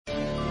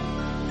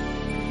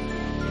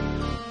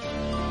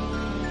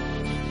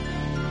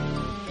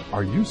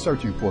Are you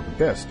searching for the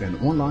best in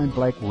online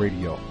black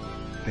radio?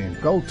 Then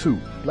go to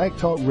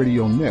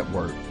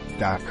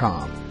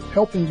blacktalkradionetwork.com,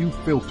 helping you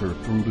filter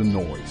through the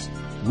noise.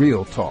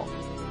 Real talk,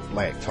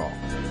 black talk.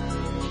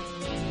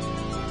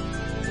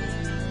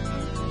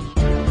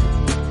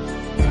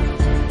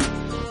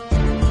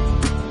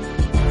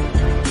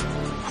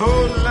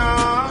 Hold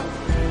on,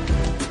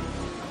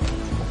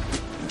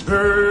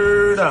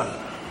 bird up,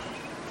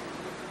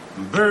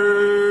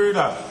 bird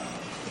up.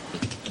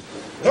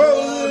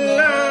 Hold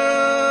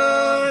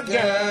on,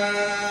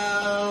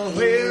 down,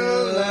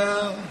 well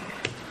down.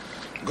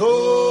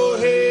 Go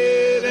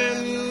ahead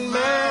and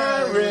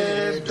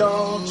marry,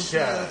 don't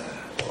shy.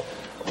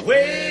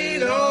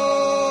 Wait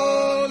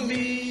on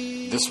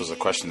me. This was a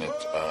question that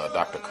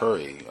Dr.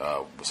 Curry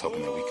was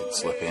hoping that we could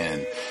slip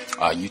in.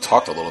 You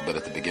talked a little bit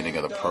at the beginning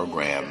of the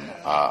program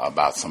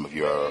about some of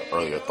your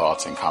earlier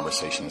thoughts and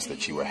conversations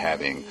that you were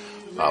having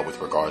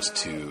with regards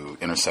to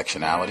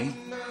intersectionality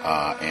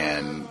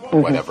and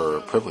whatever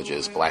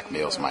privileges black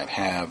males might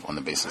have on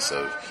the basis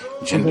of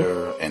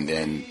gender and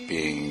then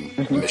being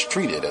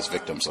mistreated as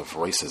victims of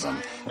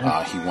racism.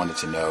 He wanted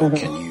to know,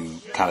 can you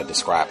kind of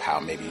describe how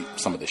maybe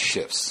some of the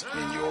shifts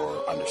in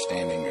your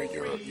understanding or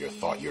your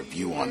thought, your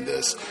view on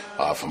this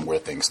from where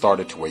things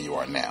started to where you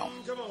are now?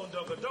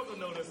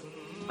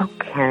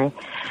 Okay.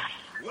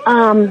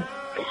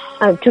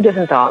 Two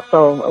different thoughts.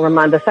 So,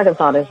 the second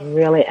thought is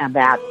really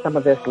about some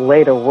of this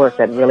later work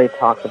that really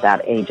talks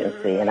about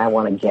agency, and I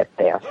want to get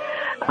there.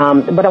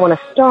 But I want to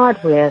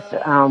start with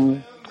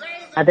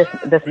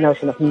this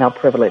notion of male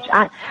privilege.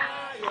 I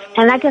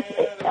guess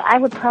I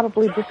would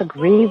probably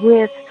disagree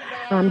with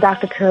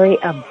Dr. Curry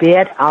a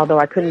bit, although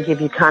I couldn't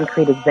give you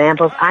concrete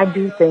examples. I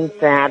do think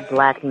that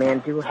black men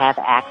do have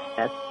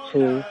access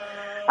to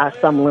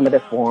some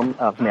limited form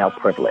of male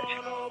privilege.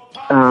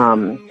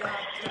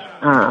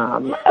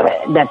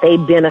 That they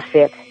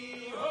benefit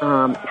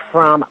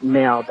from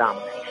male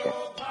domination.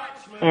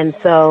 And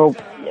so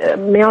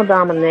male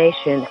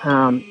domination,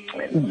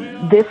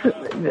 the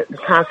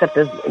concept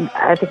is,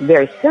 I think,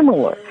 very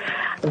similar,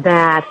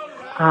 that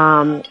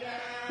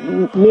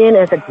men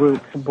as a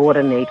group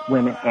subordinate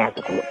women as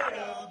a group.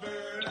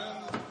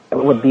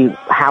 It would be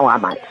how I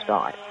might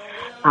start.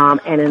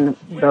 And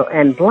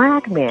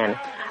black men,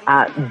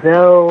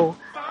 though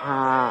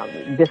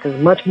this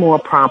is much more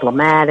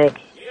problematic,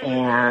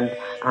 and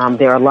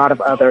there are a lot of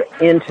other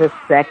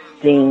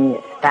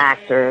intersecting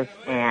factors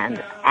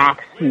and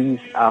axes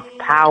of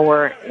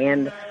power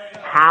in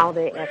how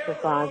they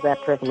exercise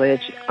that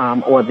privilege,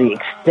 or the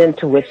extent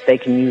to which they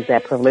can use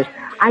that privilege.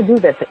 I do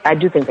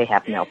think they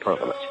have male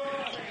privilege.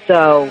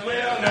 So.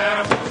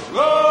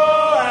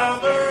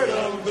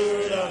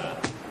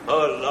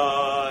 Oh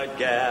Lord,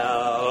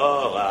 gal,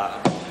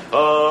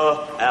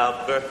 oh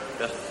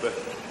Alberta.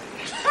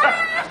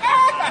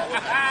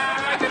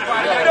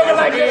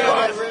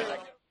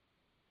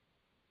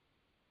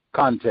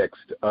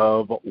 Context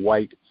of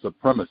white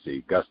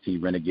supremacy. Gus T.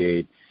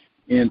 Renegade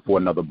in for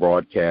another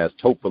broadcast,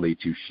 hopefully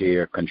to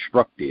share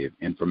constructive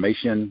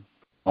information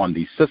on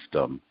the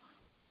system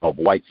of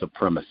white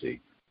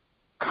supremacy.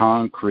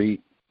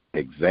 Concrete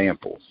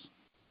examples.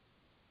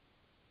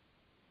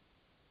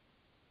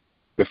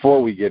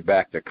 Before we get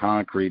back to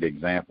concrete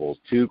examples,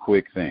 two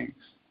quick things.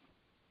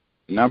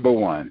 Number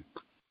one,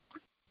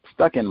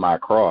 stuck in my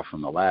craw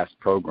from the last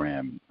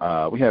program,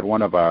 we had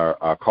one of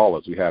our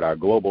callers. We had our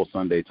Global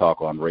Sunday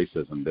Talk on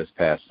Racism this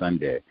past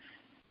Sunday.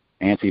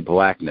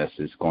 Anti-blackness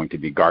is going to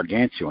be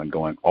gargantuan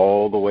going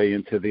all the way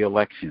into the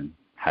election.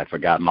 I'd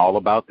forgotten all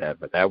about that,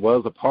 but that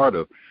was a part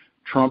of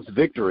Trump's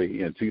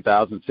victory in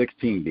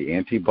 2016, the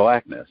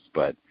anti-blackness.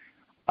 But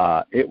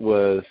it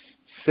was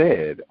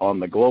said on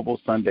the Global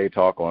Sunday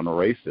Talk on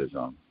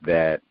Racism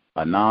that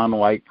a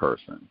non-white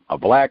person, a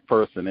black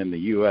person in the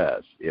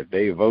U.S., if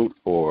they vote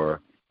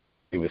for,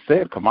 it was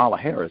said Kamala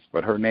Harris,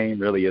 but her name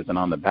really isn't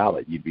on the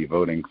ballot. You'd be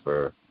voting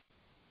for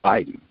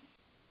Biden.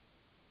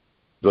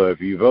 So if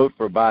you vote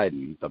for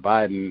Biden, the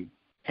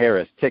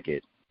Biden-Harris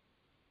ticket,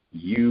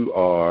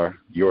 your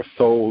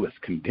soul is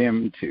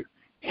condemned to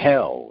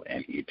hell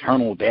and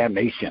eternal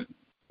damnation.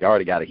 You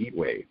already got a heat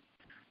wave.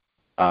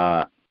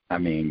 I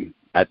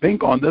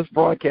think on this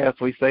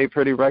broadcast we say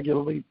pretty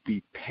regularly,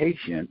 be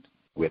patient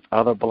with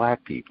other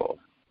black people.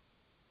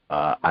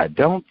 I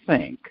don't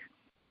think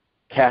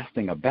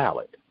casting a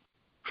ballot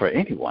for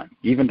anyone,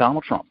 even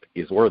Donald Trump,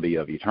 is worthy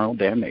of eternal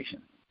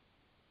damnation.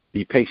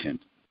 Be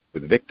patient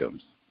with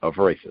victims of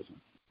racism.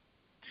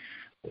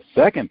 The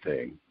second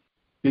thing,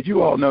 did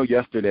you all know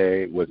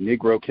yesterday was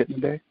Negro Kitten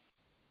Day?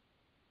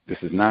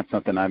 This is not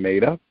something I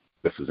made up.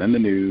 This was in the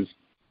news.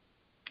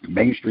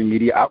 Mainstream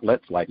media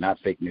outlets like Not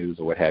Fake News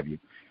or what have you.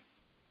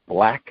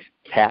 Black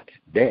Cat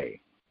Day.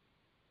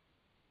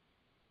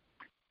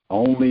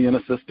 Only in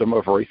a system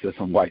of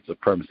racism, white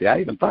supremacy. I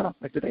even thought, I was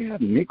like, do they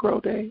have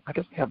Negro Day? I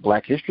guess they have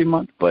Black History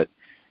Month, but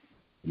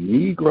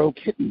Negro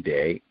Kitten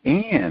Day.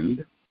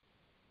 And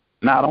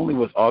not only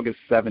was August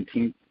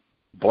 17th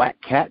Black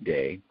Cat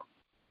Day,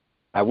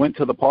 I went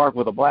to the park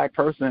with a black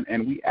person,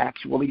 and we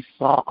actually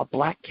saw a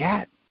black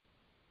cat.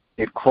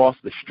 It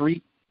crossed the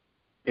street.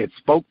 It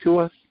spoke to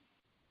us.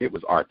 It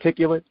was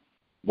articulate,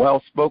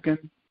 well-spoken,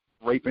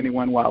 rape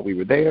anyone while we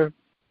were there,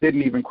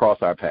 didn't even cross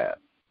our path.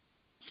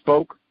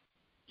 Spoke,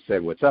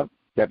 said what's up,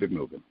 kept it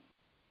moving.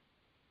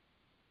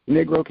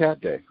 Negro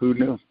Cat Day, who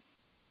knew?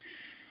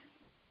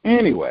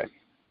 Anyway,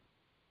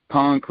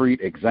 concrete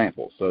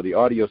examples. So the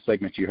audio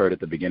segment you heard at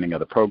the beginning of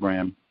the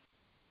program,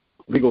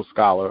 legal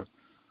scholar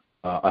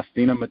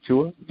Athena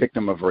Matua,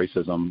 victim of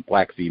racism,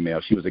 black female.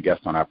 She was a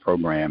guest on our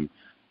program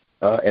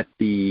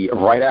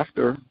right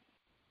after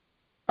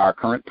our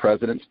current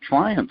president's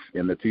triumph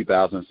in the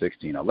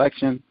 2016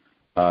 election.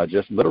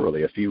 Just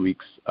literally a few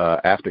weeks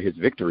after his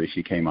victory,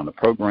 she came on the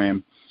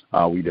program.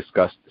 We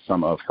discussed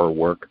some of her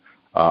work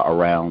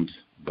around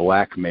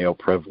black male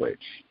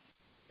privilege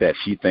that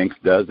she thinks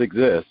does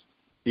exist,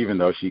 even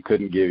though she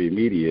couldn't give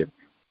immediate,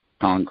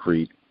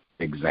 concrete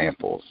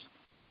examples.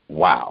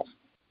 Wow.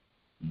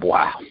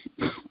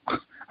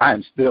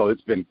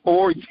 It's been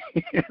 4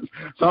 years.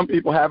 Some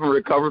people haven't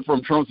recovered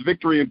from Trump's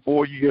victory in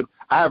 4 years.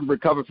 I haven't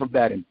recovered from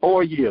that in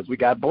 4 years. We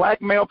got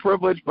black male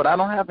privilege, but I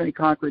don't have any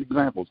concrete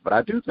examples. But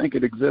I do think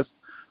it exists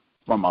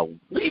from a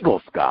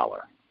legal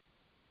scholar.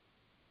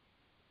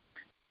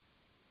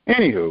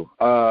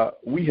 Anywho,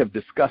 we have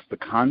discussed the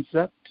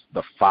concept,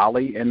 the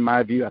folly, in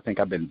my view. I think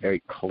I've been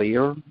very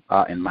clear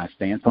in my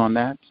stance on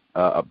that,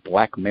 of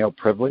black male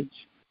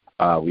privilege.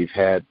 We've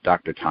had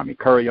Dr. Tommy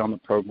Curry on the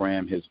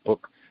program. His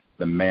book,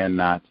 The Man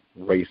Not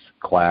Race,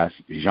 Class,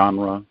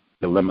 Genre,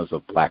 Dilemmas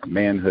of Black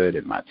Manhood,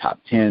 in my top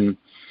 10.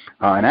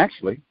 And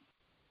actually,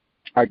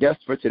 our guest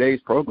for today's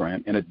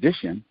program, in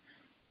addition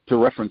to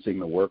referencing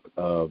the work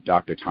of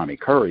Dr. Tommy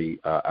Curry,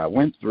 I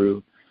went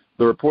through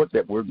the report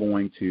that we're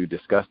going to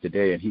discuss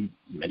today, and he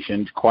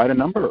mentioned quite a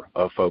number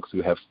of folks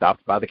who have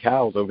stopped by the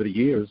cows over the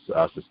years.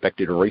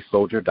 Suspected race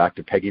soldier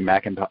Dr. Peggy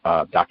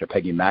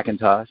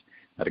McIntosh.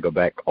 Had to go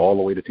back all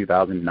the way to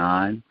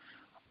 2009.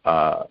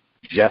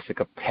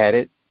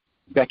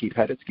 Becky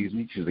Pettit, she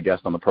was a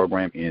guest on the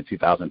program in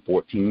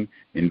 2014.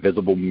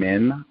 Invisible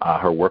Men,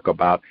 her work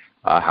about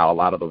how a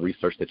lot of the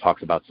research that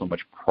talks about so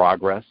much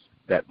progress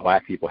that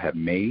black people have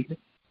made,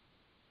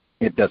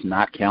 it does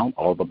not count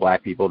all the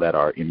black people that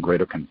are in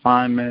greater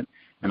confinement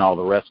and all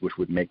the rest, which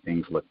would make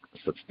things look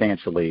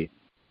substantially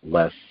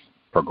less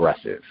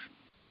progressive.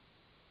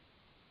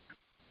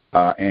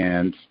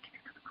 And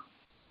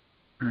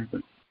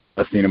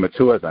Athena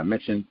Matua, as I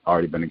mentioned,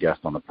 already been a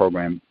guest on the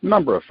program. A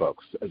number of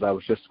folks, as I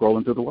was just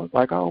scrolling through the work,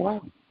 like, oh,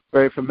 wow,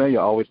 very familiar.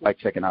 I always like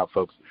checking out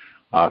folks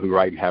who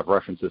write and have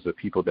references of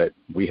people that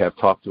we have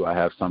talked to, I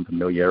have some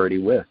familiarity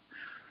with.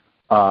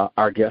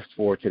 Our guest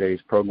for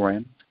today's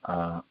program,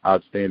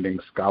 outstanding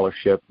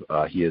scholarship.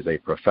 He is a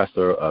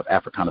professor of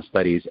Africana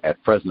Studies at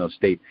Fresno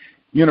State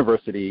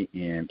University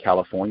in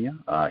California.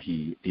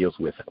 He deals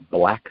with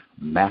black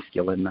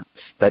masculine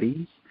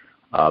studies.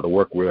 The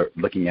work we're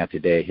looking at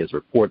today, his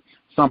report,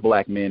 Some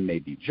Black Men May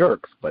Be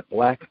Jerks, but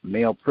Black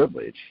Male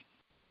Privilege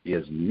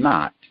is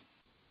Not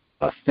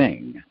a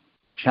Thing,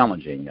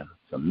 challenging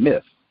the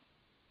myth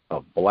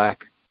of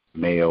black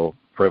male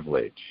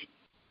privilege.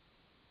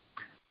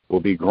 Will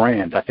be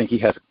grand. I think he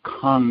has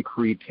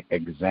concrete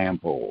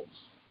examples.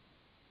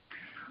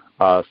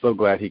 So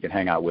glad he can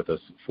hang out with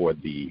us for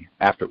the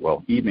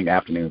evening,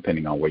 afternoon,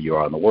 depending on where you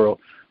are in the world.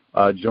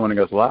 Joining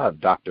us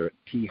live, Dr.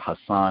 T.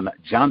 Hasan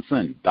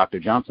Johnson. Dr.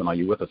 Johnson, are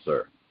you with us,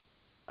 sir?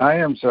 I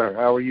am, sir.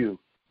 How are you?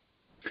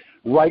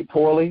 Right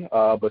poorly,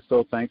 but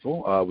so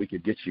thankful we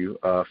could get you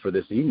for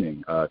this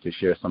evening to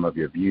share some of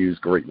your views,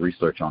 great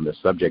research on this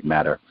subject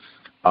matter.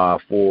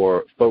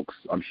 For folks,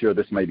 I'm sure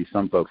this may be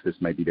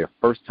their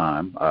first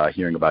time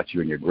hearing about you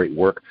and your great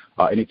work.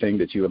 Anything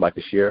that you would like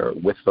to share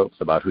with folks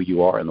about who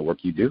you are and the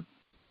work you do?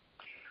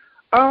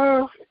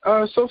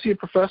 Associate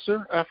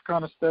professor,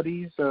 Africana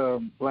Studies,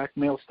 Black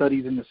Male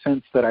Studies, in the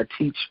sense that I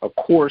teach a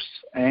course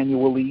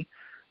annually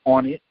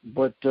on it,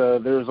 but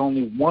there's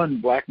only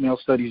one Black Male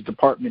Studies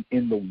department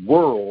in the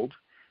world,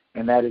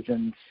 and that is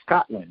in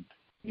Scotland.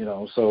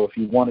 So if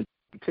you want to,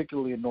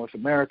 particularly in North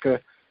America,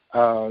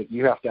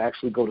 you have to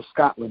actually go to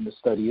Scotland to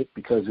study it,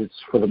 because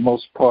it's, for the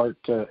most part,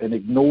 an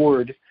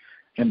ignored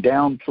and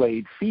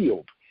downplayed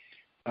field.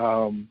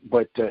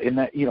 But in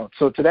that,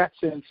 so to that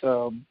sense,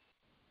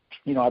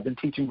 I've been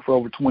teaching for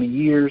over 20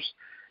 years,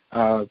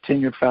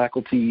 tenured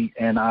faculty,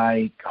 and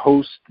I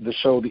host the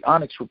show, The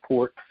Onyx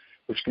Report,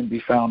 which can be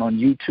found on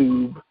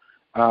YouTube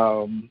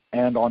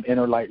and on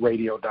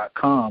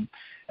innerlightradio.com.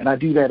 And I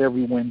do that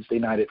every Wednesday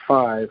night at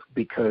 5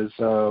 because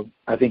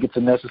I think it's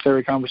a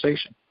necessary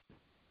conversation.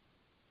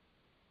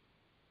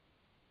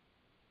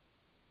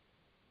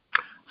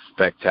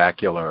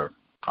 Spectacular.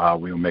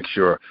 We will make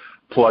sure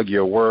plug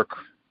your work,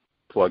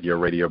 plug your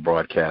radio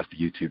broadcast,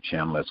 YouTube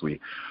channel as we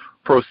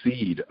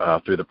proceed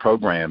through the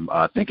program.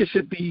 I think it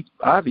should be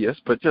obvious,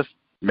 but just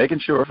making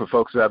sure for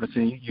folks who haven't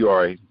seen you, you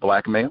are a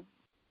black male.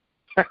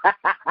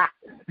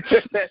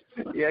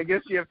 Yeah, I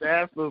guess you have to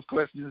ask those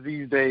questions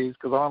these days,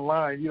 because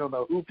online you don't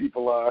know who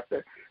people are.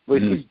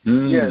 But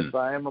yes,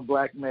 I am a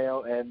black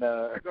male, and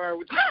I'm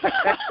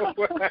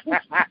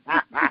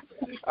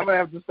gonna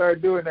have to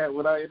start doing that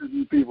when I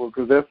interview people,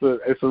 because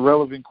it's a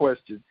relevant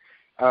question.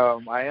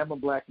 I am a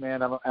black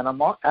man, and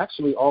I'm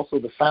actually also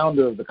the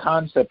founder of the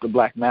concept of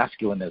black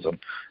masculinism.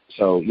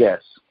 So,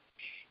 yes.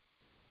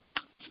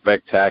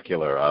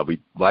 Spectacular. We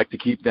like to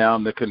keep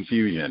down the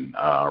confusion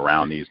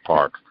around these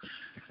parks.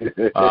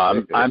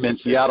 I'm in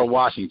Seattle,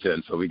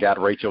 Washington, so we got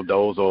Rachel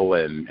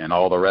Dolezal and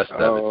all the rest of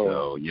it.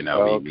 So,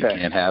 we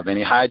can't have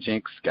any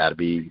hijinks. Got to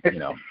be,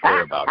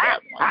 clear about that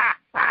one.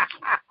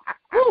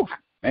 Whew.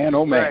 Man,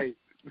 oh, man.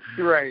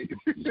 Right.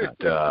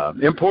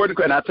 Important,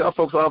 and I tell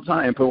folks all the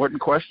time, important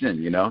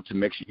question, to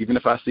make sure, even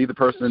if I see the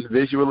person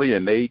visually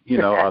and they,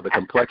 are the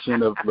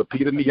complexion of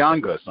Lupita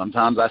Nyong'o,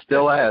 sometimes I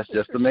still ask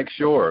just to make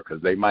sure,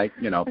 because they might,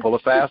 pull a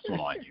fast one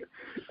on you.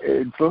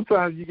 And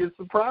sometimes you get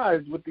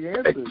surprised with the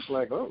answers,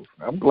 like, oh,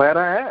 I'm glad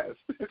I asked.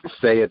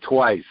 Say it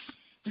twice.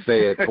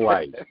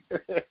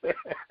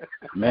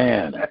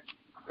 Man.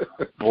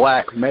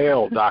 Black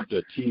male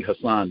Dr. T.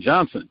 Hasan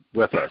Johnson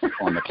with us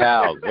on the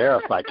cows.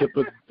 Verified. Get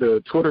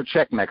the Twitter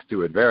check next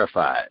to it.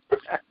 Verified.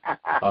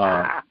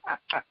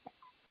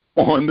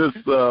 On this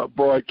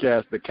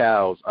broadcast, the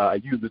cows,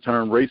 I use the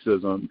term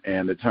racism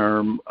and the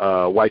term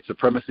white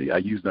supremacy. I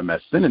use them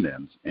as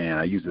synonyms, and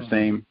I use the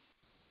same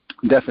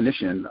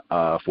definition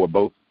for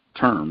both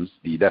terms.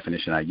 The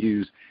definition I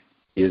use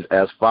is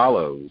as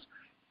follows: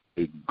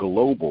 a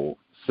global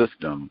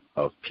system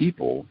of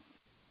people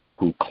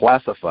who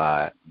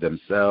classify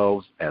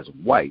themselves as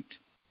white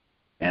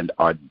and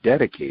are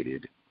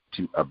dedicated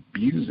to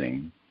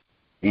abusing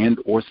and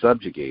or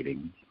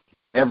subjugating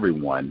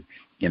everyone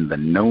in the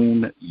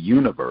known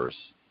universe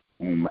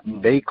whom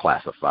they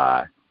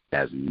classify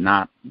as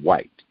not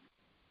white.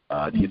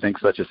 Do you think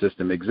such a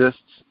system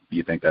exists? Do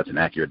you think that's an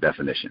accurate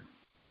definition?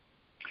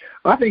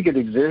 I think it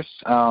exists,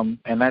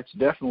 and that's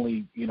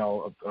definitely,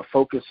 a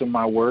focus in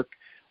my work.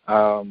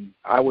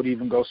 I would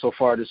even go so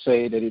far to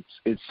say that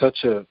it's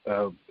such a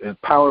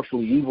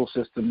powerfully evil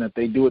system that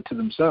they do it to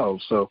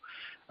themselves. So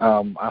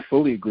I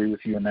fully agree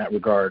with you in that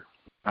regard.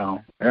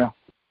 Yeah.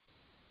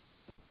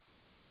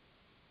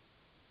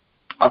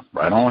 Oh,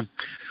 right on.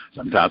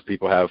 Sometimes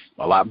people have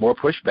a lot more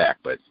pushback,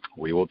 but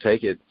we will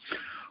take it.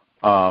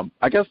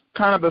 I guess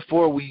kind of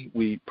before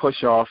we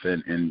push off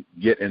and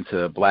get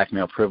into black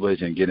male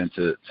privilege and get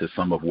into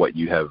some of what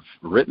you have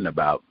written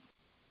about,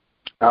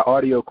 our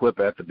audio clip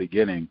at the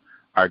beginning,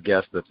 our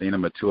guest, Athena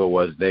Matua,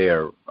 was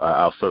there.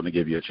 I'll certainly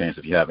give you a chance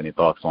if you have any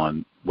thoughts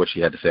on what she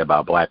had to say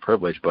about black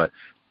privilege, but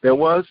there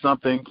was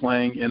something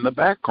playing in the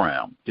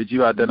background. Did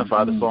you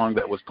identify the song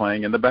that was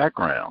playing in the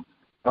background?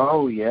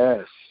 Oh,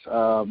 yes.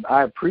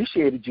 I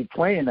appreciated you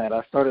playing that.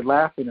 I started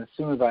laughing as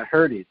soon as I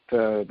heard it.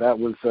 That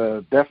was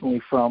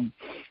definitely from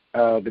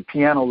the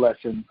piano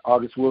lesson,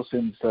 August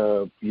Wilson's,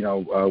 work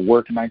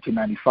in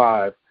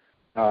 1995.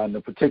 And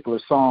the particular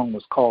song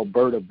was called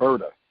Berta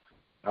Berta.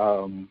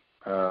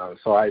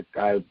 So I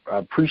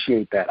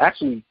appreciate that.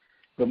 Actually,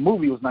 the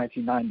movie was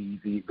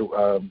 1990.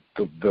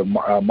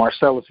 The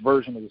Marcellus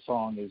version of the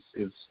song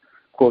is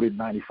quoted in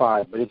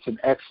 95, but it's an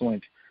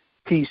excellent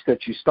piece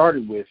that you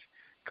started with,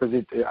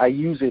 because I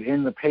use it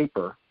in the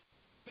paper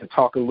to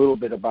talk a little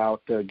bit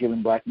about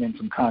giving black men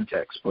some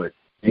context. But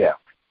yeah.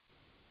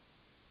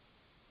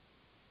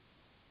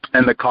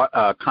 And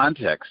the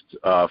context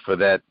for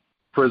that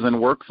prison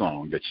work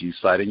song that you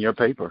cite in your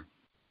paper.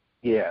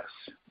 Yes.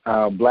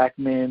 Black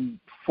men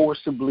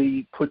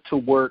forcibly put to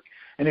work.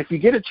 And if you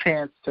get a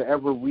chance to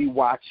ever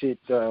rewatch it,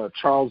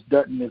 Charles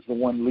Dutton is the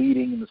one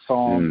leading the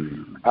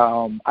song.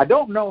 I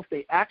don't know if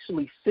they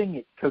actually sing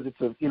it because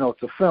it's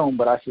a film,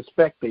 but I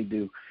suspect they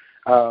do.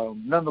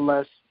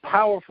 Nonetheless,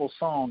 powerful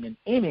song, and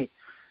in it,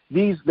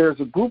 there's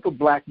a group of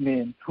black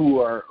men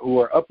who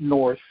are up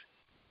north,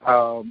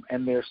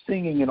 and they're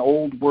singing an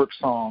old work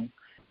song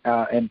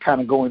and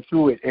kind of going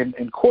through it.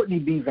 And Courtney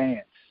B.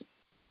 Vance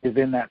is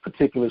in that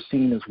particular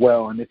scene as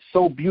well, and it's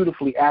so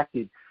beautifully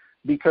acted,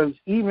 because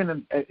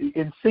even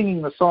in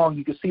singing the song,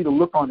 you can see the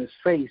look on his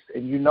face,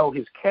 and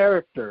his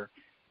character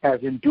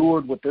has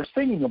endured what they're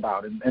singing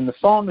about. And the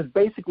song is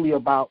basically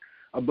about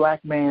a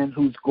black man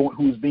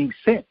who's being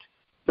sent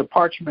to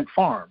Parchment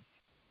Farm,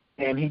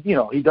 and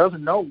he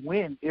doesn't know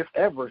when, if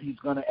ever, he's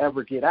going to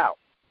ever get out.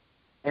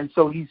 And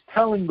so he's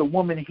telling the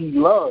woman he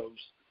loves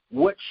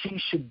what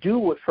she should do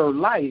with her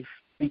life,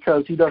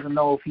 because he doesn't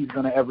know if he's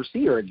going to ever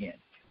see her again.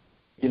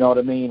 You know what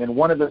I mean? And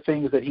one of the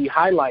things that he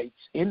highlights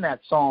in that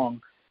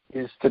song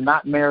is to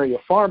not marry a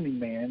farming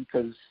man,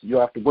 because you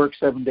have to work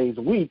 7 days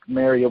a week.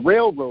 Marry a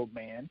railroad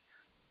man,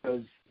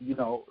 because,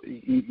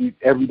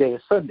 every day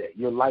is Sunday.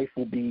 Your life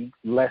will be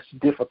less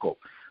difficult.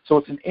 So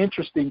it's an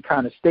interesting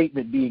kind of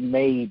statement being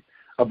made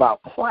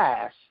about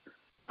class,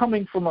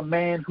 coming from a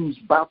man who's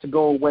about to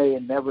go away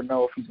and never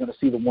know if he's going to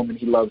see the woman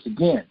he loves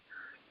again.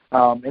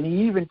 And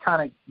he even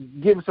kind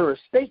of gives her a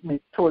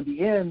statement toward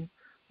the end,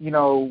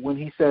 when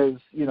he says,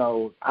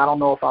 I don't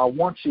know if I'll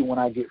want you when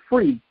I get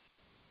free.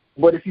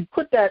 But if you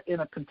put that in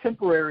a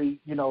contemporary,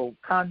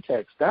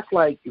 context, that's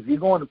like if you're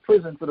going to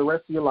prison for the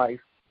rest of your life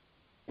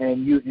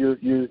and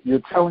you're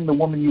telling the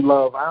woman you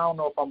love, I don't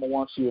know if I'm going to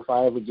want you if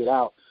I ever get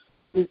out.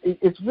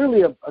 It's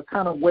really a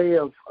kind of way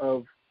of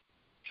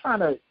trying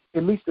to,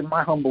 at least in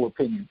my humble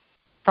opinion,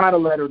 try to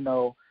let her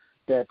know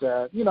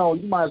that, you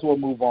might as well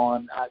move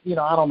on. I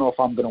don't know if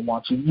I'm going to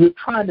want you. You're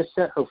trying to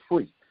set her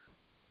free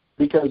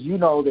because you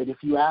know that if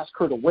you ask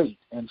her to wait,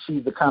 and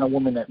she's the kind of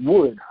woman that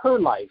would, her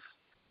life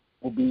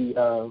will be,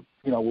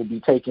 will be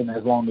taken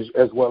as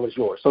well as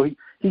yours. So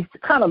he's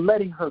kind of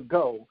letting her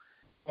go.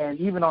 And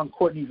even on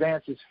Courtney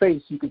Vance's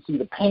face, you can see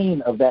the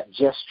pain of that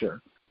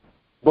gesture.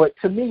 But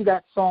to me,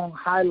 that song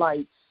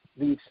highlights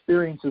the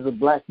experiences of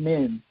black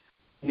men,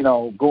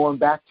 going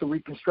back to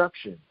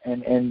Reconstruction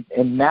and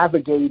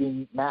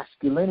navigating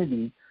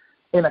masculinity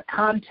in a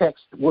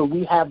context where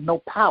we have no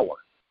power.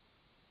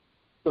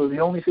 So the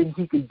only thing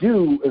he could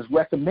do is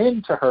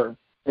recommend to her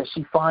that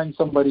she find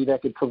somebody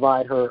that could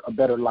provide her a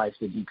better life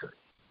than he could.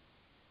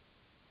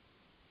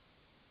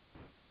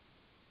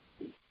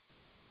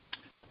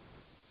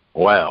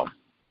 Well,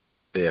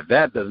 if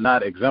that does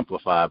not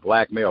exemplify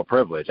black male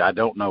privilege, I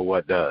don't know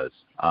what does.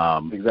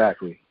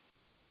 Exactly.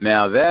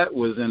 Now, that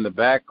was in the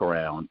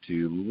background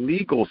to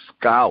legal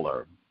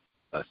scholar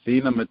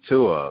Athena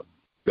Matua,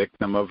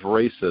 victim of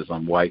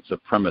racism, white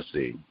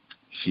supremacy.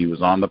 She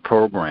was on the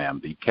program,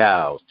 the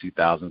C.O.W.S,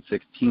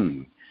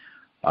 2016,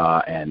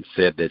 and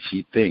said that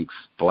she thinks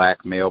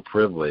black male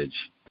privilege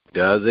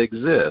does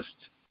exist,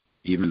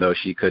 even though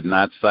she could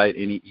not cite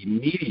any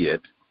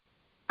immediate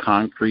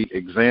concrete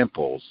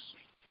examples.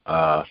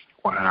 Wow.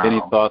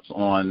 Any thoughts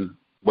on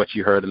what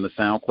you heard in the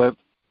sound clip?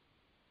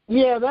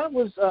 Yeah, that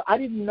was, I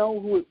didn't know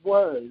who it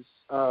was,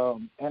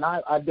 and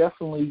I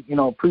definitely,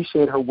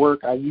 appreciate her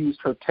work. I used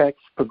her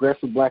text,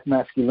 Progressive Black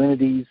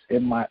Masculinities,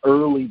 in my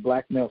early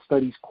Black Male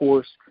Studies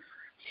course.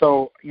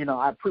 So,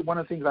 one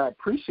of the things I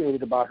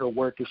appreciated about her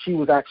work is she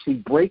was actually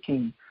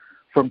breaking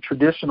from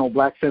traditional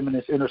black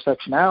feminist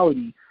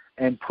intersectionality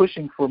and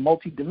pushing for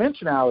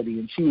multidimensionality,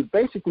 and she was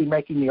basically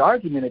making the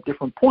argument at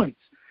different points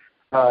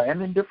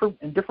and in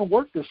different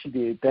work that she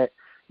did that,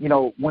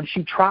 when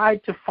she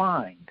tried to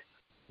find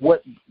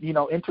what,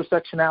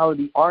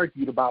 intersectionality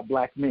argued about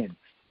black men,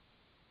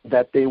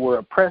 that they were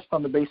oppressed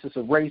on the basis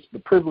of race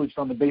but privileged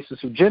on the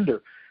basis of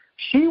gender.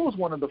 She was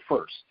one of the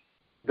first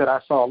that I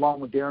saw,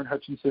 along with Darren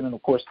Hutchinson and,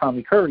 of course,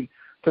 Tommy Curry,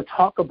 to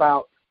talk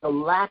about the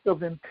lack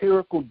of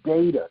empirical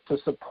data to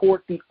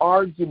support the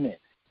argument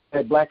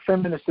that black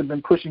feminists have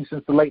been pushing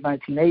since the late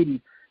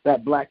 1980s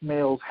that black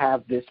males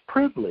have this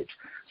privilege.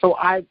 So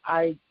I'm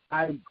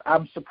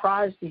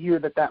surprised to hear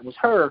that was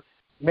her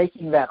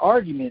making that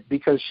argument,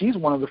 because she's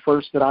one of the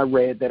first that I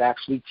read that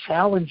actually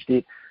challenged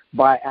it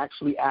by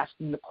actually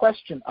asking the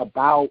question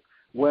about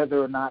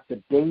whether or not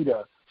the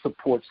data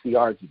supports the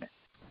argument.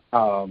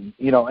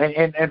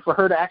 And for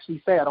her to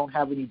actually say, I don't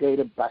have any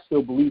data, but I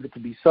still believe it to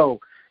be so,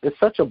 it's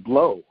such a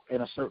blow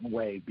in a certain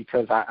way,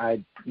 because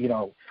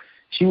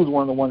she was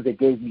one of the ones that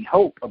gave me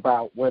hope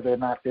about whether or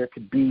not there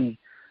could be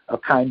a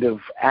kind of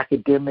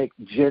academic,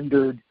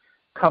 gendered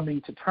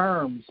coming to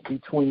terms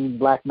between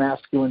black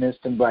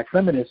masculinists and black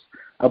feminists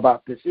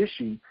about this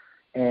issue.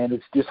 And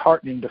it's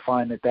disheartening to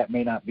find that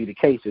may not be the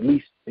case, at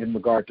least in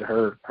regard to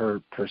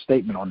her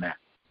statement on that.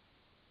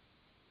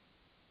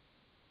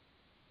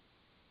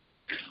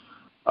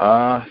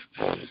 I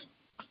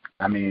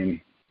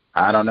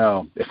don't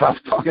know. If I was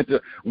talking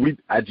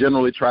I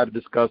generally try to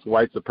discuss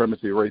white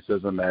supremacy,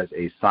 racism as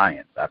a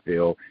science. I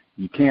feel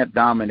you can't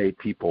dominate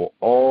people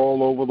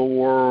all over the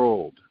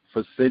world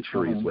for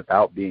centuries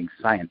without being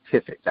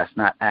scientific. That's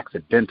not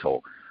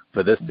accidental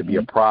for this to be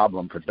a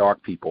problem for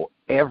dark people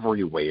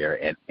everywhere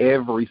and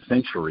every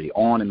century,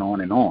 on and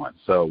on and on.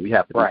 So we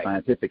have to be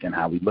scientific in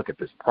how we look at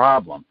this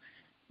problem.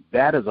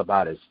 That is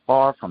about as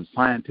far from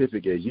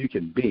scientific as you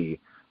can be.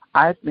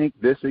 I think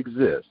this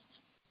exists.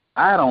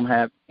 I don't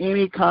have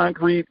any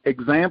concrete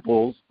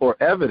examples or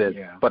evidence,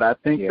 but I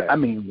think,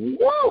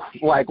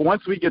 like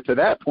once we get to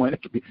that point,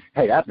 it could be,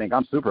 hey, I think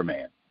I'm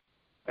Superman.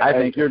 I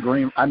think you're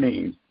green.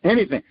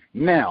 Anything.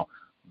 Now,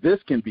 this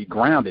can be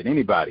grounded.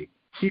 Anybody.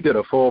 She did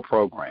a full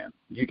program.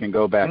 You can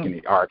go back in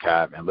the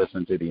archive and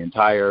listen to the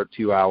entire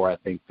 2 hour,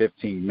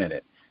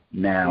 15-minute.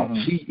 Now,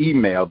 she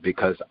emailed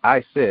because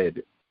I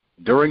said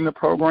during the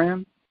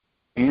program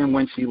and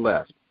when she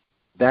left,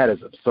 that is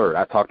absurd.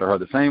 I talked to her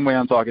the same way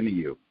I'm talking to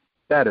you.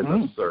 That is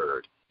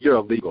absurd. You're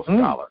a legal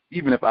scholar.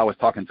 Even if I was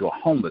talking to a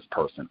homeless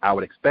person, I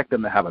would expect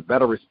them to have a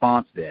better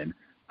response than,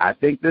 I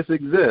think this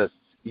exists,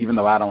 even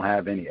though I don't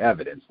have any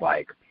evidence.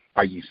 Like,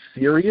 are you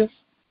serious?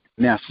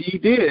 Now, she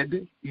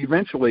did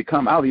eventually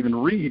I'll even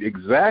read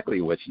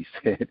exactly what she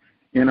said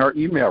in her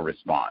email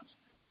response.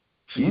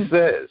 She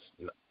says,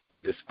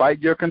 despite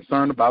your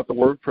concern about the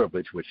word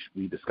privilege, which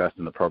we discussed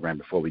in the program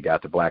before we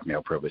got to black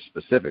male privilege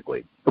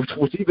specifically,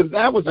 which even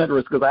that was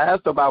interesting because I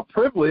asked about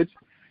privilege,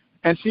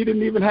 and she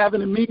didn't even have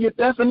an immediate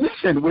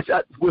definition, which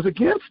I was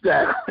against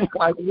that.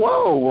 Like,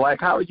 whoa, like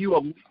how are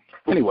you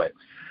anyway.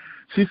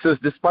 She says,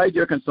 despite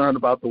your concern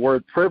about the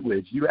word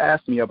privilege, you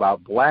asked me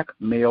about black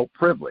male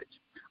privilege.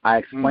 I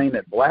explained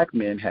that black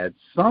men had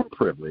some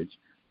privilege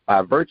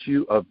by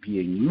virtue of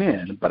being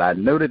men, but I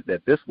noted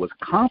that this was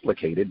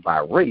complicated by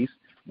race,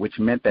 which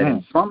meant that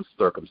in some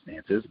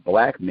circumstances,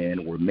 black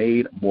men were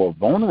made more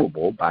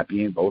vulnerable by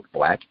being both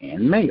black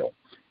and male.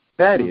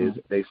 That is,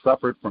 they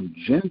suffered from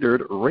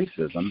gendered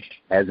racism,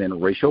 as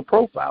in racial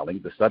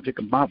profiling, the subject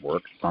of my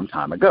work some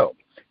time ago.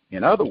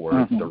 In other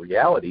words, the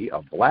reality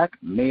of black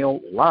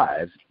male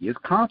lives is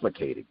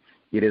complicated.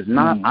 It is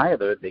not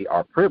either they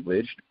are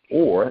privileged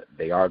or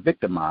they are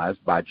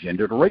victimized by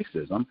gendered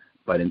racism,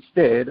 but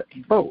instead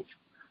both.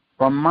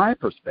 From my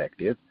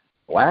perspective,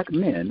 black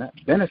men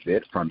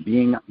benefit from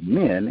being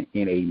men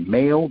in a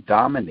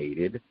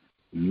male-dominated,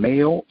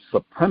 male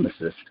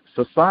supremacist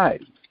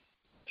society.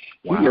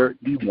 Here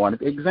you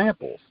wanted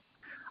examples.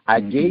 I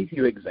gave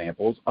you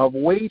examples of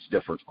wage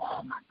difference.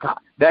 Oh, my God.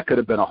 That could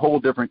have been a whole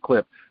different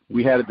clip.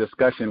 We had a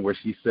discussion where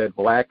she said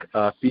black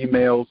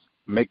females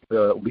make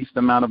the least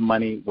amount of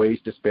money,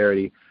 wage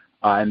disparity,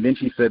 and then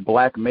she said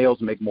black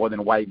males make more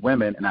than white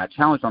women, and I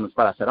challenged on the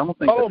spot. I said, I don't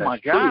think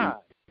that's true.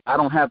 I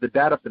don't have the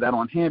data for that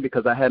on hand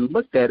because I hadn't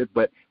looked at it,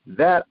 but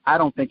that I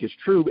don't think is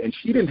true, and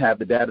she didn't have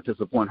the data to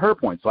support her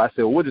point. So I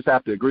said, well, we'll just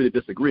have to agree to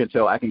disagree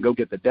until I can go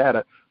get the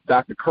data.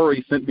 Dr.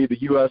 Curry sent me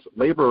the U.S.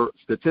 labor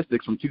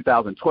statistics from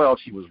 2012.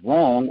 She was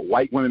wrong.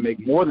 White women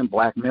make more than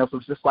black males. So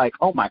it's just like,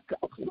 oh, my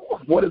God,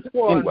 what is it?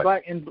 Well,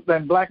 anyway.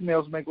 and black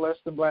males make less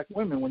than black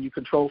women when you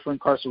control for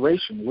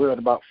incarceration. We're at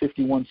about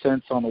 51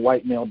 cents on the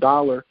white male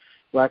dollar.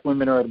 Black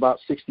women are at about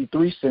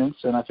 63 cents,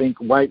 and I think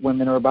white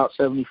women are about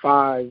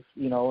 75,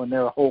 and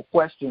there are whole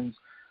questions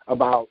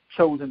about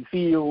chosen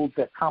fields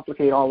that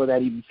complicate all of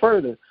that even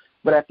further.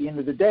 But at the end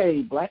of the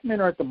day, black men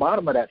are at the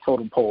bottom of that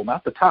totem pole,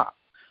 not the top.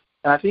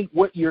 And I think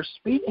what you're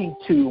speaking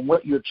to and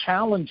what you're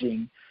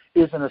challenging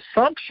is an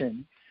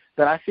assumption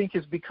that I think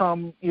has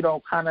become,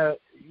 kind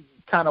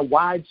of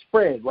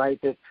widespread, right?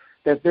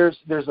 That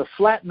there's a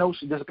flat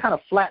notion, there's a kind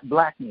of flat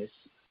blackness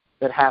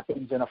that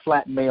happens and a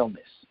flat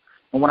maleness.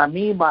 And what I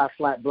mean by a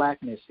flat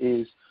blackness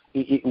is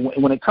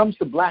when it comes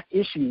to black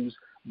issues,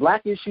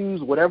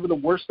 whatever the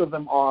worst of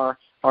them are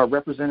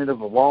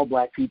representative of all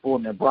black people,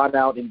 and they're brought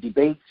out in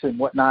debates and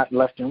whatnot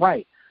left and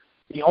right.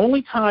 The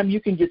only time you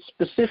can get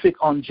specific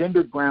on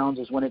gendered grounds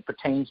is when it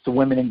pertains to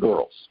women and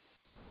girls,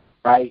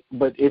 right?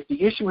 But if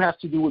the issue has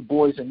to do with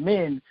boys and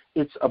men,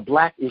 it's a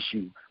black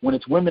issue. When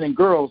it's women and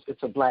girls,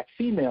 it's a black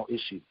female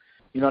issue.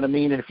 You know what I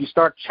mean? And if you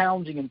start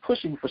challenging and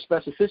pushing for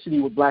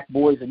specificity with black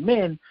boys and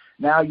men,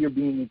 now you're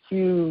being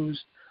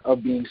accused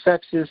of being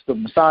sexist, of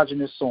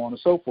misogynist, so on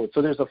and so forth.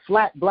 So there's a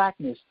flat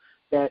blackness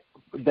that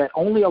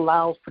only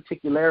allows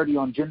particularity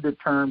on gender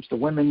terms to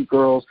women,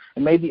 girls,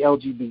 and maybe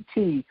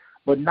LGBT,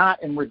 but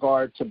not in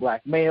regard to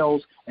black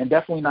males, and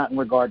definitely not in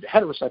regard to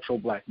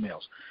heterosexual black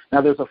males.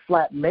 Now, there's a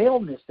flat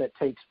maleness that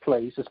takes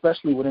place,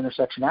 especially with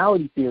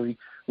intersectionality theory,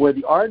 where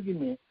the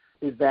argument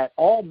is that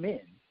all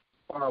men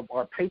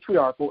are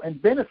patriarchal and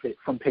benefit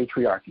from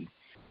patriarchy.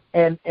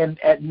 And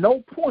at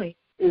no point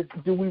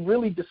do we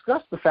really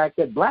discuss the fact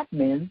that black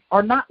men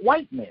are not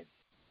white men.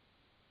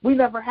 We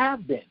never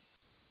have been.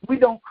 We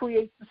don't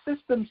create the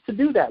systems to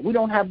do that. We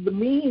don't have the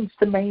means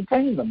to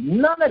maintain them.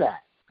 None of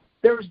that.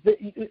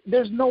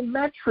 There's no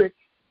metric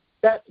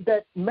that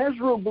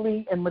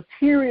measurably and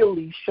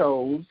materially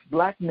shows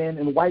black men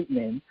and white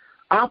men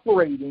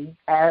operating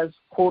as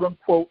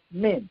quote-unquote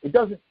men. It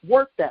doesn't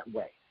work that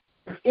way.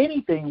 If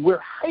anything, we're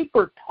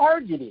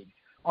hyper-targeted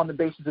on the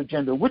basis of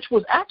gender, which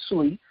was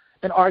actually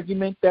an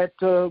argument that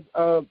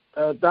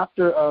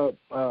Dr.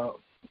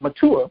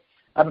 Matua,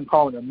 I've been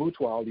calling her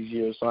Mutua all these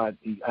years, so I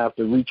have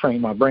to retrain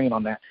my brain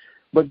on that.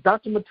 But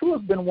Dr. Matua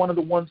has been one of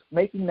the ones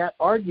making that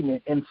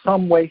argument in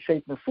some way,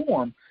 shape, or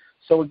form.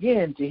 So,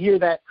 again, to hear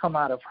that come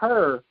out of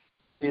her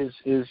is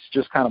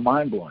just kind of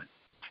mind-blowing.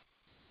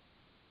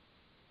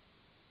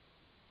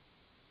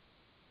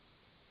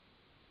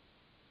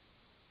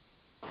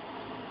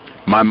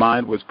 My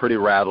mind was pretty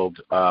rattled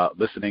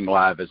listening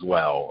live as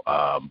well.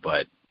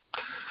 But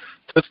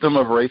system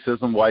of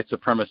racism, white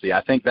supremacy,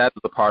 I think that's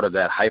the part of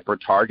that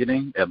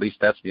hyper-targeting. At least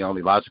that's the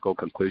only logical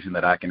conclusion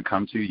that I can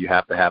come to. You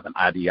have to have an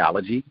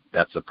ideology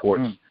that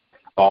supports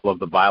all of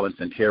the violence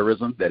and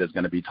terrorism that is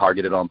going to be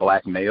targeted on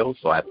black males.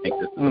 So I think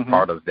this is a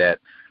part of that.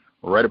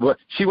 Right, but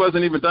she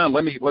wasn't even done.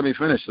 Let me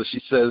finish. So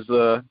she says,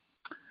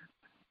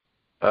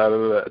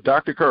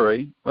 Dr.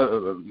 Curry,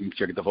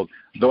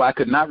 though I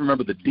could not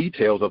remember the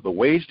details of the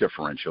wage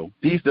differential,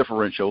 these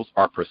differentials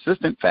are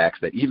persistent facts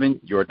that even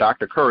your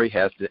Dr. Curry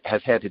has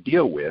had to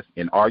deal with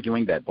in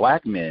arguing that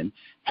black men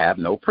have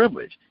no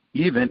privilege,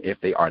 even if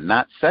they are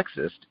not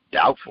sexist,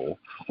 doubtful,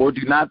 or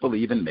do not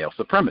believe in male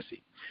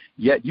supremacy.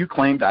 Yet you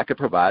claimed I could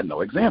provide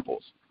no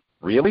examples.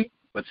 Really?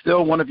 But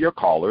still one of your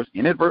callers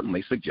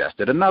inadvertently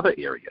suggested another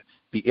area,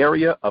 the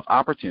area of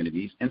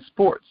opportunities in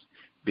sports.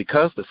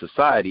 Because the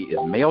society is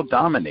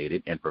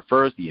male-dominated and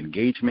prefers the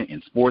engagement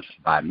in sports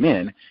by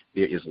men,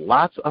 there is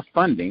lots of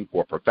funding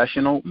for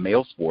professional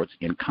male sports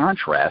in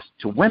contrast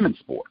to women's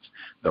sports.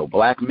 Though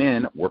black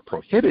men were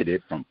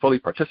prohibited from fully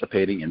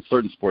participating in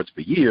certain sports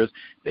for years,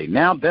 they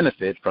now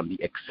benefit from the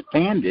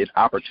expanded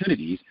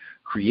opportunities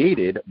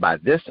created by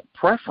this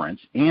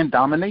preference and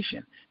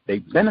domination. They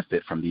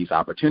benefit from these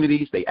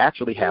opportunities. They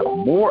actually have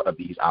more of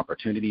these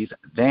opportunities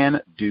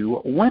than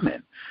do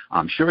women.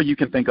 I'm sure you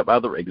can think of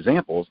other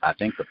examples. I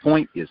think the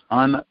point is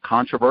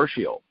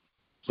uncontroversial.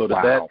 So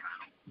does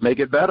make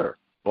it better?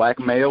 Black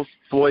males,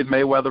 Floyd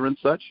Mayweather and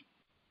such?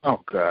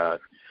 Oh, God.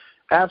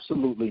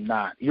 Absolutely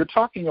not. You're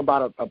talking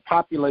about a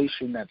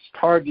population that's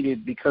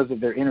targeted because of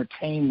their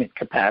entertainment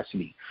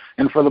capacity.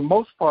 And for the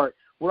most part,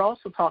 we're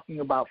also talking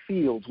about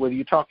fields, whether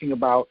you're talking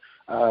about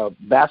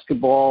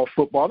basketball,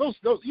 football, those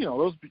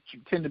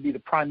tend to be the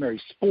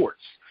primary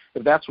sports,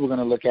 if that's what we're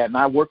going to look at. And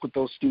I work with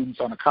those students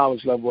on a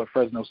college level at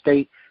Fresno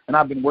State, and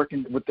I've been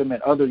working with them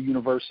at other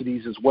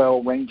universities as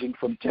well, ranging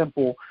from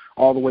Temple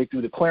all the way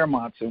through the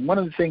Claremonts. And one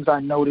of the things I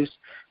noticed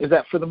is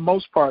that for the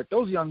most part,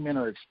 those young men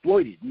are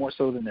exploited more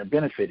so than they're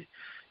benefited.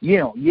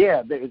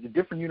 The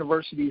different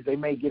universities, they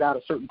may get out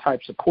of certain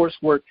types of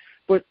coursework,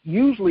 but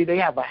usually they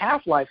have a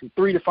half-life of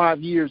 3 to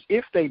 5 years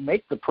if they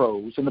make the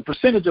pros, and the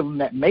percentage of them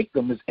that make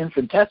them is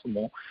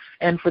infinitesimal.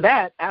 And for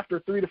that, after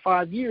 3 to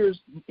 5 years,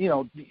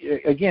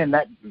 again,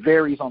 that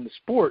varies on the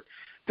sport,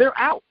 they're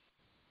out.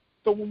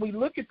 So when we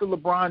look at the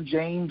LeBron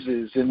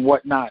Jameses and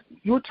whatnot,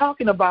 you're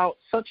talking about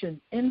such an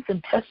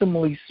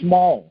infinitesimally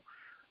small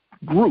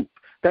group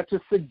that to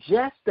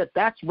suggest that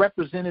that's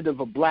representative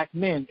of black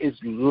men is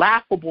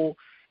laughable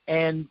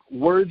and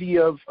worthy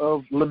of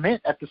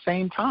lament at the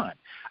same time.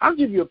 I'll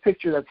give you a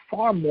picture that's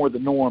far more the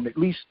norm, at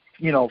least,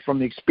 from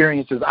the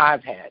experiences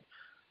I've had.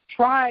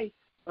 Try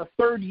a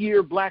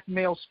third-year black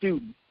male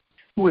student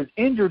who has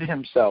injured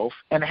himself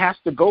and has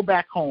to go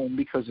back home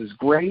because his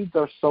grades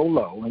are so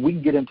low, and we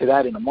can get into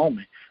that in a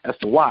moment as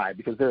to why,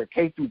 because there are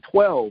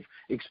K-12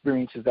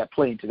 experiences that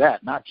play into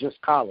that, not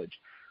just college,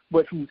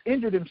 but who's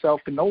injured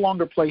himself, can no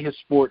longer play his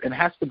sport, and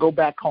has to go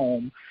back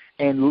home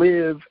and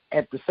live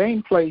at the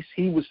same place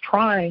he was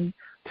trying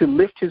to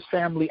lift his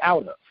family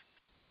out of.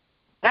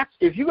 That's,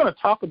 if you're going to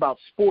talk about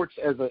sports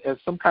as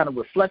some kind of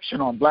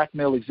reflection on black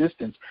male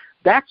existence,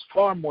 that's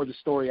far more the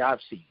story I've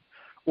seen.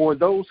 Or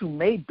those who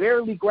may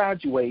barely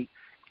graduate,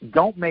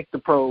 don't make the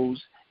pros,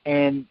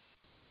 and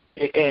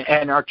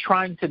are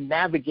trying to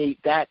navigate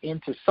that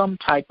into some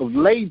type of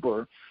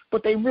labor,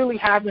 but they really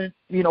haven't,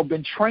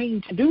 been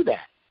trained to do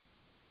that.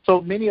 So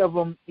many of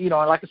them,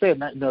 like I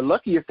said, they're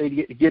lucky if they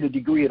get a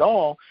degree at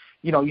all.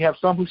 You have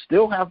some who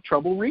still have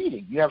trouble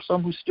reading. You have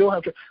some who still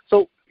have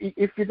so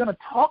if you're going to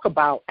talk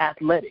about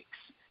athletics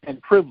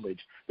and privilege,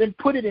 then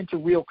put it into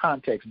real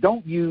context.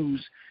 Don't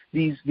use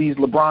these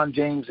LeBron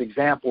James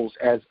examples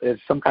as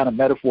some kind of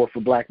metaphor for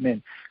black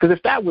men. Because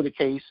if that were the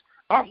case,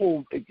 our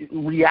whole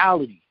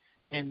reality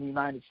in the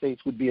United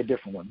States would be a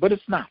different one. But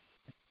it's not.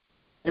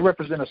 They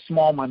represent a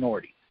small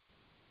minority,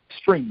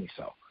 extremely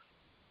so.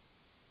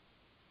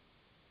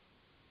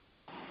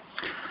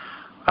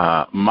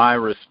 My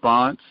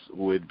response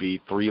would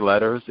be 3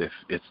 letters if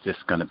it's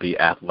just going to be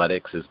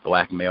athletics is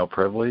black male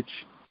privilege.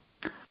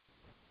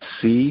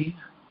 C-T-E.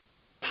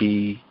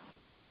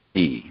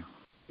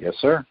 Yes,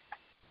 sir.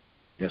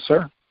 Yes,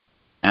 sir.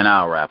 And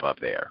I'll wrap up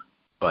there.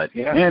 But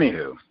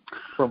anywho.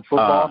 From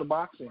football to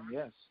boxing,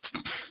 yes.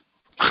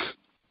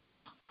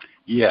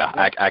 Yeah,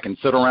 I can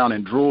sit around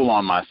and drool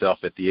on myself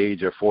at the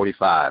age of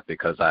 45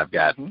 because I've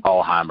got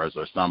Alzheimer's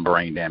or some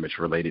brain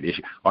damage-related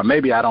issue. Or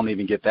maybe I don't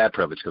even get that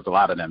privilege because a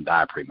lot of them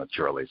die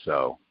prematurely.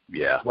 So,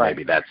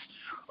 maybe that's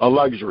a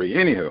luxury.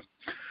 Anywho,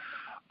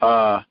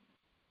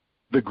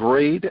 the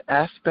grade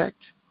aspect,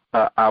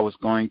 I was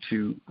going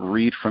to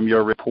read from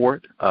your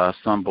report.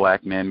 Some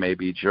black men may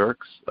be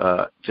jerks.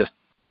 Just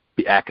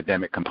the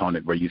academic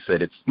component where you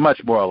said it's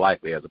much more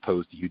likely as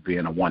opposed to you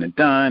being a one and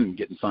done and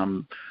getting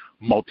some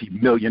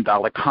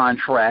multi-million-dollar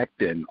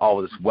contract and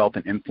all of this wealth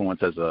and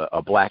influence as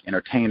a black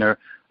entertainer.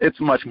 It's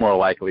much more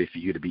likely for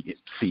you to be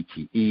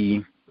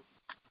CTE,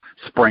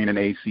 sprain an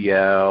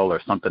ACL or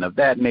something of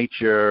that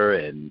nature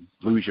and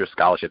lose your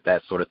scholarship,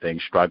 that sort of thing,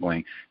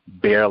 struggling,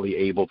 barely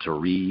able to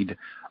read.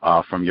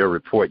 From your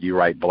report, you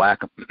write black.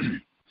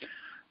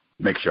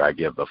 Make sure I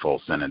give the full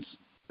sentence.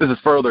 This is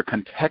further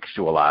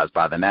contextualized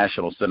by the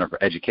National Center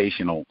for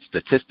Educational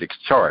Statistics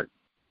chart.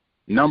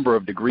 Number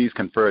of degrees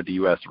conferred to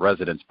U.S.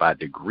 residents by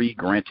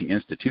degree-granting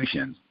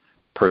institutions,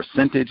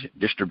 percentage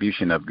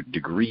distribution of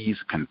degrees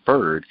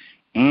conferred,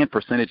 and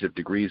percentage of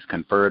degrees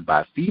conferred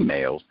by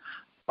females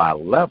by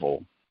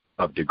level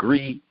of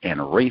degree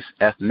and race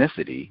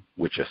ethnicity,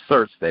 which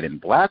asserts that in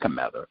black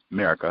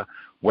America,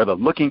 whether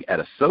looking at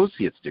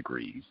associate's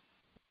degrees,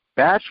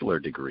 bachelor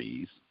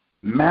degrees,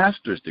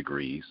 master's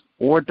degrees,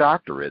 or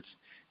doctorates,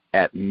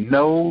 at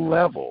no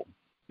level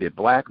did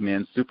black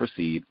men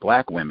supersede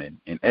black women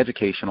in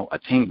educational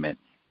attainment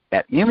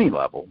at any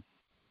level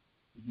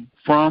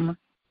from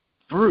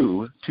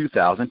through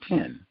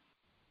 2010.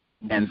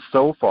 And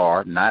so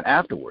far, not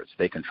afterwards.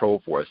 They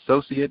control for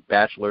associate,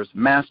 bachelor's,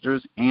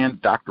 master's, and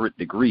doctorate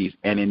degrees,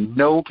 and in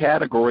no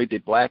category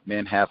did black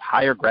men have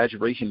higher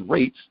graduation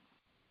rates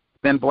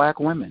than black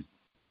women.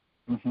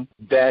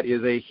 That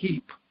is a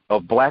heap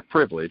of black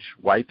privilege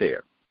right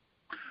there.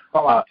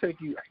 Oh, I'll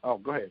take you. Oh,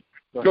 go ahead.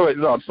 Go ahead.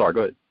 No, I'm sorry.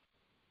 Go ahead.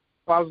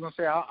 Well, I was going to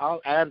say I'll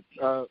add,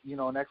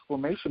 an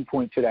exclamation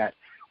point to that.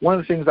 One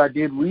of the things I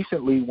did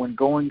recently when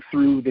going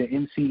through the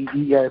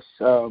NCES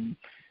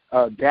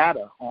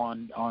data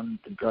on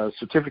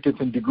certificates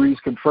and degrees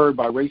conferred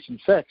by race and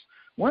sex,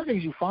 one of the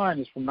things you find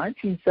is from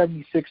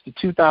 1976 to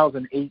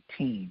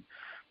 2018,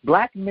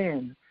 black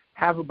men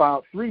have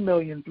about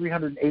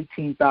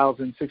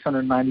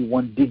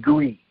 3,318,691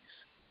 degrees.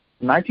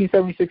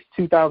 1976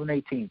 to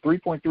 2018,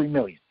 3.3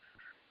 million.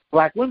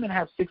 Black women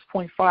have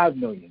 6.5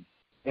 million.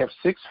 They have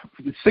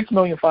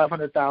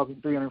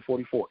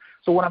 6,500,344.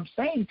 So what I'm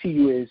saying to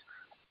you is,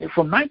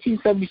 from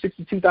 1976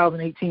 to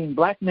 2018,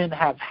 black men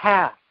have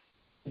half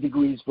the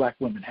degrees black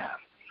women have.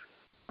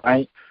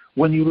 Right?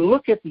 When you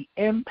look at the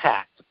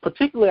impact,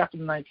 particularly after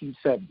the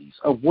 1970s,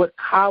 of what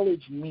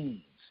college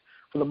means,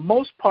 for the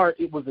most part,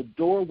 it was a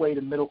doorway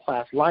to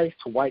middle-class life,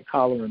 to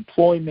white-collar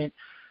employment.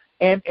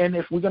 And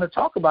if we're going to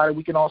talk about it,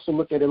 we can also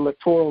look at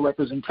electoral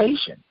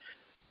representation.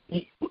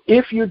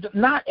 If you're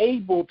not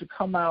able to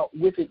come out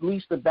with at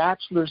least a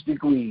bachelor's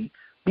degree,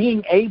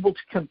 being able to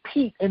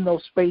compete in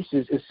those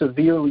spaces is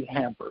severely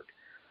hampered,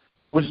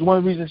 which is one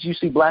of the reasons you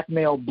see black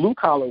male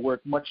blue-collar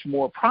work much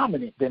more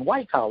prominent than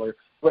white-collar,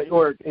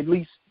 or at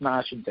least,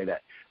 I shouldn't say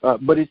that,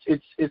 but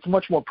it's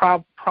much more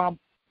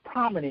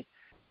prominent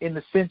in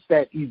the sense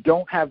that you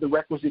don't have the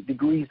requisite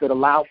degrees that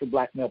allow for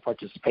black male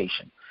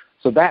participation.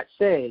 So that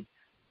said,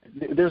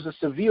 there's a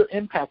severe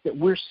impact that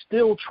we're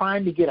still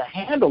trying to get a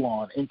handle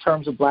on in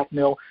terms of black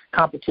male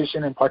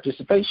competition and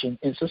participation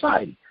in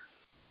society.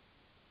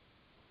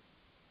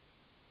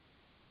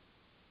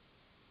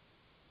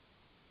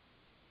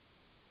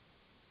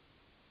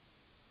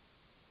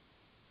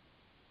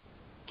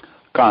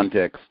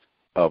 Context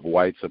of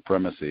white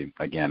supremacy.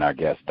 Again, our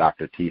guest,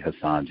 Dr. T.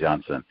 Hasan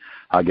Johnson.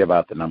 I'll give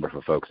out the number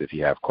for folks if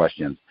you have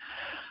questions.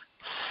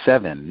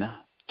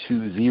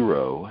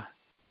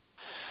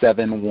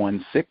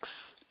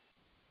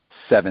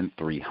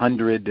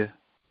 720-716-7300.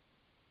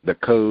 The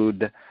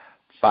code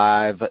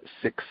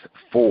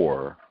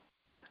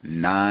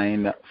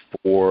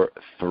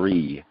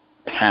 564-943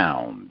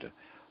 pound.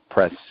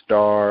 Press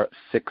star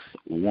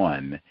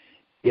 61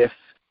 if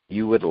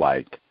you would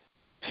like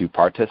to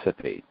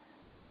participate.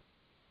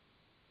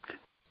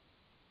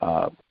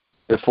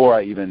 Before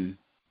I even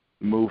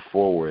move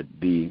forward,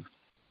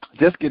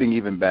 just getting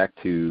even back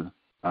to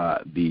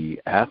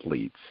the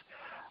athletes,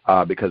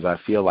 because I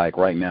feel like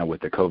right now with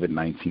the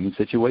COVID-19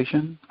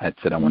 situation, I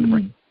said I wanted to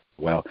bring.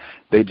 Well,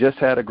 they just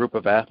had a group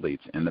of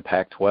athletes in the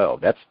Pac-12.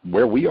 That's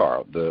where we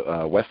are,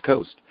 the West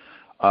Coast,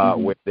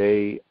 where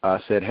they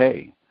said,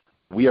 hey,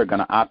 we are going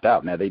to opt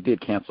out. Now, they did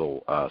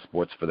cancel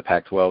sports for the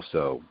Pac-12,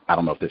 so I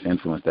don't know if this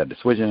influenced that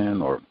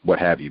decision or what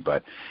have you,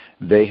 but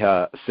they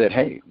said,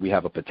 hey, we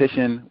have a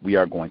petition. We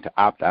are going to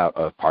opt out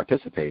of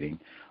participating,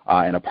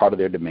 and a part of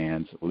their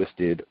demands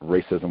listed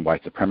racism,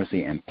 white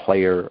supremacy, and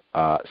player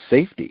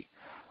safety.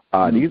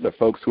 These are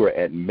folks who are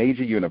at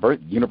major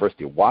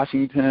University of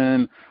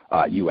Washington,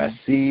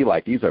 USC,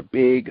 like these are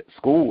big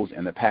schools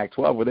in the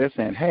Pac-12 where they're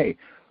saying, hey,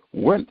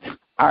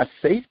 our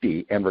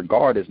safety and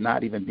regard is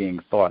not even being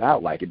thought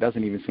out. Like it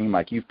doesn't even seem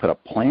like you've put a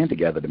plan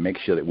together to make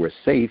sure that we're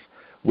safe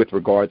with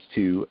regards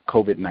to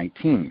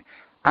COVID-19.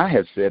 I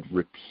have said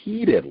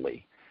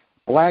repeatedly,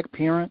 black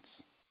parents,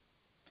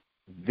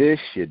 this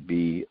should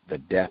be the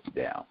death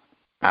knell.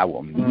 I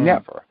will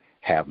never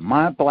have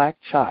my black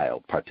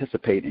child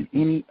participate in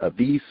any of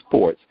these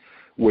sports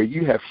where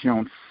you have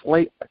shown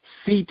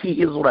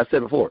CTE, is what I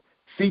said before,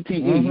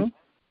 CTE,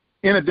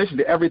 in addition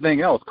to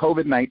everything else,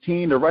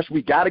 COVID-19, the rush,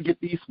 we got to get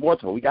these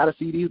sports, but we got to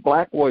see these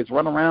black boys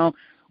run around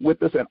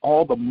with us and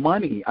all the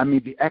money. I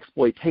mean, the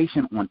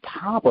exploitation on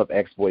top of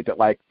exploit, that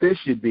like this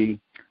should be,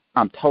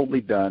 I'm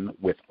totally done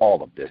with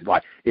all of this.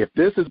 Like, if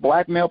this is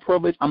black male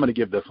privilege, I'm going to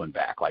give this one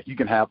back. Like, you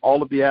can have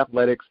all of the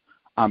athletics.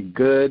 I'm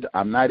good.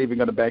 I'm not even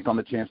going to bank on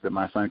the chance that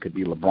my son could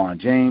be LeBron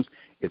James.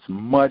 It's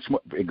much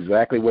more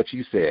exactly what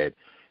you said.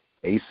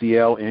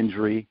 ACL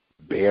injury,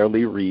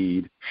 barely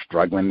read,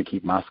 struggling to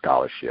keep my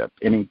scholarship.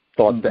 Any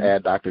thoughts to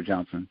add, Dr.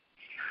 Johnson?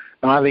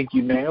 No, I think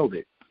you nailed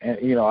it. And,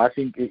 you know, I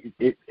think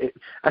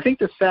I think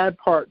the sad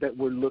part that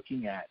we're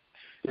looking at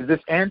is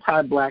this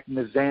anti-black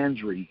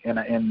misandry, and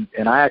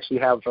I actually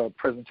have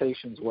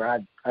presentations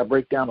where I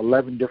break down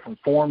 11 different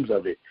forms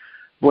of it.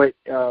 But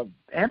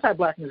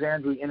anti-black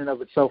misandry in and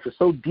of itself is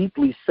so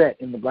deeply set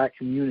in the black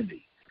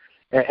community,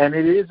 and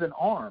it is an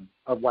arm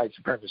of white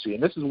supremacy.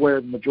 And this is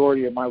where the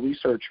majority of my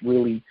research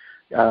really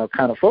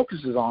kind of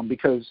focuses on,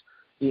 because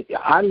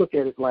I look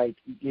at it like,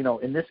 you know,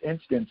 in this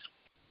instance,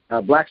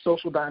 black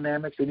social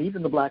dynamics and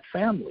even the black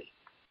family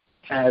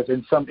has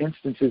in some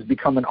instances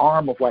become an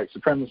arm of white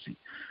supremacy.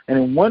 And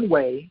in one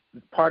way,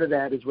 part of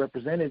that is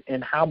represented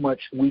in how much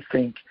we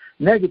think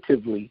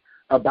negatively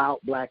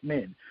about black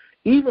men.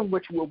 Even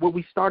what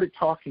we started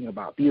talking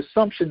about, the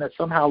assumption that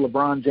somehow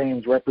LeBron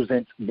James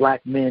represents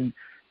black men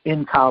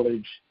in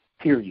college,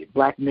 period,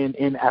 black men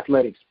in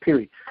athletics,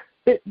 period.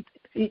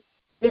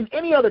 In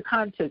any other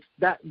context,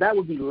 that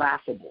would be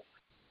laughable,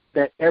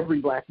 that every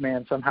black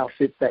man somehow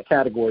fits that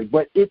category.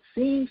 But it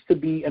seems to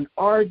be an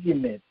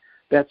argument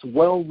that's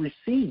well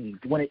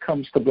received when it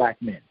comes to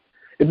black men.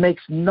 It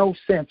makes no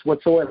sense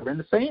whatsoever. In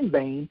the same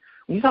vein,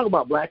 when you talk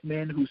about black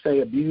men who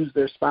say abuse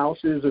their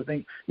spouses or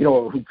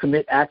or who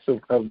commit acts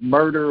of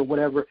murder or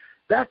whatever,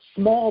 that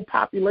small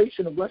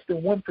population of less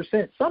than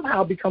 1%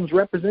 somehow becomes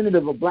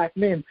representative of black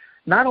men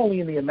not only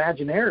in the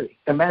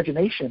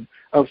imagination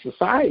of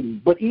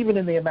society, but even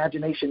in the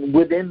imagination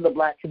within the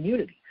black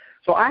community.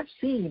 So I've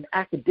seen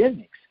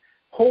academics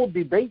hold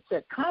debates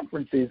at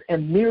conferences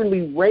and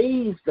merely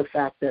raise the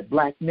fact that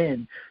black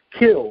men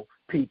kill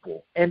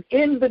people. And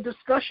in the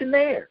discussion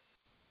there,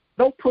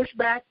 no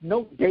pushback,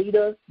 no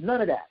data,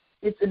 none of that.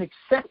 It's an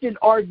accepted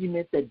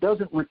argument that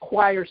doesn't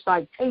require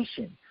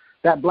citation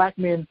that black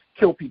men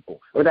kill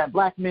people, or that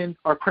black men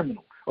are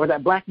criminal, or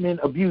that black men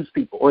abuse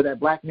people, or that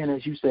black men,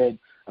 as you said,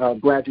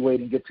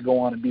 graduate and get to go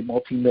on and be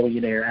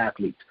multimillionaire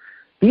athletes.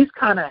 These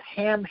kind of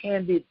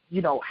ham-handed,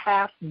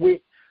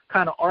 half-wit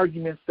kind of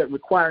arguments that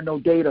require no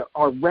data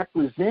are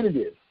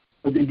representative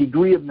of the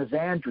degree of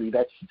misandry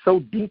that's so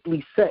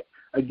deeply set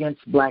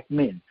against black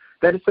men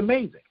that it's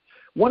amazing.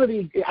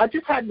 I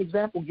just had an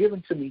example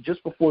given to me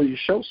just before your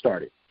show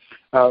started.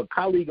 A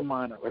colleague of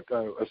mine,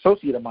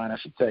 associate of mine, I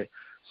should say,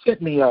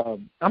 sent me,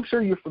 I'm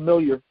sure you're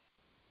familiar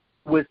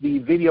with the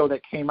video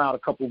that came out a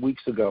couple of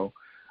weeks ago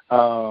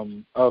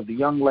of the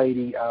young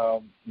lady,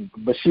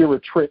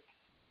 Bashira Tripp,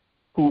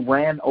 who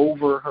ran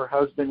over her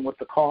husband with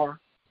the car.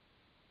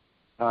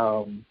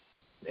 And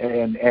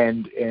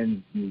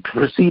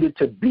proceeded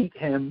to beat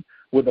him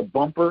with a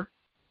bumper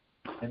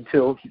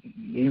until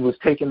he was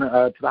taken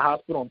to the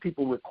hospital, and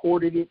people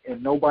recorded it,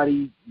 and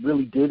nobody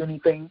really did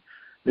anything.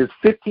 There's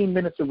 15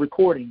 minutes of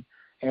recording,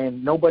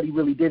 and nobody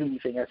really did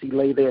anything as he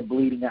lay there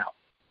bleeding out.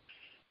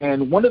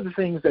 And one of the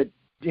things that,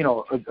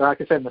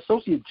 like I said, an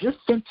associate just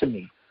sent to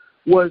me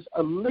was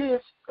a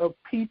list of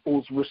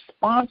people's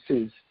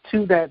responses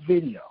to that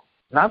video.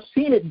 And I've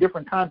seen it in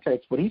different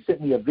contexts, but he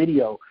sent me a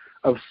video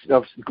of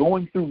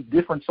going through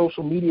different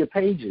social media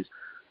pages,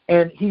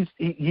 and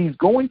he's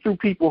going through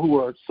people who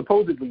are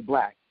supposedly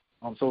black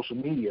on social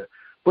media,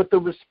 but the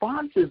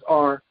responses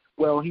are,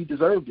 well, he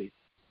deserved it.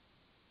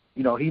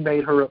 He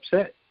made her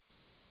upset.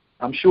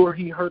 I'm sure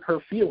he hurt her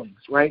feelings,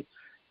 right?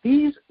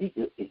 These,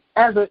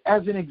 as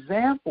an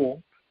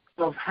example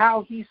of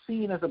how he's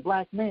seen as a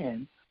black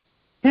man,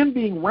 him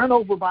being run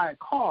over by a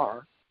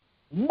car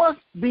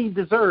must be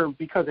deserved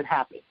because it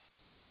happened.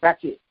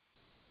 That's it.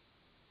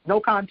 No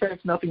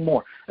context, nothing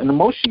more. And the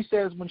most she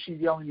says when she's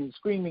yelling and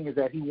screaming is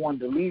that he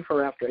wanted to leave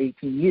her after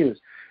 18 years.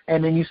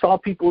 And then you saw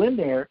people in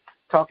there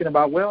talking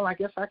about, well, I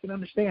guess I can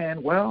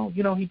understand. Well,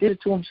 he did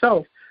it to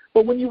himself.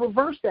 But when you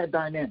reverse that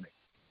dynamic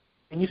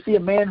and you see a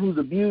man who's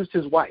abused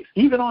his wife,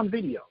 even on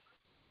video,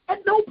 at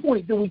no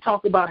point do we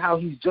talk about how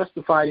he's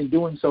justified in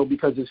doing so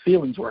because his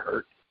feelings were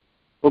hurt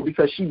or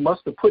because she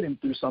must have put him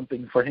through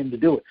something for him to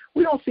do it.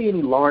 We don't see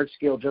any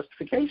large-scale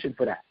justification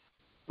for that.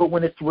 But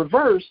when it's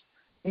reversed,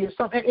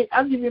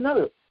 I'll give you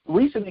another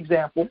recent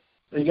example.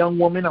 A young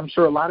woman, I'm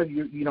sure a lot of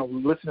you,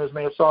 listeners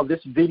may have saw this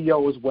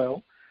video as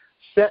well,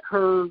 set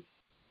her,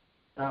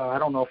 I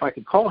don't know if I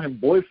could call him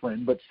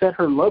boyfriend, but set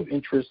her love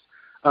interest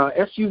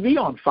SUV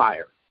on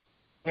fire.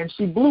 And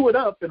she blew it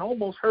up and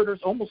almost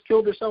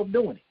killed herself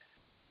doing it.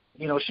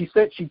 She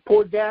said she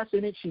poured gas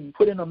in it. She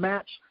put in a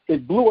match.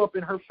 It blew up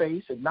in her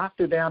face. It knocked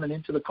her down and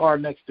into the car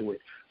next to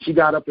it. She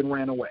got up and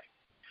ran away.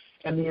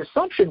 And the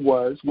assumption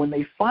was when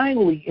they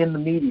finally in the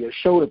media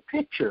showed a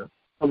picture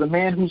of the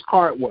man whose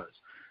car it was,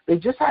 they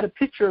just had a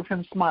picture of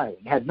him smiling.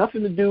 It had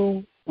nothing to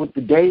do with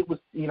the day it was,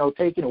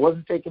 taken. It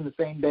wasn't taken the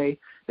same day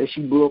that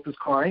she blew up his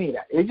car, any of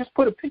that. They just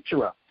put a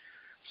picture up.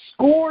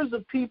 Scores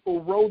of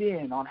people wrote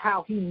in on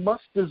how he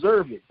must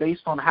deserve it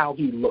based on how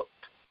he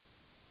looked.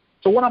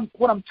 So what I'm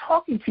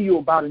talking to you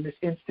about in this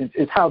instance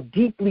is how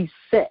deeply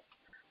set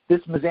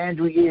this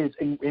misandry is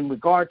in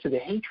regard to the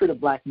hatred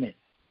of black men.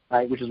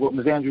 Right, which is what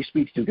misandry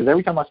speaks to. Because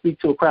every time I speak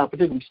to a crowd,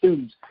 particularly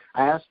students,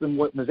 I ask them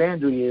what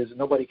misandry is, and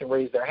nobody can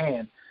raise their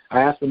hand.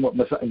 I ask them what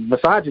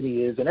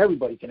misogyny is, and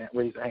everybody can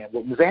raise their hand.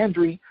 Well,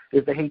 misandry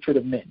is the hatred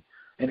of men.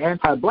 And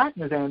anti-black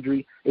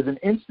misandry is an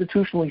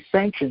institutionally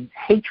sanctioned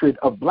hatred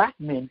of black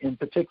men in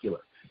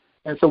particular.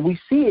 And so we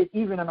see it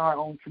even in our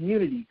own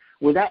community,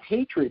 where that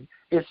hatred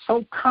is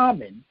so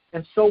common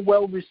and so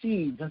well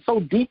received and so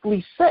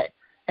deeply set,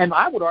 and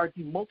I would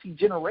argue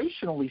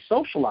multi-generationally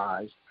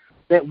socialized,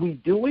 that we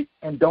do it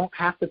and don't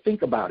have to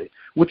think about it,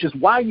 which is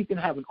why you can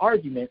have an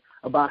argument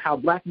about how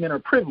black men are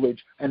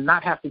privileged and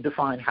not have to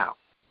define how.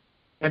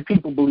 And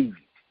people believe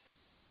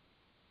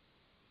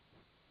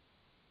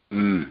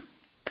you.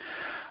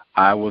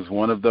 I was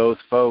one of those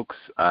folks.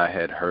 I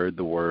had heard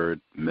the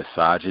word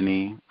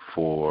misogyny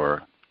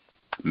for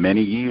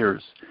many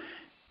years.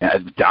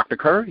 And Dr.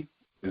 Curry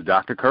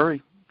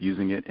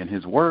using it in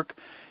his work.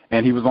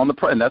 And he was on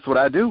and that's what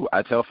I do.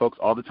 I tell folks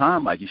all the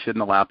time, like, you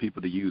shouldn't allow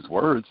people to use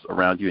words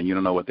around you and you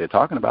don't know what they're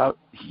talking about.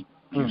 He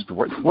used the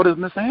word, what is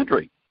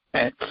misandry?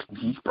 And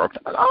he broke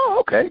down,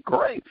 okay,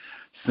 great.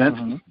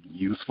 Since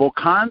useful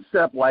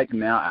concept, like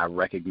now I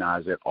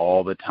recognize it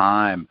all the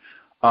time.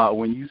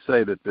 When you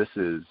say that this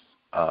is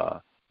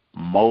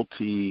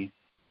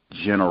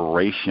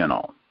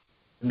multi-generational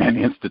and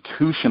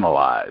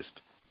institutionalized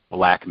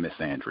black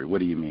misandry, what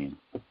do you mean?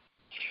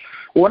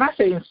 Well, when I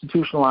say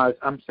institutionalized,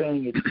 I'm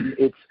saying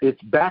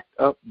it's backed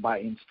up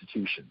by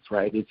institutions,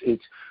 right?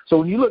 It's so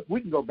when you look,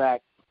 we can go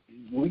back,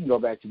 we can go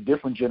back to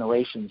different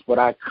generations, but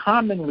I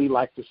commonly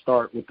like to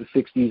start with the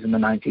 60s and the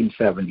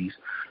 1970s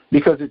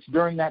because it's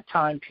during that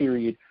time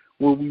period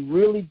where we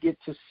really get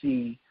to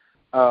see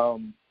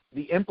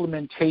the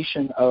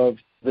implementation of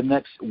the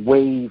next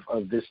wave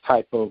of this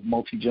type of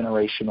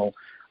multi-generational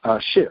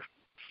shift.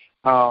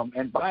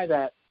 And by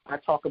that, I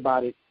talk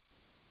about it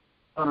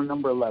on a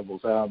number of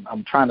levels.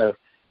 I'm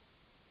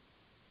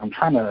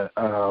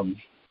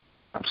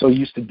so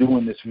used to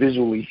doing this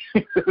visually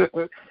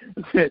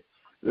that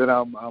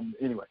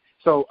anyway.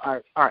 So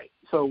all right.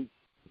 So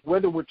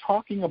whether we're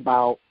talking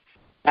about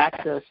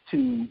access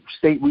to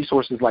state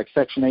resources like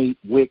Section 8,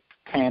 WIC,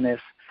 TANF,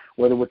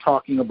 whether we're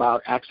talking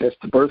about access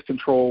to birth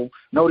control,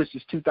 notice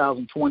it's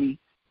 2020,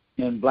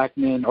 and black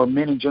men or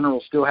men in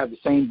general still have the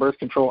same birth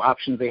control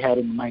options they had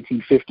in the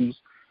 1950s.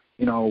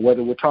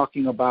 Whether we're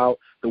talking about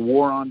the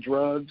war on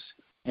drugs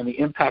and the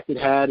impact it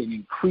had in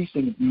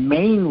increasing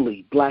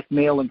mainly black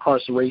male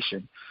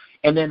incarceration.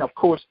 And then, of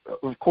course,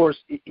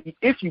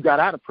 if you got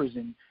out of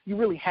prison, you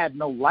really had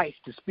no life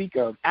to speak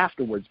of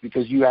afterwards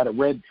because you had a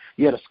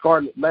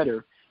scarlet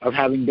letter of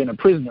having been a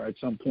prisoner at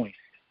some point.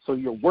 So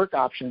your work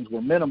options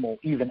were minimal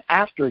even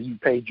after you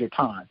paid your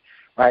time,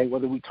 right?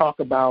 Whether we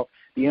talk about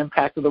the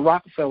impact of the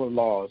Rockefeller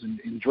laws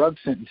and drug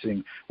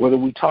sentencing, whether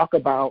we talk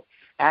about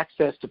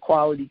access to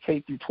quality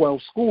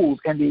K-12 schools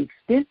and the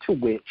extent to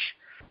which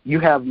you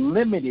have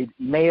limited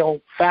male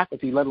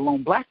faculty, let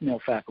alone black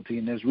male faculty.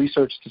 And there's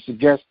research to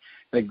suggest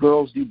that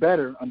girls do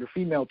better under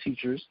female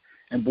teachers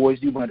and boys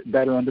do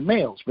better under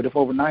males. But if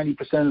over 90%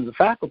 of the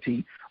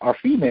faculty are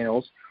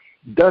females,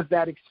 does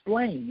that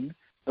explain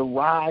the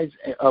rise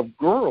of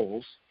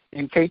girls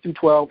in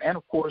K-12 and,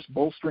 of course,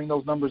 bolstering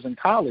those numbers in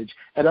college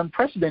at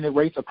unprecedented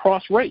rates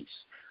across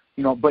race?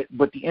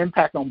 But the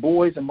impact on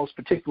boys and most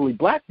particularly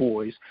black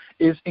boys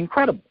is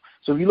incredible.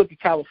 So if you look at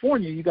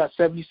California, you got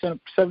 70%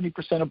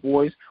 of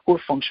boys who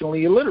are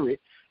functionally illiterate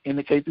in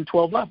the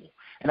K-12 level.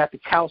 And at the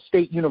Cal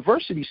State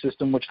University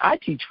system, which I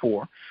teach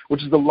for,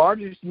 which is the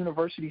largest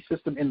university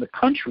system in the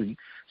country,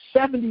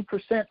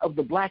 70% of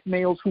the black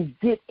males who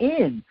get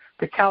in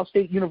to Cal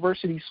State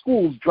University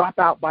schools drop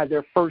out by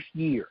their first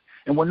year.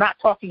 And we're not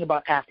talking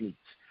about athletes.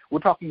 We're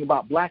talking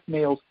about black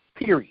males,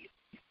 period.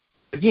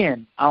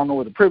 Again, I don't know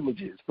where the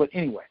privilege is, but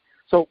anyway.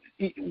 So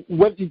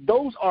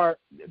those are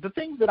the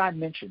things that I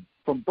mentioned,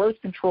 from birth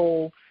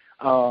control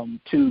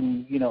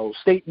to,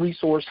 state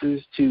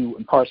resources, to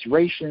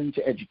incarceration,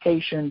 to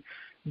education.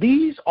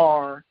 These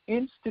are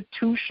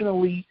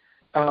institutionally,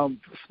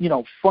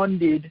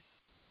 funded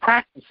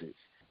practices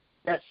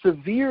that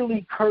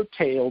severely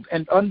curtailed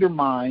and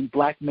undermined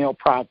black male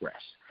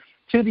progress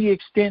to the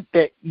extent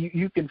that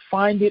you can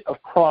find it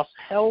across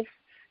health,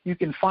 you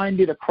can find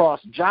it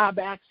across job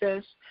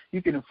access,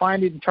 you can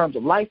find it in terms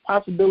of life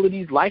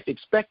possibilities, life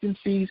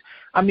expectancies.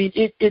 I mean,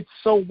 it's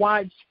so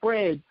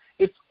widespread.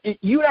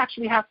 You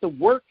actually have to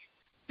work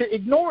to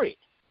ignore it.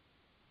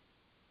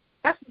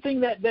 That's the thing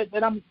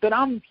that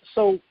I'm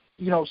so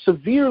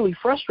severely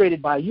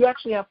frustrated by. You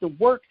actually have to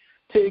work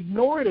to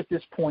ignore it at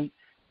this point,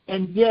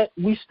 and yet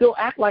we still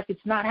act like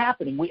it's not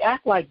happening. We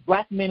act like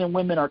black men and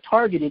women are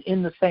targeted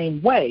in the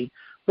same way.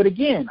 But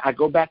again, I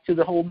go back to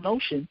the whole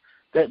notion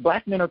that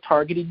black men are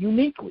targeted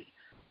uniquely.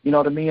 You know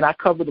what I mean? I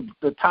cover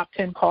the top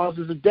 10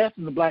 causes of death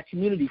in the black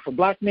community. For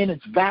black men,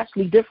 it's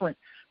vastly different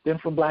than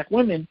for black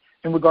women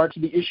in regard to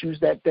the issues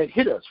that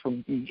hit us,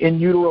 from in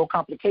utero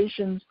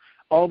complications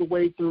all the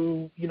way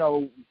through,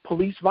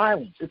 police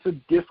violence. It's a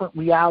different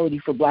reality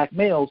for black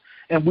males.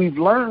 And we've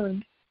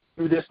learned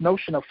through this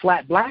notion of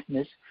flat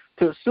blackness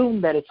to assume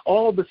that it's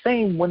all the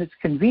same when it's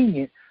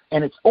convenient,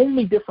 and it's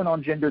only different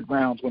on gendered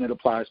grounds when it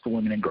applies to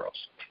women and girls.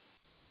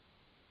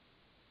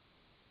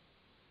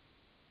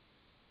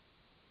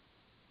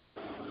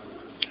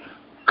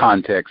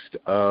 Context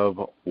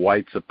of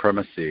white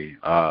supremacy.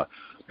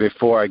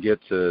 Before I get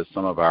to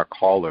some of our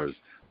callers,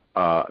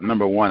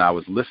 number one, I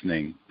was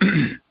listening.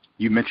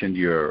 You mentioned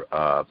your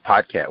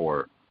podcast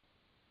or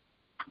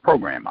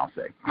program, I'll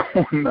say.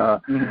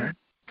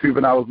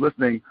 When I was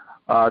listening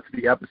to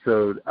the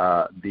episode,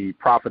 The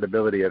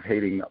Profitability of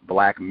Hating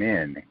Black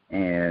Men,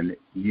 and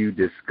you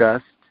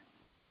discussed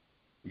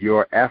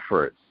your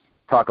efforts,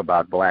 talk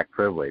about black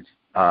privilege,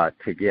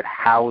 to get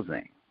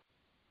housing.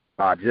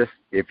 Just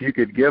if you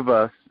could give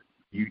us,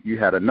 you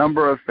had a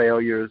number of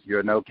failures.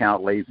 You're a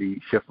no-count, lazy,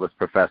 shiftless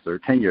professor,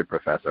 tenured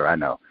professor, I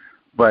know.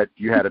 But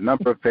you had a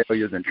number of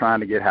failures in trying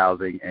to get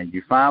housing, and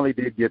you finally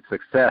did get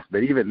success.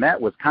 But even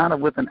that was kind of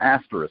with an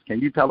asterisk.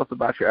 Can you tell us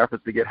about your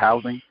efforts to get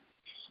housing?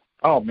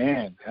 Oh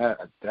man,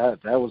 that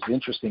was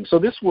interesting. So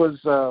this was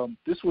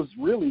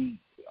really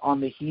on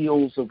the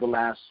heels of the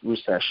last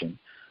recession,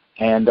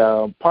 and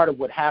part of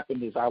what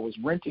happened is I was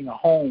renting a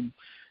home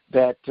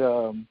that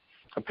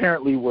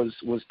apparently was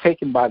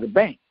taken by the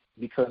bank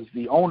because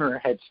the owner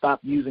had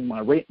stopped using my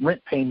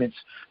rent payments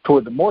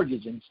toward the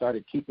mortgage and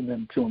started keeping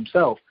them to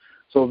himself.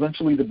 So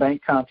eventually the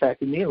bank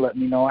contacted me and let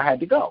me know I had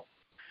to go.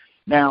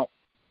 Now,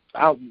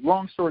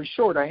 long story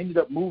short, I ended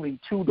up moving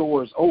 2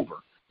 doors over.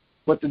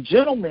 But the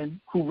gentleman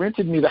who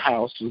rented me the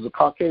house was a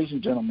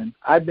Caucasian gentleman.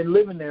 I'd been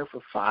living there for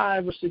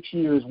 5 or 6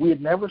 years. We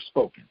had never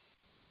spoken,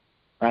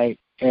 right?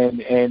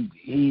 And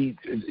I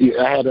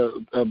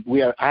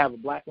have a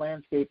black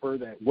landscaper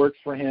that worked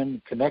for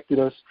him, connected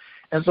us,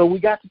 and so we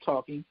got to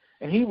talking.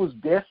 And he was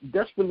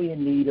desperately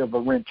in need of a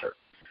renter.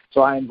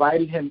 So I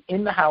invited him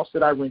in the house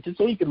that I rented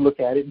so he could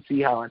look at it and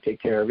see how I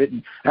take care of it.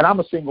 And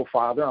I'm a single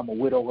father. I'm a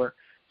widower.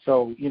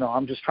 So,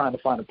 I'm just trying to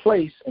find a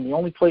place. And the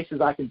only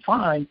places I can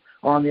find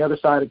are on the other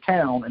side of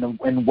town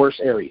in worse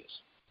areas.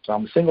 So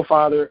I'm a single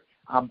father.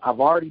 I've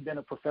already been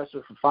a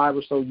professor for 5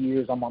 or so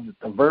years. I'm on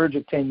the verge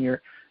of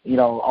tenure,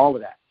 all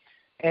of that.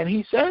 And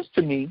he says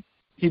to me,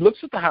 he looks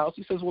at the house.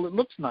 He says, well, it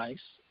looks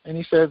nice. And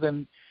he said,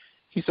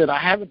 I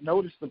haven't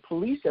noticed the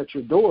police at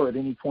your door at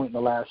any point in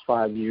the last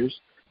 5 years.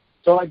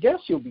 So I guess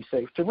you'll be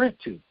safe to rent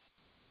to.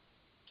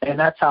 And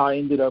that's how I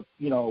ended up,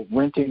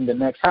 renting the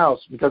next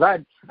house, because I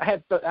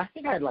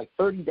think I had like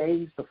 30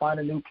 days to find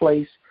a new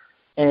place,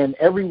 and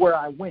everywhere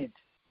I went,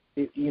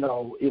 it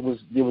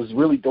was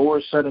really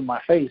doors shut in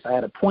my face. I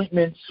had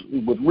appointments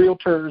with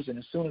realtors, and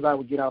as soon as I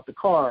would get out the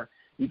car,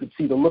 you could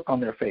see the look on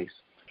their face.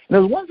 And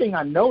there was one thing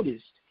I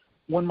noticed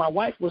when my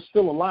wife was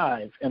still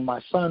alive, and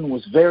my son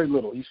was very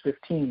little. He's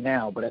 15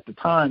 now, but at the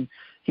time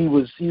he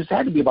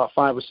had to be about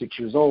 5 or 6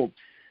 years old.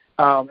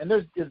 And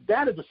there's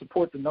data to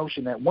support the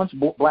notion that once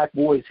black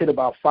boys hit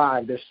about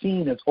 5, they're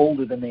seen as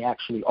older than they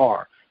actually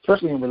are,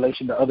 especially in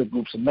relation to other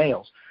groups of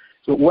males.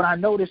 So what I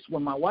noticed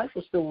when my wife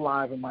was still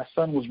alive and my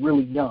son was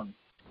really young,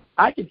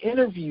 I could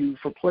interview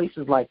for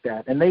places like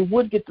that, and they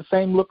would get the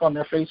same look on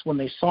their face when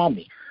they saw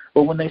me.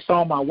 But when they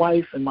saw my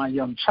wife and my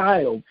young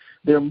child,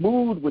 their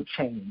mood would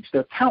change,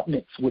 their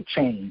countenance would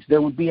change.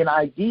 There would be an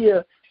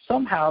idea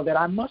somehow that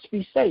I must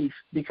be safe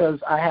because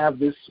I have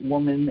this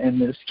woman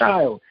and this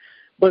child.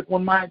 But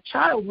when my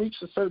child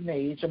reached a certain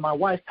age and my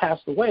wife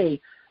passed away,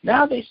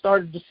 now they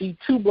started to see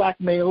 2 black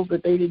males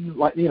that they didn't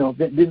like,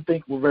 didn't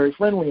think were very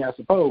friendly, I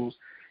suppose.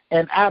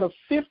 And out of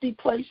 50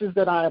 places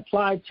that I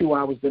applied to,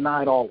 I was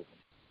denied all of them.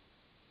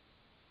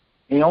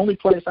 The only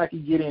place I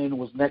could get in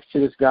was next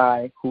to this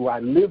guy who I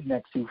lived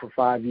next to for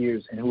 5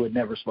 years and who had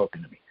never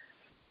spoken to me.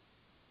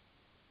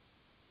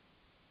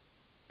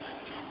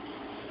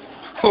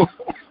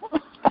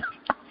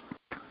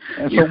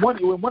 And so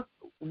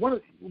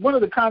one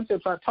of the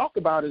concepts I talk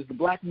about is the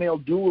black male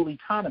dual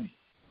economy.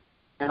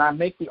 And I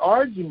make the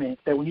argument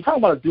that when you talk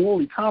about a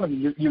dual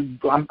economy,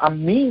 I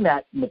mean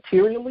that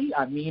materially,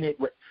 I mean it,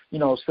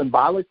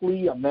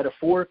 symbolically, or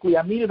metaphorically,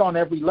 I mean it on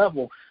every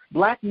level.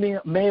 Black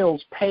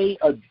males pay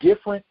a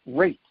different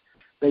rate.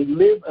 They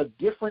live a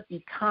different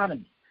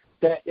economy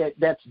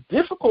that's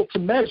difficult to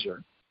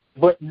measure,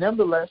 but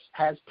nonetheless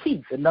has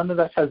teeth and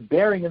nonetheless has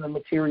bearing in the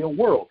material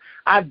world.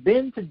 I've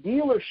been to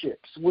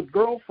dealerships with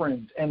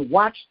girlfriends and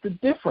watched the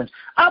difference.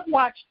 I've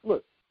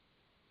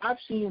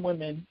seen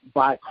women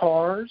buy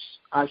cars.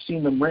 I've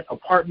seen them rent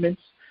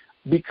apartments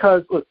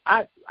because,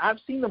 I've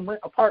seen them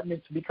rent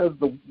apartments because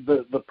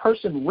the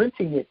person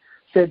renting it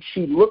said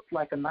she looked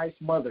like a nice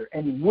mother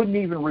and wouldn't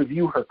even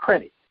review her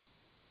credit.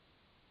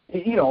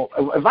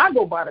 If I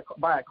go buy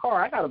a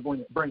car, I got to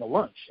bring a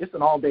lunch. It's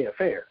an all-day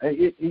affair.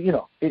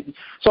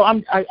 So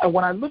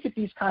when I look at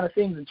these kind of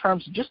things in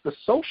terms of just the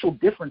social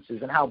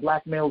differences and how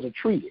black males are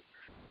treated,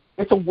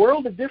 it's a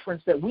world of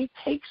difference that we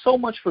take so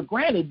much for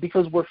granted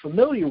because we're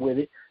familiar with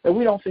it that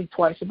we don't think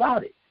twice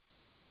about it.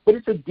 But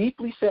it's a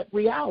deeply set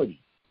reality.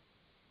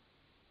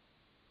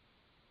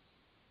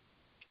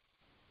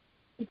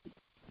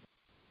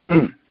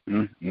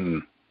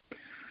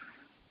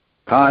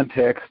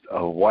 Context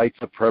of white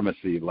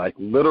supremacy, like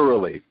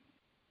literally,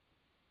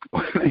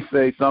 when they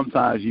say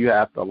sometimes you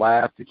have to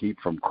laugh to keep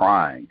from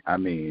crying. I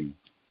mean,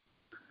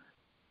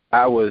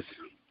 it's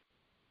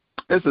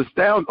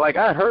astounding. Like,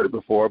 I heard it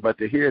before, but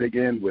to hear it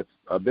again with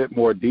a bit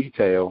more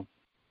detail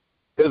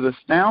is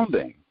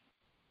astounding.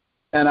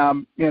 And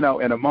I'm, in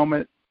a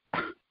moment,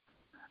 I'm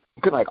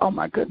like, oh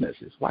my goodness,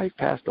 his wife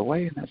passed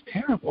away, and that's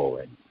terrible,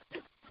 and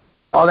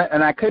all that,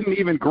 and I couldn't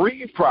even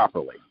grieve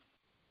properly.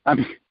 I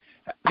mean,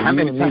 how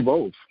many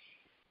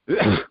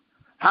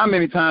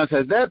times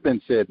has that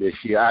been said this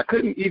year? I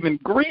couldn't even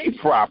grieve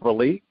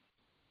properly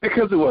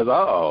because it was,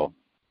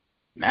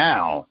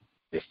 now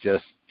it's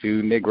just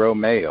 2 Negro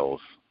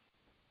males.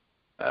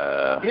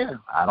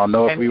 I don't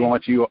know if we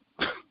want you.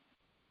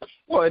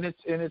 Well, and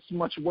it's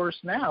much worse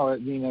now. I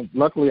mean,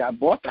 luckily I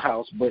bought the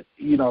house, but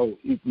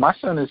my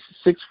son is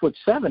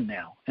 6'7"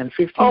 now and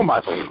 15. Oh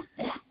my!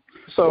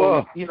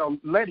 So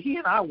let he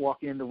and I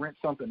walk in to rent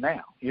something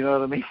now. You know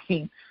what I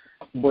mean?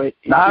 But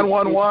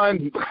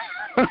 911.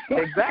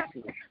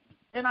 Exactly.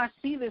 And I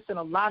see this in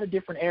a lot of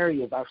different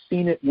areas. I've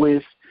seen it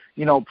with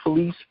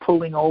police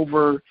pulling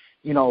over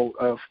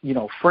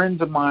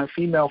friends of mine,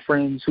 female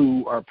friends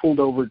who are pulled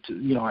over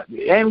to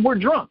and we're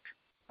drunk.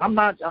 I'm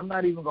not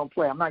even gonna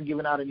play. I'm not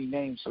giving out any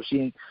names, so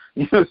she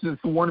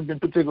ain't one in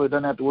particular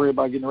doesn't have to worry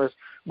about getting arrested.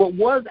 But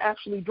was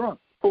actually drunk,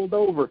 pulled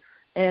over,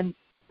 and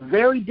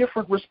very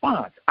different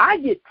response. I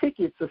get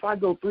tickets if I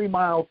go 3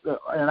 miles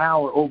an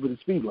hour over the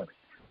speed limit.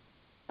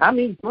 I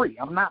mean 3.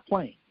 I'm not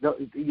playing.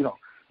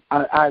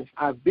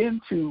 I've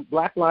been to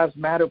Black Lives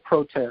Matter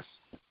protests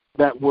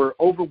that were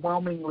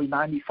overwhelmingly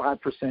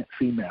 95%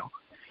 female,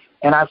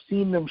 and I've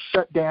seen them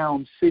shut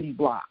down city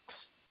blocks.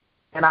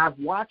 And I've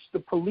watched the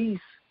police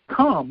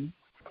come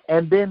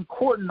and then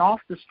cordon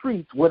off the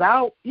streets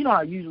without, you know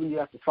how usually you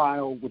have to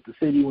file with the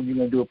city when you're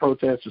going to do a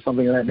protest or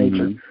something of that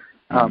nature.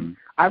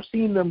 I've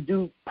seen them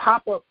do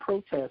pop-up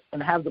protests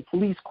and have the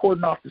police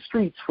cordon off the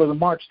streets for the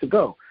march to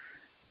go.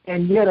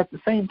 And yet at the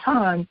same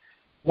time,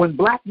 when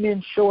black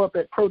men show up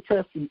at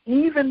protests in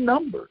even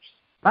numbers,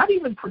 not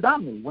even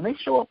predominantly, when they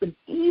show up in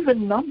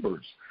even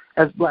numbers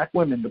as black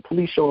women, the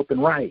police show up in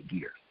riot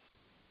gear.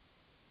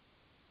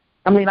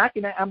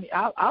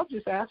 I'll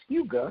just ask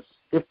you, Gus,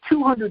 if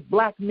 200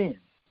 black men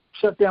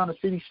shut down the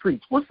city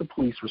streets, what's the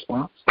police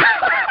response?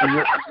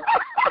 I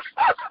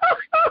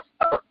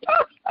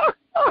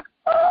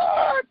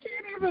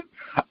can't even.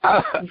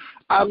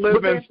 I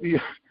live in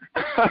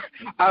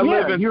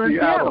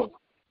Seattle.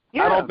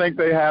 Yeah. I don't think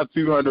they have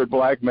 200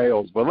 black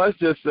males, but let's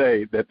just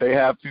say that they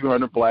have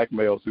 200 black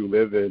males who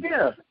live in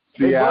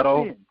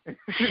Seattle.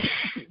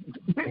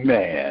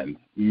 Man,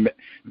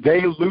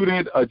 they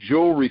looted a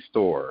jewelry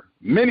store,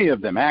 many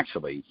of them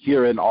actually,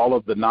 here in all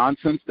of the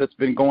nonsense that's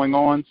been going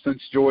on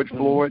since George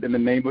Floyd in the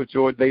name of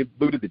George. They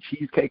looted the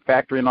Cheesecake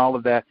Factory and all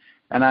of that,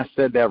 and I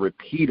said that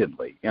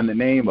repeatedly in the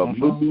name of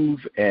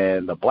MOVE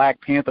and the Black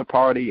Panther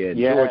Party and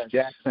George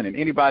Jackson and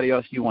anybody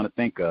else you want to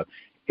think of.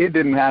 It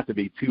didn't have to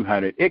be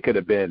 200. It could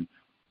have been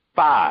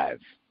 5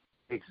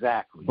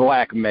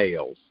 black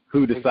males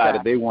who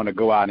decided they want to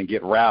go out and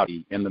get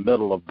rowdy in the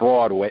middle of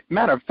Broadway.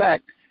 Matter of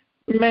fact,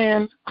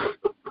 man,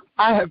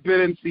 I have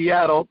been in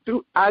Seattle.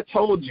 Dude, I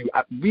told you,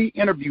 we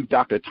interviewed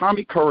Dr.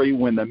 Tommy Curry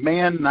when The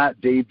Man Not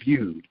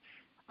debuted.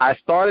 I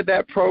started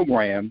that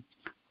program.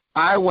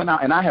 I went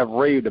out, and I have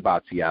raved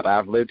about Seattle.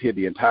 I've lived here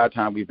the entire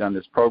time we've done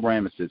this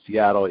program. It says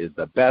Seattle is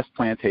the best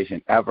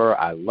plantation ever.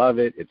 I love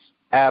it. It's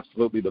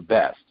absolutely the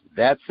best.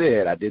 That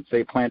said, I did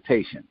say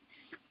plantation.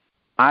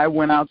 I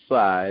went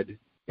outside.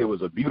 It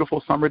was a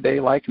beautiful summer day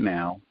like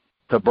now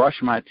to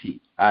brush my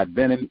teeth. I'd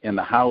been in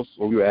the house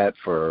where we were at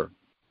for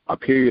a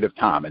period of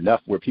time,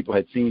 enough where people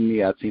had seen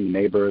me. I'd seen the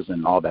neighbors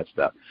and all that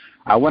stuff.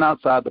 I went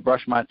outside to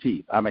brush my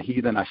teeth. I'm a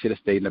heathen. I should have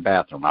stayed in the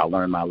bathroom. I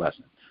learned my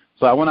lesson.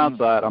 So I went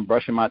outside. I'm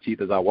brushing my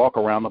teeth as I walk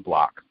around the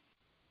block.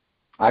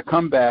 I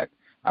come back.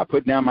 I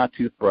put down my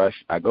toothbrush.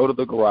 I go to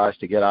the garage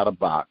to get out a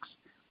box.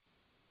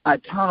 I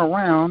turn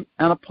around,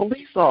 and a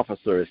police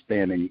officer is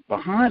standing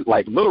behind,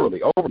 like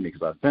literally over me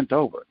because I was bent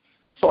over.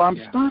 So I'm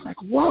stunned,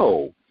 like,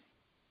 whoa.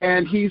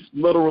 And he's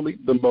literally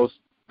the most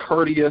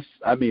courteous.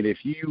 I mean,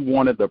 if you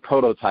wanted the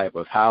prototype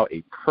of how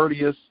a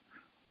courteous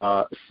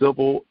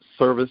civil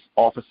service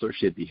officer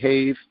should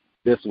behave,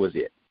 this was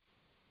it.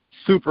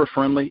 Super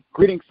friendly.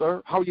 Greetings,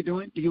 sir. How are you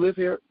doing? Do you live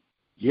here?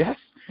 Yes.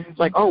 It's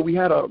like, oh, we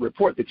had a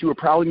report that you were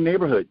prowling the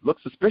neighborhood.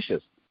 Looks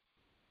suspicious.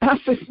 And I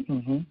said,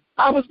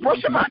 I was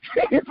brushing my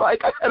teeth.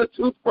 Like, I had a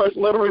toothbrush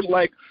literally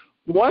like,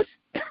 what?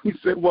 He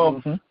said,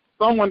 well,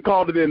 someone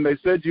called it in. They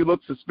said you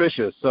look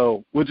suspicious,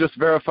 so we'll just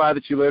verify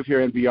that you live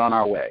here and be on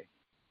our way.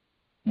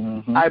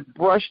 I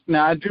brushed.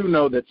 Now, I do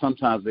know that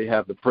sometimes they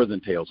have the prison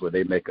tales where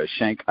they make a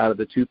shank out of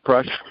the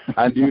toothbrush.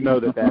 I do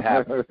know that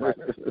happens.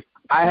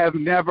 I have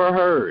never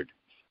heard,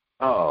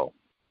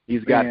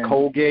 he's got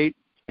Colgate,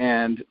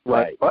 and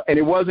and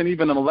it wasn't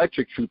even an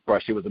electric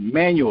toothbrush. It was a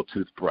manual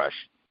toothbrush.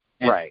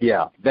 And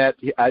yeah, that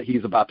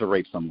he's about to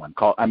rape someone.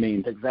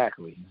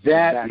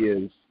 That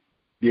is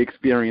the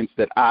experience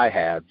that I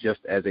have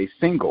just as a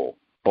single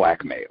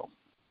black male.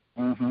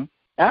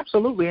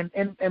 Absolutely,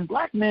 and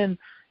black men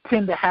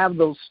tend to have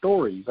those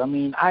stories. I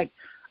mean, I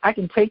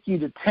can take you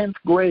to 10th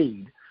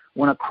grade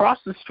when across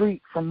the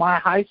street from my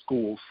high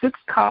school, 6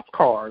 cop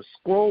cars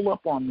scroll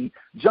up on me,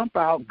 jump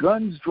out,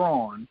 guns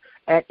drawn,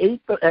 at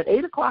 8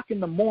 o'clock in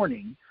the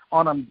morning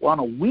on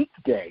a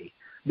weekday,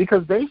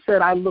 because they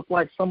said I looked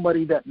like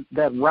somebody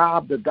that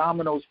robbed a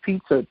Domino's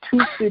Pizza 2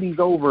 cities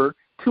over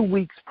 2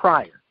 weeks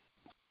prior.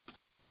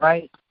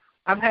 Right?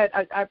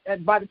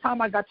 By the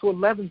time I got to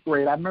 11th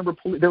grade, I remember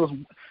there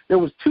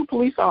was 2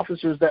 police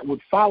officers that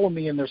would follow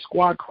me in their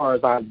squad cars.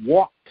 I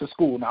walked to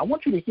school. Now I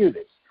want you to hear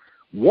this.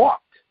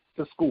 Walked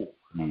to school.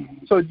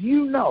 So do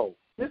you know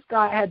this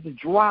guy had to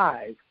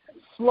drive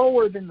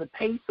slower than the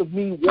pace of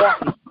me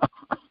walking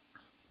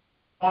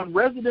on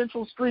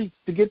residential streets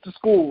to get to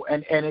school,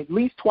 and at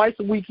least twice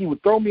a week he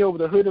would throw me over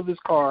the hood of his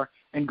car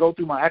and go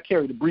through I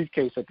carried a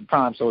briefcase at the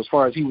time, so as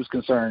far as he was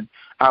concerned,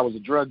 I was a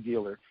drug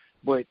dealer.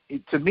 But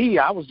to me,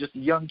 I was just a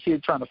young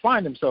kid trying to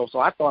find himself, so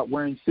I thought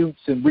wearing suits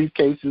and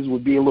briefcases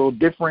would be a little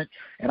different,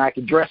 and I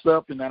could dress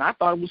up, and then I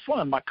thought it was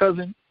fun. My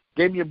cousin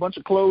gave me a bunch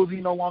of clothes he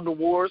no longer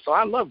wore, so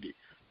I loved it.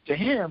 To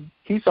him,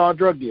 he saw a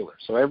drug dealer,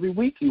 so every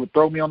week he would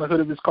throw me on the hood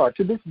of his car.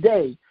 To this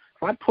day,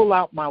 if I pull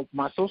out my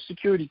Social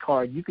Security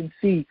card, you can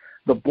see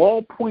the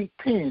ballpoint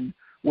pen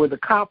where the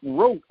cop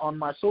wrote on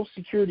my Social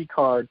Security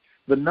card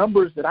the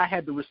numbers that I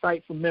had to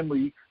recite from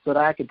memory so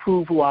that I could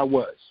prove who I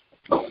was.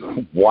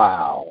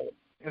 Wow.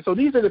 And so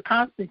these are the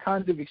constant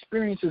kinds of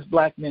experiences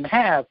black men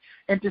have.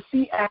 And to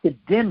see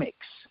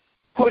academics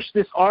push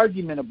this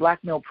argument of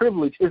black male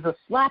privilege is a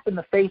slap in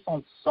the face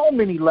on so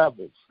many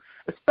levels,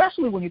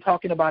 especially when you're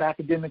talking about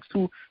academics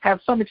who have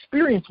some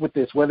experience with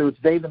this, whether it's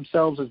they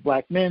themselves as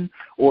black men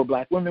or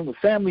black women with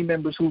family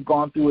members who've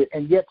gone through it,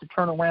 and yet to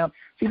turn around.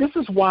 See, this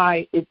is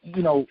why it,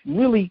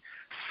 really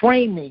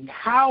framing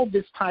how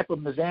this type of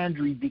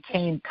misandry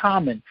became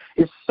common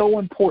is so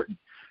important,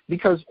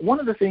 because one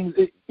of the things,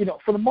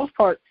 for the most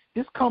part,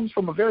 this comes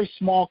from a very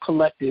small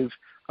collective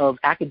of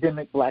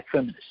academic black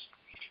feminists,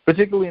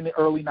 particularly in the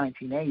early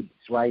 1980s,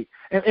 right?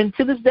 And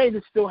to this day,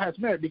 this still has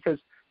merit, because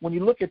when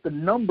you look at the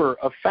number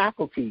of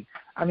faculty,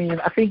 I mean,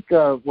 I think,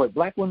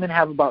 black women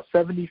have about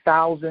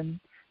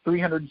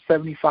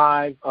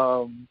 70,375,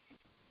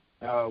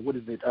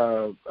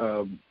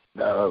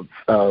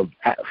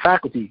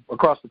 faculty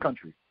across the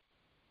country.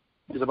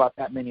 There's about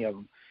that many of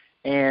them.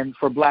 And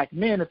for black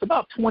men, it's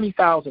about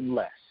 20,000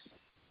 less.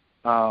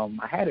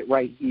 I had it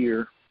right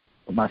here,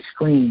 but my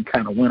screen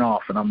kind of went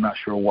off, and I'm not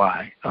sure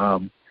why.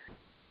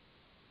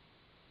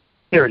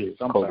 Here it is.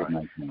 I'm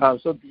sorry.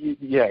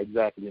 Yeah,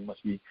 exactly. It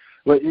must be.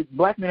 But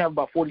black men have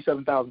about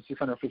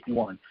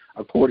 47,651,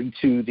 according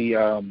to the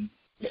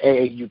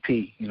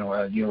AAUP,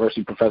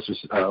 University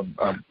Professors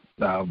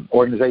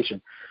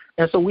organization.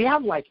 And so we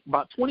have like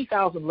about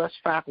 20,000 less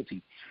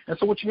faculty. And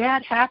so what you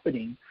had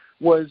happening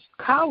was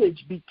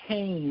college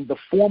became the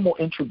formal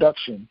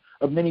introduction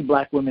of many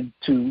black women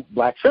to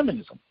black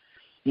feminism.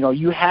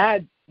 You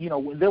had,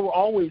 there were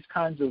always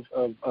kinds of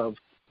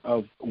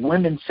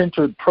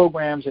women-centered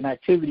programs and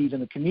activities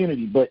in the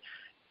community, but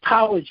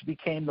college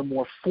became the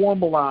more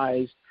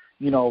formalized,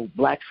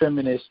 black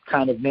feminist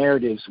kind of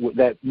narratives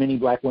that many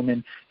black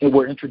women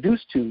were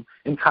introduced to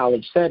in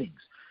college settings.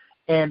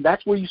 And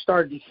that's where you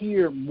started to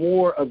hear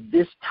more of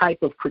this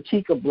type of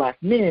critique of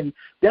black men,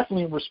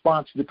 definitely in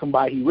response to the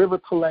Combahee River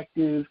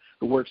Collective,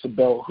 the works of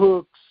Bell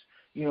Hooks,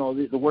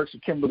 the works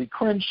of Kimberly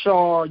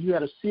Crenshaw. You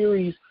had a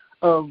series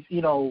of,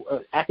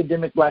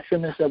 academic black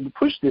feminists that would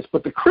push this.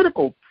 But the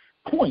critical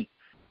point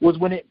was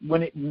when it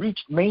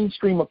reached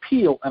mainstream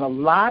appeal, and a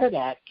lot of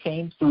that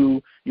came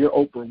through your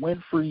Oprah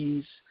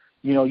Winfrey's,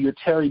 your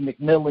Terry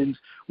McMillans.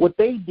 What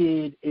they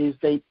did is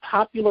they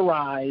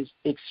popularized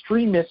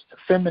extremist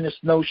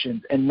feminist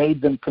notions and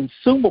made them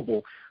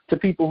consumable to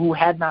people who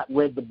had not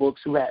read the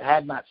books, who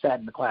had not sat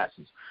in the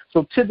classes.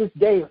 So to this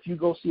day, if you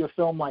go see a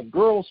film like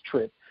Girls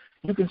Trip,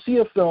 you can see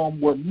a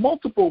film where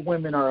multiple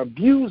women are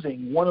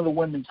abusing one of the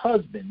women's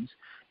husbands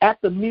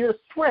at the mere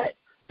threat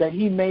that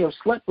he may have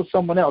slept with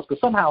someone else, because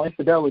somehow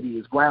infidelity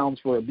is grounds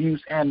for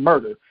abuse and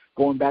murder,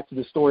 going back to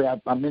the story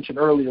I mentioned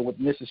earlier with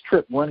Mrs.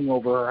 Tripp running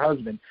over her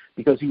husband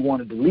because he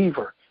wanted to leave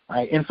her.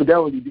 Right?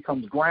 Infidelity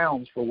becomes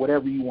grounds for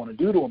whatever you want to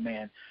do to a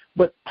man.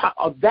 But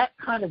that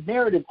kind of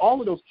narrative, all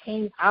of those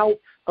came out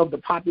of the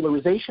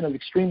popularization of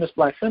extremist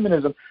black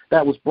feminism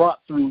that was brought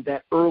through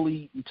that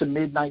early to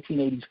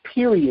mid-1980s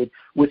period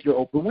with your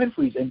Oprah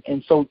Winfrey's.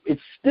 And so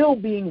it's still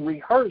being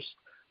rehearsed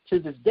to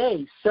this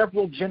day,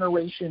 several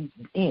generations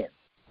in.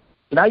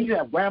 So now you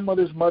have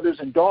grandmothers, mothers,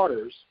 and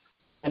daughters,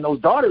 and those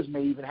daughters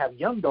may even have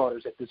young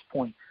daughters at this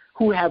point,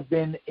 who have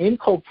been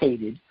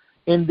inculcated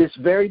in this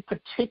very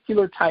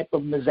particular type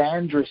of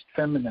misandrist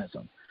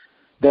feminism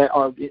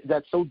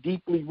that's so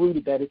deeply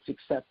rooted that it's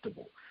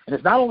acceptable. And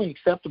it's not only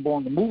acceptable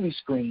on the movie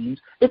screens,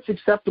 it's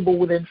acceptable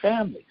within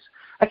families.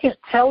 I can't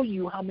tell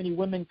you how many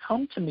women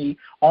come to me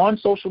on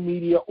social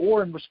media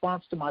or in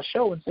response to my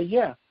show and say,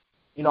 yeah,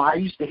 I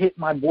used to hit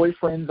my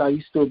boyfriends, I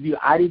used to abuse.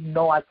 I didn't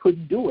know I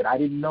couldn't do it. I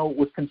didn't know it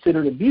was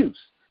considered abuse.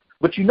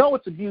 But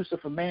it's abuse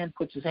if a man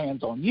puts his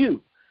hands on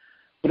you.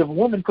 But if a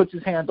woman puts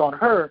his hands on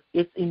her,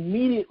 it's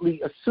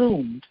immediately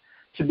assumed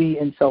to be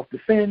in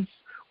self-defense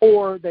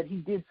or that he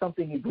did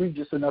something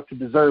egregious enough to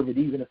deserve it,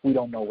 even if we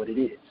don't know what it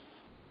is.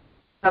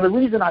 Now, the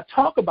reason I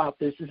talk about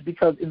this is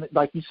because,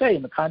 like you say,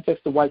 in the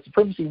context of white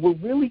supremacy, we're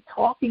really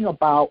talking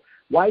about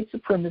white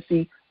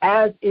supremacy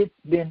as it's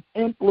been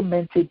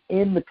implemented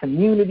in the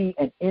community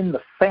and in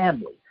the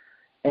family.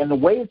 And the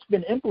way it's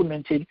been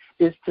implemented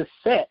is to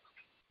set,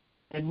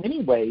 in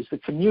many ways, the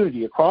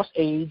community across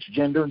age,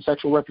 gender, and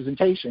sexual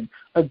representation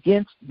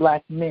against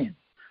black men.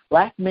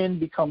 Black men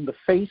become the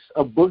face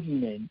of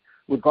boogeymen,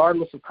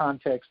 regardless of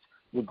context,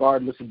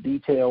 regardless of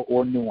detail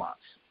or nuance.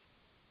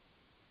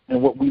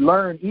 And what we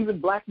learn,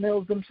 even black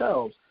males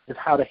themselves, is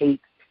how to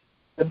hate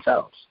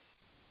themselves.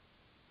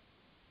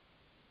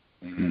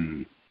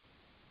 Mm-hmm.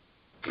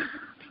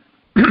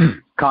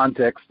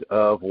 Context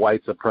of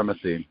white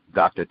supremacy,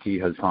 Dr. T.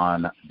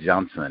 Hasan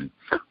Johnson.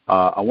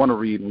 I want to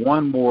read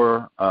one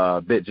more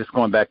bit, just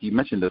going back. You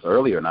mentioned this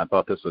earlier, and I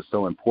thought this was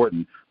so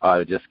important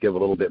to just give a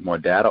little bit more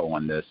data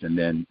on this, and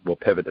then we'll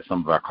pivot to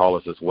some of our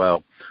callers as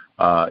well.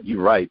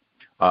 You write,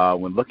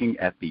 when looking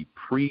at the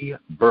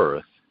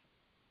pre-birth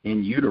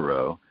in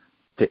utero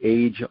to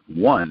age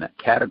 1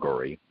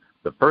 category,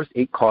 the first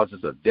 8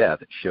 causes of death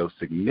show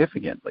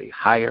significantly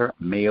higher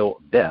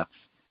male deaths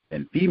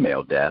than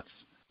female deaths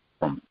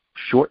from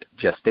short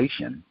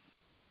gestation,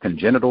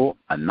 congenital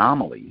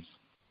anomalies,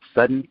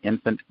 sudden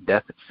infant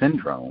death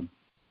syndrome,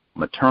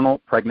 maternal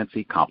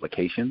pregnancy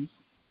complications,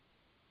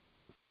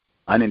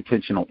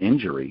 unintentional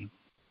injury,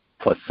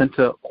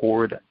 placenta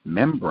cord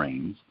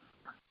membranes,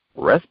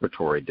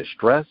 respiratory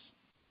distress,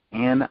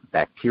 and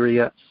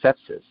bacteria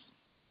sepsis.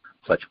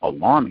 Such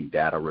alarming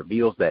data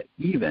reveals that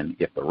even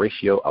if the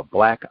ratio of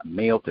black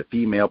male to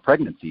female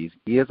pregnancies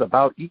is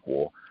about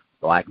equal,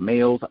 black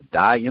males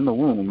die in the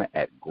womb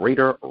at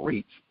greater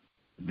rates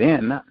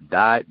than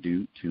die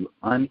due to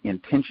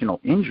unintentional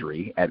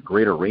injury at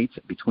greater rates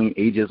between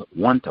ages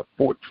 1 to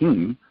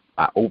 14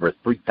 by over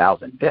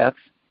 3,000 deaths.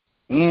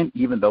 And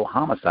even though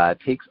homicide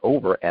takes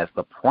over as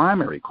the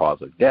primary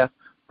cause of death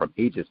from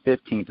ages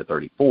 15 to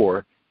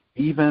 34,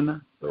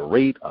 even the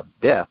rate of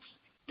deaths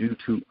due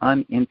to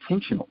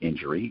unintentional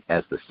injury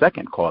as the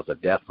second cause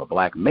of death for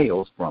black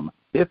males from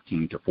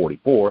 15 to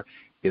 44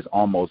 is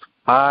almost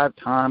 5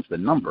 times the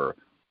number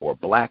for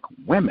black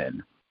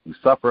women who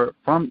suffer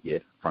from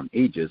it from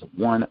ages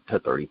 1 to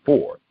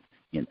 34.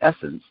 In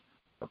essence,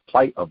 the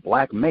plight of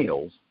black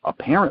males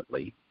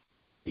apparently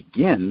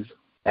begins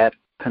at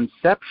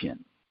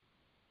conception,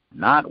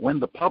 not when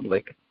the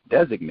public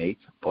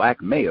designates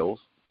black males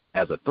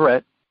as a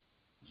threat,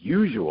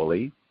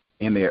 usually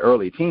in their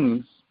early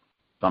teens.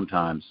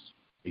 Sometimes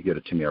you get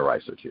a Tamir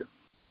Rice or two.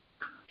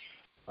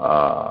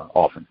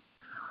 Often.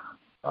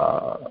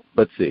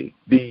 Let's see.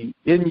 The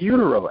in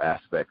utero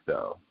aspect,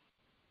 though,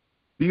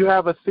 do you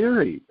have a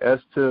theory as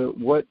to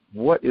what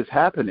is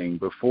happening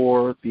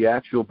before the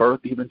actual birth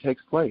even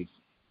takes place?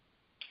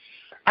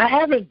 I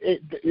haven't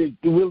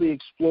really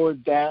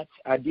explored that.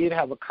 I did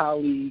have a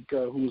colleague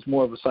who was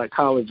more of a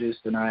psychologist,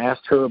 and I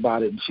asked her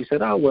about it, and she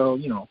said, oh, well,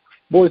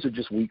 boys are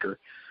just weaker.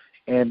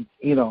 And,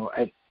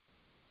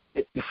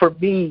 for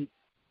me,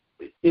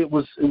 it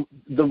was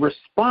the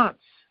response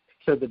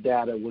to the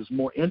data was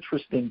more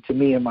interesting to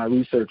me in my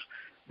research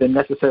than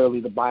necessarily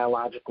the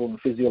biological and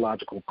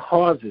physiological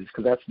causes,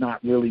 because that's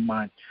not really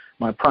my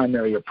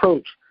primary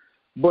approach.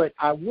 But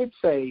I would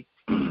say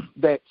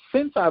that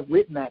since I've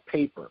written that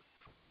paper,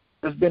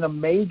 there's been a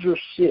major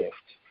shift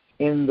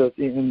in the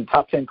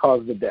top 10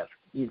 causes of death.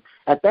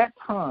 At that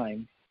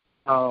time,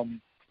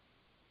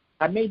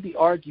 I made the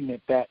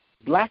argument that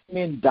black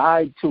men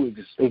died to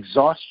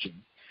exhaustion.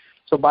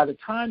 So by the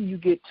time you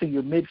get to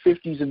your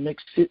mid-50s and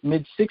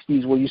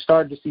mid-60s, where you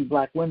start to see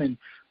black women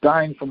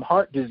dying from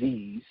heart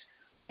disease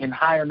in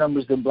higher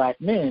numbers than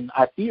black men,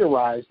 I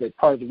theorized that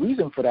part of the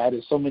reason for that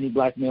is so many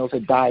black males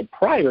had died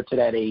prior to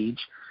that age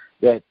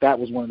that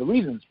was one of the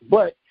reasons.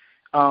 But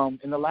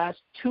in the last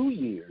 2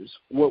 years,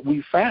 what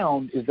we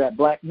found is that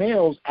black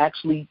males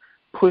actually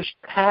pushed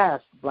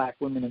past black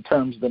women in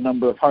terms of the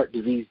number of heart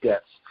disease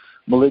deaths,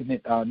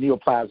 malignant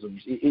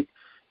neoplasms.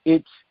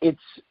 It's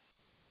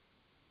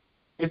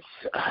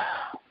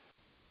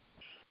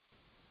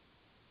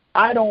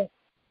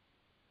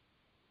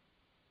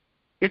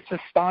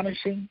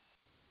astonishing,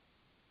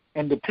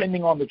 and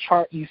depending on the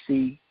chart you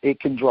see, it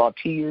can draw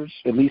tears.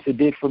 At least it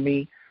did for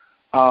me,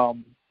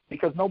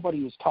 because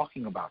nobody was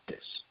talking about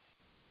this.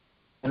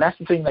 And that's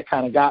the thing that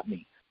kind of got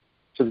me.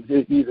 So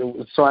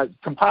I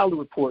compiled a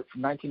report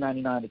from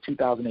 1999 to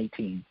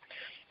 2018,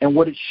 and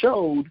what it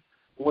showed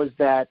was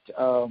that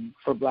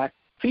for black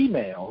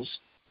females,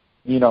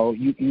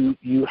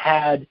 you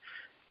had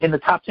in the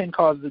top 10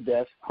 causes of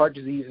death, heart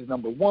disease is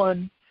number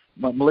 1,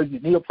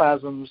 malignant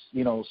neoplasms,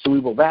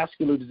 cerebral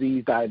vascular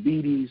disease,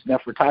 diabetes,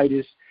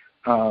 nephritis,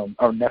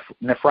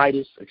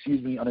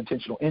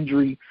 unintentional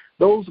injury.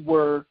 Those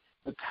were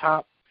the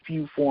top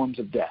few forms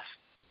of death,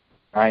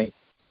 right?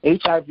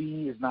 HIV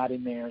is not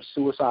in there.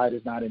 Suicide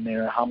is not in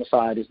there.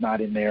 Homicide is not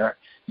in there.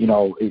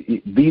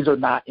 These are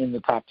not in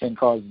the top 10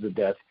 causes of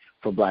death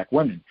for black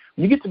women.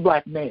 When you get to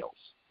black males,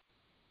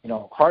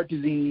 heart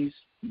disease,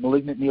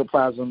 malignant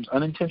neoplasms,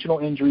 unintentional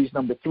injuries,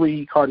 number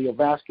 3,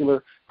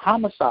 cardiovascular,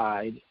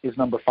 homicide is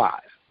number 5,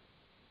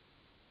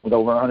 with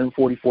over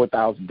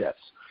 144,000 deaths.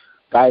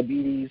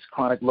 Diabetes,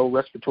 chronic low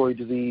respiratory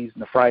disease,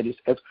 nephritis,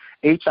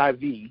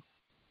 HIV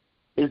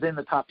is in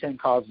the top 10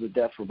 causes of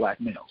death for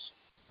black males.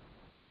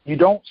 You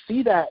don't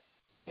see that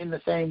in the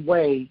same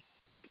way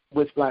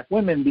with black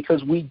women,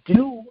 because we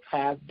do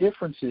have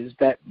differences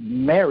that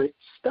merit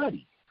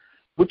study,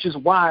 which is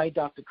why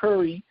Dr.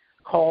 Curry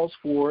calls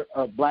for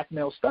black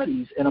male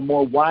studies in a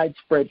more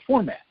widespread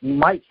format. You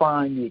might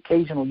find the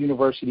occasional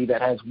university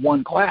that has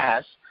one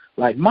class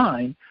like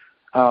mine,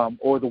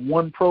 or the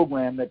one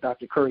program that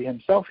Dr. Curry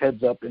himself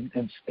heads up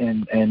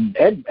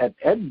at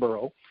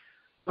Edinburgh,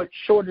 but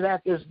short of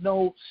that, there's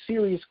no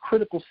serious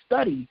critical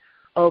study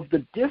of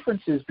the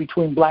differences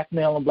between black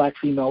male and black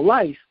female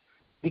life,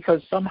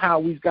 because somehow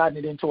we've gotten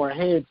it into our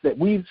heads that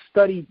we've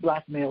studied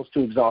black males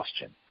to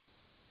exhaustion.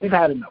 We've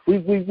had enough. We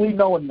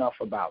know enough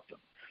about them.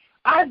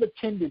 I've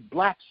attended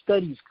black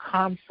studies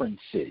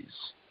conferences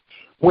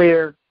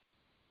where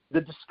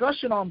the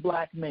discussion on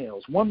black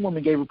males, one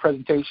woman gave a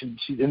presentation,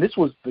 and this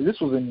was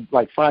in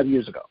like 5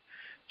 years ago.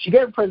 She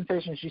gave a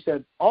presentation and she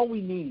said, all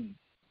we need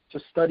to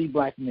study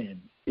black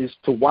men is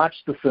to watch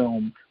the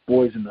film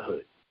Boys in the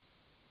Hood.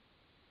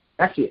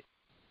 That's it.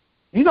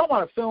 You don't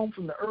want a film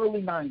from the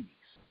early 90s,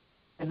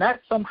 and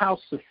that's somehow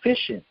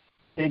sufficient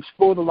to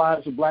explore the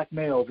lives of black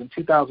males in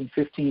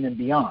 2015 and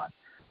beyond.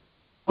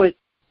 But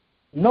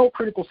No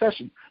critical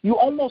session. You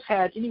almost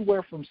had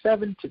anywhere from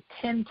 7 to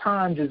 10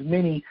 times as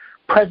many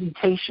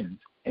presentations,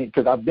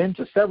 because I've been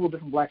to several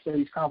different Black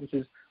Studies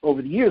conferences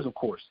over the years, of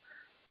course.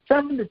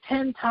 7 to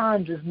 10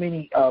 times as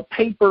many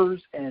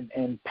papers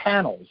and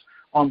panels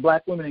on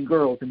Black women and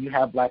girls than you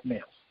have Black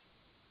males.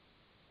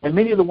 And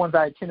many of the ones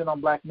I attended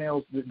on Black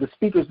males, the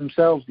speakers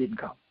themselves didn't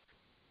come.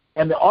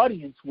 And the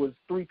audience was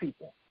 3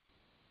 people.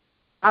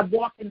 I've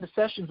walked into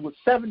sessions with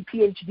 7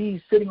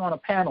 PhDs sitting on a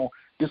panel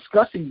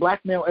discussing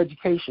Black male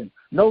education,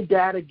 no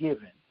data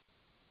given,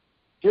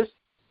 just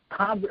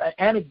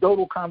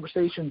anecdotal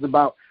conversations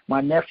about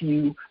my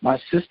nephew, my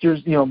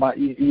sister's,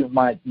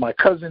 my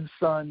cousin's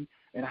son,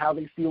 and how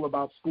they feel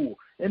about school.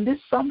 And this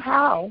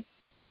somehow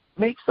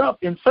makes up,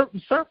 in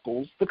certain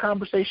circles, the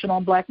conversation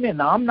on Black men.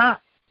 Now, I'm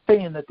not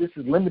saying that this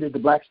is limited to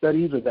Black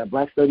studies or that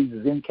Black studies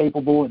is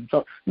incapable. And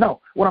so, no,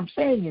 what I'm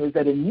saying is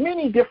that in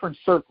many different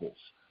circles,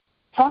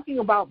 talking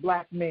about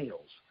Black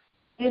males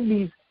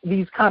in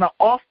these kind of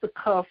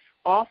off-the-cuff,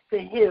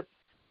 off-the-hip,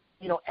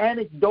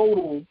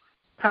 anecdotal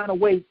kind of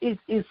ways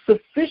is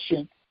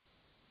sufficient,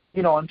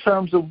 in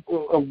terms of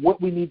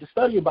what we need to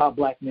study about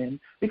Black men,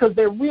 because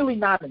they're really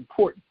not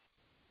important.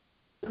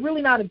 They're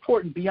really not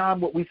important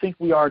beyond what we think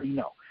we already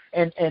know.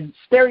 And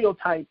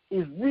stereotype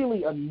is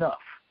really enough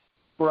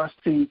for us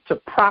to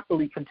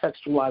properly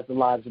contextualize the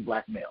lives of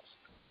Black males.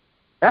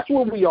 That's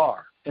where we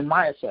are, in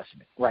my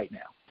assessment, right now.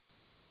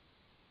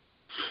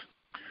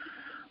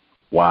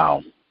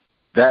 Wow.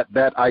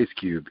 That Ice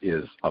Cube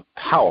is a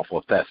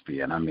powerful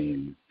thespian. I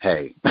mean,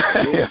 hey,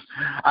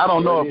 I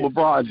don't know if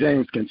LeBron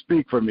James can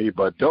speak for me,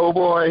 but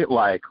Doughboy,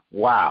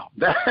 wow,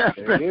 that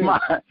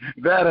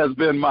has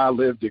been my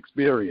lived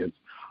experience.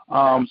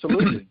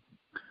 Absolutely.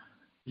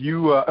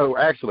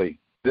 Actually,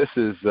 this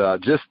is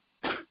just,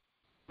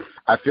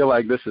 I feel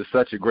like this is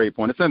such a great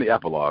point. It's in the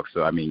epilogue,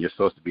 so, I mean, you're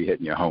supposed to be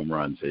hitting your home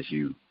runs as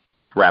you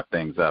wrap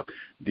things up.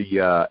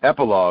 The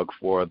epilogue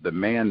for The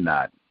Man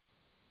Knot,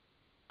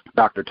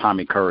 Dr.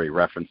 Tommy Curry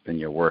referenced in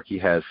your work, he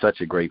has such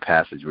a great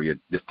passage where you're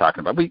just talking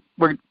about,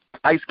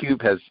 Ice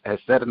Cube has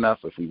said enough.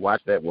 If we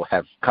watch that, we'll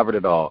have covered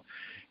it all.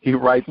 He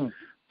writes,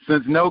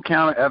 since no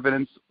counter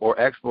evidence or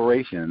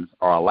explorations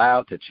are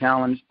allowed to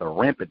challenge the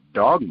rampant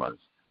dogmas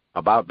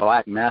about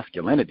Black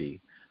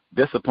masculinity,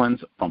 disciplines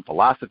from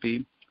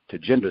philosophy to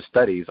gender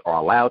studies are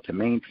allowed to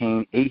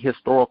maintain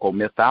ahistorical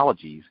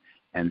mythologies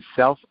and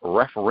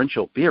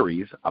self-referential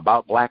theories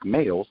about Black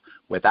males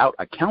without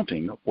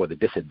accounting for the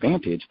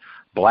disadvantage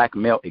Black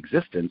male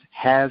existence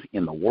has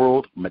in the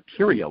world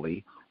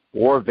materially,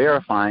 or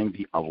verifying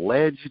the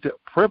alleged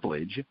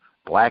privilege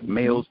Black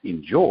males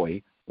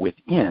enjoy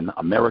within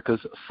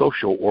America's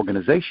social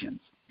organizations,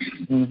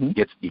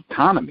 its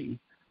economy,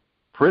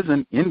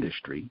 prison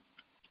industry,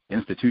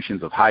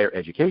 institutions of higher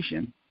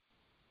education,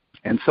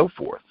 and so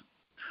forth.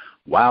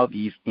 While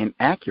these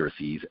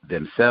inaccuracies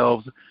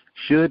themselves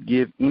should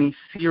give any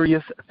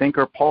serious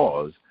thinker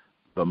pause,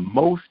 the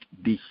most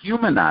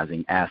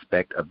dehumanizing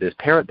aspect of this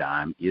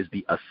paradigm is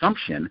the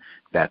assumption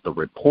that the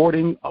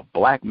reporting of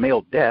Black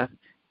male death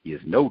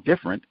is no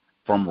different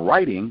from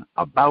writing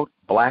about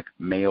Black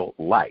male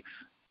life.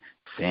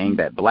 Saying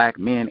that Black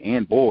men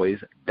and boys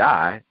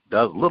die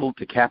does little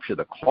to capture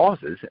the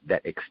causes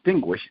that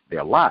extinguish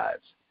their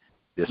lives.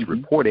 This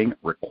reporting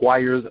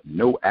requires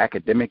no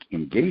academic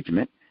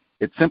engagement.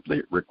 It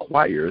simply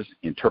requires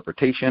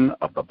interpretation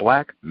of the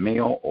Black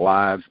male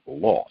lives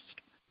lost.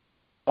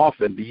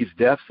 Often these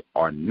deaths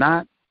are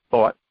not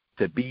thought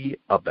to be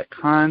of the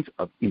kinds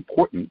of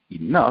important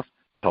enough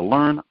to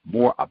learn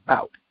more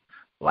about.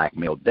 Black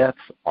male deaths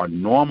are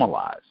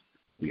normalized.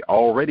 We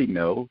already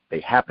know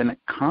they happen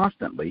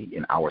constantly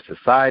in our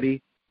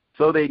society,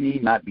 so they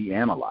need not be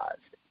analyzed.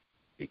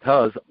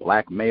 Because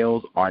Black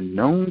males are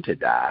known to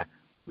die,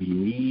 we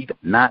need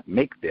not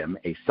make them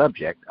a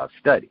subject of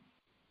study.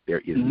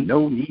 There is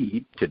no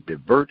need to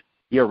divert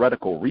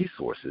theoretical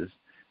resources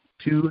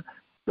to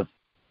the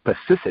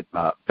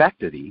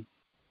factity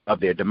of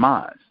their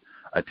demise,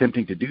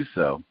 attempting to do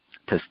so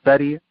to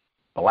study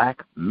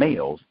Black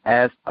males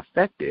as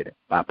affected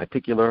by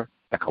particular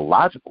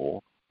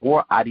ecological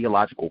or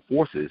ideological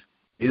forces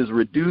is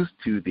reduced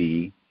to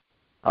the,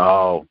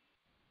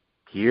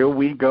 here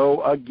we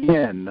go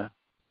again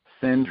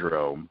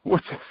syndrome,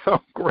 which is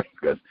so great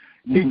because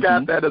he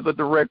got that as a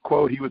direct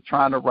quote. He was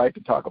trying to write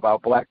to talk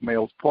about Black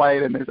males'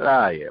 plight, and they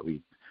said,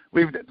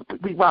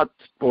 we watch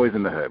Boys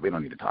in the Hood. We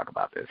don't need to talk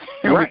about this.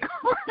 Right.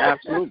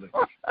 Absolutely.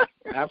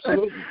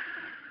 Absolutely.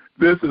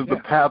 This is the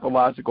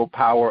pathological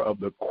power of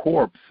the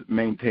corpse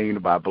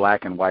maintained by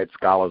Black and white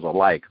scholars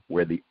alike,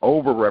 where the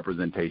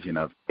overrepresentation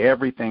of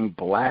everything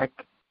Black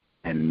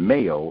and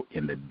male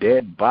in the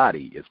dead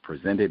body is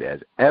presented as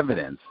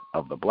evidence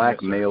of the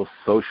Black male's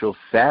social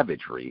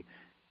savagery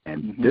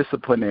and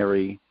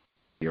disciplinary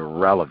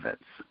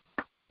irrelevance.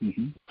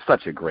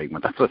 Such a great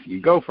one. That's what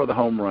you go for the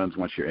home runs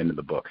once you're into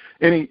the book.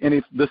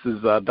 This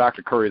is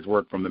Dr. Curry's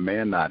work from The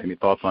Man Knot. Any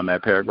thoughts on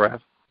that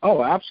paragraph?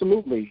 Oh,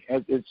 absolutely.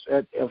 It's,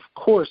 of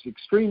course,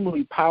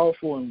 extremely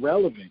powerful and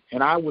relevant.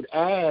 And I would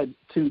add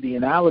to the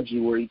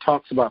analogy where he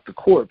talks about the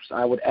corpse,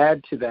 I would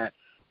add to that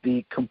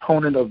the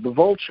component of the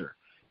vulture.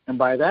 And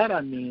by that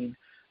I mean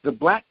the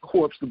black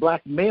corpse, the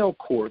black male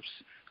corpse,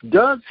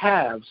 does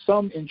have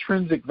some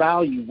intrinsic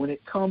value when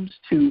it comes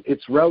to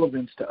its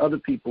relevance to other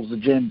people's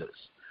agendas.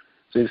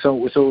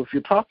 So if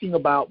you're talking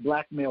about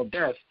black male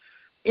death,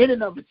 in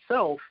and of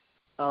itself,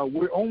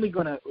 we're only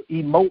going to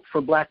emote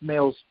for black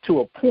males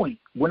to a point.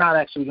 We're not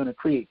actually going to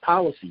create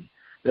policy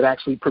that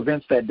actually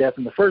prevents that death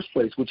in the first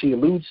place, which he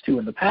alludes to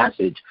in the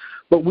passage.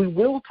 But we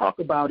will talk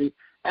about it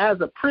as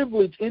a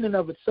privilege in and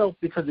of itself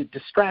because it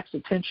distracts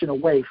attention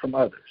away from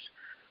others.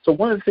 So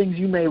one of the things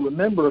you may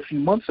remember a few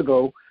months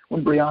ago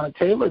when Breonna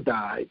Taylor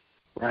died,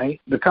 right,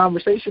 the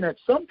conversation at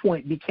some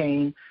point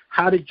became,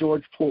 how did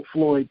George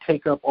Floyd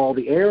take up all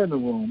the air in the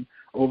room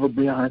over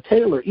Breonna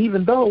Taylor,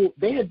 even though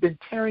they had been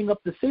tearing up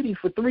the city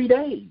for 3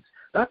 days?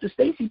 Dr.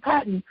 Stacey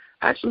Patton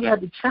actually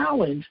had to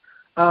challenge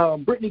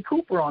Brittany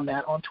Cooper on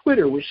that on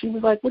Twitter, where she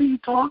was like, what are you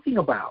talking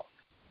about?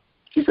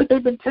 She said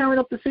they've been tearing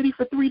up the city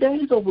for 3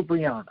 days over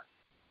Breonna.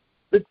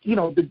 But,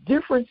 the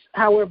difference,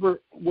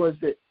 however, was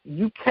that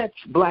you catch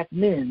black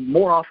men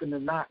more often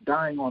than not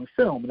dying on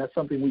film, and that's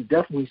something we've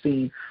definitely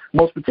seen,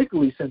 most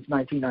particularly since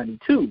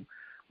 1992.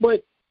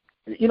 But,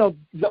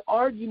 the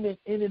argument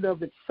in and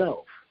of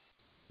itself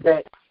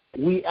that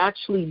we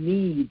actually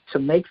need to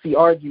make the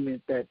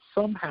argument that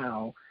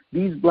somehow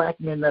these black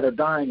men that are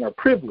dying are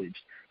privileged,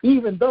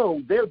 even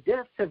though their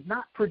deaths have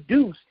not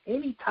produced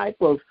any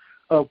type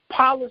of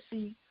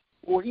policy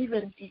or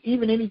even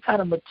any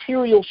kind of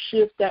material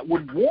shift that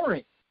would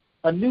warrant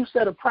a new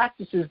set of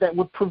practices that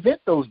would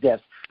prevent those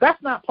deaths.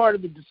 That's not part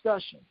of the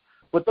discussion.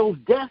 But those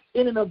deaths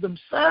in and of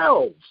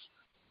themselves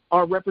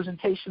are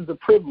representations of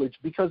privilege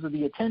because of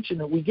the attention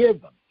that we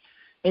give them.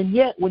 And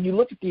yet, when you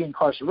look at the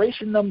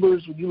incarceration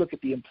numbers, when you look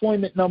at the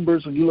employment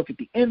numbers, when you look at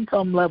the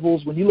income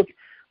levels, when you look at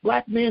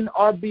black men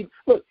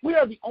look, we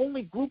are the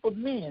only group of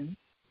men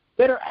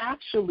that are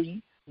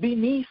actually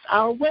beneath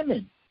our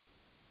women.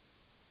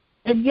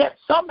 And yet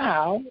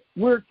somehow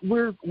we're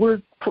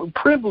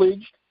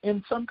privileged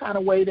in some kind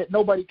of way that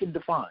nobody can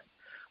define.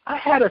 I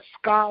had a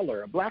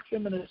scholar, a black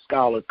feminist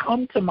scholar,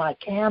 come to my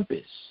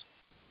campus,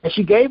 and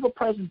she gave a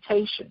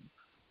presentation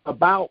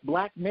about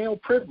black male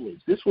privilege.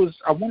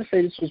 I want to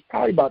say this was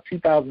probably about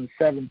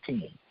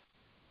 2017.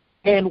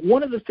 And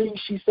one of the things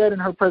she said in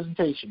her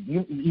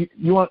presentation,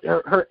 you want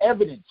her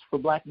evidence for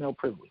black male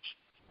privilege.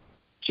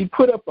 She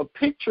put up a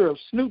picture of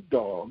Snoop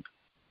Dogg,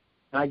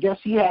 and I guess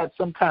he had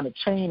some kind of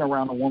chain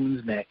around a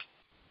woman's neck.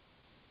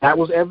 That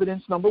was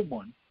evidence number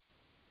one.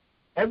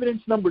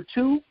 Evidence number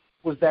two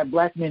was that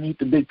black men eat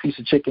the big piece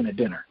of chicken at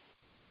dinner.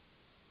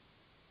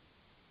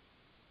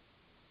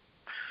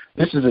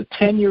 This is a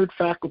tenured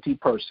faculty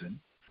person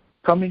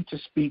coming to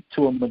speak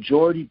to a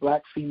majority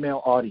black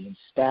female audience,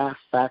 staff,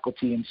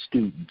 faculty, and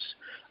students,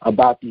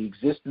 about the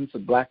existence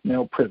of black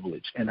male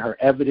privilege. And her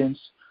evidence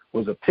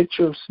was a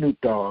picture of Snoop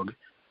Dogg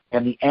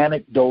and the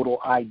anecdotal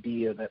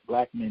idea that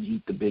black men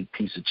eat the big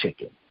piece of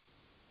chicken.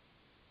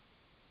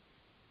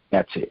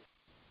 That's it.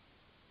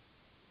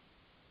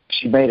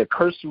 She made a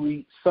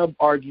cursory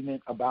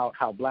sub-argument about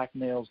how black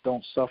males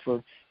don't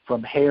suffer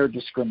from hair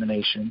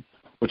discrimination,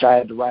 which I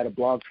had to write a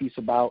blog piece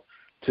about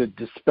to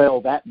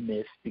dispel that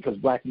myth, because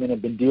black men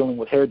have been dealing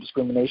with hair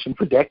discrimination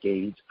for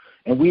decades,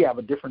 and we have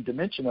a different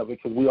dimension of it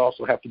because we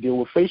also have to deal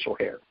with facial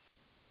hair.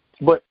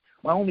 But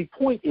my only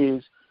point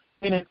is,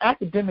 in an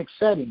academic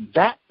setting,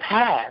 that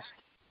passed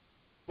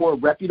for a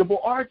reputable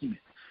argument.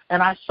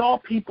 And I saw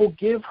people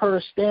give her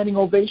a standing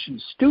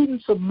ovation,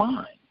 students of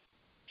mine.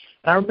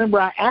 And I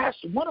remember I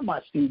asked one of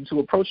my students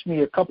who approached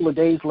me a couple of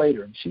days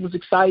later, and she was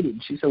excited.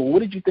 And she said, well, what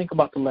did you think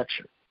about the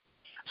lecture?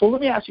 So let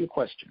me ask you a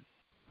question.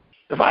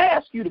 If I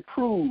ask you to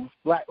prove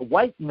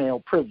white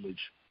male privilege,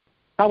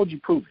 how would you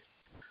prove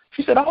it?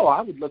 She said,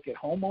 I would look at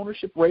home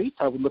ownership rates.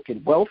 I would look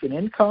at wealth and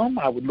income.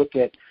 I would look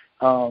at,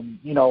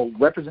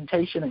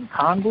 representation in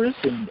Congress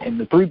and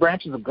the three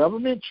branches of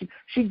government.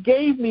 She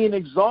gave me an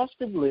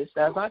exhaustive list,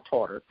 as I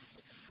taught her,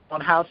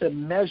 on how to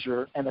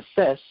measure and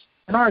assess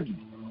an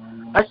argument.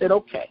 I said,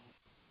 okay,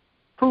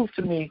 prove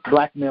to me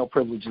black male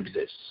privilege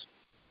exists.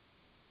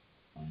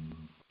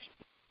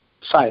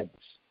 Silence.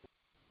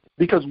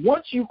 Because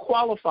once you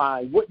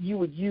qualify what you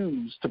would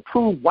use to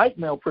prove white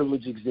male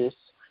privilege exists,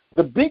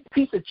 the big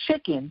piece of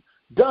chicken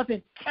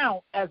doesn't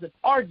count as an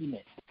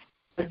argument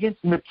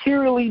against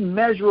materially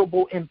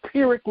measurable,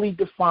 empirically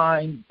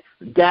defined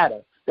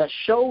data that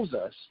shows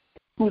us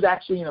who's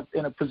actually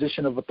in a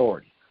position of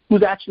authority,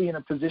 who's actually in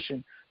a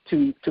position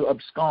to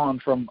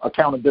abscond from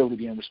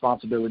accountability and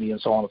responsibility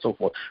and so on and so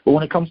forth. But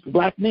when it comes to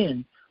black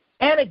men,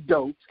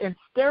 anecdotes and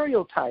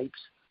stereotypes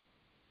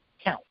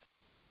count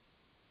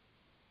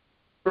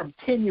from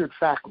tenured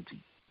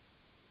faculty.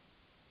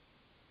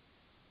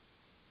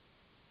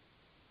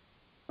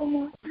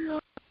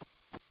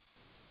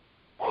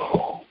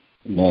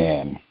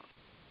 Man,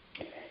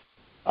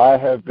 I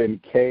have been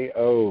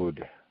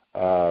KO'd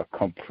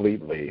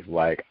completely.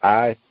 Like,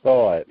 I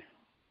thought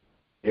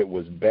it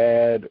was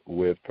bad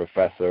with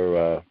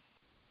Professor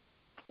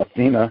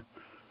Athena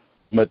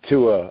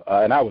Matua,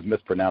 and I was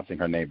mispronouncing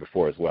her name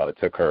before as well. It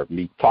took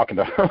me talking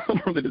to her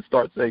to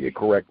start saying it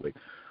correctly.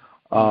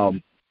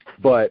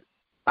 But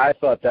I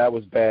thought that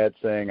was bad,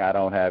 saying I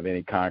don't have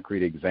any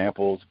concrete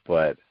examples,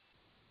 but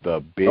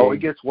the big it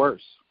gets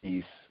worse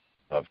piece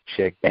of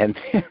chick, and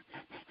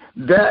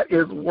that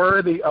is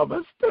worthy of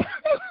a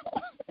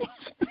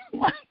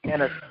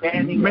and a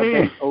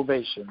standing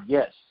ovation.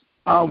 Yes.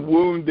 I'm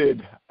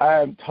wounded. I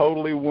am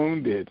totally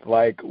wounded.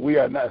 Like, we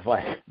are not,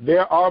 like,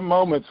 there are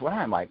moments when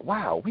I'm like,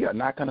 wow, we are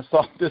not going to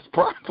solve this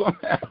problem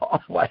at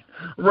all. Like,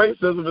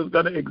 racism is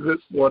going to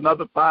exist for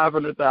another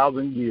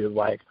 500,000 years.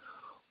 Like,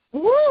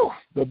 woo,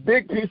 the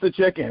big piece of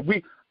chicken.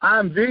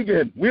 I'm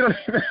vegan. We don't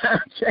even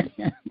have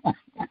chicken.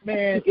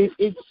 Man,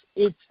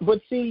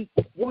 but see,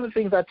 one of the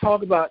things I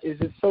talk about is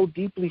it's so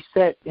deeply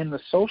set in the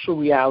social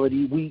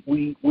reality,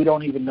 we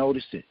don't even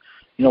notice it.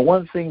 You know,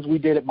 one of the things we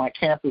did at my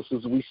campus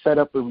was we set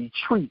up a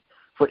retreat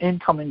for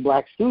incoming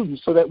black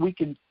students so that we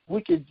could,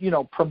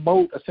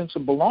 promote a sense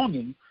of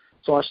belonging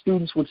so our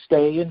students would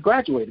stay and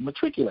graduate and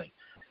matriculate.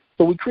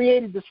 So we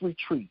created this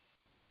retreat.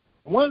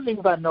 One of the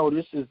things I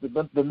noticed is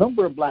the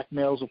number of black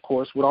males, of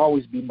course, would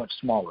always be much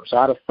smaller. So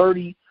out of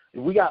 30,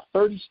 if we got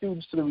 30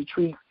 students to the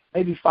retreat,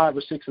 maybe 5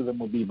 or 6 of them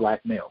would be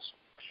black males.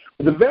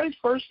 But the very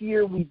first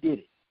year we did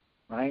it,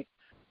 right,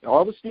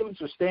 all the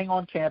students are staying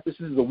on campus.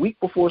 This is the week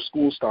before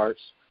school starts.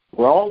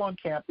 We're all on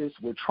campus.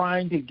 We're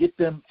trying to get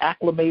them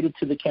acclimated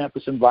to the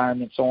campus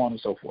environment, so on and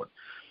so forth.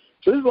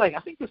 So this is like, I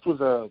think this was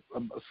a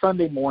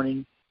Sunday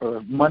morning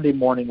or Monday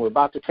morning. We're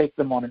about to take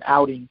them on an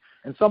outing,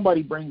 and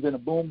somebody brings in a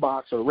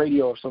boombox or a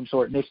radio of some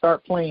sort, and they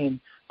start playing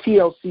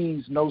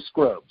TLC's No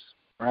Scrubs,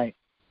 right?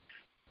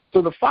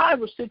 So the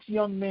 5 or 6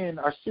 young men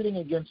are sitting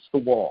against the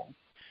wall.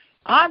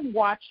 I'm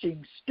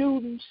watching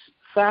students,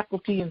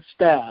 faculty, and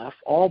staff,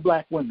 all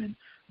black women,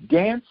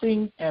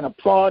 dancing and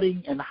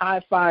applauding and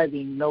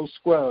high-fiving No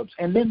Scrubs,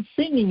 and then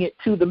singing it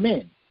to the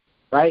men,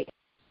 right?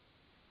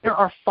 There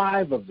are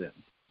 5 of them.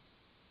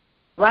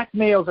 Black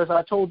males, as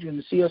I told you, in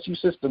the CSU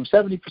system,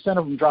 70%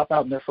 of them drop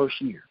out in their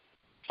first year.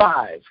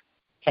 5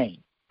 came,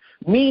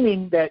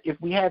 meaning that if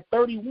we had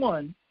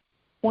 31,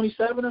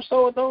 27 or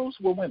so of those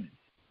were women,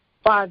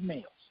 5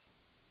 males.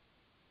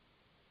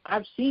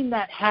 I've seen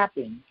that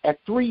happen at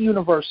 3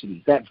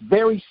 universities, that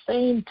very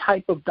same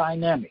type of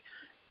dynamic.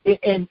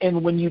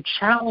 And when you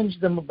challenge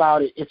them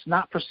about it, it's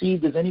not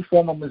perceived as any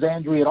form of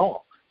misandry at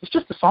all. It's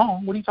just a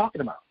song. What are you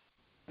talking about?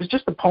 It's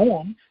just a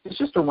poem. It's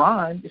just a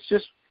rhyme. It's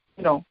just,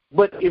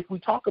 but if we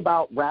talk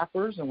about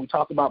rappers and we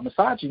talk about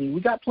misogyny,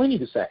 we got plenty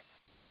to say.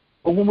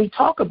 But when we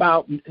talk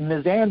about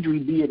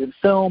misandry, be it in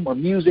film or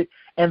music,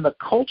 and the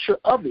culture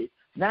of it,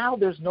 now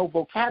there's no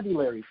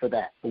vocabulary for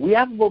that. But we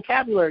have a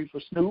vocabulary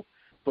for Snoop,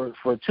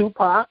 for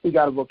Tupac. We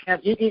got a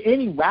vocabulary.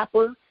 Any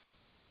rapper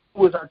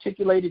who has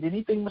articulated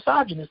anything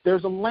misogynist,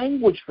 there's a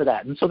language for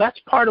that. And so that's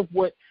part of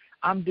what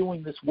I'm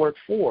doing this work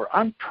for.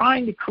 I'm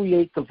trying to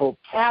create the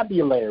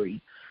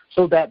vocabulary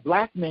so that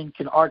black men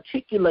can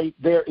articulate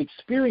their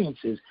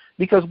experiences.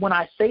 Because when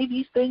I say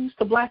these things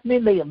to black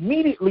men, they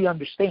immediately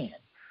understand.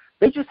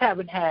 They just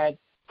haven't had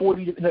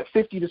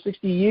 50 to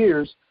 60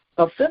 years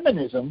of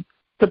feminism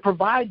to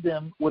provide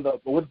them with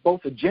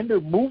both a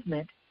gender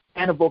movement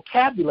and a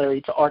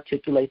vocabulary to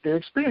articulate their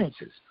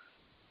experiences.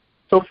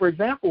 So, for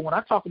example, when I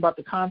talk about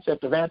the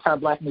concept of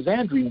anti-black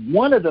misandry,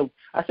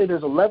 I say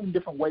there's 11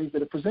 different ways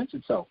that it presents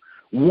itself.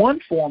 One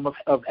form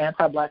of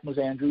anti-black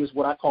misandry is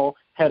what I call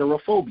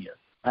heterophobia,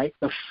 right?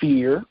 The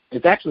fear,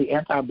 it's actually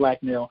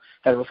anti-black male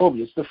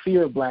heterophobia. It's the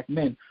fear of black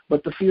men,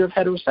 but the fear of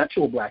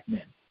heterosexual black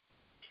men.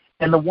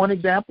 And the one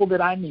example that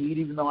I need,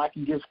 even though I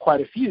can give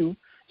quite a few,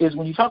 is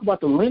when you talk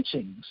about the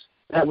lynchings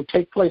that would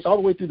take place all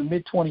the way through the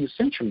mid-20th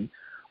century,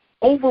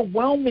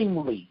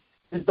 overwhelmingly,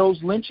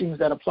 those lynchings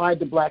that applied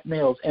to black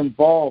males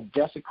involved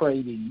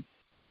desecrating,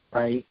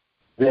 right,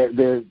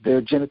 their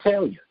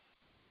genitalia,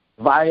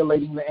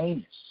 violating the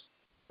anus,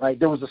 right?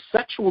 There was a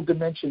sexual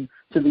dimension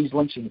to these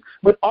lynchings.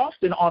 But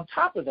often on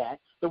top of that,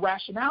 the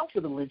rationale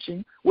for the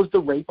lynching was the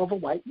rape of a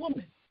white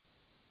woman.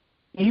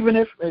 Even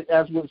if,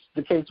 as was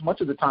the case much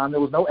of the time,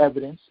 there was no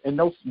evidence and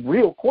no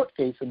real court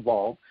case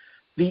involved,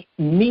 the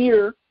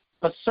mere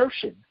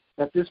assertion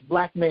that this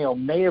black male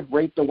may have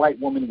raped a white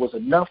woman was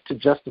enough to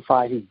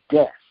justify his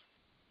death.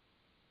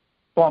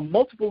 So on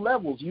multiple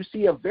levels, you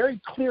see a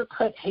very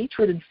clear-cut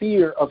hatred and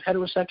fear of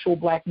heterosexual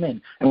black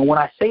men. And when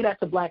I say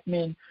that to black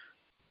men,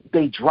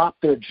 they drop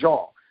their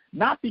jaw.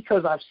 Not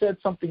because I've said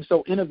something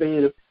so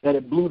innovative that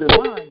it blew their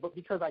mind, but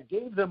because I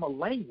gave them a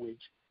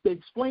language that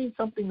explained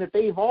something that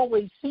they've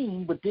always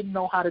seen but didn't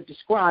know how to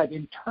describe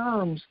in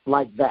terms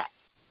like that.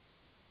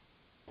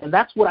 And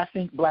that's what I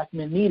think black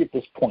men need at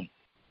this point,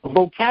 a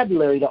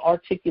vocabulary to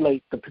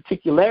articulate the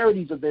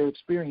particularities of their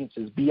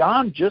experiences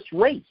beyond just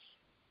race.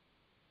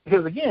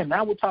 Because, again,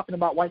 now we're talking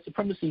about white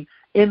supremacy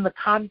in the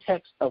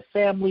context of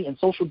family and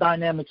social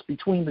dynamics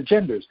between the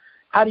genders.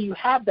 How do you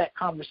have that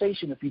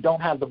conversation if you don't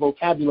have the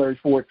vocabulary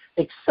for it,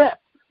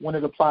 except when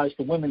it applies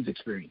to women's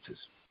experiences?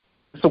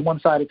 It's a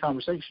one-sided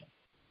conversation.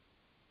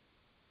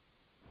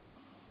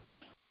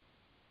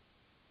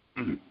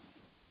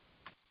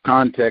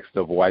 Context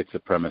of white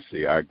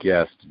supremacy. Our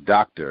guest,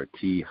 Dr.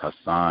 T.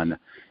 Hasan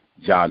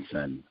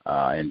Johnson.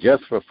 And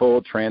just for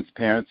full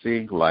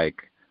transparency,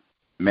 like,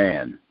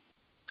 man,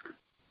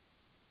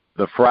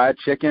 the fried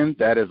chicken,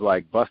 that is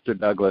like Buster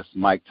Douglas,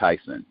 Mike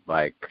Tyson.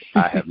 Like,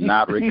 I have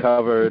not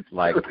recovered,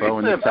 like,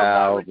 throwing the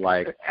towel.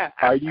 Like,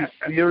 are you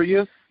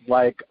serious?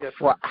 Like,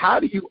 how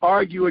do you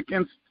argue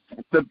against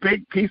the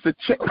big piece of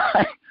chicken?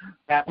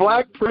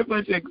 Black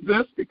privilege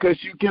exists because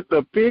you get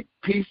the big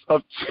piece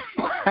of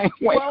chicken.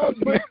 Well,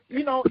 but,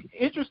 you know,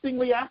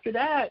 interestingly, after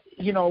that,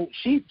 you know,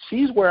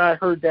 she's where I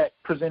heard that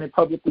presented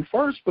publicly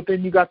first, but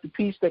then you got the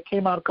piece that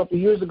came out a couple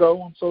of years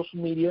ago on social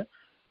media,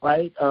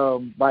 right,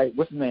 by,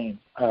 what's his name?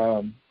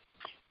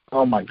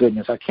 Oh, my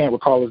goodness, I can't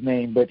recall his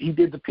name, but he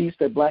did the piece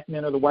that black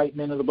men are the white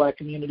men of the black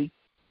community.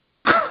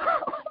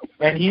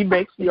 And he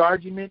makes the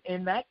argument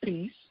in that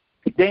piece,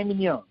 Damon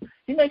Young,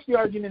 he makes the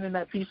argument in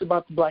that piece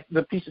about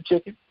the piece of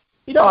chicken.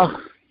 He does.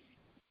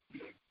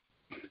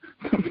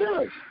 He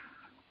does.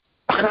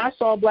 And I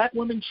saw black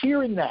women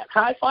cheering that,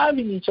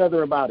 high-fiving each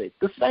other about it,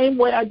 the same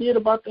way I did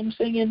about them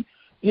singing,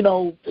 you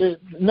know,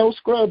 no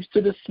scrubs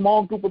to this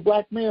small group of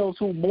black males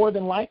who more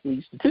than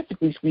likely,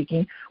 statistically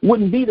speaking,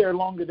 wouldn't be there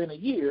longer than a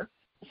year.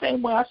 The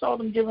same way I saw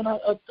them giving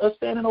a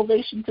standing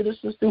ovation to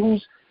this sister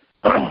who's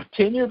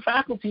tenured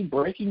faculty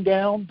breaking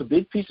down the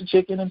big piece of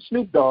chicken and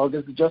Snoop Dogg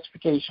as the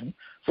justification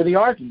for the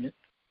argument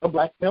of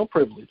black male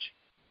privilege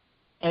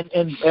and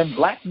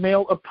black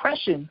male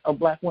oppression of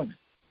black women.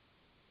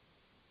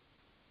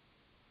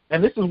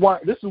 And this is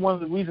one of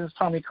the reasons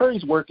Tommy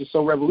Curry's work is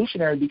so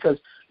revolutionary, because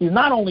he's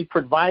not only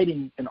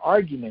providing an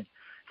argument,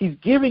 he's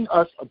giving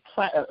us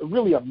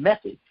really a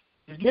method.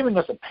 He's giving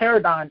us a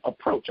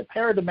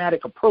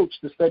paradigmatic approach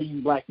to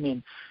studying black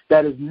men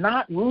that is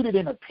not rooted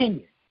in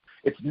opinion.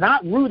 It's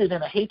not rooted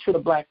in a hatred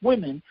of black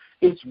women.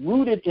 It's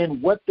rooted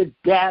in what the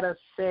data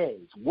says.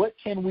 What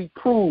can we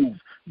prove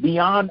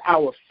beyond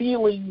our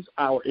feelings,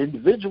 our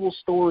individual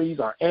stories,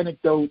 our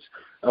anecdotes,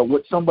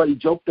 what somebody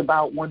joked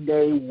about one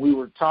day when we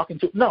were talking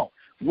to? No.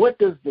 What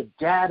does the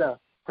data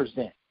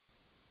present?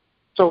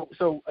 So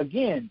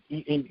again,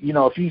 you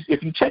know,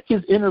 if you check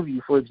his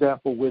interview, for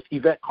example, with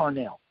Yvette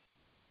Carnell,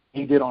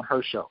 he did on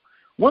her show,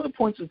 one of the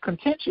points of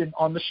contention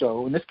on the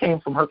show, and this came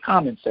from her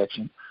comment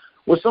section,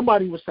 was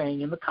somebody was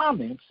saying in the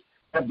comments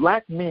that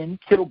black men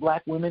kill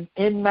black women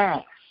en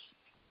masse.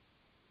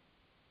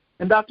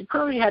 And Dr.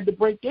 Curry had to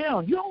break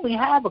down, you only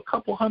have a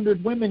couple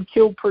hundred women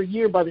killed per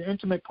year by their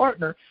intimate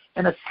partner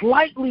and a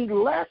slightly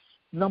less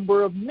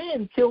number of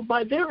men killed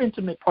by their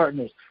intimate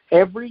partners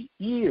every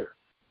year.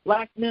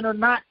 Black men are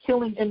not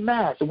killing en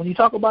masse. And when you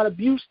talk about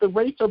abuse, the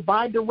rates are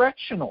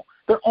bidirectional.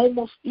 They're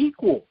almost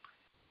equal.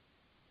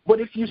 But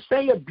if you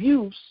say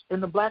abuse in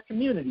the black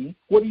community,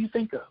 what do you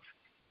think of?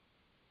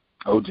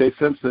 O.J.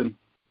 Simpson.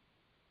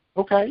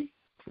 Okay,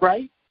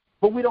 right?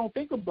 But we don't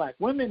think of black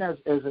women as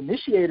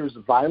initiators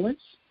of violence,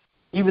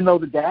 even though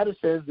the data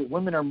says that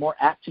women are more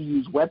apt to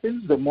use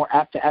weapons, they're more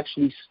apt to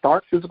actually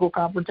start physical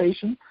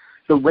confrontation.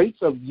 The rates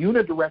of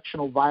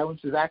unidirectional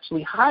violence is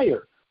actually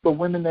higher for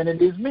women than it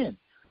is men.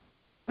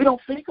 We don't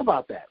think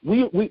about that.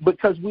 We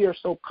because we are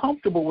so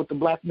comfortable with the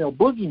black male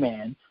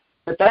boogeyman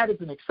that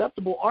is an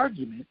acceptable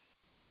argument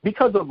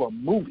because of a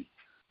movie.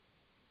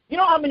 You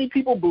know how many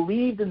people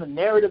believed in the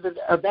narrative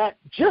of that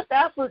just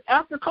after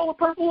Color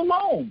Purple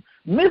alone?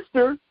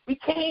 Mr.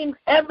 became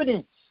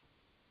evidence.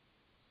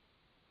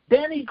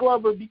 Danny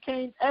Glover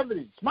became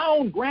evidence. My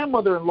own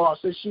grandmother-in-law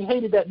says she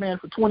hated that man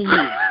for 20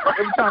 years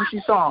every time she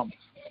saw him.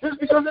 Just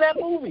because of that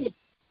movie.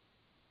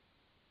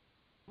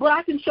 But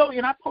I can show you,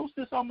 and I post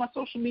this on my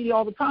social media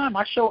all the time,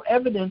 I show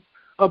evidence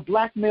of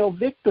black male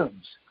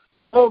victims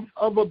of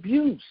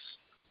abuse,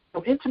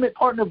 of intimate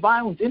partner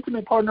violence,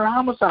 intimate partner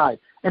homicide,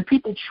 and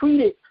people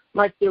treat it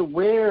like they're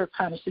rare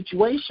kind of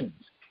situations,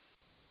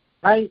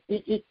 right?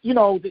 You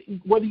know,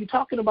 whether you're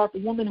talking about the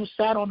woman who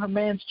sat on her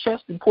man's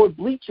chest and poured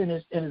bleach in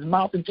his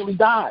mouth until he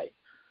died,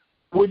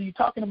 whether you're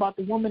talking about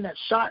the woman that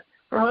shot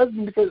her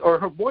husband or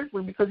her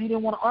boyfriend because he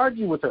didn't want to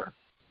argue with her,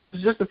 it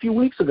was just a few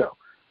weeks ago,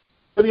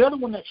 or the other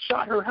one that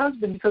shot her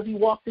husband because he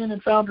walked in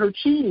and found her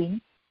cheating,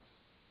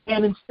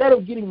 and instead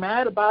of getting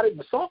mad about it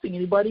and assaulting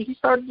anybody, he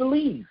started to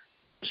leave.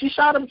 She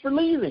shot him for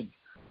leaving.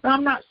 Now,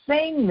 I'm not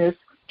saying this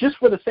just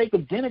for the sake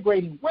of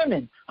denigrating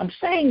women. I'm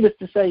saying this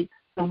to say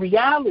the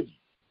reality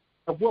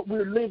of what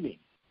we're living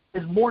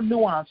is more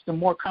nuanced and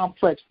more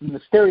complex than the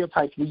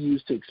stereotypes we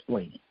use to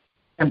explain it.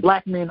 And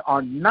black men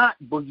are not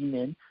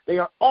boogeymen. They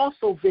are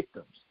also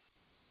victims.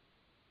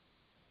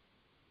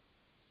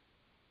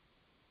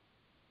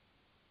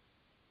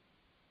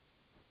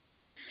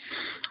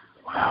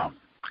 Wow.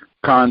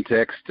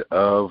 Context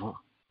of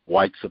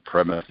white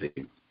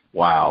supremacy.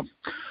 Wow.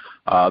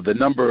 The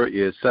number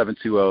is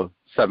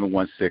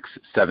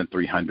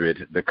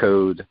 720-716-7300. The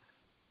code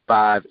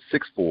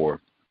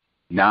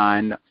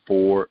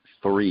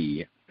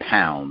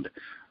 564-943#.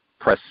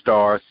 Press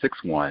star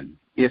 61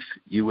 if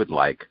you would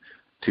like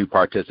to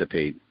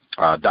participate.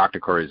 Dr.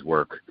 Curry's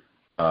work,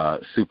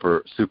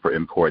 super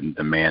important.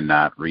 The Man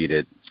Not, read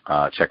it.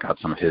 Check out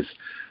some of his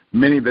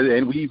many,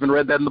 and we even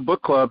read that in the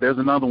book club. There's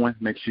another one.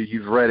 Make sure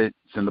you've read it.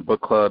 It's in the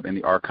book club, in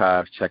the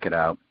archives. Check it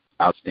out.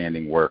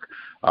 outstanding work.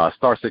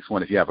 Star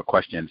 61 if you have a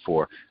question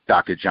for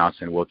Dr.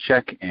 Johnson. We'll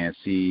check and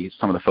see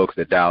some of the folks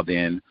that dialed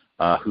in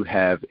who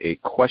have a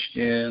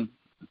question.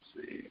 Let's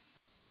see.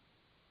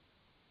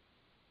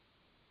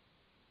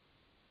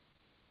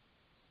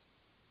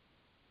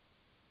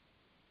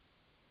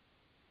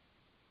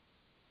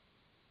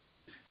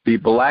 The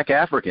Black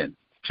African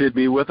should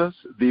be with us.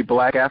 The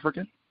Black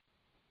African.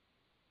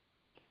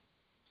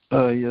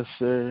 Yes,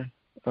 sir.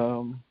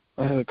 I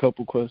had a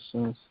couple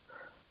questions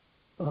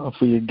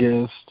for your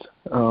guest.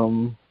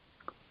 I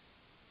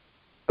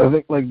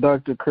think, like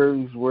Dr.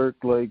 Curry's work,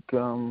 like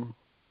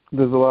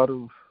there's a lot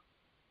of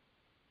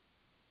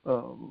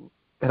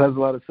it has a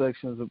lot of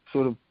sections of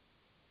sort of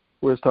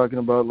where it's talking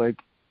about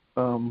like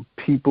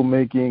people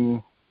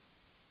making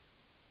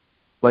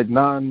like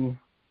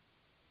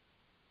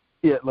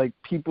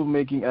people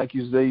making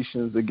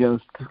accusations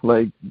against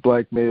like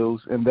black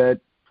males, and that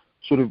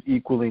sort of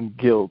equaling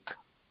guilt,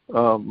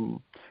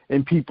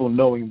 and people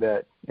knowing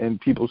that, and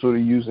people sort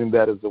of using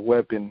that as a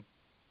weapon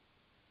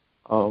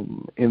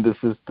in the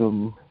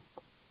system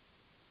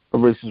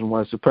of racism and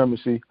white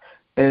supremacy,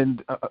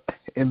 and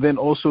then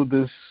also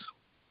this,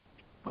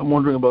 I'm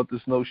wondering about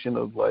this notion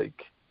of like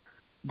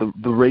the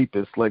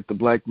rapist, like the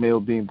black male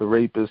being the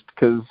rapist,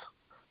 because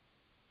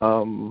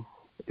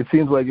it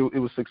seems like it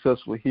was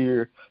successful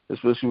here,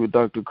 especially with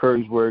Dr.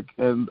 Curry's work,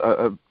 and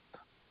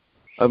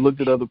I've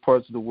looked at other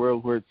parts of the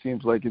world where it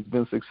seems like it's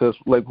been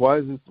successful. Like,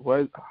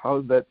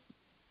 how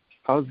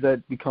has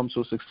that become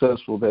so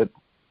successful that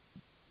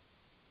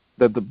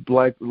the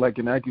black, like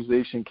an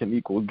accusation can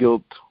equal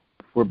guilt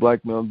for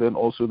black male, and then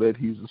also that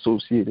he's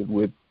associated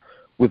with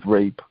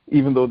rape,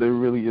 even though there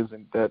really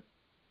there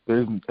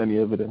isn't any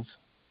evidence.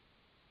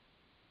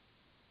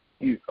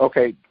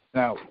 Okay,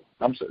 now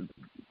I'm sorry.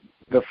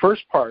 The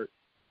first part.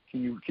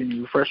 Can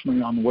you refresh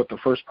me on what the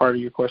first part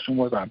of your question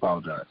was? I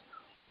apologize.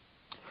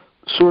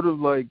 Sort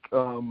of like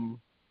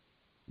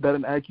that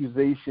an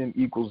accusation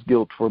equals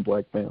guilt for a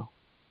black male.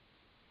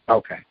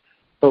 Okay.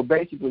 So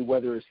basically,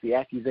 whether it's the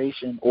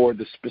accusation or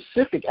the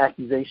specific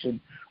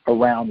accusation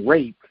around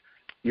rape,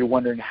 you're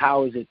wondering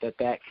how is it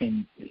that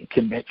can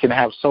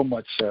have so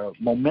much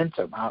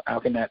momentum? How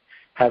can that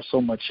have so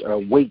much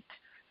weight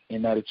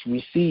in that it's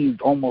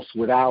received almost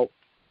without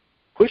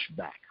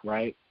pushback,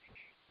 right?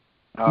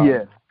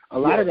 Yeah. A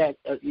lot of that,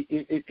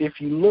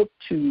 if you look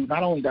to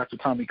not only Dr.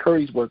 Tommy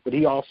Curry's work, but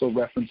he also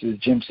references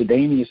Jim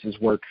Sidanius's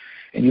work,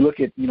 and you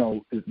look at,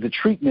 the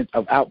treatment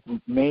of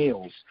out-group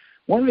males,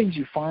 one of the things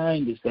you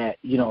find is that,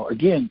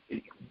 again,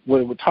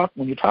 when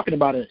you're talking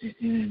about an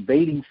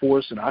invading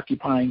force, an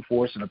occupying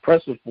force, an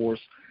oppressive force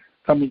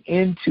coming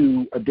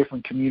into a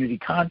different community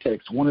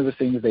context, one of the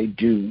things they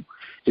do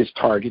is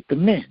target the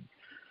men.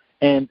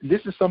 And this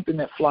is something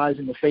that flies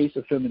in the face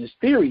of feminist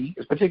theory,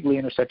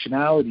 particularly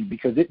intersectionality,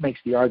 because it makes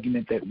the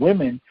argument that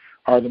women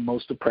are the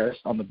most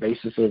oppressed on the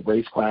basis of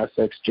race, class,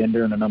 sex,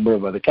 gender, and a number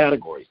of other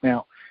categories.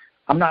 Now,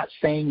 I'm not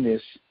saying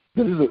this.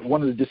 This is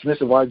one of the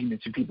dismissive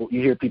arguments you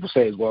hear people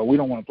say is, well, we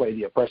don't want to play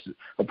the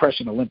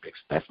oppression Olympics.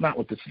 That's not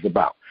what this is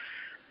about.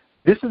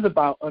 This is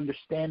about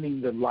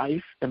understanding the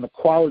life and the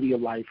quality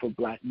of life of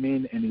black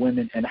men and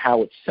women and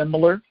how it's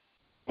similar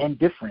and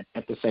different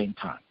at the same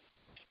time.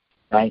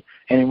 Right?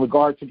 And in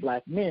regard to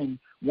black men,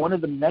 one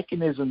of the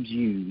mechanisms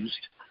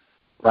used,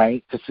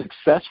 right, to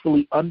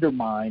successfully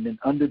undermine and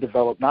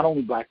underdevelop not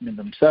only black men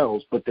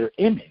themselves, but their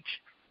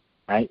image,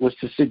 right, was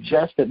to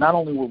suggest that not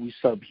only were we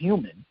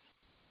subhuman,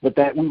 but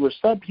that we were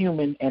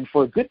subhuman, and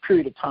for a good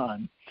period of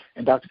time,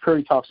 and Dr.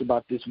 Curry talks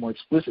about this more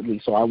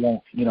explicitly, so I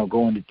won't,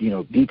 go into,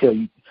 detail.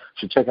 You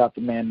should check out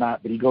The Man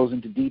Not, but he goes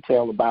into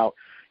detail about,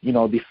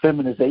 the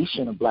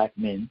feminization of black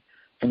men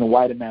in the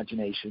white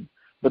imagination.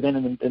 But then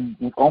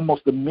in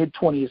almost the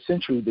mid-20th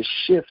century, the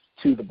shift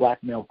to the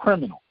black male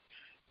criminal,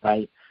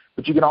 right?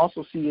 But you can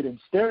also see it in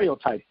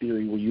stereotype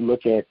theory where you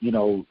look at,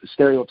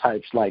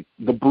 stereotypes like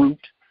the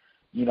brute,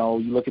 you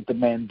look at the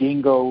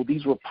mandingo.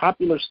 These were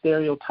popular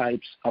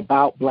stereotypes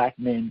about black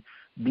men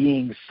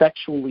being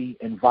sexually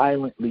and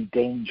violently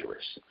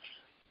dangerous.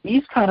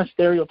 These kind of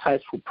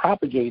stereotypes were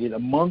propagated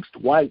amongst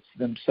whites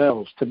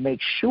themselves to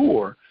make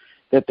sure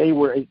that they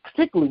were,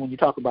 particularly when you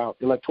talk about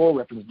electoral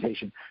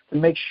representation, to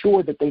make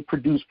sure that they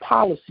produced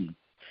policy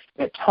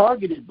that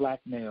targeted black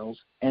males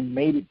and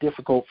made it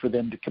difficult for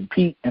them to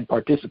compete and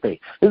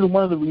participate. This is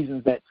one of the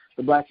reasons that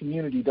the black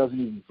community doesn't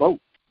even vote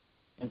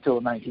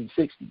until the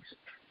 1960s.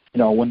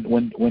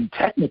 When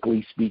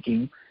technically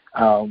speaking,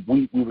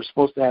 we were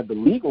supposed to have the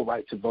legal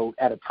right to vote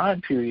at a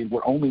time period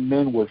where only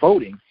men were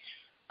voting,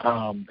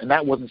 and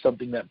that wasn't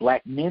something that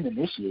black men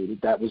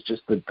initiated. That was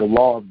just the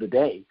law of the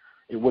day.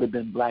 It would have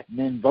been black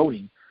men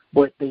voting,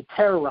 but they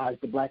terrorized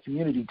the black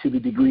community to the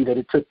degree that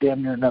it took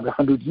damn near another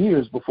 100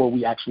 years before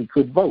we actually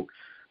could vote.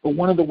 But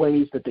one of the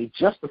ways that they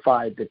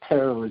justified the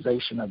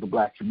terrorization of the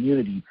black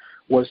community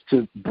was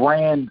to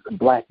brand the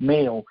black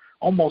male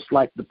almost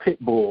like the pit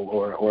bull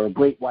or a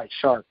great white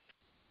shark,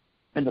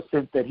 in the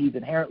sense that he's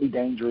inherently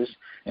dangerous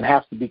and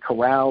has to be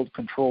corralled,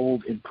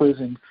 controlled,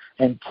 imprisoned,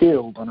 and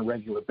killed on a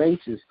regular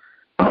basis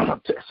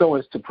so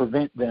as to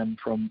prevent them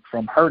from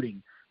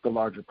hurting the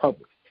larger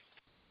public.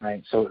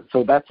 right? So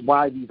that's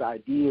why these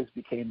ideas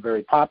became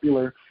very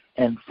popular,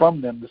 and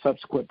from them, the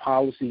subsequent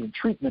policy and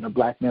treatment of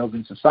black males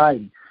in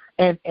society,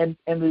 and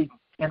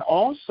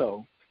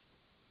also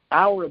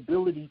our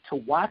ability to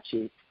watch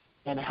it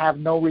and have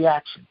no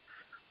reaction.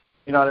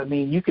 You know what I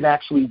mean? You can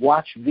actually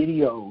watch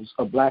videos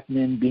of black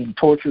men being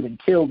tortured and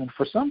killed, and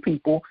for some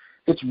people,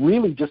 it's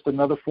really just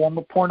another form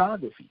of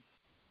pornography.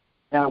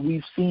 Now,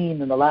 we've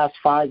seen in the last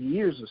 5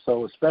 years or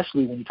so,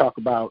 especially when you talk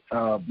about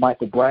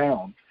Michael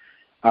Brown,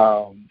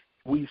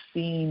 we've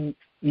seen,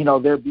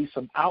 there be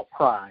some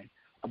outcry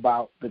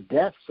about the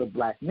deaths of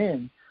black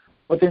men,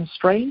 but then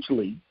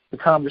strangely, the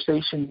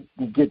conversation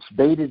gets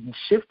baited and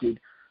shifted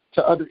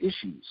to other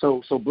issues.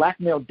 So black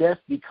male death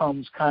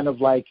becomes kind of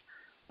like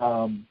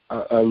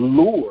a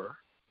lure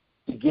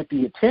to get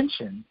the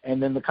attention,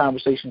 and then the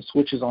conversation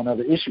switches on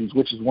other issues,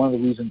 which is one of the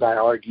reasons I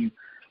argue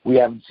we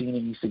haven't seen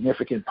any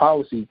significant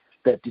policy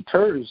that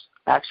deters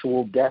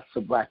actual deaths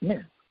of black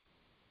men.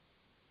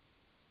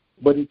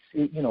 But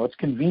it's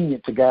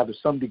convenient to gather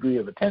some degree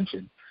of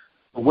attention.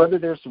 But whether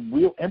there's some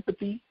real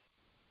empathy,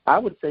 I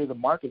would say the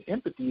mark of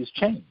empathy is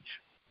change,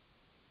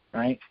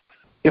 right?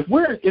 If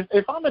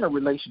I'm in a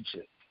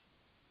relationship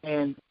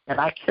and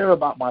I care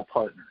about my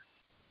partner,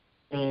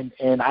 and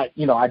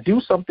I do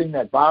something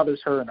that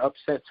bothers her and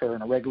upsets her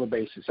on a regular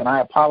basis, and I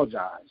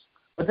apologize,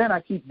 but then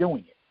I keep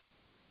doing it,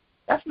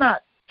 that's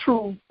not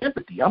true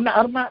empathy. I'm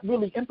not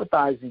really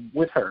empathizing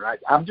with her.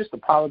 I'm just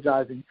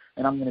apologizing,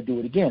 and I'm going to do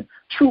it again.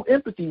 True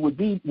empathy would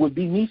be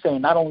me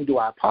saying, not only do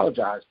I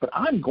apologize, but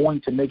I'm going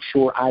to make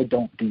sure I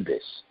don't do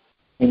this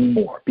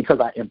anymore because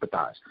I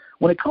empathize.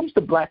 When it comes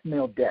to black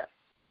male death,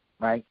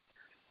 right,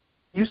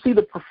 you see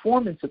the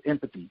performance of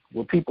empathy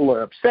where people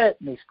are upset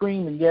and they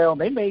scream and yell,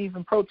 and they may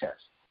even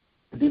protest.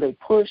 Do they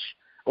push,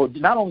 or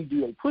not only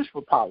do they push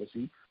for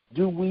policy,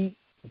 do we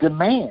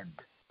demand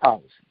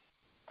policy?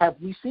 Have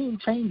we seen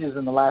changes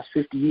in the last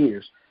 50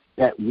 years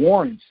that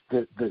warrants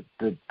the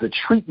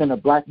treatment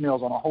of black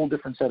males on a whole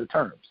different set of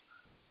terms?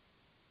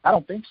 I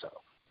don't think so.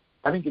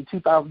 I think in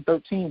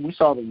 2013 we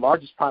saw the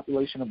largest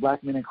population of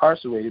black men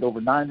incarcerated,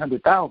 over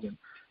 900,000,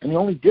 and the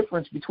only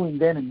difference between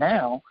then and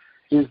now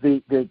is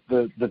the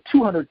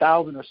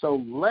 200,000 or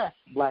so less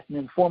black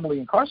men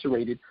formerly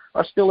incarcerated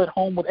are still at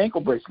home with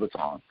ankle bracelets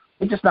on.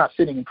 They're just not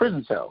sitting in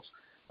prison cells.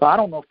 So I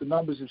don't know if the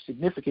numbers have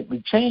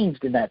significantly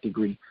changed in that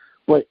degree,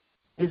 but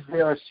is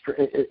there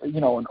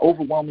an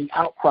overwhelming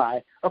outcry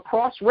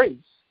across race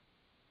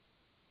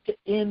to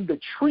end the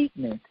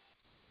treatment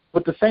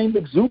with the same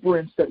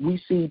exuberance that we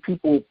see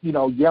people,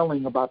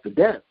 yelling about the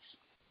deaths?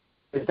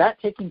 Is that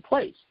taking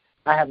place?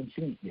 I haven't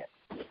seen it yet.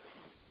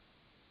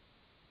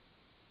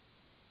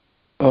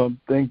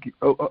 Thank you.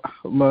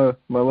 My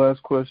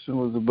last question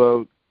was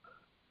about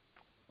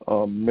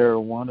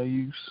marijuana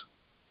use.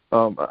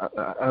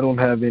 I don't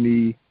have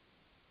any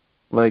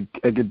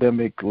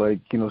academic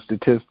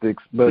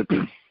statistics, but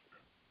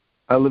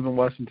I live in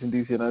Washington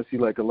D.C. and I see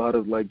a lot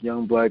of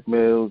young black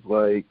males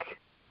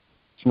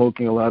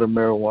smoking a lot of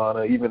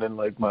marijuana, even in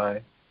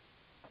my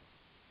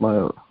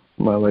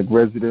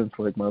residence,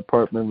 my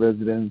apartment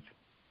residence.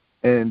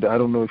 And I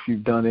don't know if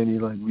you've done any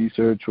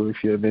research or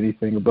if you have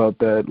anything about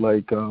that.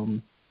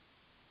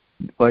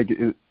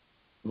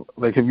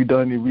 Have you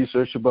done any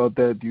research about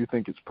that? Do you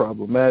think it's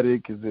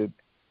problematic? Is it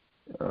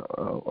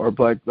young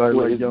black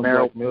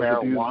males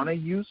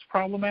marijuana use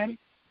problematic?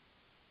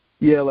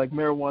 Yeah,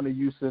 marijuana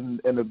use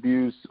and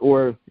abuse,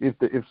 or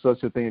if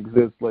such a thing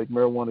exists,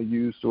 marijuana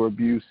use or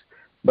abuse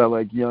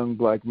by young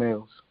black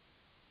males.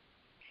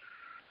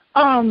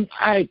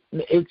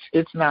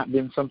 It's not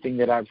been something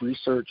that I've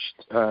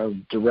researched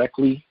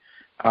directly.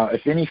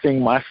 If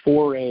anything, my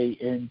foray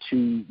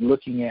into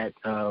looking at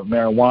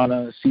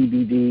marijuana,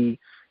 CBD,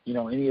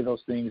 any of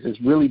those things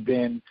has really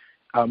been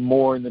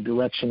more in the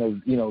direction of,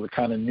 the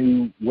kind of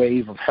new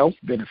wave of health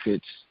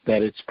benefits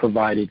that it's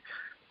provided,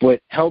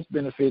 but health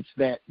benefits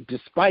that,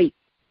 despite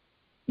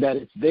that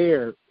it's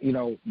there,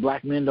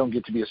 black men don't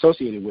get to be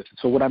associated with it.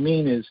 So what I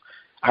mean is,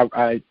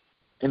 I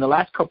in the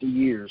last couple of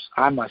years,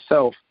 I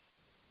myself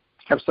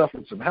have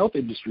suffered some health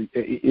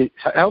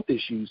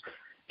issues,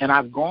 and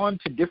I've gone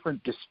to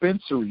different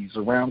dispensaries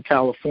around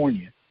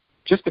California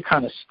just to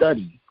kind of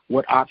study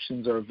what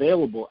options are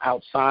available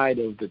outside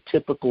of the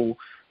typical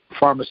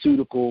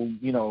pharmaceutical,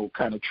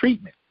 kind of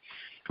treatment.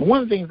 And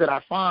one of the things that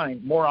I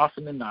find more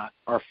often than not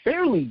are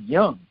fairly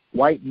young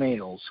white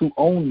males who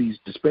own these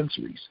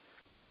dispensaries.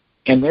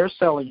 And they're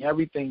selling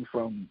everything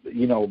from,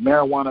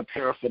 marijuana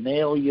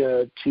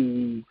paraphernalia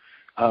to,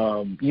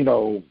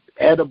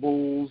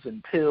 edibles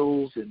and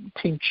pills and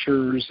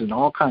tinctures and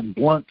all kinds of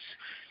blunts.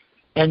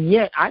 And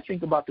yet I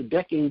think about the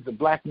decades of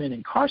black men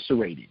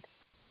incarcerated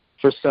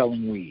for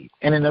selling weed.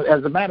 And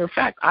as a matter of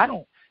fact, I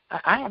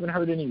haven't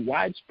heard any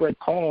widespread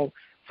call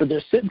for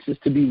their sentences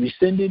to be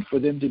rescinded, for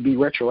them to be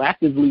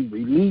retroactively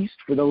released,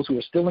 for those who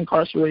are still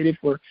incarcerated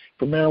for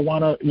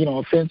marijuana,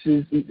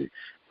 offenses.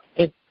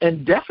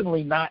 And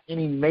definitely not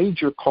any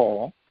major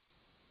call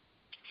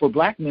for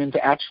black men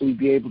to actually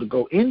be able to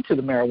go into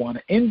the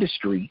marijuana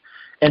industry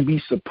and be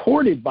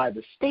supported by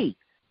the state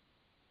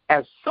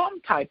as some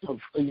type of,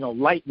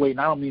 lightweight, and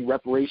I don't mean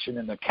reparation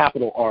in the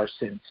capital R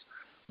sense,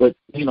 but,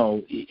 in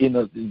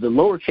the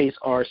lowercase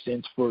r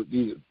sense for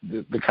the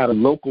kind of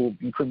local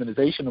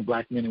criminalization of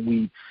black men and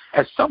weed,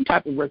 as some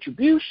type of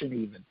retribution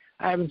even.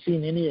 I haven't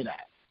seen any of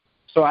that.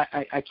 So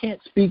I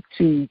can't speak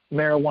to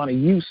marijuana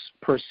use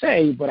per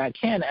se, but I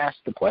can ask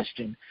the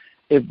question,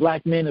 if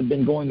black men have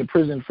been going to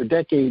prison for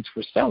decades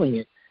for selling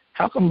it,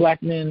 how come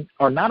black men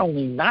are not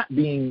only not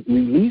being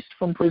released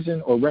from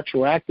prison or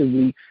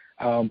retroactively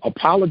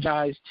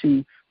apologized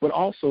to, but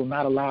also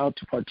not allowed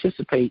to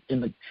participate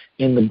in the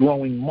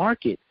growing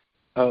market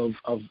of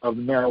the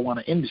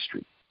marijuana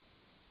industry?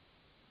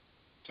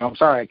 So I'm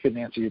sorry I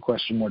couldn't answer your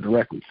question more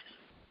directly.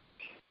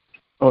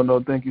 Oh, no,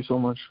 thank you so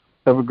much.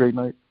 Have a great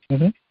night.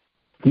 Mm-hmm.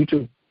 You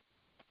too.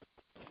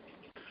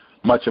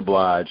 Much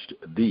obliged.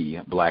 The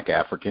Black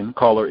African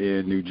caller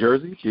in New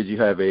Jersey. Did you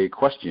have a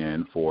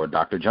question for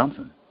Dr.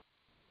 Johnson?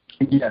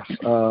 Yes.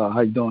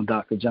 How you doing,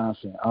 Dr.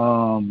 Johnson?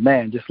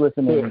 Man, just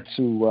listening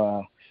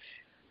to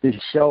this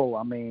show,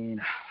 I mean,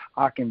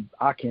 I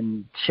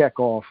can check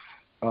off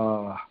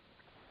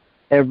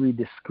every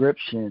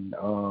description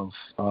of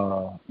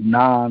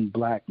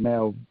non-black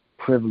male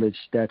privilege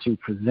that you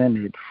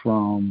presented,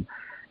 from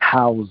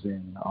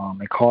housing,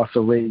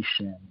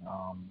 incarceration,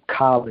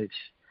 college,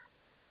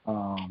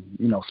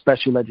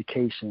 special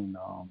education,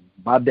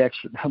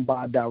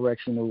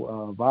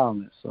 bidirectional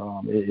violence.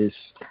 It's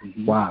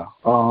wow.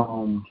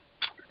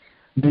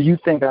 Do you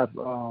think I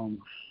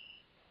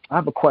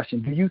have a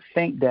question. Do you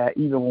think that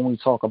even when we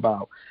talk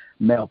about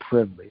male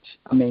privilege,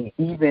 I mean,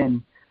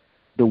 even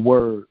the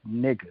word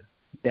nigger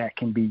that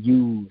can be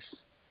used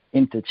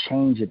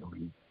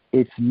interchangeably,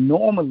 it's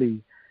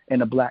normally in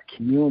the black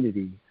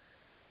community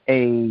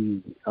a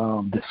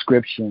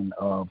description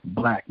of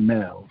black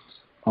males.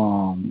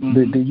 Have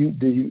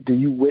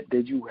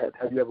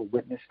you ever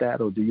witnessed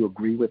that, or do you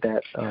agree with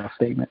that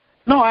statement?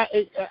 No, I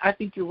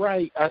think you're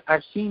right.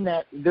 I've seen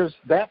that. There's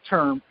that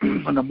term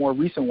and a more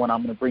recent one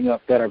I'm going to bring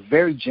up that are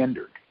very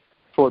gendered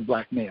toward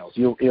black males.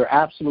 You're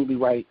absolutely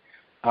right.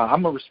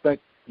 I'm going to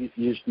respect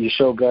your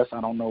show, Gus.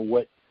 I don't know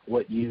what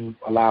you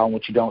allow and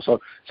what you don't. So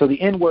the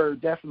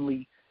N-word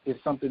definitely is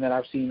something that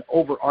I've seen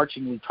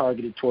overarchingly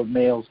targeted toward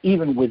males,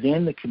 even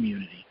within the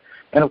community.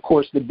 And of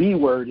course, the B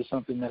word is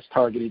something that's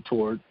targeted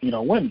toward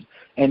women.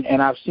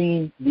 And I've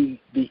seen the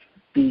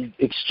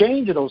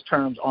exchange of those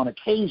terms on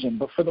occasion,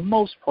 but for the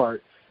most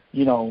part,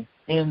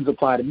 N's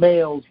apply to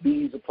males,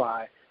 B's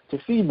apply to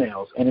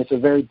females, and it's a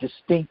very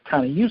distinct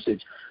kind of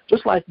usage.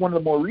 Just like one of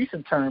the more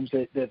recent terms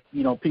that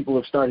people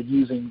have started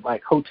using,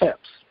 like hoteps,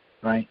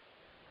 right?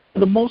 For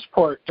the most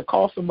part, to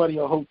call somebody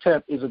a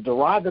hotep is a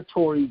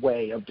derogatory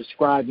way of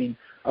describing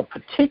a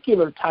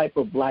particular type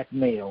of black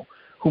male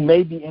who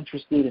may be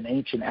interested in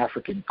ancient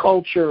African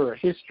culture or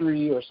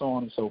history or so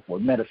on and so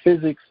forth,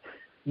 metaphysics,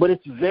 but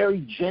it's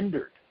very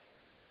gendered,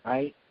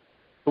 right?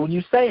 But when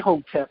you say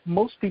hotep,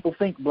 most people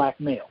think black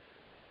male.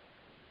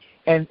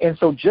 And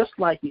so just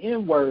like the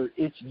N-word,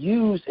 it's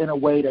used in a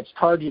way that's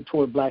targeted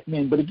toward black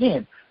men. But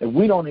again, if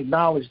we don't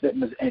acknowledge that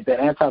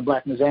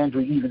anti-black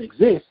misandry even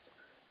exists,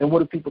 then what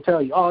do people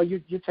tell you? Oh, you're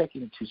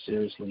taking it too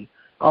seriously.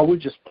 Oh, we're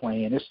just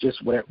playing. It's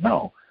just whatever.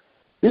 No,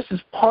 this is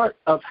part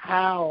of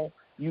how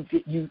you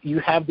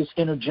have this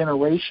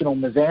intergenerational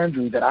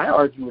misandry that I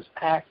argue is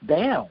passed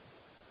down,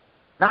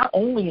 not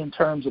only in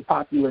terms of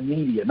popular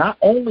media, not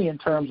only in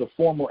terms of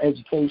formal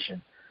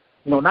education,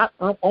 not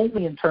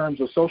only in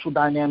terms of social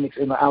dynamics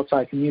in the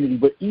outside community,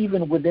 but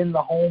even within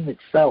the home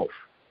itself.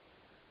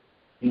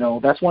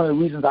 That's one of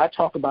the reasons I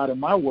talk about in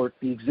my work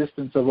the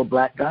existence of a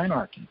black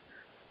gynarchy.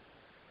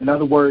 In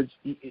other words,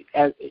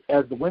 as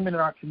the women in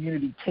our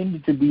community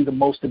tended to be the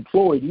most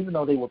employed, even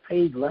though they were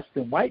paid less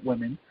than white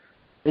women,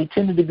 they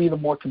tended to be the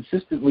more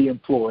consistently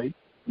employed,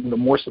 the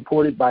more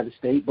supported by the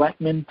state. Black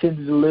men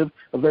tended to live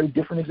a very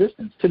different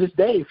existence. To this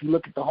day, if you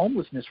look at the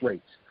homelessness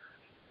rates,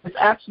 it's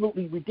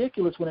absolutely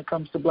ridiculous when it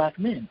comes to black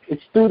men.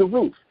 It's through the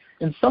roof.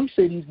 In some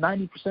cities,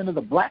 90% of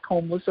the black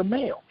homeless are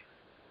male.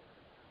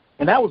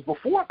 And that was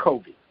before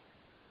COVID.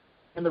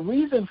 And the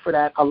reason for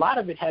that, a lot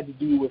of it had to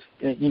do with,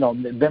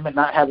 them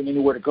not having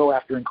anywhere to go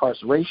after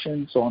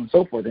incarceration, so on and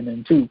so forth. And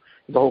then, too,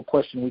 there's a whole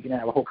question we can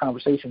have, a whole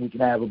conversation we can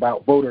have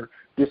about voter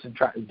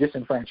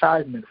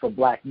disenfranchisement for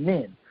black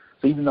men.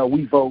 So even though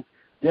we vote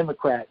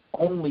Democrat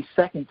only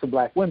second to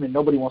black women,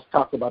 nobody wants to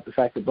talk about the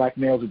fact that black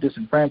males are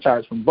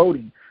disenfranchised from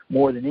voting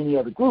more than any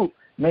other group,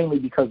 mainly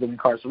because of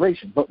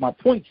incarceration. But my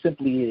point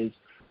simply is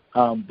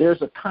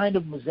there's a kind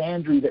of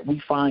misandry that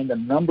we find a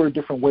number of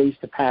different ways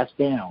to pass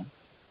down.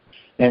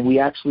 And we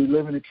actually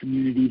live in a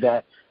community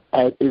that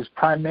is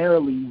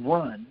primarily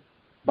run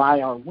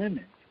by our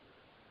women.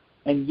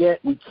 And yet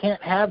we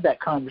can't have that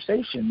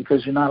conversation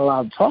because you're not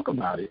allowed to talk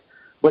about it.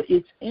 But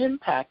its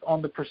impact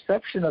on the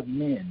perception of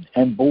men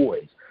and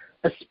boys,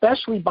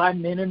 especially by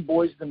men and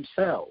boys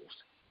themselves,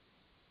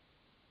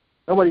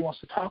 nobody wants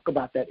to talk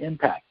about that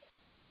impact.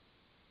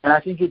 And I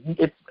think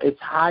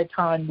it's high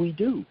time we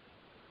do.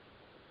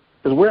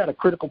 Because we're at a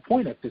critical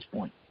point at this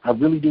point. I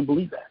really do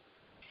believe that.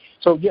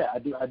 So, yeah, I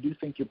do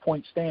think your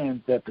point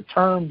stands that the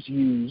terms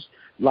used,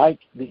 like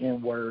the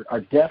N-word,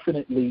 are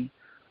definitely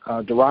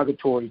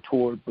derogatory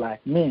toward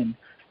black men,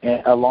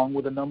 and, along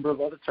with a number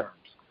of other terms.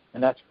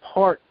 And that's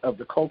part of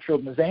the culture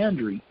of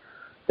misandry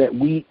that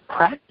we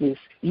practice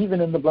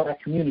even in the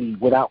black community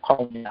without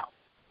calling it out.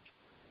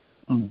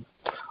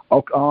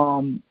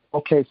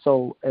 Okay,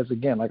 so as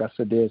again, like I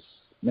said, there's,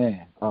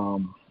 man,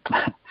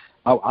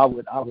 I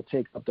would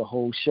take up the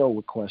whole show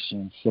with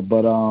questions. So,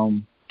 but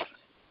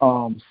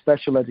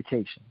special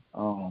education.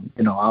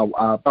 You know,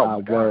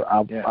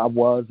 I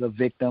was a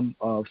victim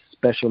of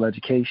special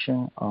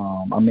education.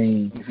 I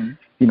mean,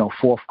 you know,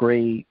 4th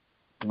grade.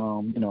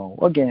 You know,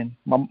 again,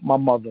 my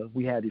mother,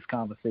 we had these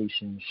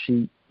conversations.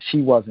 She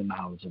wasn't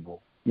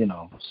knowledgeable, you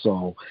know,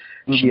 so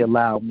she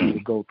allowed me to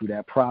go through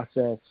that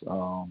process.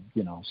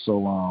 You know,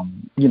 so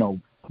you know,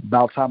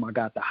 about time I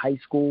got to high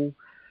school,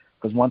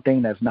 because one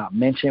thing that's not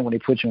mentioned when they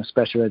put you in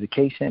special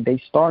education,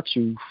 they start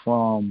you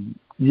from,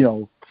 you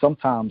know,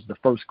 sometimes the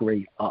 1st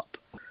grade up.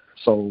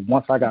 So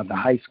once I got to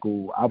high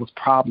school, I was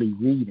probably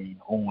reading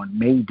on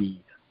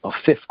maybe a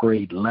 5th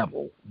grade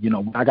level. You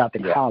know, when I got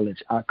to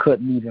college, I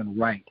couldn't even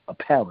write a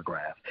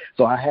paragraph.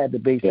 So I had to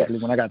basically,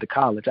 when I got to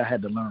college, I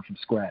had to learn from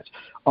scratch.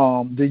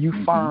 Do you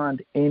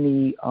find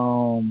any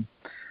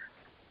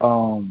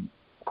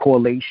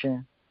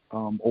correlation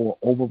or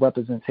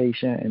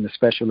overrepresentation in the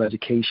special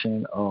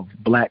education of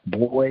black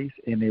boys,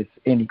 and is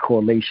any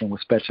correlation with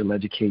special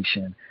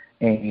education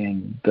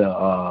and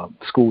the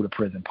school to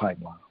prison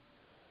pipeline?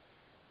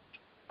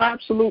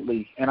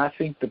 Absolutely, and I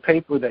think the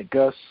paper that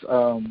Gus,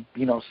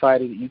 you know,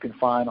 cited that you can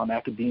find on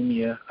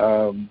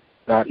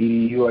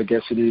academia.edu, I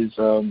guess it is,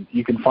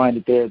 you can find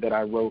it there, that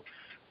I wrote,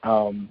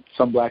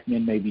 Some Black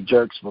Men May Be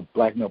Jerks, but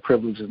Black Male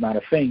Privilege is Not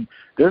a Thing.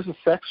 There's a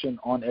section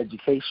on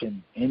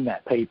education in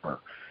that paper,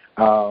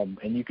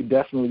 and you can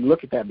definitely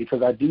look at that,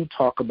 because I do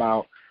talk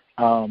about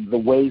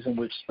the ways in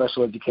which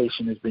special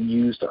education has been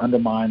used to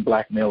undermine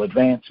black male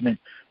advancement.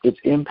 It's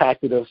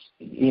impacted us,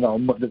 you know,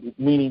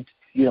 meaning,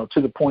 you know,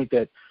 to the point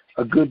that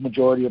a good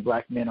majority of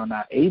black men are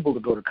not able to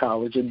go to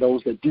college, and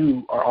those that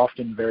do are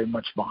often very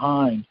much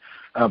behind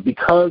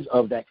because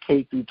of that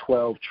K through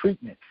 12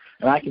 treatment.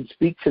 And I can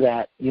speak to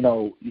that, you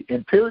know,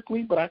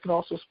 empirically, but I can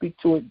also speak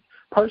to it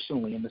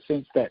personally, in the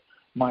sense that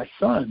my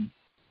son,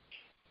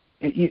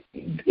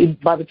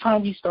 by the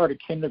time he started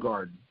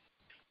kindergarten,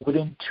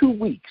 within 2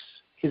 weeks,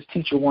 his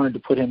teacher wanted to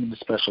put him into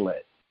special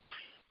ed.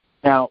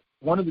 Now,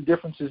 one of the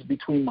differences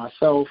between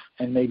myself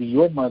and maybe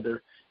your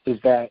mother is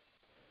that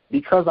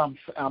because I'm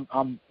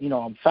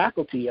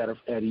faculty at a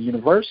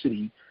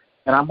university,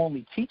 and I'm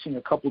only teaching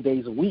a couple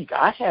days a week,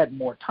 I had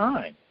more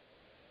time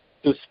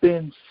to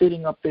spend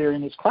sitting up there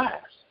in his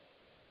class.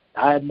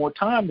 I had more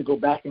time to go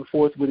back and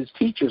forth with his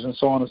teachers and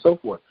so on and so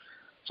forth.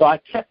 So I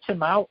kept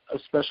him out of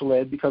special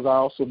ed because I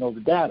also know the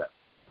data.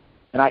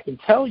 And I can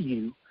tell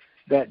you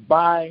that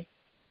by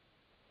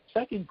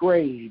 2nd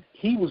grade,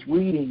 he was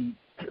reading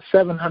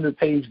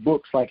 700-page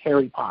books like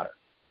Harry Potter.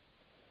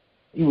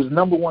 He was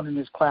number 1 in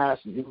his class,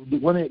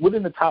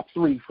 within the top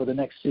 3 for the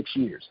next 6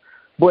 years.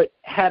 But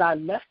had I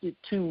left it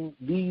to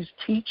these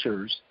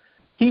teachers,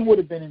 he would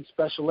have been in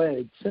special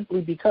ed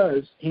simply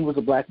because he was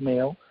a black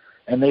male,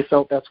 and they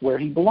felt that's where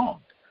he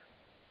belonged,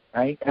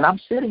 right? And I'm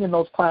sitting in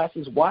those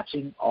classes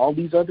watching all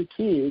these other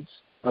kids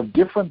of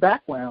different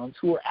backgrounds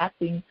who are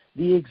acting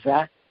the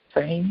exact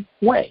same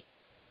way.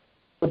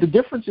 But the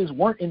differences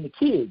weren't in the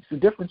kids. The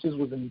differences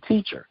was in the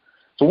teacher.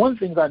 So one of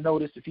the things I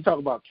noticed, if you talk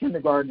about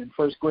kindergarten and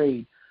 1st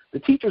grade, the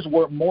teachers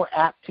were more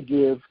apt to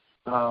give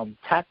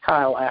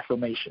tactile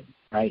affirmation,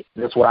 right?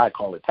 That's what I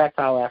call it,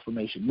 tactile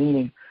affirmation,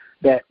 meaning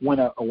that when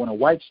a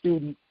white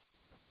student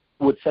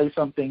would say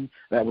something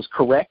that was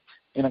correct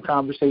in a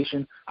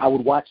conversation, I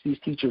would watch these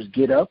teachers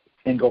get up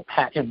and go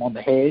pat him on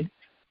the head,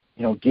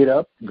 you know, get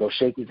up and go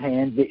shake his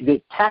hand.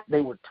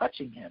 They were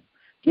touching him,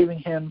 giving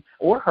him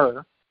or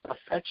her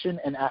affection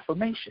and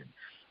affirmation.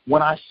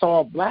 When I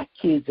saw black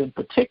kids in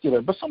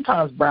particular, but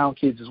sometimes brown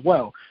kids as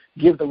well,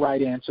 give the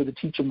right answer, the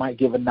teacher might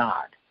give a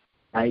nod,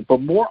 right?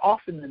 But more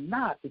often than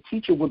not, the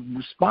teacher would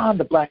respond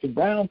to black and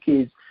brown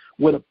kids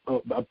with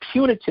a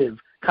punitive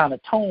kind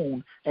of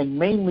tone, and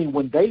mainly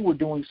when they were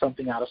doing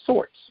something out of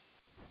sorts.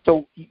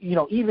 So, you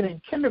know, even in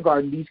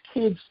kindergarten, these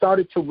kids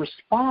started to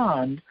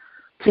respond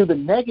to the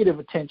negative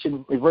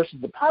attention versus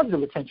the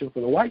positive attention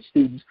for the white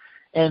students,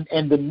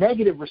 and the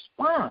negative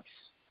response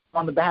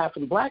on the behalf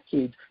of the black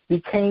kids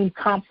became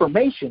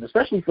confirmation,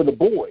 especially for the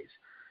boys,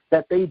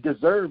 that they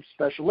deserve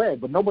special ed.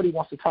 But nobody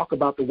wants to talk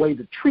about the way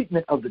the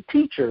treatment of the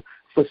teacher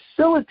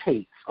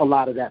facilitates a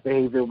lot of that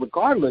behavior,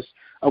 regardless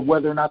of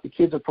whether or not the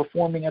kids are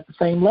performing at the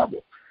same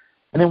level.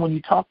 And then when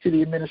you talk to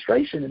the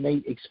administration and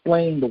they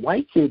explain the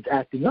white kids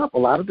acting up, a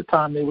lot of the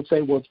time they would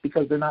say, well, it's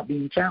because they're not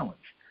being challenged.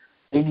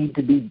 They need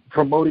to be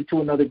promoted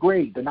to another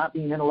grade. They're not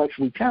being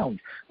intellectually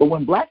challenged. But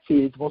when black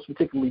kids, most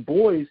particularly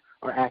boys,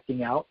 are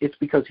acting out, it's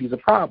because he's a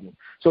problem.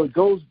 So it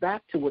goes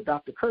back to what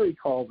Dr. Curry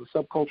calls the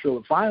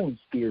subcultural violence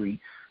theory,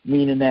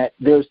 meaning that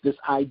there's this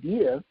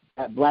idea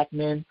that black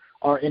men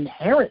are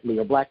inherently,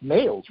 or black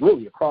males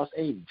really across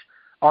age,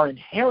 are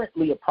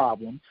inherently a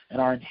problem and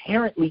are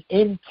inherently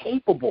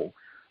incapable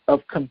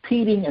of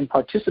competing and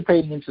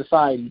participating in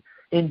society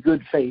in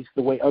good faith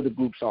the way other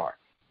groups are.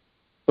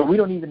 So we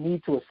don't even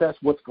need to assess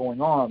what's going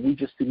on. We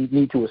just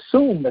need to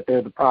assume that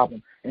they're the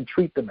problem and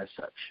treat them as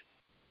such,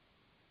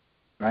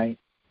 right?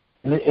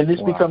 And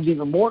this becomes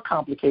even more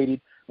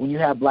complicated when you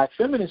have black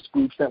feminist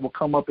groups that will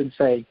come up and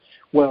say,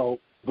 well,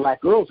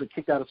 black girls are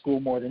kicked out of school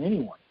more than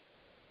anyone.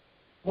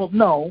 Well,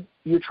 no,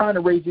 you're trying to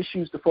raise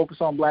issues to focus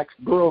on black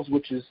girls,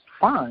 which is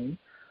fine,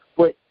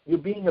 but you're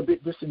being a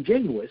bit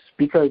disingenuous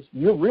because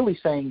you're really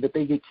saying that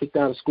they get kicked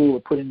out of school or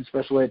put into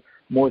special ed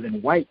more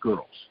than white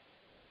girls,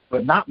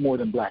 but not more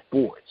than black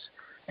boys.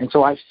 And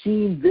so I've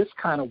seen this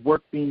kind of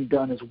work being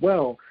done as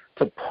well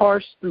to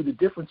parse through the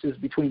differences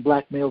between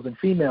black males and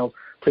females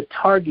to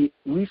target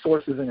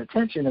resources and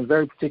attention in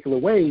very particular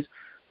ways.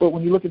 But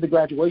when you look at the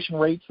graduation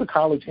rates, the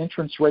college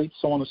entrance rates,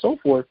 so on and so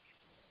forth,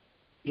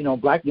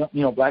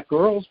 black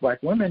girls,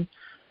 black women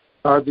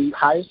are the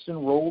highest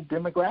enrolled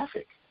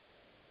demographic.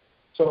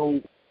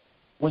 So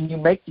when you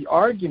make the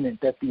argument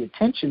that the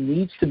attention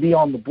needs to be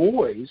on the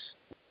boys,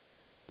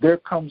 there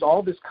comes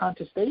all this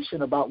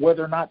contestation about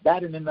whether or not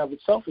that in and of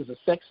itself is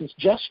a sexist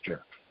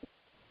gesture,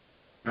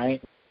 right?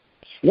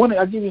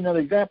 I'll give you another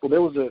example.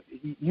 There was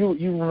you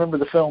remember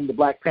the film The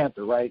Black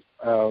Panther, right?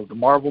 The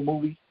Marvel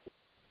movie?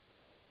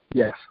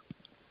 Yes.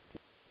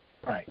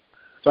 Right.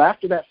 So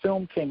after that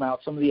film came out,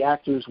 some of the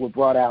actors were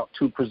brought out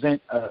to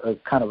present a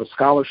kind of a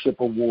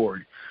scholarship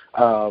award.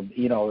 A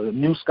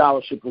new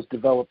scholarship was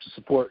developed to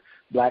support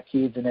black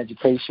kids in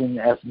education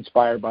as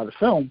inspired by the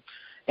film,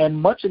 and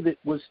much of it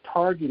was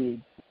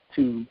targeted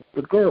to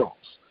the girls.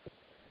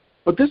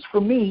 But this, for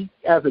me,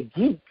 as a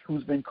geek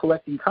who's been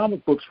collecting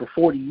comic books for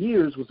 40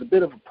 years, was a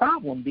bit of a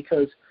problem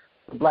because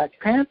the Black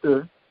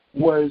Panther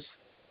was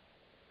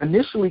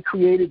initially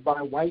created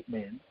by white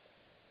men,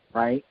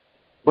 right?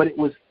 But it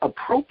was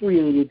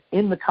appropriated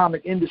in the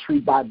comic industry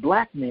by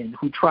black men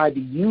who tried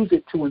to use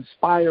it to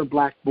inspire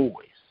black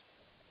boys.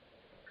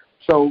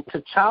 So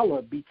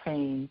T'Challa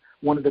became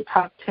one of the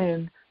top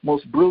 10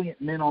 most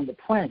brilliant men on the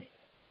planet.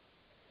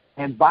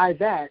 And by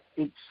that,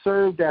 it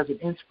served as an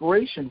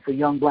inspiration for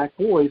young black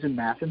boys in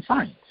math and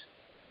science.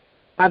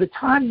 By the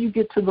time you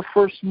get to the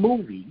first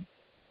movie,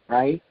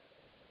 right,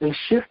 they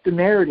shift the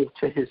narrative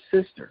to his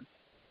sister,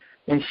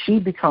 and she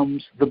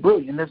becomes the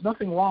brilliant. And there's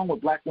nothing wrong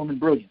with black woman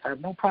brilliance. I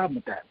have no problem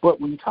with that. But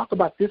when you talk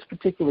about this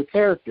particular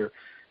character,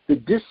 the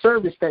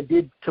disservice that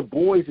did to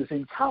boys is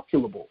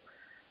incalculable,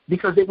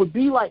 because it would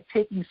be like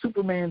taking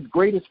Superman's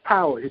greatest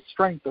power, his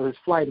strength or his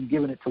flight, and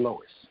giving it to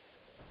Lois.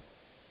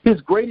 His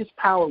greatest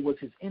power was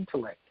his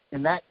intellect,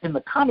 and that in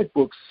the comic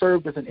books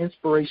served as an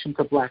inspiration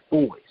to black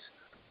boys.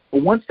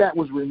 But once that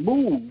was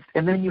removed,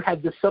 and then you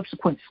had the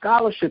subsequent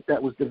scholarship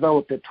that was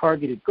developed that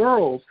targeted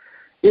girls,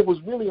 it was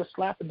really a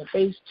slap in the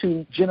face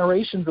to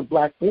generations of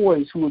black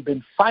boys who had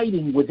been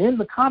fighting within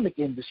the comic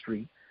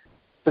industry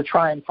to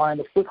try and find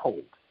a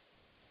foothold.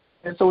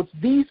 And so it's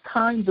these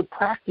kinds of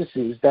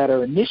practices that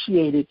are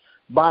initiated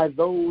by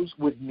those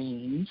with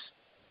means,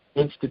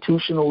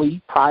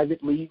 institutionally,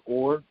 privately,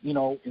 or,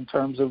 in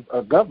terms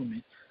of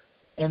government,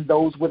 and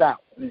those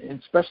without,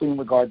 especially in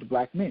regard to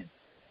black men.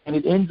 And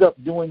it ends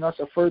up doing us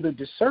a further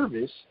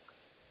disservice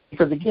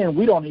because, again,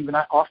 we don't even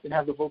often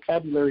have the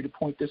vocabulary to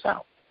point this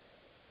out.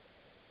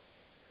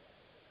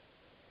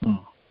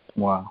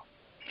 Wow.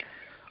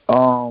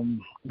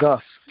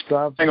 Gus, do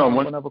I hang on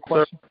one other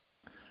question?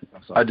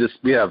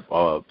 We have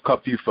a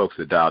few folks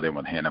that dialed in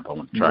with hand up. I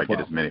want to try to get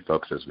as many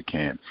folks as we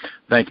can.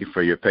 Thank you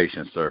for your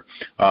patience, sir.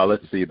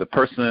 Let's see. The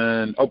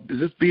person, is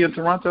this B in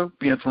Toronto?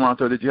 B in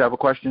Toronto, did you have a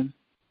question?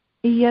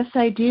 Yes,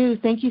 I do.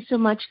 Thank you so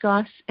much,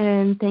 Gus,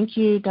 and thank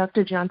you,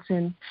 Dr.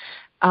 Johnson.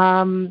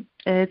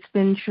 It's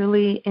been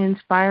truly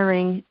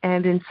inspiring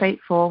and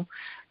insightful,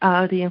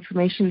 the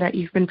information that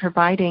you've been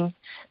providing.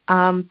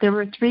 There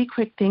were three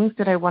quick things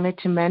that I wanted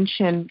to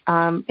mention,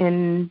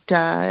 and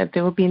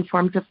they will be in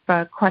forms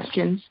of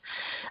questions.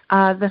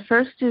 The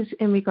first is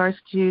in regards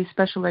to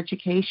special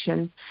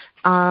education.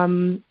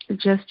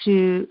 Just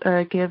to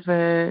give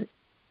a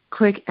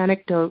quick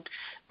anecdote,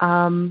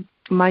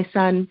 my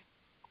son,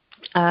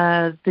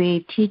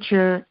 the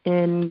teacher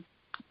in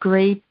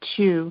grade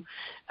 2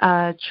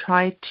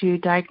 tried to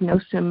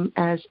diagnose him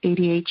as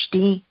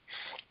ADHD.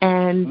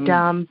 And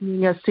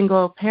being a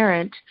single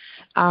parent,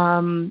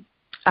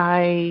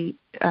 I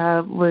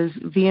was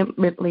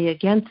vehemently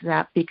against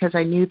that because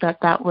I knew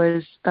that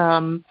was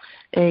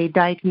a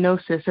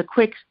diagnosis, a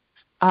quick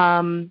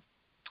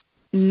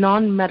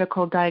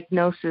non-medical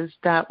diagnosis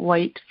that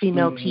white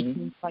female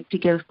teachers like to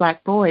give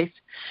black boys.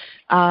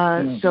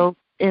 So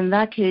in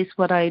that case,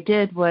 what I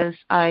did was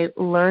I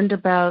learned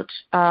about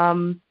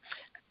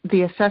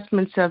the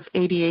assessments of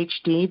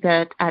ADHD,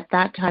 that at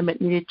that time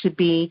it needed to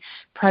be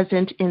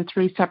present in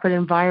 3 separate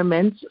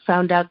environments,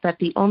 found out that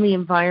the only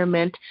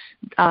environment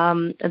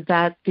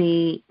that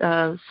the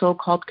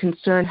so-called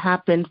concern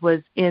happened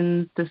was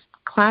in the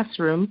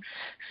classroom.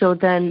 So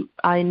then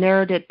I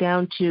narrowed it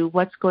down to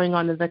what's going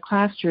on in the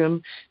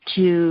classroom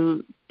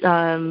to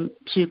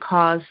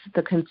cause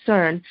the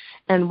concern.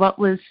 And what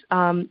was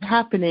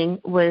happening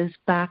was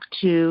back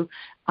to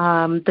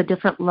the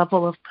different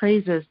level of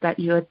praises that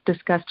you had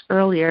discussed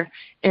earlier,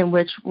 in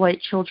which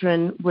white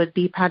children would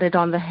be patted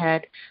on the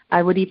head.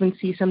 I would even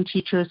see some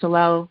teachers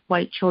allow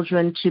white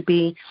children to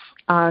be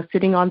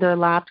sitting on their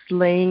laps,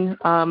 laying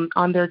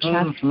on their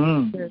chest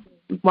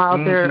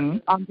while they're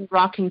on the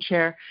rocking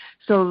chair.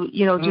 So,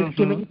 just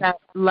giving that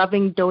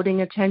loving, doting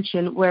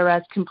attention,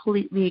 whereas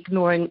completely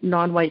ignoring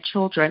non-white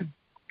children.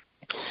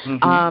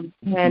 And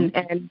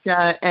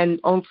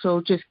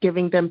also just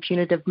giving them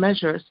punitive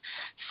measures.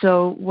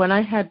 So when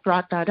I had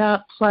brought that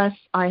up, plus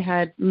I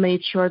had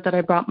made sure that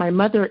I brought my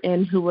mother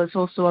in, who was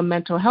also a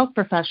mental health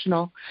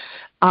professional,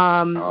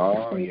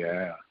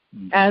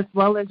 as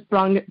well as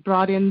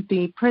brought in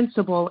the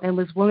principal and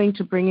was willing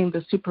to bring in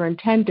the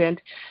superintendent,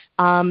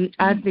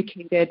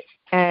 advocated.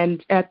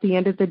 And at the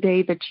end of the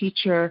day, the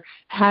teacher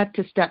had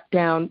to step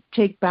down,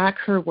 take back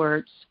her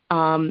words,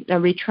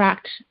 and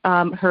retract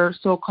her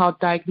so-called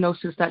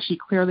diagnosis that she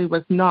clearly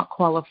was not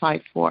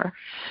qualified for.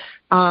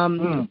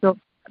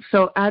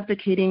 So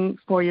advocating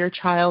for your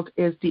child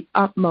is the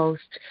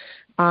utmost,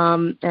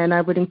 and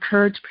I would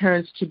encourage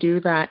parents to do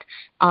that.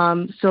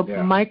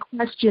 My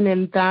question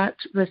in that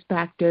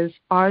respect is,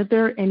 are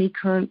there any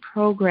current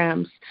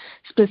programs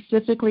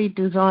specifically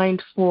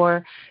designed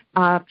for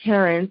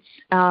parents,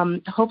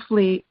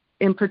 hopefully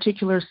in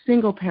particular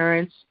single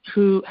parents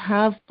who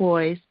have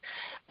boys,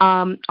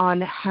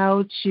 on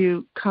how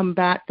to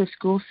combat the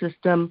school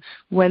system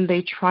when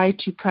they try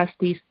to press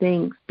these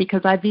things?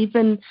 Because I've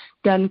even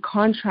done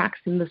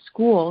contracts in the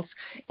schools,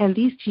 and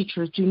these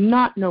teachers do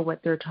not know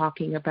what they're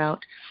talking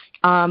about.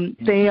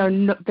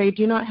 They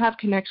do not have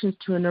connections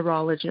to a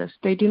neurologist.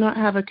 They do not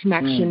have a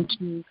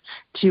connection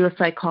to a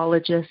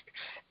psychologist.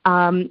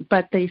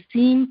 But they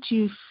seem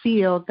to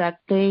feel that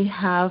they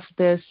have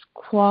this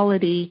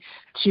quality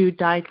to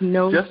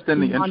diagnose. Just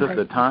in the interest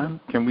of time,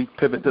 can we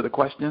pivot to the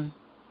question?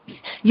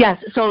 Yes.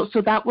 So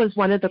that was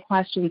one of the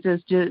questions: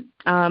 is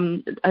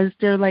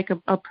there like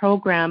a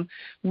program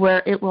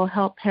where it will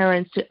help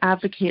parents to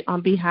advocate on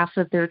behalf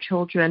of their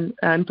children,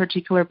 in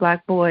particular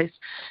Black boys,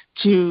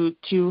 to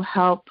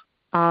help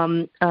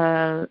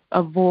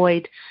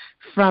avoid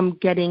from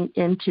getting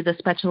into the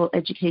special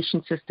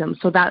education system?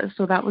 So that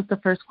was the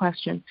first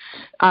question.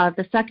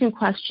 The second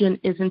question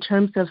is in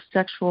terms of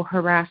sexual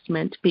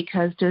harassment,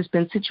 because there's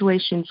been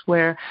situations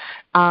where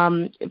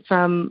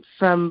from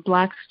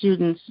Black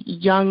students,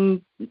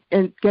 young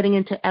and getting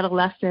into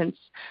adolescence,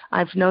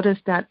 I've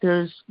noticed that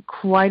there's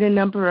quite a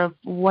number of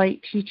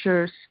white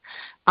teachers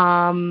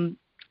that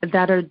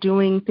are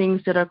doing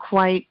things that are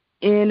quite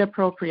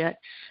inappropriate.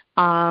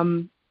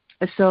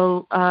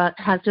 So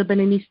has there been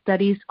any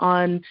studies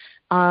on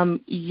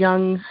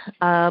young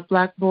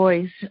Black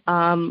boys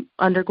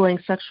undergoing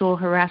sexual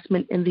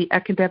harassment in the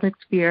academic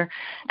sphere,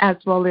 as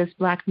well as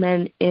Black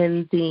men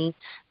in the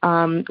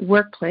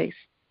workplace?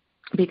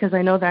 Because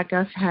I know that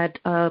Gus had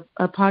a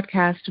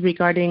podcast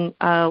regarding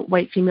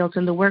white females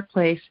in the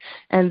workplace,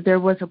 and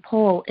there was a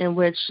poll in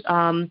which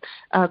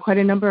quite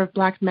a number of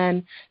Black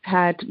men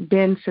had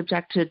been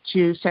subjected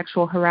to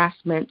sexual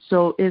harassment.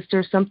 So is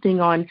there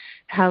something on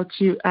how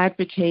to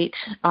advocate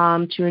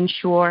to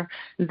ensure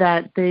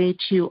that they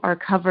too are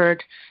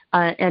covered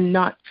and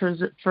not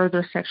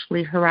further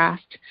sexually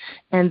harassed?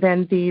 And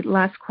then the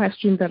last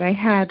question that I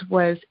had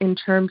was in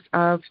terms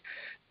of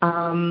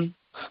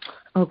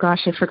oh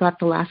gosh, I forgot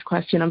the last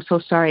question. I'm so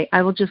sorry.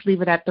 I will just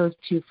leave it at those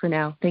two for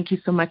now. Thank you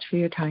so much for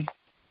your time.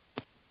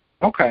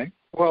 Okay.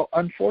 Well,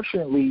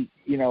 unfortunately,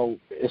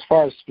 as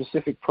far as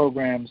specific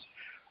programs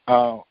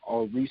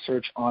or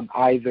research on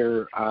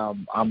either,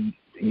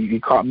 you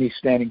caught me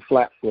standing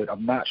flat-foot.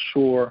 I'm not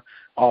sure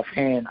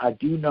offhand. I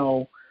do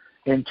know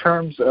in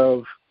terms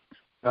of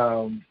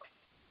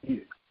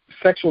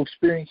sexual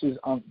experiences,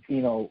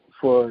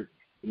 for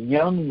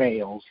young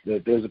males,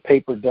 that there's a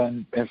paper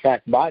done, in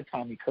fact, by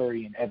Tommy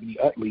Curry and Ebony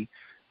Utley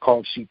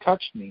called She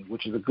Touched Me,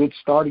 which is a good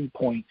starting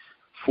point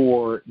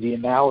for the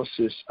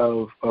analysis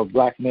of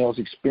Black males'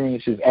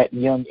 experiences at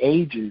young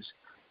ages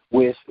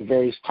with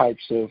various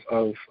types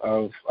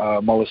of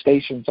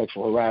molestation,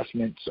 sexual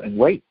harassment, and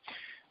rape.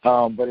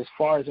 But as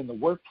far as in the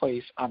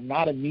workplace, I'm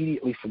not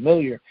immediately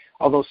familiar,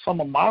 although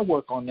some of my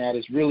work on that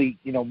is really,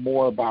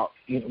 more about,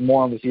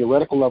 more on the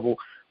theoretical level,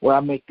 where I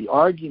make the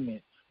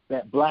argument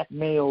that Black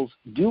males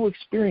do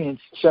experience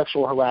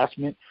sexual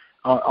harassment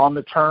on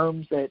the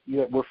terms that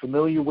we're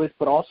familiar with,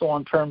 but also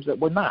on terms that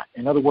we're not.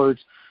 In other words,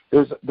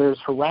 there's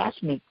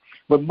harassment,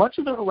 but much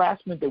of the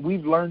harassment that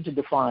we've learned to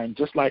define,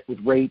 just like with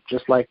rape,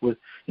 just like with,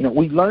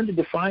 we've learned to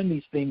define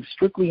these things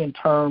strictly in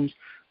terms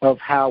of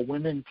how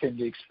women tend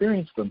to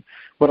experience them.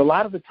 But a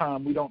lot of the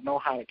time we don't know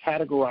how to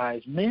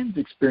categorize men's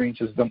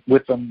experiences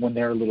with them when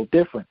they're a little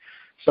different.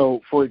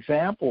 So, for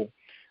example,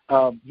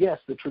 yes,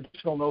 the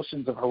traditional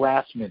notions of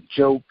harassment,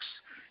 jokes,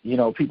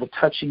 people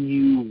touching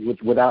you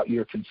without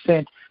your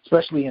consent,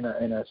 especially in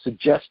a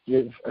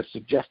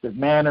suggestive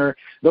manner.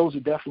 Those are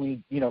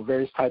definitely,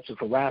 various types of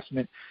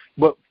harassment.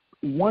 But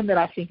one that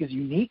I think is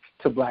unique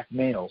to black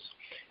males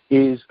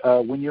is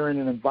when you're in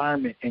an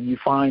environment and you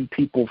find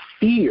people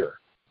fear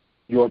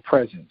your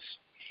presence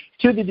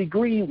to the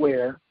degree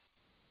where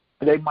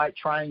they might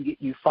try and get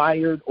you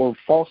fired or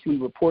falsely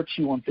report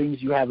you on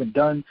things you haven't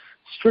done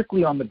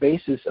strictly on the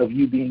basis of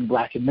you being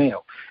black and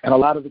male. And a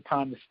lot of the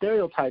time the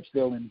stereotypes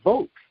they'll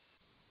invoke,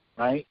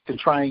 right, to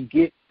try and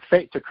get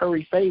to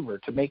curry favor,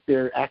 to make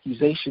their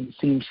accusations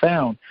seem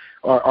sound,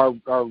 are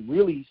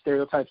really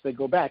stereotypes that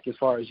go back as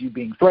far as you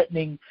being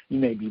threatening, you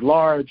may be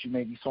large, you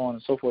may be so on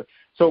and so forth.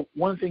 So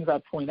one of the things I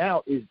point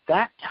out is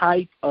that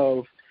type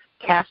of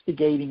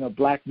castigating of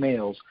black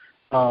males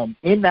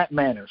in that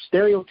manner,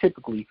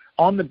 stereotypically,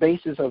 on the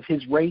basis of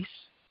his race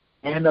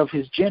and of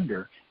his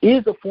gender,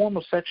 is a form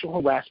of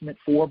sexual harassment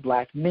for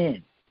black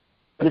men.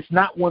 But it's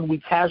not one we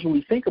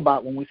casually think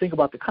about when we think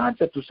about the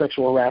concept of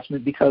sexual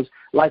harassment, because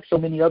like so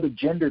many other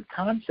gendered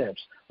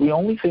concepts, we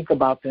only think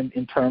about them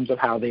in terms of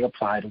how they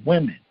apply to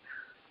women.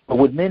 But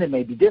with men, it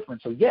may be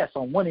different. So, yes,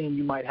 on one end,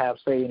 you might have,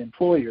 say, an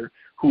employer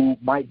who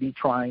might be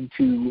trying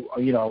to,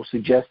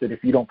 suggest that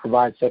if you don't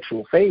provide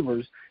sexual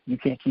favors, you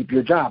can't keep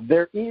your job.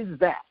 There is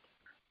that.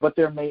 But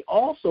there may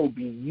also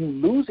be you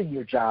losing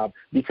your job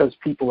because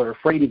people are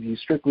afraid of you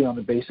strictly on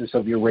the basis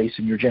of your race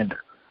and your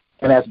gender.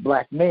 And as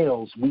black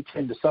males, we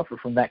tend to suffer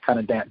from that kind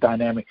of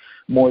dynamic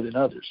more than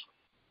others.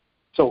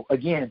 So,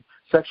 again,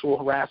 sexual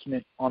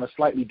harassment on a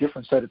slightly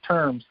different set of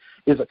terms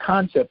is a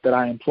concept that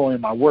I employ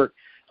in my work.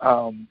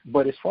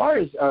 But as far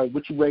as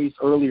what you raised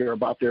earlier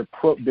about there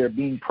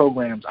being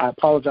programs, I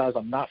apologize,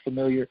 I'm not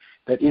familiar.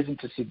 That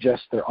isn't to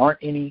suggest there aren't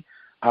any.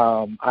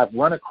 I've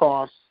run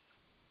across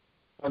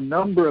a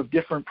number of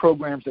different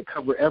programs that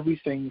cover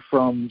everything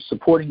from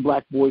supporting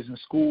black boys in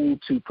school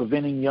to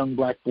preventing young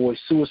black boys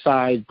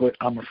suicide, but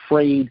I'm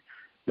afraid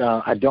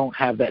I don't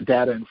have that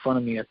data in front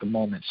of me at the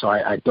moment, so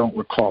I don't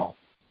recall.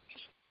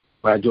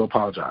 But I do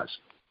apologize.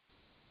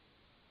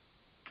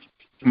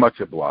 Much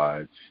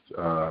obliged.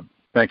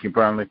 Thank you,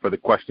 Burnley, for the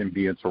question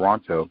B in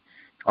Toronto.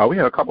 We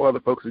have a couple other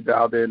folks who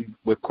dialed in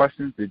with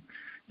questions. Did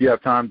you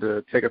have time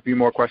to take a few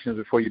more questions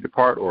before you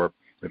depart, or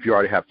if you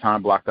already have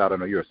time blocked out? I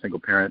know you're a single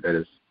parent that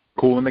is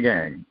cool in the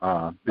gang.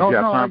 I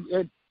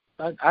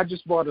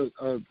just bought a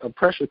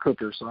pressure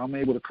cooker, so I'm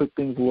able to cook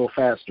things a little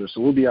faster, so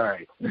we'll be all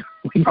right. We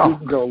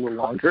can go a little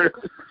longer.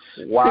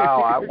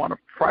 Wow, I want a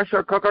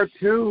pressure cooker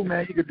too,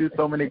 man. You could do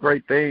so many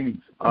great things.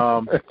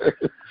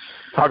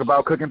 Talk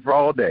about cooking for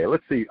all day.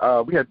 Let's see.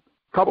 We had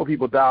a couple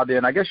people dialed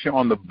in. I guess you're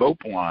on the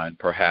VOP line,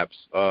 perhaps.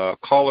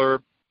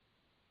 Caller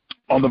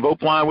on the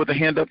VOP line with a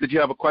hand up. Did you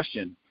have a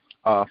question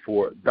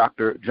for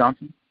Dr.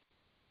 Johnson?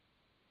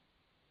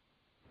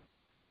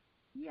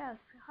 Yes.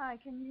 Hi,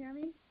 can you hear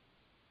me?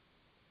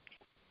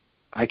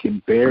 I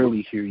can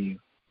barely hear you.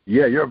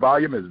 Yeah, your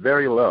volume is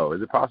very low.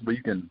 Is it possible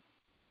you can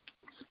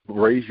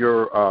raise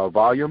your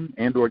volume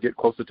and or get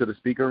closer to the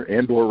speaker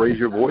and or raise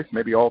your voice,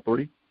 maybe all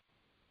three?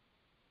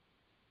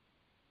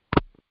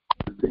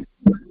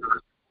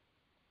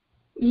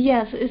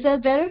 Yes. Is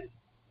that better?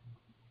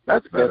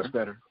 That's better. That's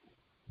better.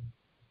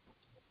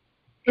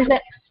 Is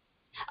that?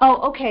 Oh,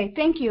 okay.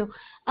 Thank you.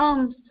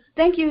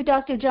 Thank you,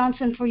 Dr.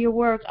 Johnson, for your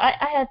work.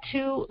 I had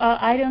two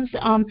items.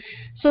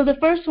 So the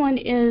first one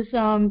is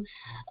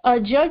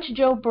Judge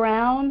Joe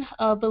Brown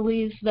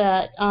believes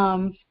that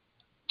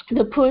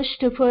the push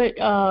to put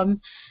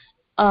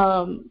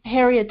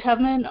Harriet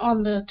Tubman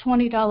on the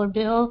 $20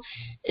 bill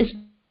is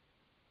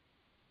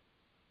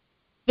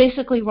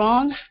basically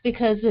wrong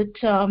because it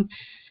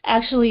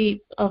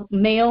actually a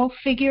male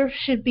figure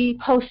should be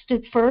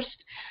posted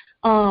first,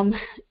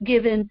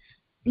 given,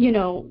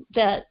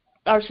 that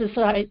our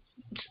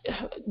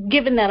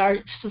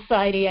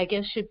society, I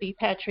guess, should be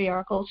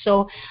patriarchal.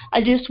 So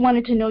I just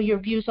wanted to know your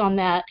views on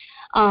that.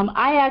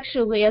 I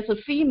actually, as a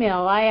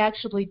female,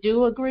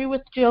 do agree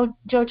with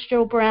Judge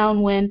Joe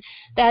Brown when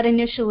that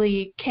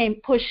initially came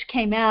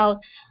out.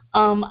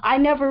 I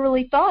never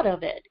really thought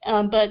of it.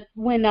 But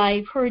when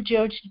I heard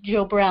Judge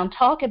Joe Brown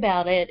talk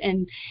about it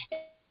and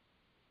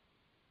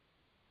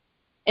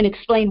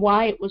explain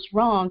why it was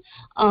wrong,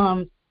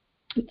 I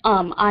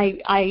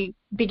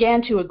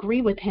began to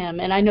agree with him,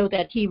 and I know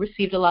that he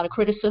received a lot of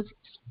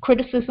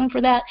criticism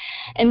for that.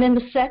 And then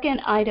the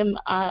second item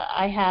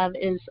I have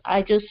is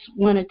I just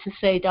wanted to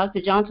say,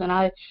 Dr. Johnson,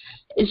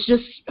 it's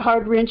just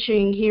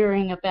heart-wrenching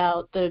hearing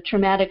about the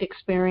traumatic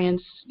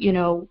experience,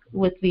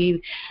 with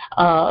the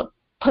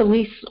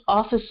police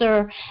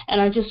officer, and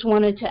I just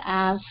wanted to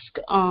ask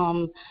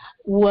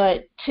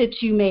what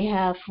tips you may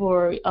have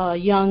for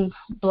young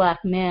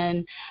black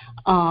men,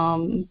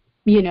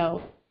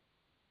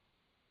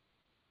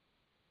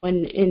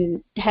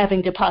 in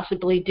having to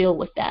possibly deal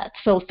with that.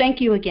 So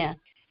thank you again.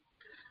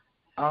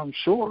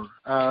 Sure.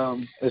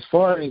 As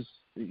far as,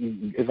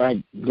 if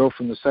I go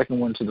from the second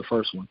one to the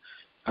first one,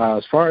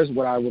 as far as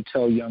what I would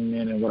tell young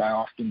men and what I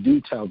often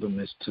do tell them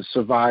is to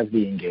survive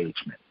the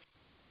engagement.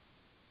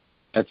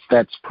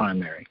 That's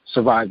primary.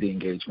 Survive the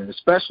engagement,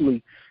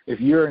 especially if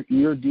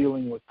you're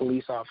dealing with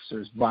police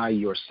officers by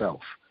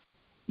yourself.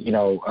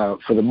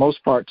 For the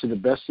most part, to the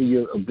best of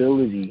your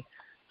ability,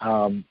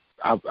 I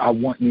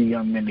want you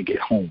young men to get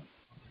home.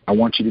 I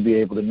want you to be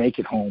able to make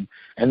it home,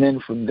 and then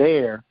from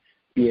there,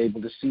 be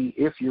able to see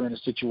if you're in a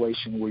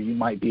situation where you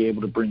might be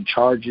able to bring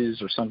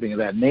charges or something of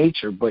that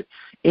nature. But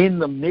in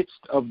the midst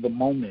of the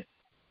moment,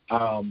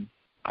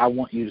 I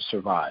want you to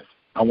survive.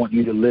 I want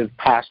you to live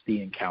past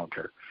the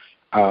encounter.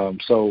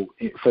 So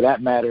for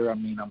that matter, I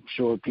mean, I'm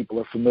sure people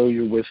are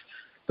familiar with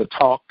the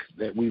talk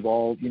that we've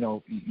all,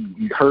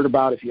 you heard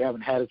about. If you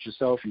haven't had it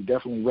yourself, you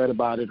definitely read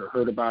about it or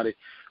heard about it.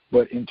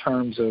 But in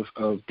terms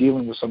of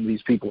dealing with some of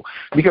these people,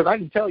 because I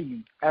can tell you,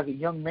 as a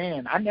young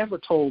man, I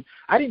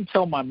didn't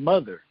tell my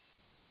mother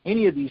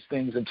any of these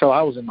things until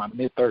I was in my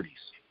mid-30s,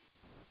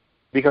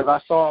 because I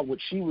saw what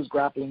she was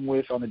grappling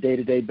with on a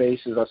day-to-day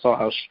basis. I saw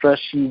how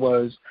stressed she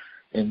was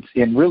and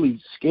really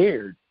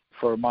scared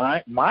for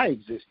my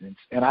existence,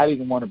 and I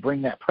didn't want to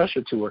bring that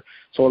pressure to her.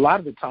 So a lot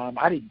of the time,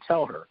 I didn't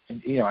tell her.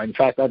 And in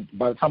fact,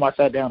 by the time I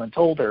sat down and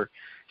told her,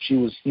 she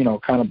was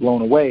kind of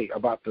blown away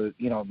about the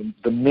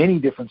many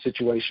different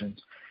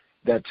situations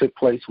that took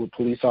place with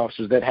police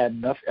officers that had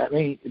nothing. I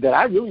mean, that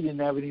I really didn't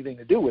have anything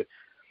to do with.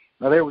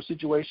 Now, there were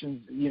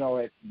situations,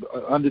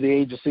 under the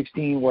age of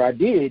 16 where I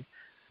did,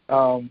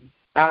 out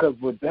of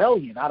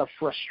rebellion, out of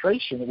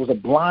frustration. It was a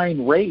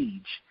blind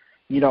rage,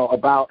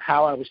 about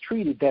how I was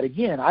treated that,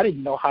 again, I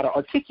didn't know how to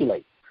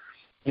articulate,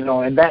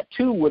 and that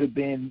too would have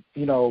been,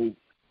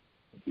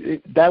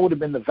 that would have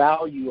been the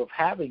value of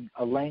having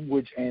a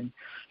language and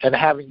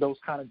having those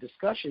kind of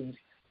discussions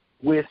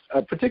with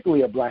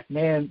particularly a black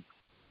man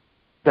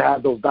to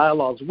have those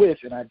dialogues with.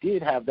 And I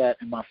did have that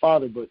in my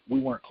father, but we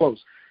weren't close.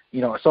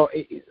 So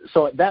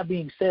that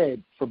being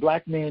said, for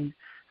black men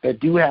that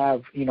do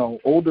have,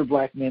 older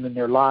black men in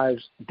their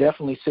lives,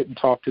 definitely sit and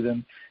talk to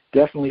them,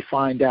 definitely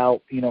find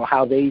out,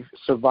 how they've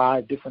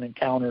survived different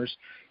encounters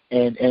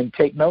and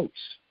take notes,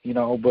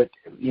 but,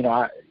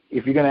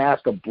 if you're going to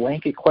ask a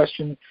blanket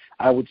question,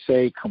 I would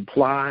say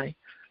comply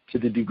to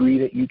the degree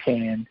that you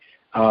can,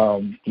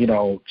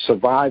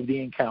 survive the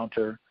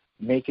encounter,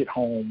 make it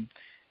home,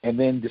 and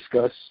then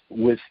discuss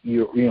with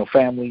your,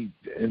 family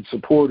and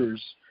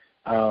supporters,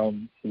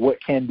 what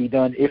can be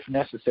done if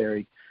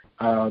necessary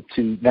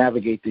to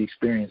navigate the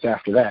experience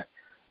after that.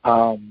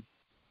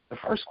 The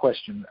first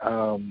question,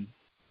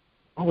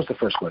 what was the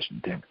first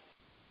question, Tim?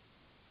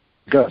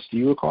 Gus, do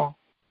you recall?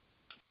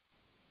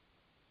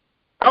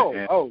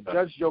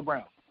 Judge Joe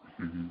Brown.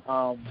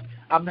 Mm-hmm.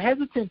 I'm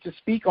hesitant to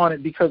speak on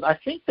it because I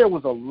think there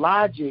was a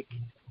logic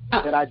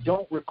that I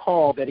don't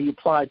recall that he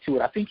applied to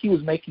it. I think he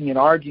was making an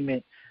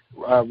argument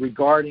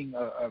regarding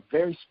a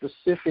very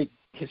specific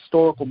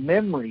historical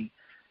memory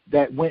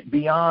that went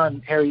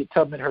beyond Harriet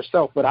Tubman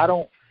herself. But I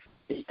don't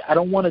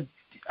want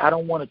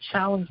to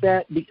challenge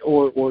that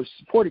or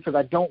support it because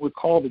I don't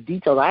recall the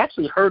details. I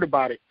actually heard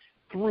about it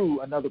through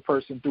another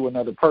person. So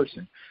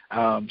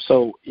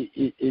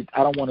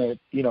I don't want to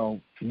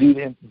do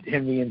him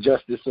the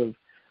injustice of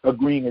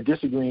agreeing or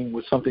disagreeing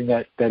with something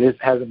that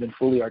hasn't been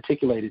fully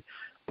articulated.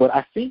 But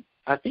I think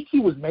he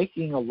was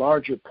making a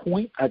larger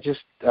point. I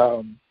just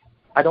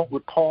I don't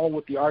recall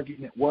what the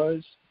argument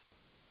was,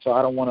 so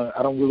I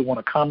don't really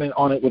want to comment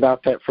on it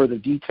without that further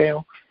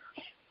detail.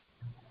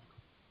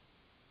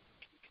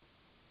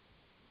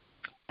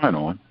 Right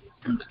on.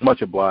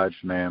 Much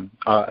obliged, ma'am.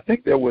 I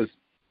think there was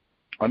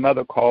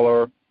another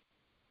caller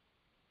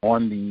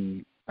on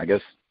the,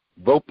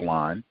 vote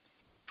line.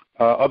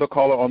 Other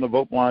caller on the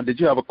vote line, did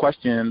you have a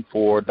question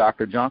for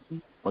Dr.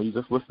 Johnson? Or are you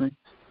just listening?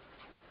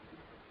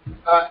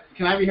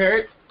 Can I be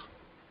heard?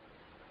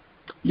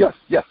 Yes,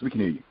 we can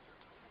hear you.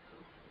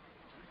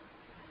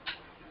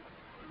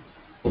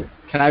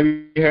 Can I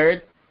be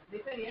heard?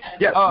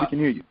 Yes, we can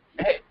hear you.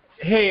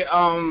 Hey,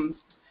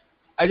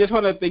 I just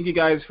want to thank you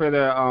guys for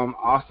the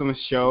awesome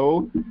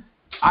show.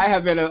 I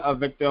have been a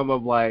victim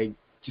of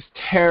just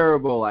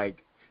terrible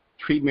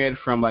treatment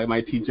from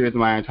my teachers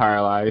my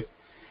entire life,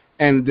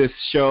 and this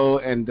show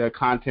and the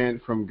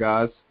content from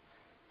Gus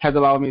has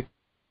allowed me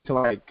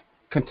to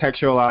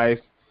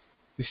contextualize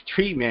this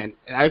treatment.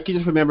 And I can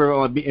just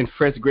remember in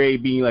first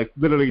grade being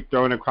literally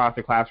thrown across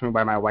the classroom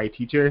by my white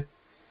teacher,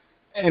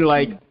 and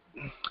I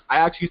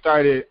actually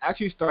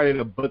started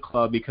a book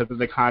club because of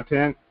the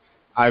content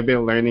I've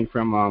been learning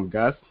from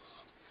Gus.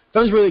 So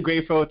I was really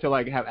grateful to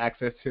have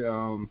access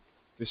to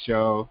the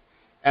show.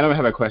 I don't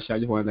have a question. I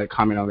just wanted to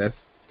comment on this.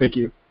 Thank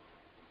you.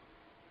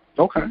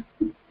 Okay.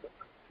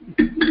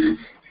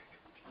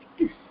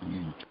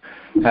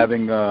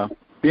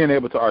 Being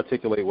able to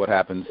articulate what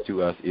happens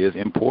to us is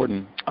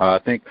important. I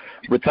think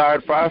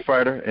retired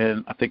firefighter,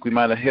 and I think we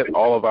might have hit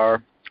all of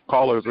our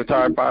callers.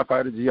 Retired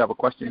firefighter, do you have a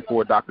question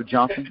for Dr.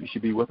 Johnson? You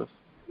should be with us.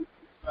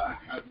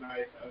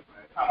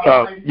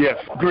 Yes.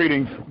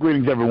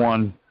 Greetings,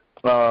 everyone.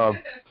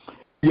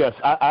 Yes,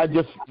 I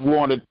just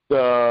wanted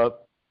the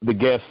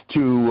guests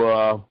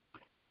to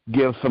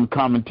give some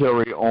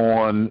commentary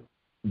on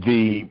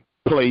the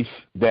place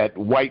that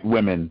white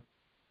women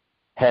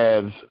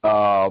have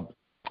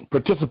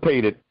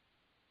participated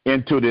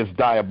into this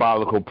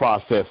diabolical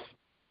process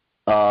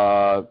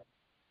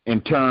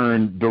in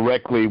turn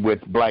directly with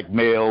black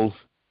males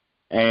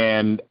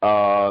and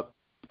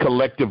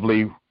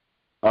collectively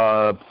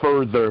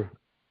further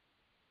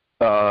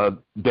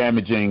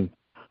damaging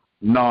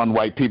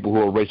non-white people who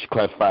are racially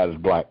classified as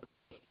black.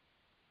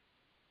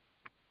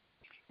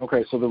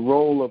 Okay, so the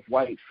role of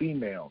white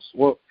females.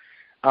 Well,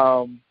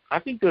 I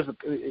think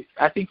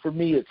for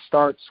me it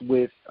starts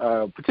with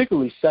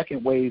particularly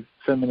second wave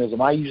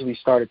feminism. I usually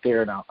start it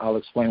there, and I'll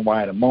explain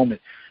why in a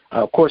moment.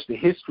 Of course, the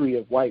history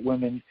of white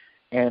women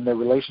and their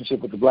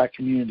relationship with the black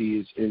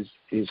community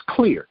is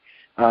clear.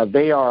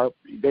 They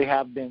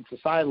have been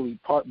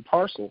societally part and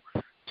parcel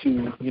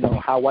to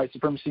how white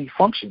supremacy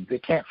functions. They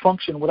can't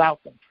function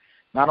without them.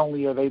 Not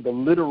only are they the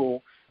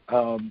literal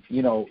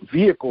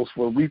vehicles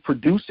for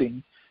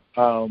reproducing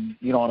on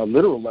a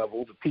literal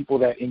level, the people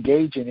that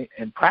engage in it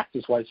and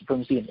practice white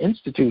supremacy and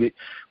institute it,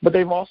 but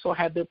they've also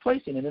had their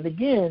place in it. And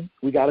again,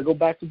 we got to go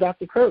back to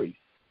Dr. Curry.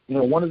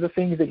 One of the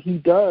things that he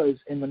does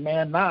in The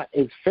Man Not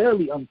is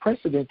fairly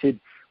unprecedented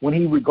when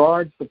he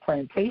regards the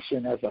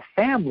plantation as a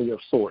family of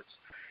sorts.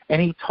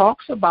 And he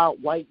talks about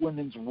white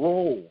women's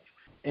role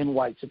in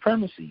white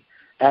supremacy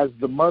as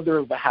the mother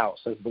of the house,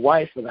 as the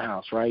wife of the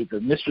house, right?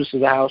 The mistress of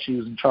the house. She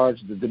was in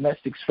charge of the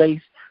domestic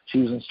space. She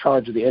was in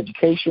charge of the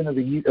education of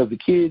the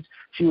kids.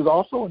 She was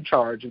also in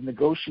charge of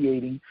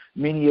negotiating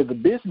many of the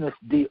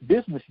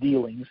business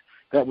dealings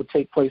that would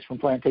take place from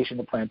plantation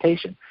to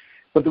plantation.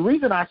 But the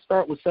reason I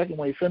start with second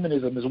wave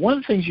feminism is one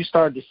of the things you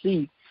started to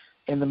see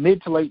in the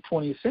mid to late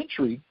 20th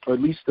century, or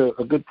at least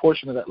a good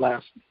portion of that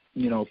last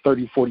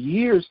 30, 40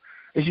 years,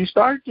 is you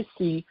started to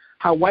see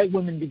how white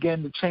women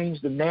began to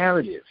change the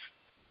narrative.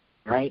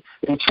 Right?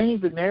 They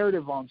changed the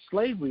narrative on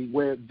slavery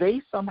where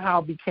they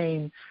somehow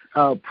became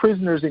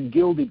prisoners in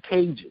gilded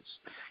cages.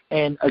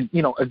 And,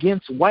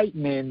 against white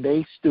men,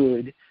 they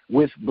stood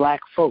with black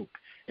folk.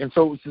 And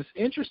so it was this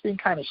interesting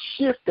kind of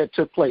shift that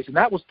took place. And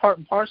that was part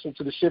and parcel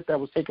to the shift that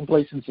was taking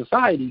place in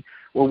society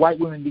where white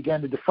women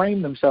began to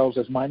deframe themselves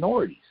as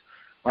minorities.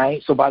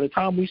 Right? So by the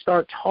time we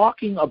start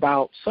talking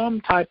about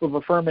some type of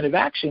affirmative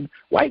action,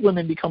 white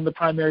women become the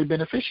primary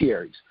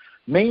beneficiaries.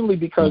 Mainly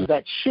because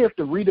that shift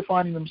of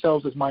redefining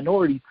themselves as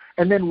minorities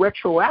and then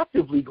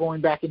retroactively going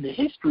back into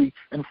history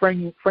and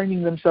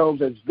framing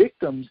themselves as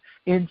victims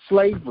in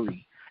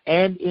slavery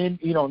and in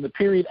the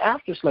period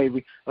after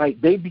slavery, like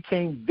they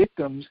became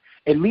victims,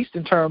 at least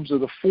in terms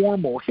of the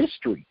formal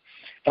history.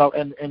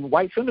 And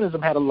white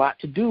feminism had a lot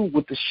to do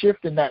with the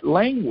shift in that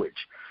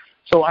language.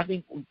 So I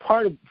think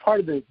part of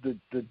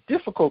the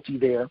difficulty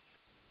there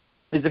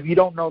is if you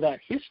don't know that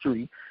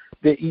history,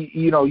 that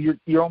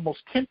you're almost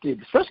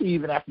tempted, especially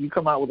even after you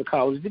come out with a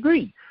college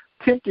degree,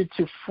 tempted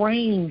to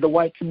frame the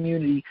white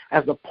community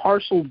as a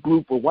partial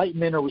group where white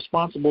men are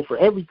responsible for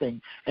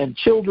everything, and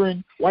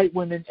children, white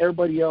women,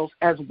 everybody else,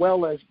 as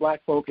well as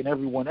black folk and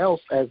everyone else,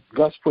 as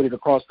Gus put it,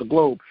 across the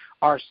globe,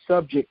 are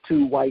subject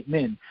to white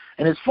men.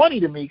 And it's funny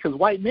to me because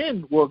white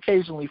men will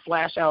occasionally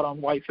flash out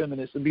on white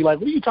feminists and be like,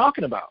 what are you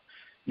talking about?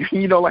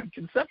 Like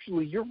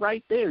conceptually, you're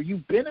right there. You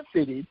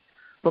benefited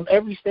from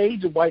every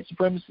stage of white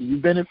supremacy.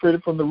 You've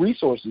benefited from the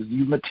resources.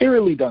 You've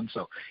materially done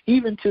so,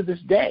 even to this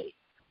day.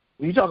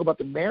 When you talk about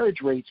the marriage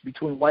rates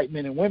between white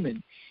men and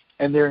women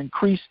and their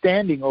increased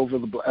standing over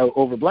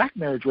black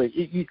marriage rates,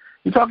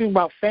 you're talking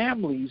about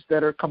families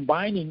that are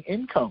combining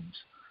incomes,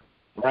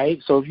 right?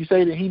 So if you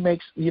say that he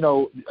makes,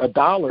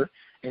 $1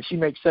 and she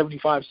makes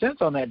 75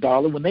 cents on that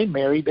dollar, when they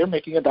marry, they're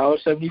making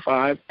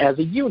 $1.75 as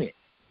a unit.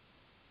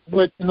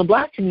 But in the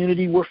black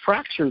community, we're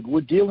fractured.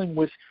 We're dealing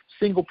with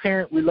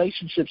single-parent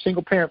relationships,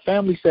 single-parent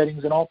family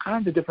settings in all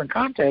kinds of different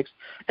contexts,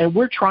 and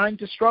we're trying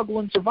to struggle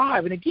and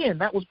survive. And again,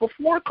 that was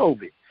before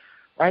COVID,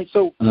 right?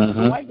 So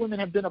the white women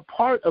have been a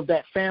part of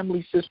that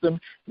family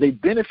system. They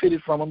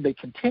benefited from them. They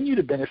continue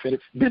to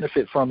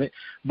benefit from it,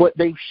 but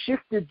they've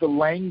shifted the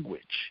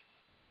language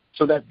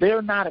so that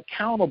they're not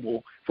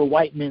accountable for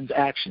white men's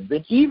actions.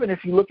 And even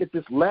if you look at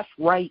this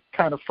left-right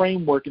kind of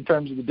framework in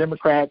terms of the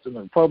Democrats and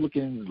the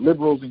Republicans,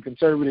 liberals and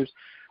conservatives,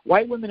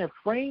 white women have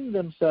framed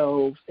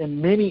themselves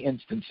in many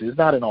instances,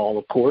 not in all,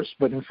 of course,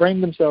 but have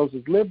framed themselves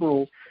as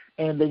liberals,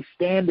 and they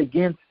stand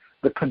against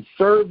the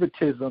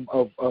conservatism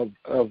of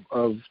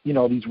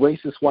these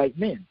racist white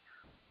men.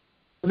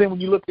 And then when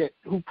you look at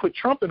who put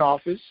Trump in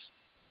office,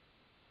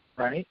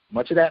 right,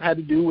 much of that had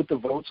to do with the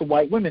votes of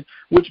white women,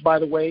 which, by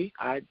the way,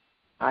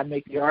 I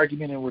make the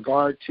argument in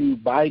regard to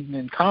Biden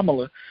and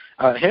Kamala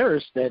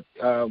Harris that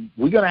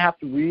we're going to have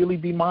to really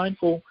be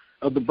mindful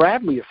of the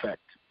Bradley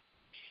effect.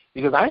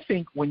 Because I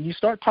think when you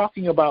start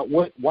talking about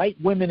what white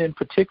women in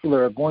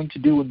particular are going to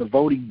do in the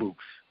voting booth,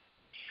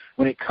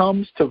 when it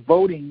comes to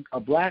voting a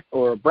black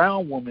or a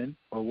brown woman,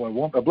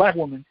 or a black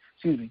woman,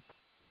 she's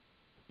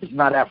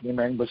not African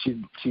American, but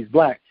she's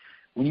black.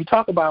 When you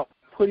talk about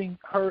putting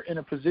her in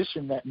a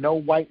position that no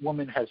white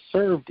woman has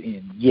served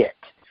in yet,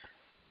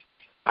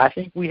 I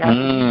think we have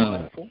to be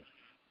mindful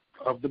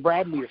of the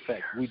Bradley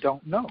effect. We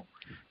don't know.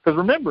 Because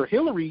remember,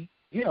 Hillary,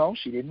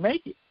 she didn't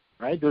make it,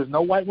 right? There's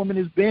no white woman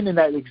who's been in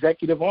that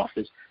executive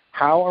office.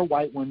 how are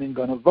white women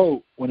going to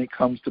vote when it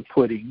comes to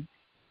putting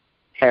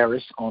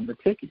Harris on the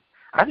ticket?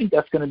 I think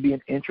that's going to be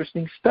an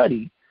interesting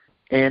study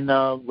in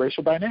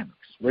racial dynamics,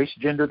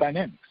 race-gender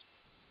dynamics.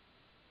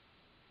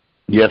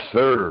 Yes,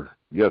 sir.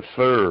 Yes,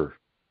 sir.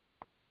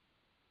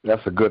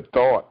 That's a good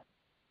thought.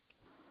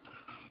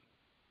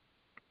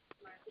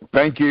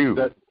 Thank you.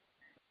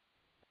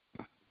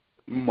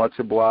 Much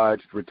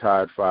obliged,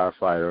 retired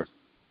firefighter.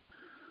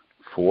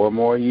 4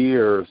 more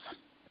years.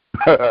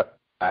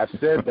 I've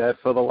said that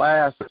for the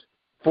last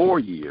 4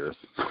 years,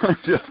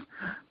 just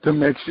to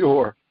make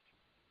sure.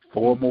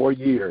 4 more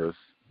years.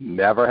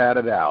 Never had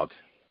it out.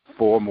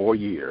 4 more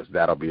years.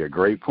 That'll be a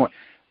great point.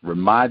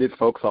 Reminded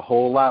folks a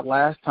whole lot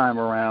last time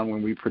around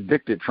when we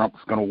predicted Trump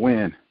was going to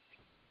win.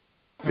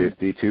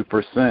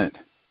 52%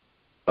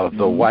 of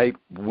the white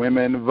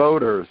women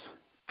voters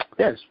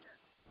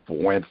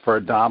went for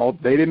Donald.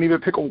 They didn't even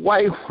pick a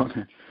white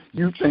woman.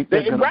 You think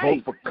they're going to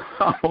vote for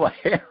Kamala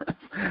Harris?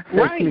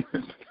 Right.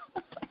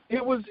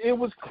 It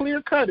was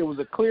clear cut. It was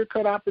a clear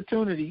cut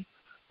opportunity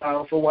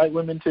for white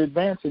women to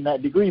advance in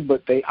that degree,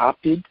 but they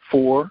opted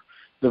for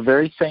the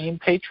very same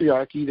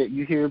patriarchy that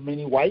you hear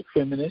many white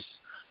feminists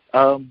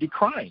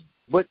decrying.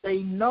 But they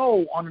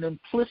know on an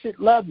implicit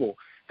level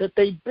that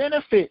they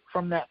benefit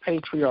from that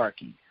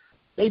patriarchy.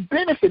 They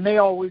benefit, and they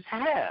always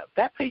have.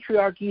 That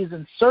patriarchy is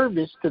in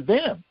service to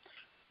them.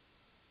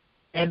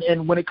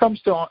 And when it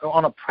comes to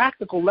on a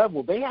practical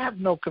level, they have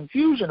no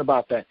confusion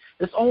about that.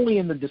 It's only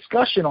in the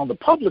discussion on the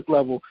public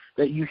level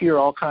that you hear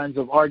all kinds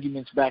of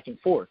arguments back and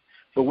forth.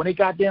 But when it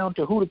got down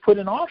to who to put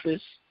in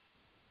office,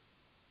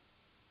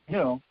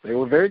 they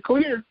were very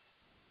clear.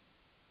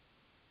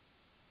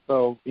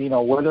 So,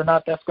 whether or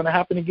not that's going to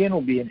happen again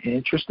will be an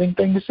interesting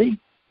thing to see.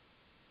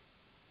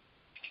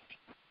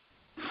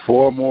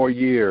 4 more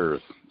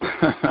years.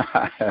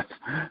 I have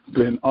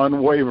been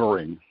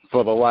unwavering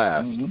for the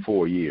last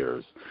 4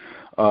 years.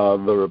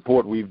 The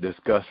report we've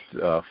discussed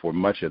for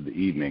much of the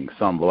evening,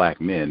 some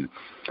black men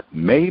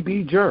may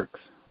be jerks,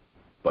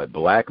 but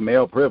black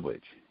male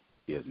privilege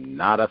is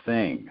not a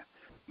thing,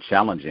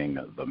 challenging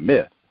the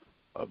myth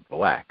of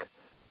black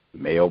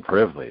male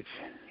privilege.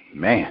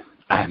 Man,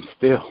 I'm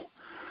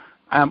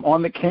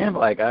on the can,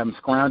 like I'm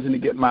scrounging to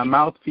get my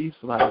mouthpiece,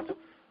 like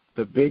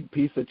the big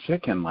piece of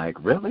chicken. Like,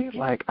 really?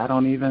 Like, I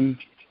don't even,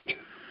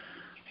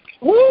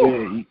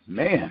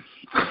 man,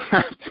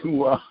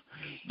 to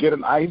get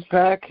an ice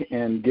pack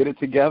and get it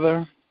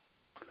together.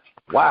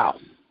 Wow.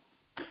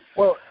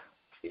 Well,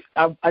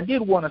 I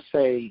did want to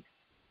say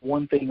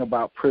one thing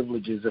about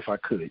privileges, if I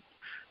could.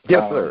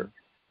 Yes, sir.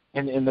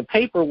 In the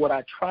paper, what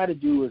I try to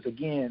do is,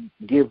 again,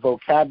 give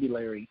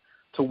vocabulary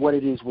to what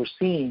it is we're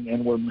seeing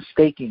and we're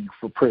mistaking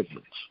for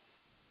privilege,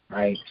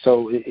 right?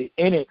 So in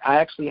it, I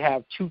actually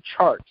have 2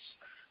 charts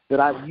that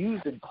I've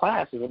used in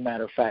class, as a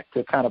matter of fact,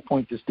 to kind of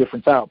point this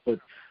difference out. But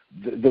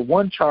the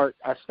one chart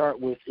I start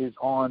with is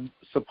on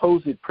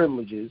supposed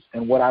privileges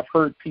and what I've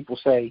heard people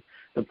say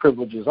the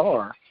privileges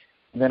are,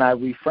 and then I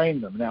reframe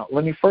them. Now,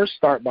 let me first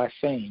start by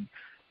saying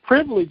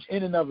privilege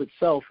in and of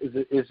itself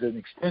is an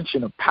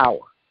extension of power.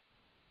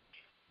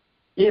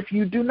 If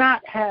you do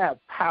not have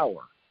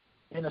power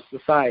in a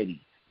society,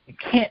 you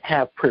can't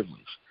have privilege,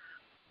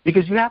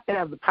 because you have to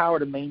have the power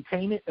to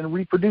maintain it and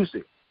reproduce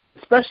it,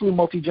 especially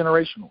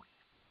multi-generationally.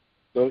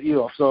 So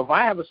if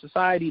I have a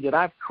society that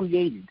I've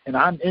created and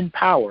I'm in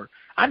power,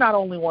 I not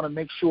only want to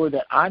make sure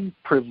that I'm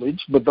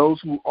privileged, but those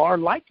who are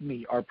like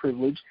me are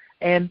privileged,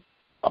 and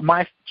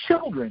my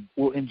children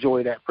will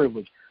enjoy that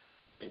privilege.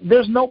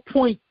 There's no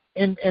point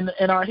in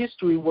our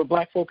history where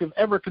black folk have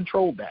ever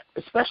controlled that,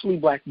 especially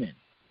black men.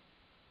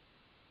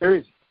 There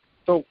isn't.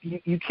 So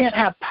you can't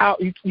have power.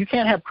 You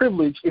can't have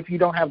privilege if you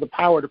don't have the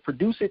power to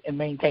produce it and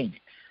maintain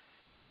it.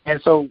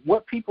 And so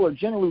what people are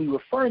generally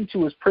referring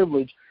to as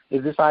privilege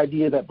is this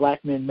idea that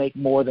black men make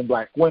more than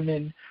black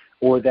women,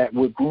 or that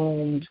we're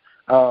groomed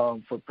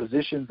for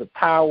positions of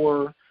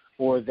power,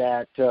 or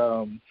that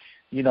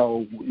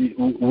we'll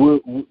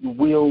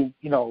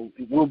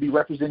be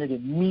represented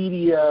in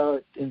media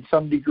in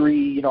some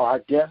degree. Our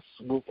deaths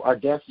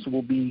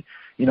will be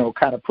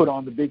kind of put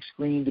on the big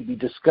screen to be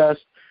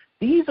discussed.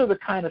 These are the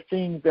kind of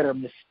things that are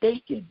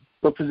mistaken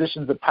for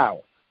positions of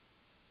power.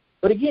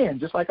 But again,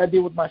 just like I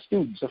did with my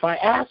students, if I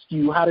ask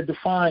you how to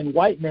define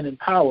white men in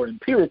power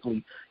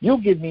empirically,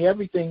 you'll give me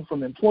everything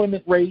from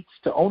employment rates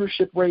to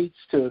ownership rates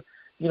to,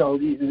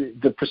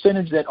 the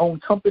percentage that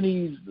own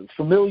companies,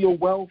 familial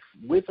wealth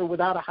with or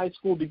without a high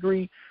school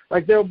degree.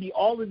 Like, there'll be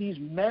all of these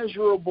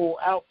measurable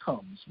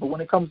outcomes. But when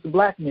it comes to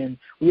black men,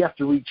 we have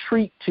to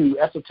retreat to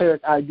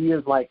esoteric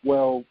ideas like,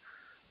 well,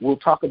 we'll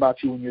talk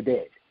about you when you're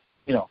dead,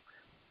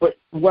 But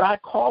what I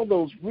call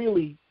those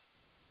really,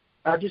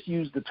 I just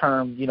use the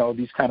term,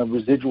 these kind of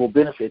residual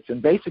benefits.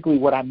 And basically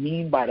what I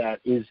mean by that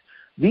is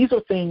these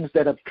are things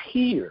that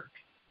appear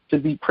to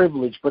be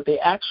privileged, but they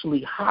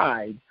actually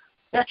hide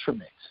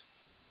detriments.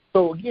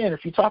 So again,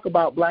 if you talk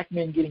about black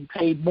men getting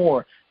paid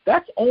more,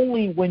 that's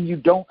only when you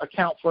don't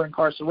account for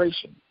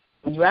incarceration.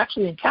 When you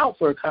actually account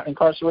for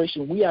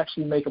incarceration, we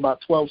actually make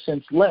about 12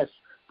 cents less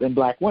than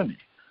black women.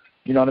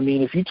 You know what I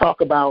mean? If you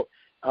talk about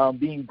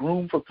being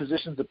groomed for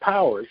positions of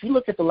power. If you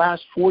look at the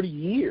last 40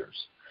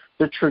 years,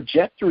 the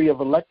trajectory of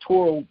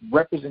electoral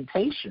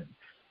representation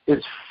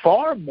is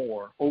far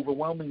more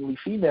overwhelmingly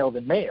female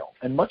than male,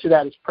 and much of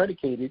that is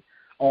predicated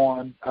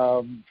on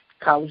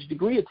college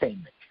degree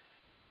attainment.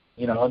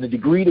 You know, and the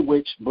degree to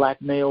which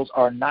black males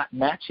are not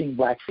matching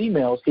black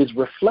females is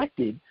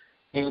reflected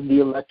in the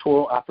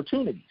electoral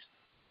opportunities,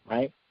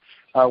 right?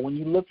 When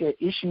you look at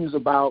issues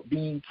about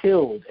being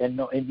killed and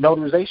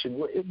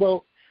notarization,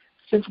 well,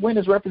 since when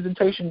has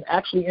representation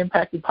actually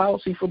impacted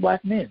policy for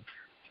black men?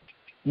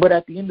 But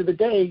at the end of the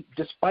day,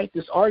 despite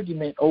this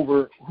argument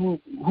over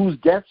whose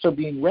deaths are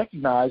being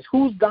recognized,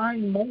 who's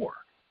dying more?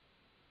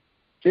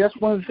 See, that's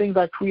one of the things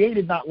I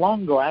created not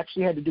long ago. I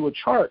actually had to do a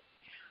chart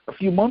a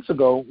few months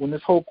ago when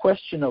this whole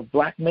question of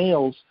black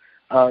males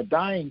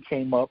dying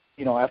came up,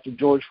 you know, after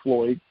George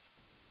Floyd,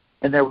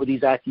 and there were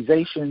these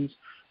accusations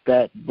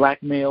that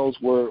black males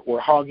were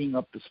hogging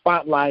up the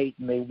spotlight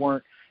and they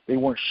weren't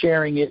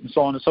sharing it and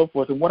so on and so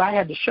forth. And what I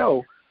had to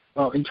show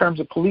in terms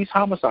of police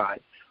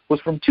homicide was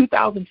from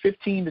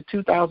 2015 to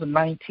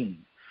 2019,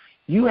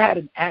 you had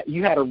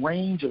a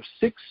range of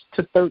 6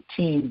 to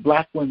 13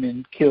 black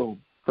women killed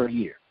per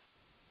year.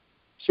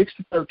 6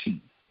 to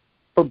 13.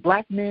 For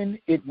black men,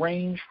 it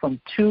ranged from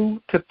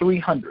 2 to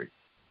 300.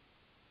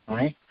 All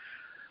right.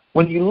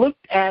 When you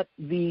looked at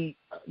the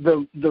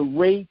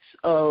rates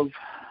of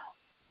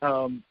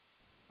the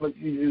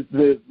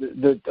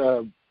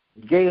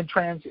gay and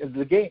trans,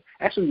 the gay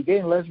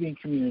and lesbian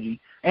community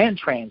and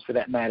trans for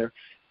that matter,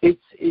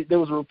 there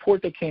was a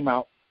report that came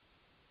out,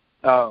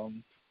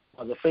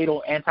 the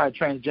Fatal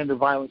Anti-Transgender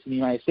Violence in the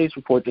United States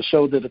report, that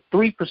showed that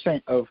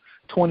 3% of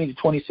 20 to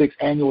 26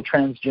 annual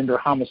transgender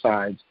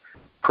homicides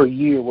per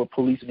year were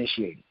police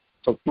initiated.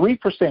 So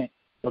 3%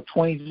 of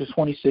 20 to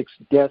 26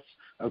 deaths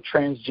of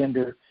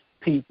transgender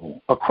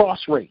people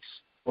across race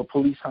were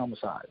police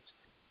homicides.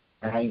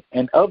 Right?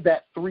 And of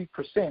that 3%,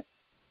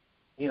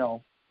 you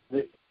know,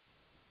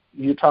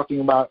 you're talking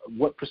about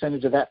what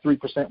percentage of that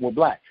 3% were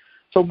black.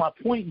 So my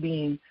point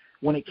being,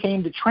 when it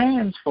came to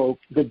trans folk,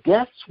 the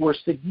deaths were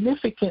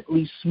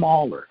significantly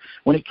smaller.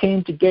 When it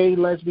came to gay,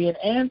 lesbian,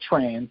 and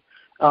trans,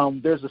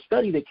 there's a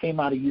study that came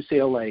out of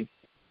UCLA.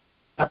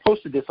 I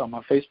posted this on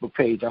my Facebook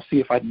page. I'll see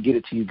if I can get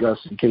it to you, Gus,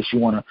 in case you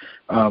want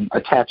to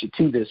attach it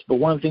to this. But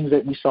one of the things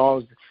that we saw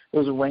is there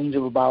was a range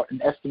of about an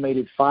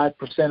estimated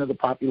 5% of the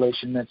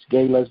population that's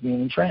gay,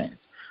 lesbian, and trans.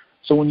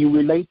 So when you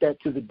relate that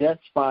to the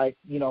deaths by,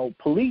 you know,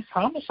 police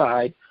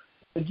homicide,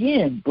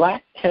 again,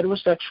 black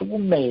heterosexual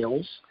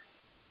males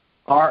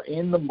are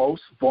in the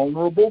most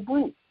vulnerable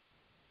group.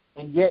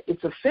 And yet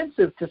it's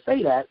offensive to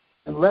say that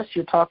unless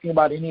you're talking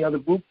about any other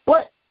group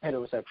but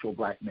heterosexual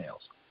black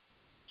males.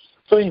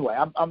 So anyway,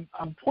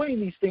 I'm pointing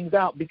these things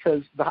out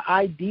because the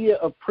idea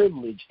of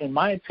privilege, in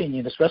my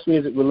opinion, especially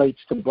as it relates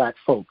to black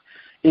folk,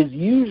 is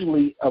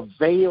usually a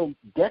veiled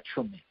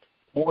detriment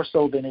more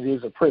so than it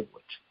is a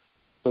privilege.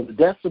 So the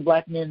deaths of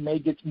black men may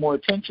get more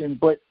attention,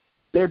 but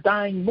they're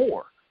dying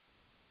more.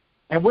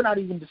 And we're not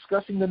even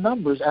discussing the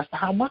numbers as to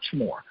how much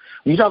more.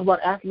 When you talk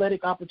about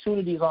athletic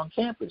opportunities on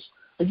campus,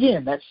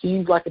 again, that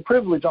seems like a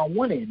privilege on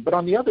one end, but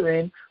on the other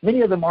end,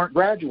 many of them aren't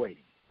graduating.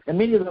 And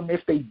many of them,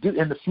 if they do,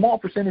 and the small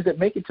percentage that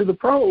make it to the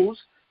pros,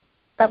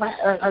 have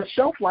a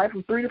shelf life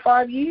of 3 to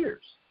 5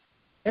 years.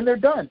 And they're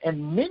done.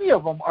 And many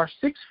of them are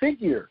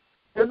 6-figure.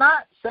 They're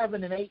not 7-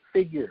 and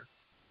 8-figure.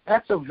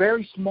 That's a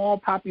very small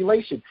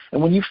population.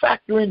 And when you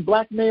factor in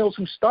black males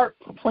who start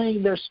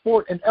playing their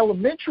sport in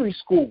elementary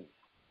school,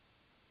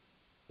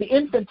 the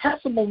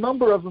infinitesimal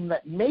number of them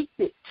that make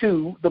it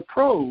to the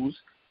pros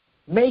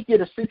may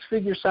get a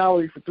 6-figure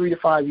salary for 3 to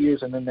 5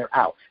 years and then they're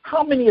out.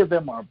 How many of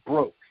them are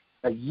broke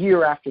a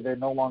year after they're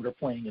no longer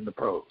playing in the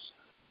pros?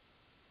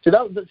 So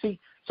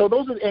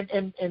those are,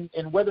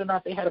 and whether or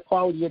not they had a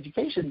quality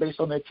education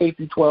based on their K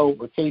through 12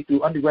 or K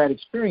through undergrad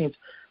experience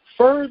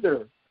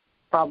further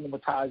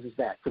problematizes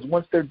that, because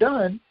once they're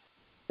done,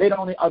 they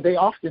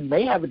often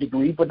may have a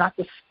degree, but not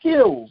the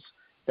skills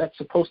that's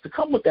supposed to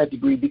come with that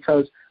degree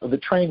because of the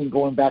training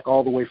going back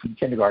all the way from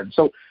kindergarten.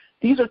 So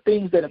these are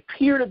things that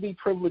appear to be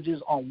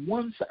privileges on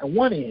one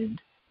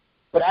end,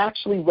 but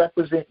actually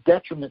represent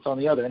detriments on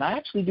the other. And I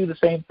actually do the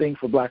same thing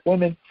for black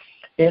women.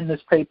 In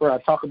this paper,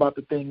 I talk about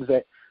the things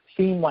that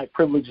seem like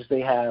privileges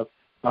they have,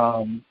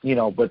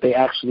 but they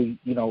actually,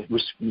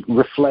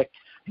 reflect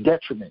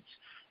detriments.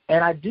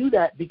 And I do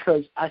that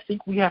because I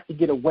think we have to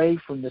get away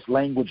from this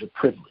language of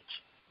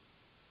privilege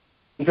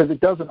because it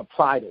doesn't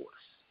apply to us.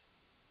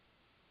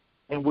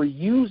 And we're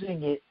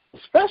using it,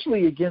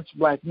 especially against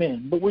black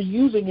men, but we're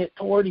using it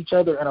toward each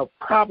other in a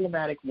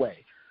problematic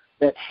way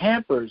that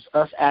hampers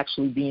us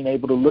actually being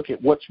able to look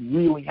at what's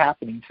really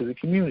happening to the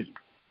community.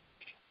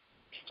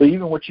 So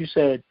even what you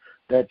said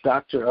that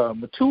Dr.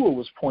 Matua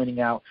was pointing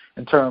out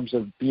in terms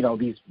of,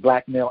 these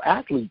black male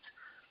athletes,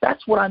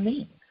 that's what I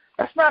mean.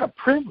 That's not a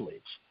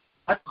privilege.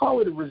 I call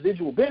it a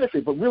residual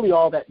benefit, but really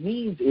all that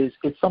means is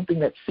it's something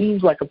that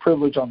seems like a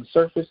privilege on the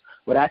surface,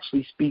 but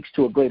actually speaks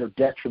to a greater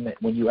detriment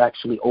when you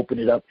actually open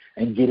it up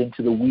and get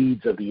into the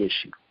weeds of the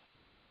issue.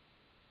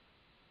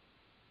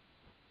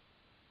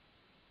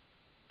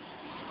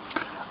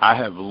 I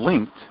have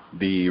linked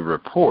the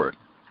report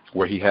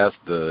where he has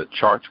the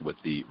charts with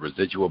the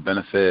residual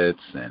benefits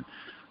and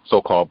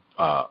so-called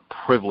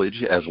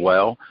privilege as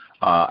well.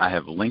 I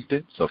have linked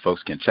it so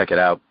folks can check it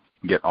out,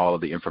 get all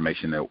of the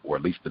information, or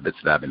at least the bits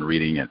that I've been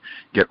reading, and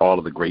get all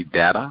of the great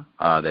data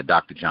that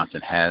Dr.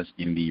 Johnson has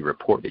in the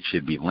report. It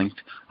should be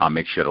linked. I'll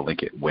make sure to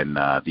link it when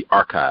the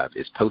archive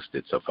is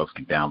posted so folks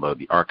can download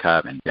the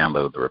archive and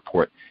download the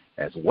report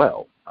as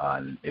well.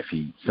 And if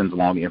he sends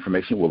along the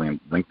information, we'll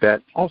link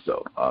that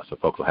also so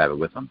folks will have it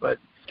with them. But,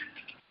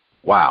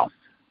 wow,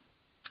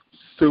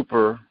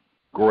 super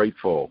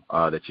grateful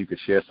that you could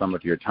share some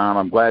of your time.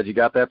 I'm glad you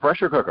got that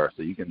pressure cooker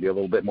so you can be a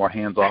little bit more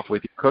hands-off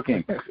with your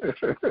cooking.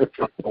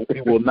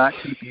 We will not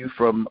keep you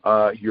from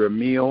your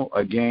meal.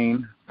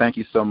 Again, thank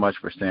you so much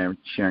for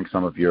sharing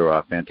some of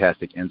your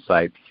fantastic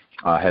insight.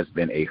 Has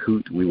been a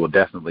hoot. We will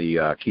definitely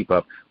keep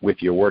up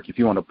with your work. If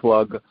you want to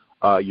plug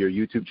your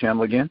YouTube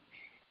channel again.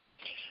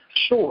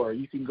 Sure.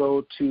 You can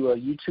go to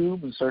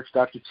YouTube and search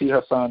Dr. T.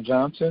 Hasan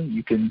Johnson.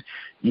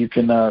 You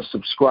can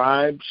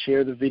subscribe,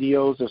 share the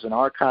videos. There's an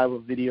archive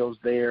of videos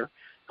there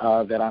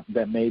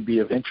that may be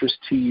of interest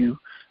to you.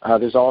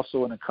 There's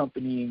also an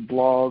accompanying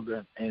blog,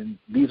 and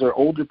these are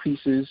older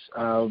pieces,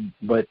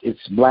 but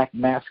it's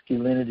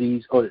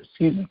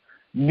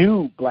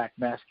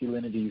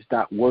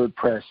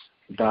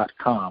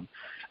newblackmasculinities.wordpress.com.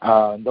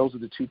 Those are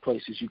the two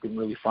places you can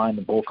really find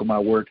the bulk of my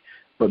work.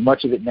 But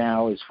much of it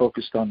now is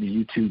focused on the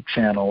YouTube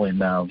channel,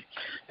 and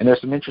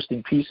there's some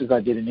interesting pieces.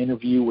 I did an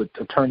interview with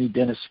attorney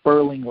Dennis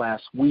Sperling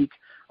last week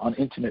on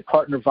intimate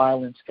partner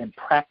violence and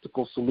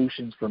practical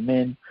solutions for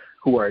men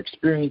who are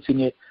experiencing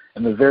it.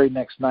 And the very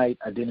next night,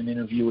 I did an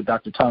interview with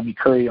Dr. Tommy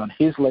Curry on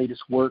his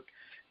latest work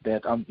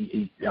that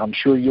I'm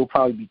sure you'll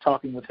probably be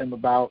talking with him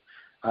about,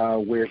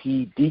 where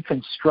he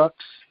deconstructs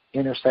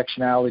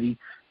intersectionality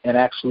and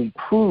actually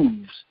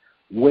proves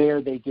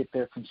where they get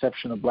their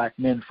conception of black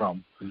men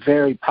from.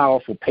 Very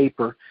powerful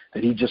paper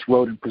that he just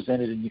wrote and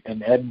presented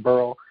in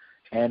Edinburgh.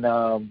 And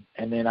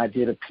then I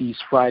did a piece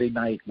Friday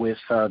night with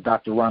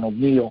Dr. Ronald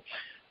Neal,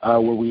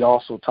 where we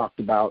also talked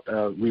about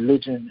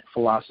religion,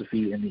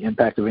 philosophy, and the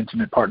impact of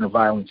intimate partner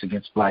violence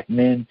against black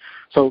men.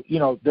 So,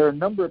 there are a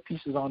number of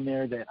pieces on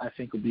there that I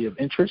think will be of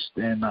interest,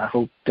 and I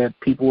hope that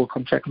people will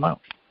come check them out.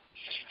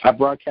 I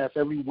broadcast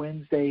every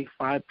Wednesday,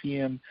 5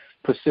 p.m.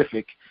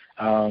 Pacific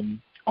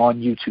on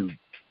YouTube.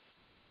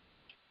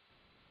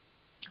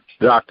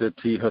 Dr.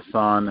 T.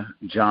 Hasan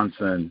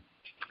Johnson,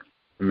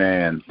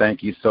 man,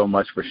 thank you so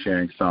much for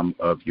sharing some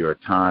of your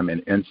time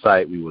and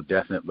insight. We will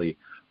definitely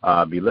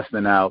be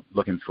listening out,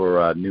 looking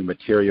for new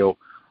material.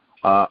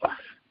 I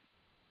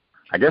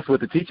guess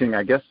with the teaching,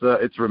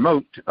 it's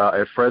remote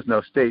at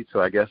Fresno State, so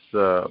I guess,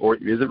 or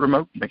is it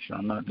remote? Make sure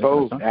I'm not.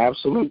 Oh,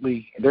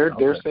 absolutely.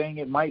 They're saying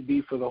it might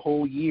be for the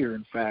whole year,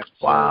 in fact.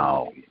 So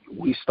wow.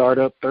 We start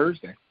up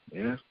Thursday.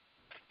 Yeah.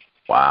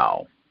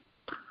 Wow.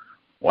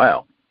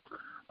 Well,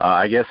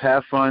 I guess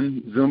have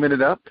fun zooming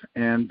it up,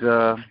 and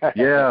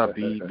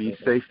be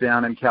safe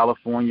down in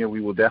California. We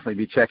will definitely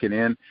be checking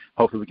in.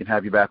 Hopefully we can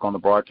have you back on the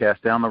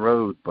broadcast down the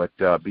road, but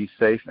be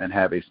safe and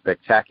have a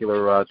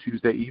spectacular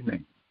Tuesday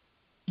evening.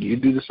 You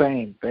do the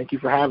same. Thank you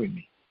for having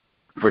me.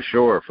 For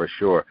sure.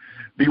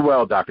 Be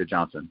well, Dr.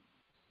 Johnson.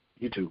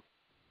 You too.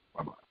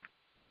 Bye-bye.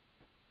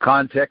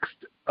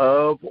 Context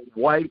of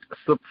white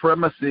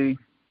supremacy.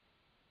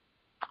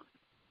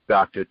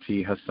 Dr.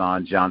 T.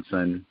 Hasan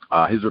Johnson.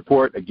 His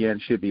report, again,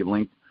 should be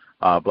linked.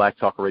 Black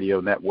Talk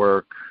Radio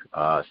Network,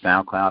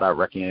 SoundCloud, I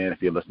reckon.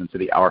 If you're listening to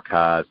the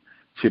archives,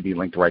 should be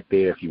linked right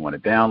there if you want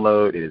to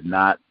download. It is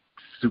not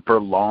super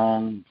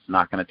long. It's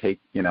not going to take,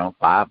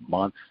 5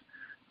 months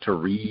to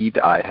read.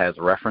 It has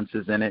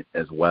references in it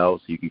as well,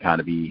 so you can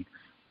kind of be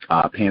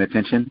paying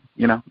attention,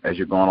 as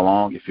you're going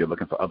along. If you're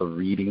looking for other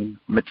reading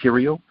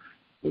material,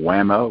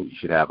 whammo, you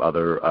should have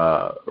other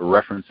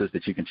references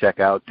that you can check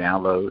out,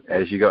 download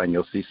as you go, and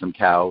you'll see some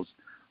C.O.W.S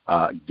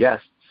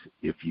guests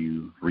if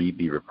you read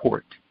the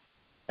report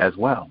as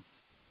well.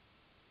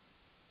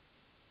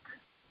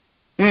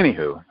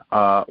 Anywho,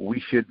 we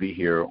should be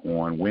here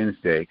on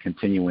Wednesday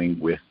continuing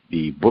with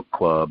the book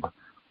club,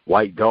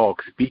 White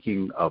Dog.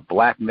 Speaking of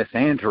black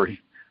misandry,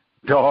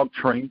 dog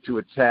trained to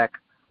attack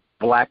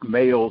black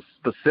males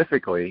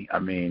specifically.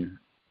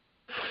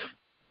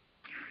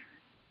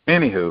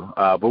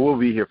 Anywho, but we'll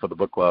be here for the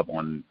book club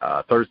on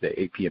Thursday,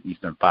 8 p.m.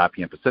 Eastern, 5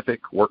 p.m.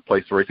 Pacific.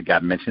 Workplace racism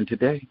got mentioned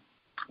today.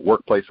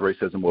 Workplace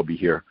racism will be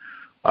here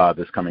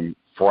this coming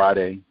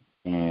Friday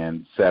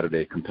and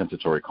Saturday,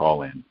 compensatory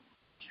call-in.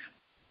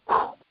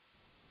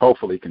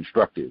 Hopefully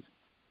constructive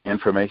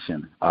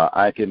information.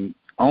 I can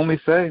only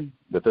say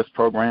that this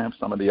program,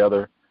 some of the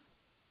other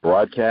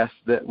broadcasts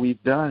that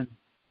we've done,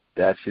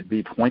 that should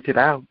be pointed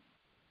out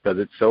because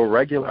it's so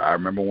regular. I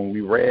remember when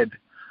we read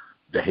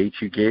The Hate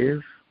You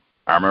Give.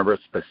 I remember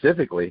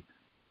specifically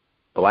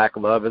Black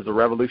Love is a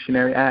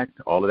Revolutionary Act,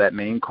 all of that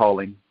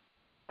name-calling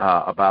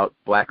about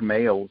black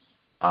males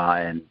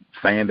and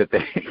saying that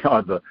they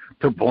are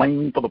to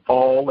blame for the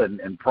fall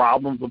and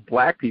problems of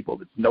black people.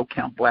 It's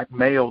no-count black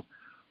males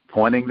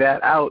pointing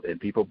that out and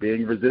people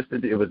being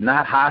resistant. It was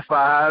not high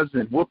fives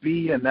and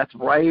whoopee and that's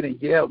right and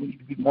yeah, we need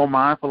to be more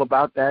mindful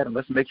about that and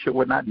let's make sure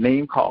we're not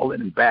name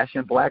calling and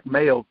bashing black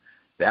males.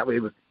 That way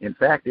it was, in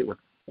fact, it was,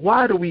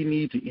 why do we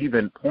need to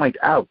even point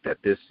out that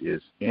this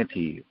is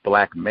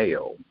anti-black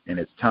male in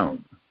its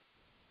tone?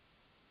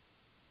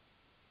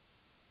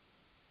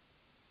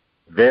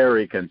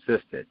 Very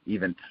consistent,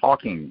 even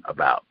talking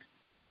about,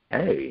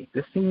 hey,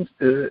 this seems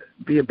to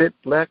be a bit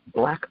black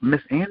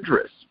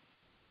misandrous.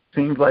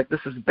 Seems like this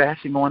is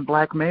bashing on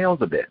black males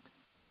a bit.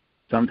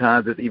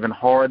 Sometimes it's even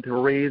hard to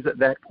raise at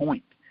that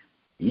point,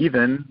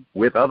 even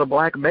with other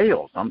black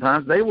males.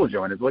 Sometimes they will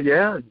join us. Well,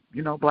 yeah,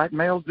 you know, black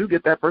males do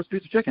get that first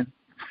piece of chicken.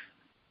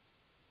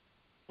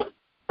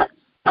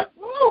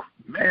 Woo,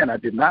 man, I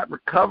did not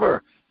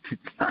recover.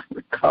 I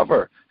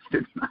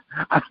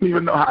don't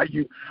even know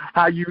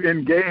how you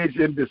engage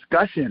in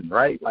discussion,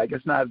 right? Like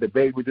it's not a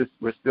debate.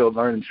 We're still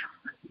learning,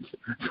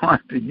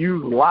 trying to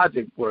use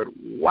logic for it.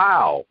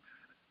 Wow.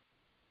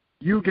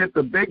 You get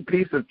the big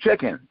piece of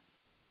chicken.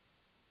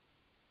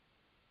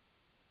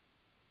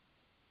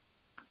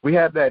 We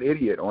have that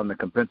idiot on the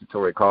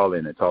compensatory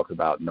call-in that talks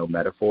about no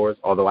metaphors,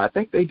 although I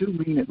think they do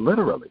mean it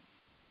literally.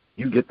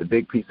 You get the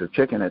big piece of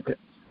chicken.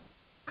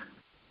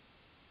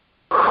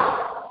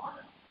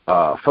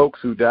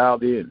 Folks who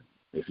dialed in,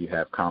 if you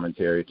have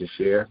commentary to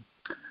share,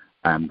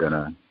 I'm going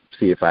to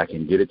see if I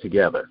can get it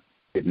together.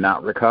 Did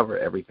not recover.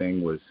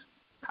 Everything was,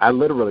 I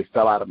literally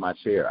fell out of my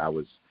chair. I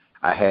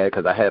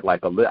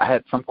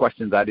had some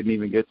questions I didn't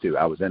even get to.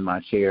 I was in my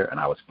chair and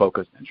I was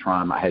focused and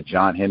trying. I had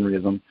John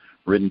Henryism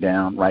written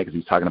down, right, because he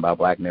was talking about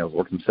black males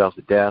working themselves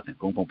to death and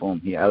boom, boom,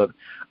 boom. He had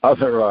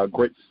other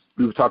great,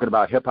 we were talking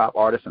about hip-hop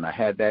artists, and I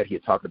had that. He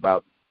had talked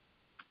about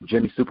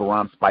Jimmy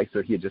Superram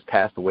Spicer. He had just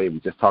passed away. We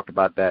just talked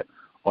about that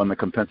on the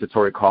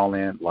compensatory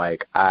call-in.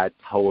 Like, I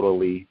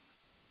totally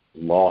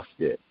lost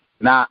it.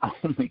 Not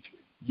only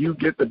you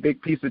get the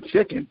big piece of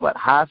chicken, but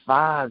high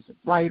fives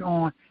right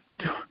on.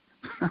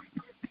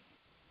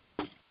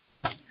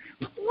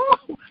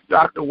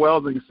 Dr.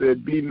 Welsing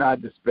said, be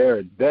not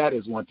disparaged. That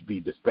is one to be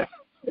disparaged.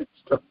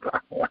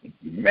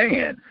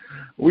 Man,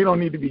 we don't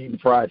need to be eating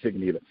fried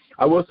chicken either.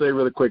 I will say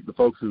really quick, the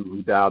folks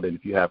who dialed in,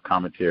 if you have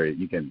commentary,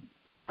 you can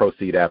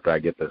proceed after I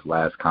get this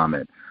last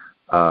comment.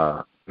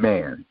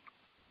 Man,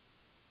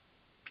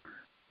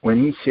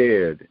 when he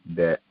shared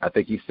that, I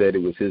think he said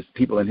it was his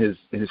people in his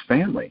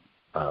family,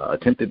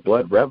 attempted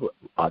blood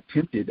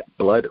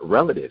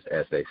relatives,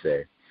 as they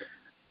say,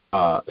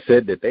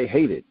 said that they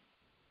hated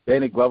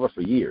Danny Glover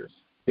for years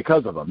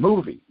because of a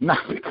movie,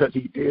 not because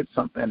he did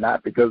something,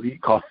 not because he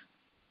called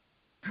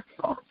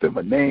them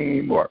a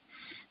name or,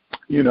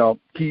 you know,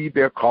 keyed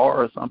their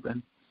car or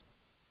something,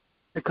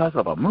 because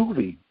of a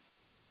movie.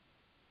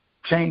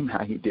 Shame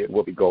how he did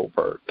Whoopi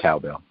Goldberg,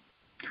 Cowbell.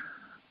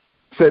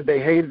 Said they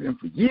hated him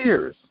for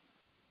years.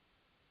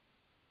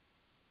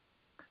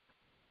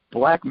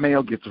 Black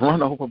male gets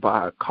run over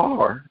by a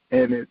car,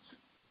 and it's,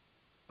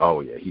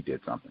 oh, yeah, he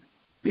did something.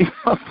 He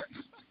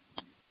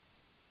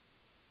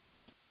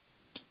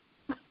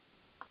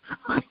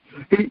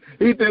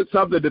did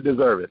something to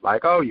deserve it.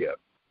 Like, oh, yeah,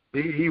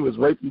 he was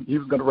raping. He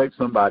was going to rape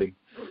somebody.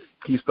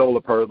 He stole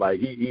a purse.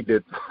 Like, he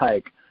did,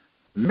 like,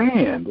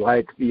 man,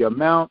 like the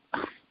amount.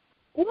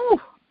 Woo,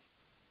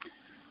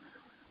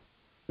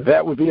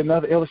 that would be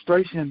another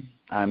illustration.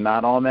 I'm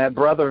not on that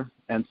brother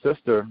and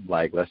sister.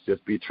 Like, let's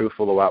just be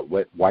truthful about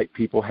what white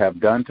people have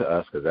done to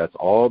us, because that's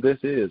all this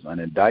is, an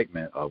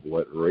indictment of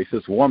what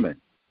racist woman,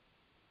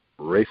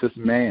 racist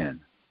man,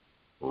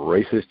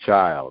 racist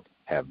child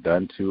have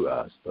done to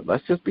us. But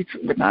let's just be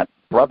true. We're not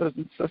brothers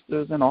and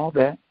sisters and all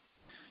that.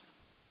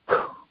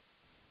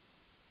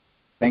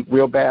 Think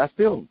real bad. I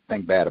still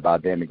think bad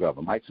about Danny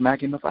Glover. Might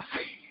smack him if I see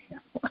him.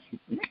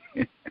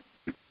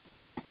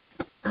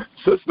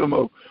 System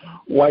of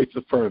white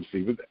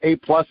supremacy with A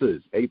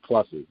pluses.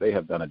 They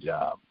have done a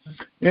job.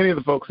 Any of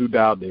the folks who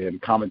dialed in,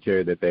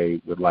 commentary that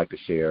they would like to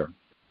share?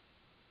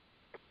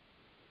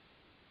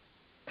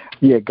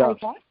 Yeah, Gus.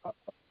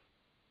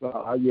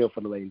 I'll yield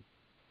for the lady.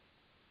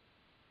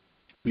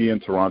 Be in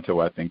Toronto,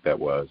 I think that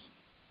was.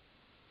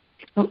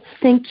 Oh,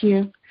 thank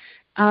you.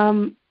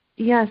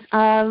 Yes,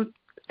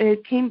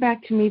 it came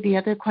back to me the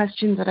other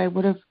question that I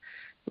would have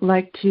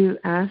liked to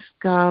ask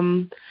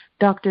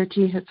Dr.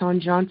 T. Hasan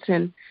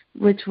Johnson,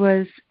 which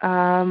was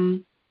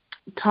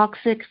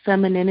toxic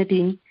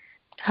femininity.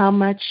 How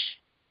much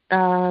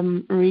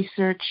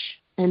research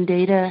and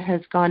data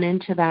has gone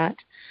into that,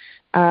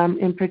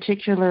 and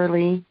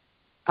particularly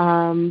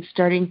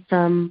starting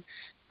from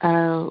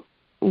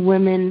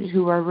women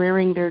who are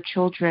rearing their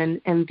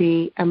children and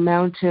the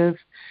amount of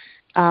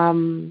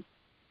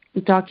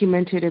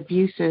documented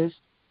abuses,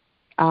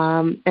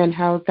 and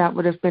how that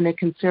would have been a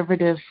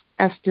conservative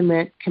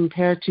estimate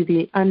compared to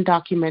the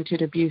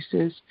undocumented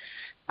abuses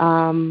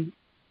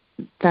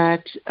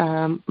that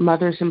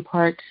mothers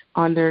impart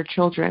on their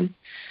children.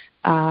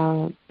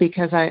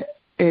 Because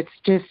it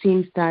just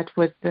seems that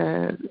with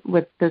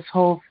this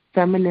whole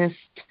feminist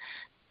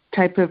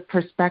type of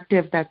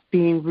perspective that's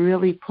being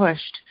really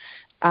pushed,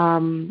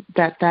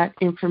 that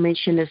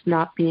information is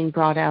not being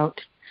brought out.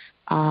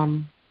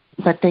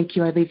 But thank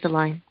you. I leave the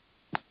line.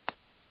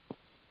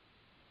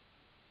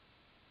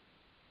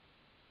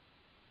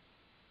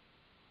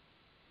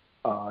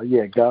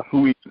 Yeah, Gus.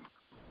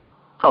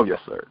 Oh, yes,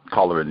 sir.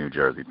 Caller in New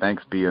Jersey.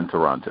 Thanks, B in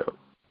Toronto.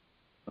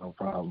 No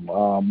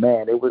problem.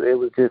 Man, it was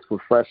just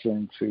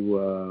refreshing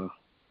to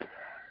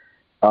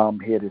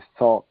hear this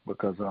talk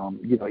because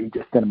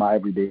just in my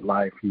everyday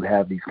life you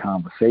have these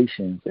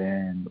conversations,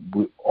 and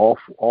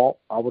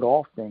I would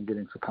often get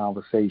into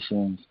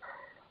conversations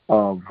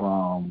of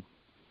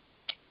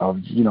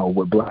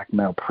with black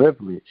male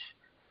privilege,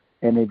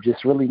 and it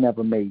just really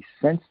never made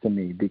sense to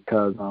me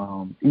because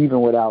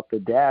even without the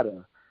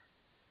data,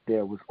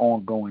 there was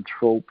ongoing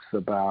tropes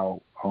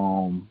about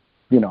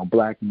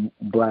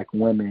black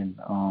women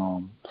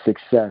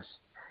success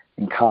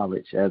in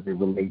college as it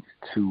relates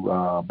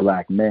to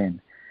black men,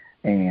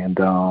 and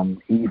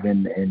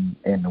even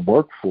in the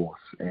workforce.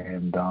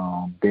 And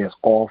there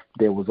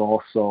was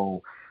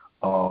also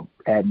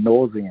ad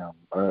nauseum,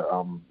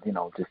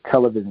 just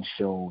television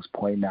shows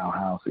pointing out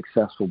how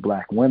successful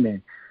black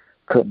women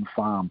couldn't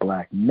find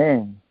black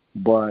men.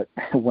 But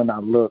when I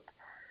look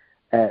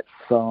at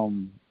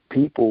some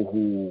people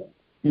who,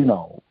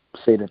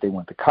 say that they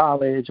went to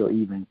college, or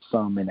even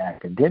some in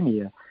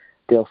academia,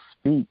 they'll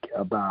speak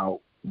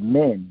about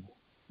men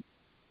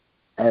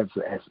as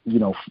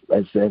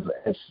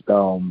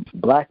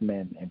black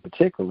men in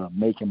particular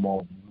making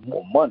more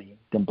money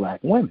than black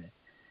women.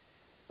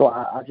 So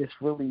I just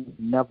really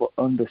never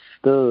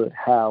understood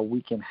how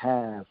we can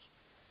have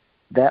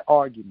that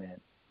argument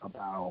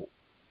about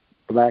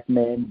black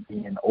men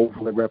being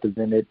overly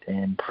represented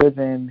in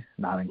prison,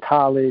 not in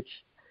college,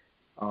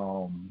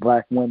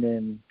 black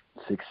women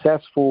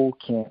successful,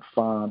 can't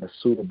find a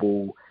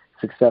suitable,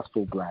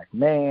 successful black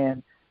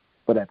man,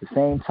 but at the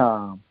same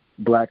time,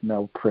 black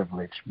male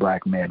privilege,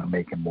 black men are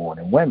making more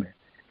than women.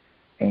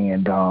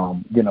 And,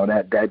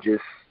 that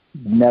just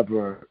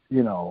never,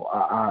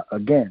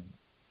 again,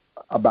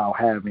 about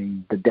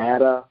having the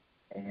data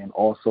and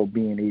also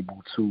being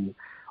able to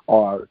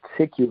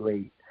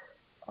articulate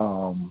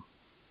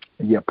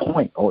your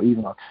point or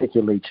even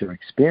articulate your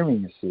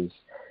experiences,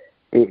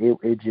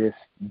 it just,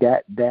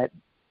 that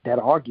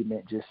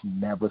argument just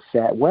never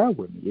sat well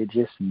with me. It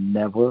just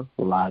never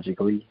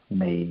logically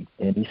made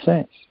any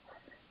sense.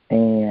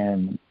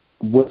 And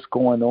what's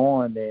going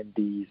on in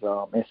these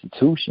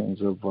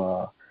institutions of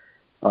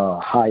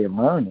higher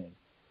learning,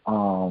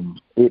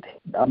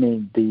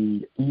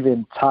 the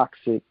even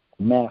toxic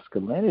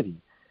masculinity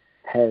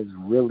has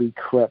really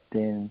crept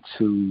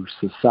into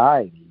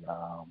society.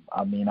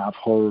 I've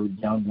heard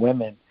young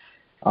women.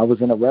 I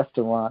was in a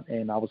restaurant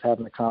and I was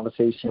having a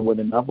conversation with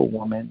another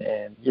woman,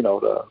 and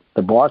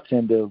the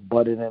bartender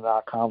butted in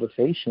our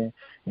conversation,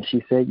 and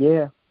she said,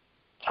 "Yeah,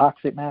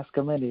 toxic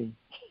masculinity."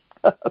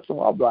 So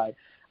I'm like,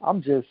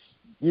 I'm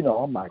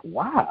like,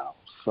 wow.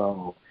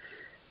 So,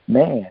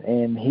 man,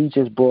 and he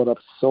just brought up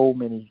so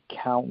many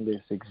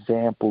countless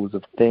examples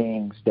of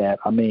things that,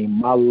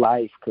 my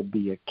life could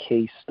be a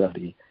case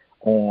study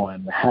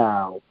on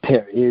how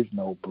there is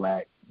no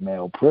black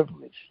male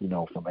privilege,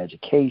 from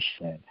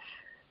education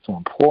to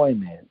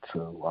employment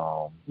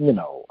to,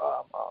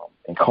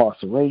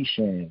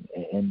 incarceration,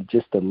 and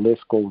just the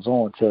list goes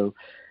on, to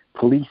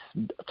police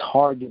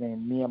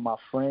targeting me and my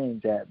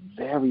friends at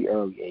very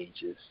early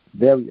ages.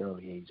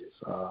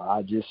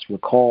 I just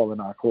recall,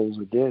 and I'll close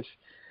with this,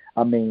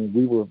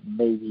 we were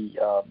maybe,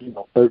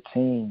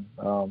 13,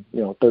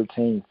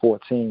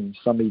 14,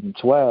 some even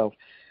 12,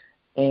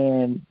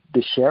 and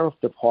the sheriff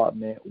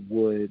department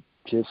would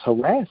just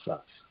harass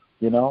us,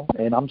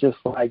 and I'm just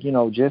like,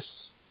 just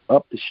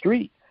up the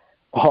street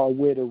or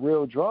where the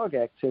real drug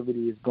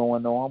activity is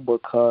going on,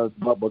 because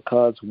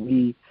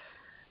we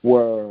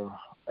were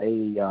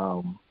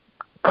a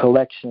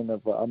collection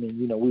of,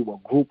 we were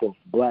a group of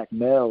black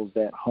males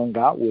that hung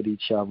out with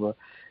each other.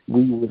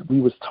 We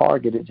was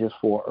targeted just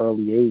for an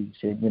early age,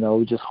 and it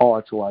was just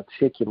hard to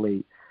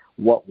articulate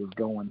what was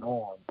going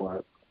on.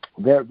 But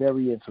very,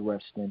 very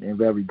interesting and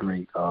very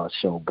great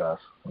show, Gus.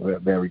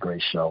 Very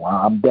great show.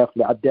 I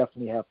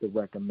definitely have to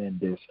recommend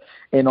this.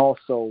 And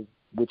also,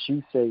 what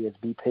you say is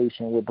be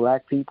patient with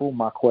black people.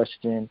 My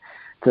question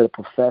to the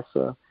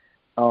professor,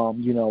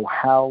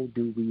 how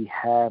do we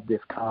have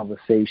this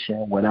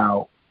conversation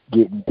without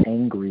getting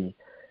angry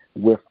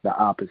with the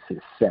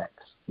opposite sex?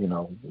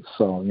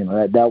 So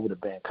that would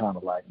have been kind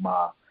of like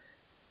my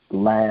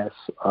last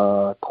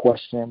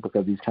question,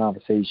 because these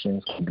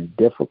conversations can be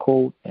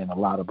difficult, and a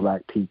lot of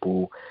black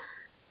people,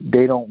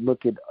 they don't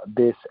look at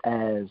this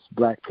as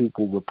black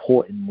people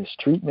reporting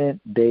mistreatment.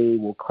 They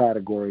will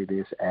categorize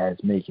this as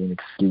making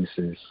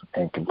excuses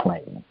and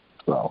complaining.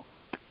 So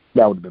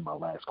that would have been my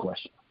last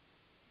question.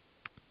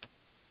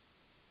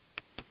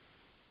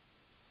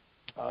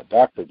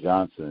 Dr.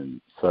 Johnson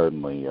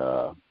certainly,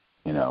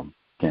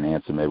 can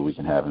answer. Maybe we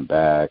can have him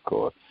back,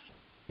 or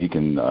you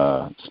can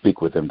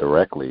speak with him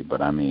directly.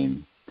 But,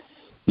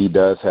 he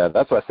does have –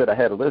 that's why I said I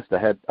had a list. I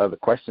had other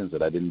questions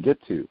that I didn't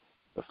get to.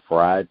 The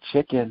fried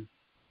chicken.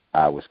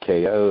 I was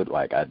KO'd.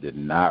 Like, I did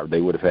not. They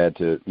would have had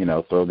to,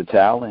 throw the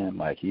towel in.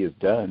 Like, he is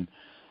done.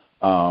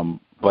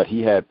 But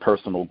he had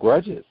personal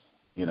grudges.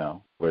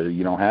 Where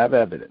you don't have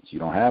evidence, you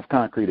don't have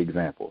concrete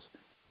examples.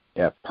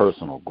 You have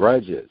personal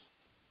grudges.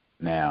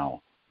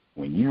 Now,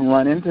 when you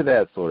run into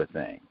that sort of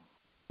thing,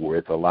 where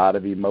it's a lot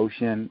of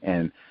emotion,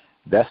 and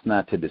that's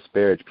not to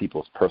disparage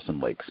people's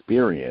personal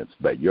experience,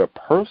 but your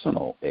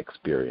personal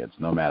experience,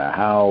 no matter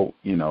how,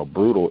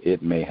 brutal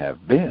it may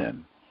have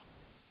been,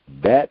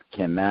 that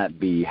cannot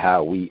be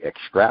how we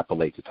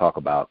extrapolate to talk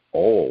about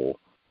all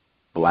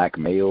black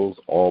males,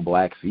 all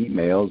black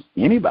females,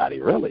 anybody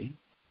really.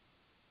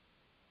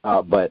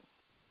 But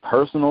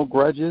personal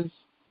grudges,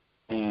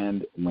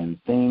 and when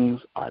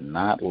things are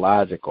not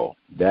logical,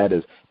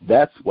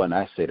 that's when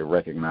I say to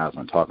recognize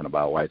when talking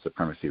about white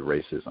supremacy,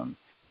 racism,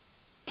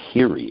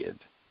 period.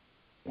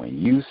 When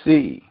you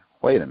see,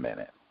 wait a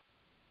minute,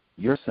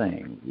 you're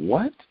saying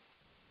what?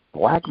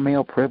 Black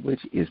male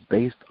privilege is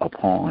based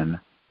upon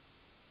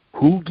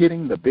who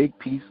getting the big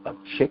piece of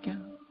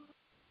chicken?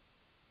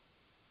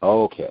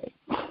 Okay,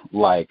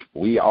 like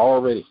we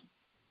are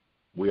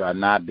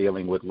not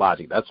dealing with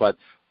logic. That's why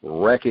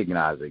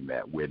recognizing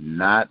that we're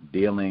not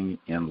dealing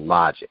in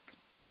logic.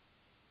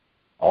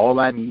 All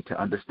I need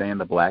to understand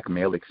the black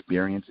male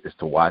experience is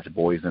to watch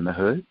Boys in the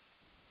Hood.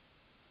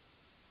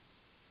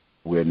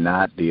 We're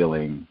not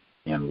dealing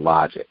in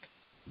logic.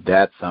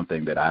 That's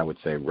something that I would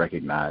say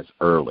recognize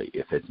early.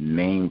 If it's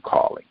name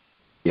calling,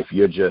 if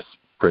you're just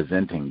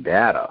presenting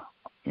data,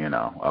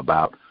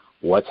 about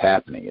what's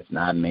happening, it's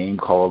not name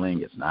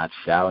calling, it's not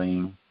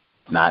shouting,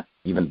 it's not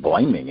even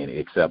blaming any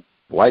except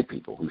white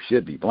people who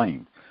should be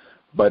blamed.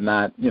 But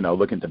not,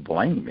 looking to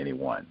blame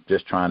anyone,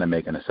 just trying to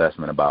make an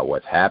assessment about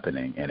what's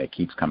happening, and it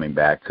keeps coming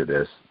back to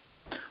this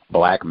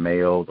black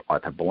males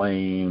are to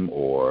blame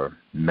or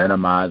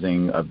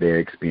minimizing of their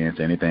experience,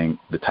 anything,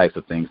 the types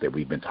of things that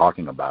we've been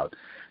talking about.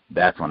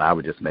 That's when I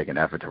would just make an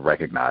effort to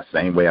recognize,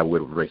 same way I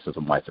would with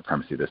racism, white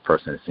supremacy, this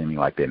person is seeming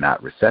like they're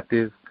not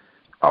receptive.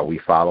 Are we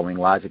following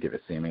logic? If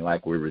it's seeming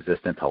like we're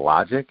resistant to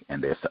logic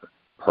and there's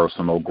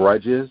personal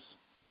grudges,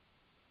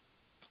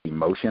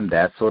 emotion,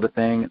 that sort of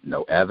thing,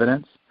 no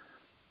evidence,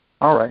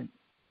 all right,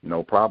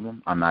 no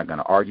problem. I'm not going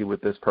to argue with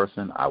this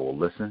person. I will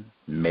listen,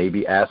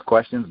 maybe ask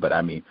questions. But,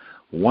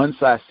 once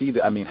I see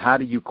how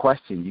do you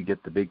question you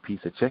get the big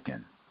piece of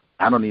chicken?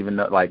 I don't even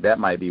know. Like, that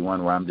might be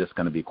one where I'm just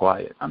going to be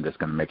quiet. I'm just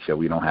going to make sure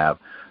we don't have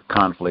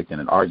conflict and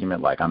an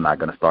argument. Like, I'm not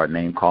going to start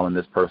name calling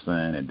this person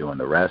and doing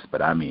the rest. But,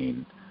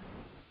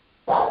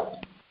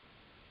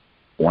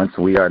 once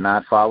we are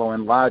not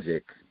following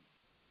logic,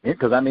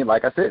 because,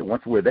 like I said,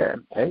 once we're there,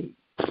 hey,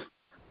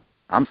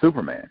 I'm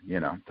Superman,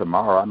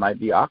 Tomorrow I might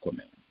be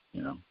Aquaman,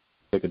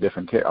 Take a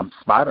different care. I'm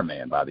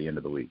Spider-Man by the end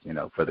of the week,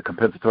 For the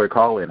compensatory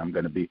call-in, I'm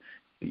going to be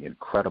the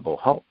Incredible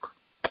Hulk.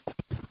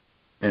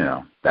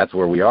 That's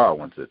where we are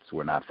once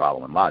we're not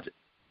following logic.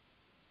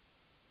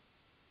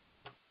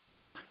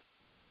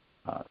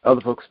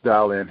 Other folks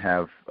dial in,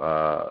 have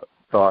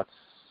thoughts?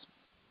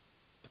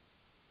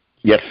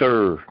 Yes,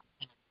 sir.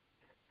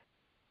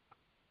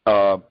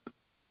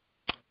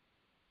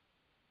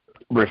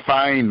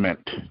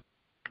 Refinement.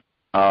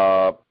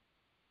 The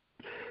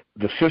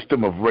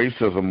system of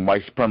racism,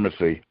 white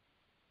supremacy,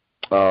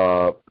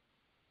 has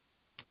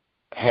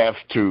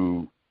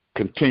to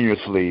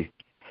continuously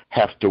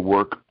have to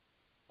work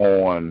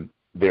on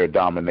their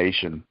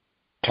domination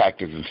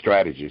tactics and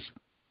strategies.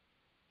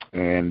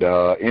 And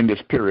in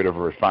this period of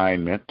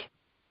refinement,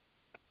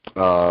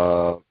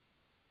 white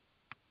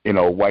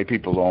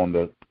people on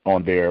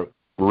their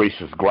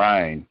racist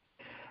grind,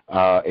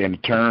 in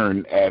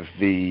turn, as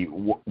the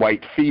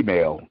white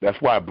female, that's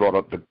why I brought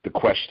up the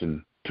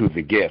question to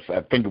the guests.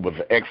 I think it was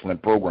an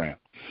excellent program.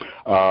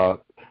 The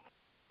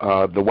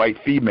white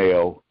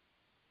female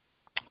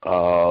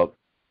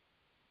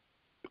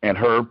and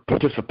her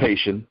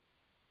participation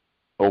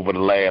over the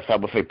last, I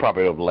would say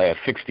probably over the last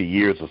 60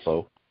 years or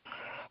so,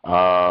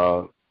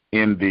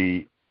 in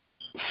the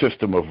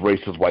system of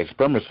racist white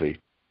supremacy,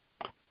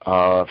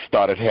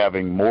 started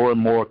having more and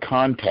more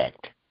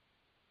contact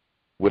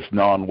with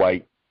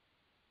non-white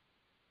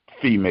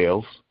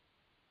females,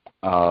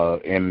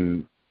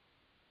 and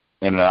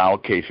in our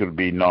case it would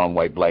be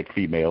non-white black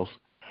females,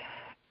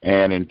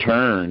 and in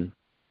turn,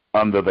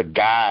 under the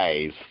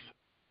guise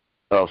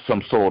of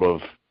some sort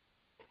of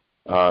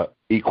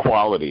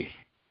equality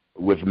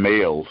with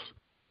males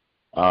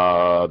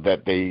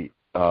that they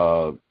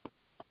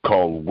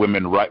called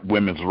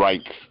women's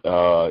rights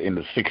in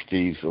the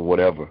 60s or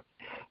whatever,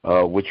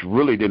 which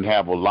really didn't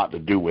have a lot to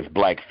do with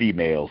black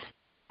females.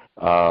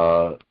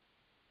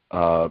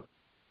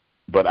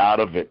 But out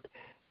of it,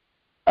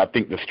 I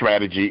think the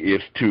strategy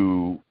is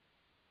to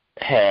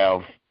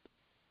have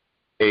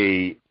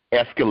a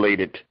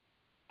escalated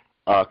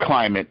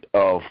climate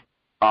of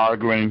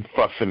arguing,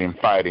 fussing, and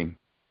fighting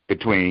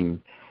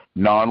between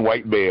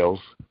non-white males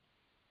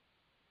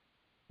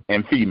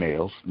and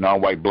females,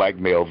 non-white black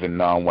males and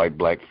non-white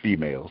black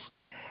females,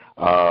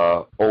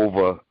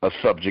 over a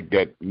subject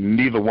that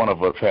neither one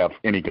of us have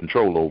any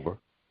control over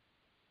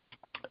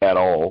at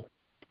all.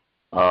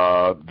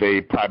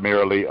 They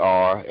primarily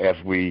are, as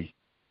we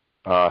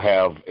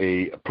have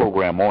a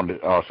program on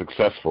it, are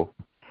successful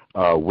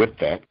with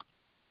that.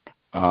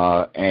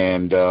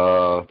 And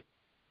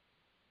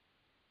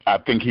I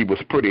think he was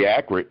pretty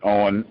accurate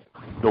on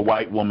the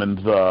white woman's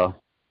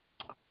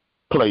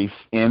place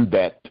in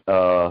that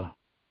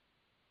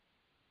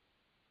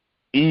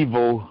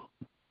evil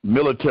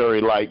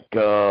military-like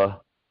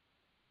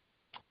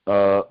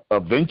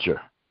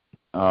adventure.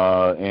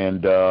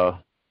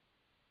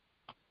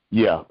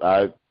 Yeah,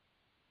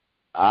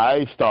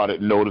 I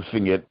started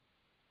noticing it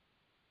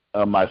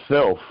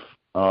myself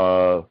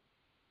in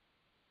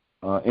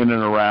and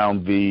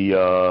around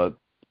the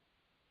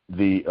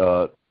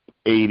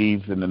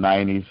 80s and the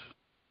 90s,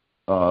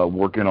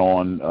 working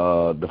on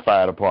the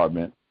fire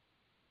department,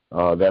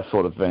 that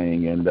sort of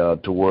thing, and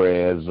to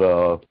whereas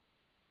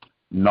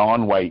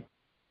non-white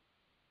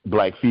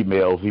black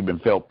females even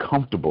felt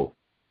comfortable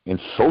in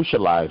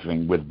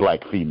socializing with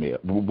white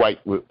females,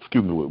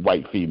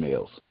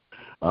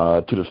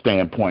 to the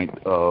standpoint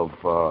of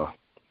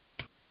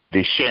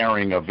the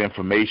sharing of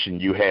information.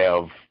 You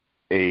have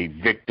a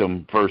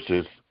victim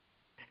versus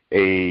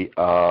a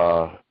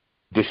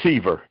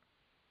deceiver,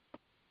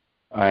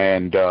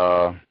 and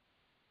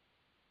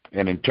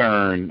in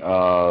turn,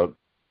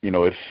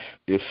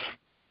 it's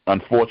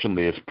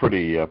unfortunately it's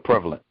pretty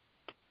prevalent.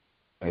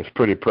 It's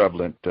pretty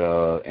prevalent,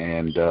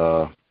 and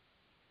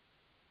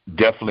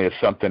definitely is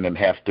something that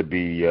has to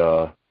be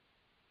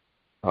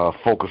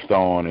focused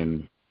on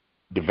and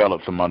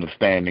develop some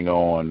understanding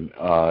on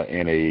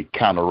in a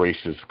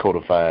counter-racist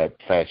codified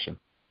fashion.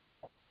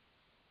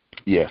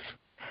 Yes.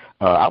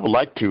 I would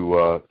like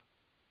to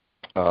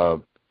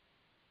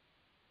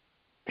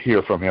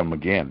hear from him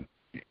again.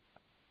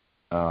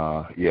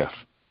 Yes.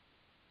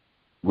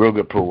 Real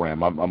good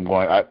program. I'm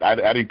going. I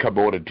didn't come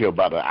on until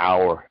about an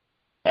hour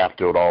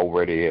after it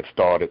already had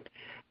started,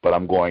 but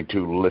I'm going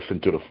to listen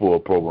to the full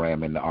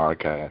program in the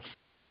archives.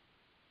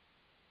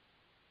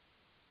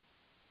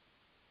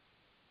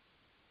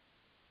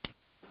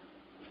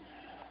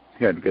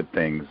 You had good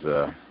things.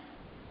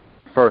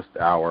 First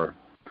hour,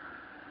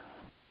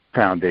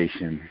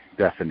 foundation,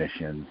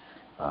 definitions,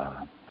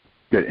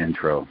 good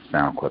intro,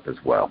 sound clip as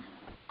well,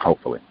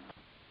 hopefully.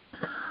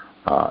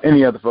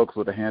 Any other folks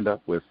with a hand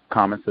up with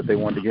comments that they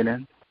wanted to get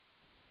in?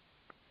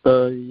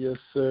 Yes,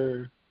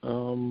 sir.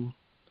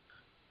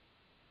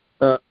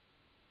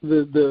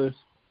 Is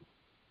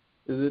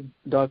it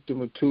Dr.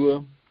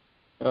 Matua?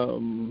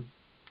 When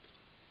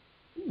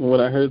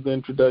I heard the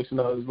introduction,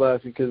 I was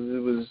laughing because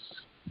it was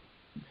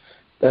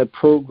that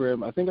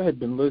program. I think I had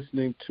been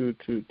listening to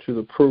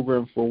the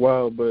program for a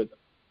while, but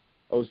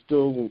I was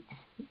still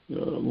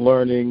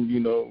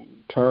learning,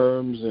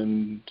 terms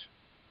and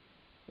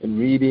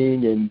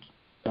reading and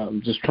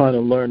just trying to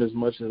learn as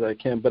much as I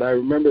can. But I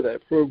remember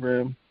that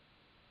program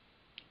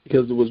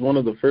because it was one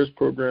of the first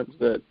programs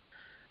that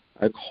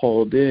I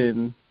called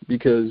in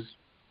because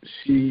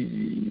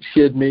she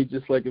had made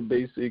just like a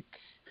basic,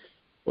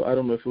 well, I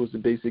don't know if it was a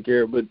basic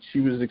error, but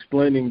she was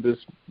explaining this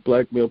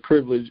black male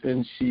privilege,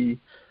 and she,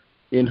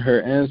 in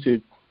her answer,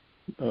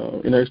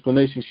 in her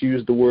explanation, she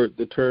used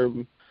the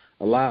term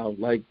allowed,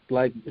 like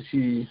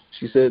she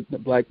said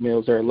that black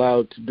males are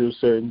allowed to do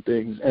certain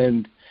things,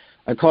 and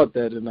I caught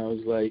that, and I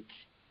was like,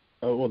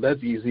 oh, well,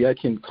 that's easy. I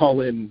can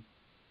call in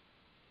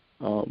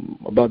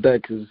about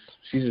that because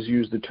she just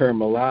used the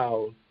term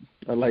allow,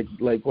 like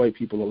white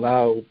people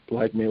allow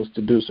black males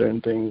to do certain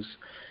things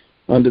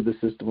under the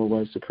system of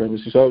white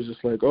supremacy. So I was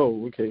just like,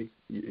 oh, okay,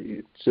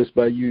 it's just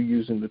by you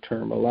using the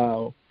term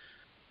allow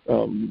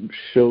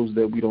shows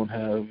that we don't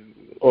have,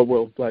 or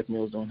well, black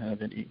males don't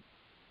have any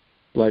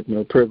black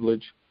male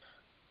privilege.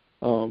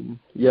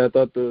 Yeah, I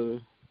thought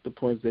the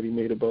points that he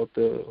made about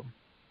the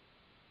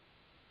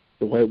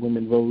white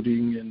women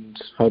voting and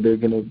how they're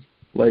going to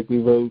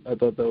likely vote, I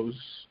thought that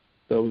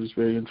was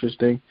very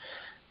interesting.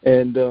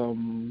 And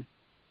I'm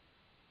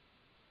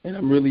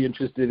really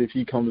interested if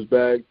he comes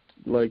back,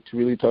 like, to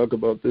really talk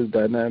about this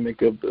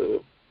dynamic of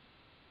the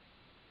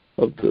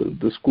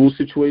school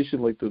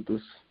situation, like the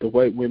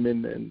white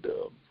women and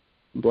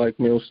black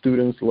male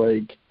students.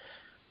 Like,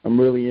 I'm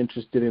really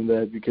interested in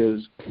that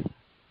because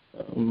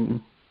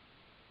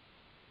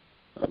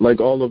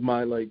like all of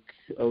my like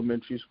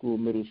elementary school,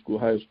 middle school,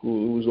 high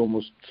school, it was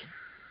almost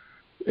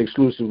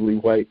exclusively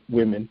white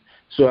women.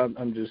 So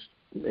I'm just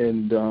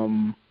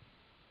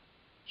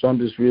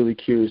really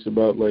curious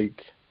about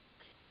like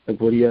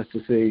what he has to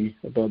say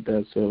about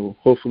that. So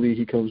hopefully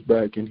he comes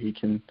back and he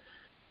can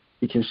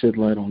shed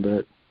light on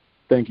that.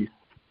 Thank you.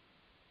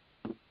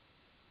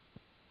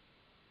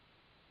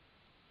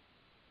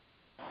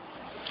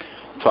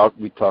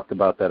 We talked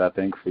about that, I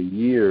think, for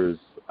years.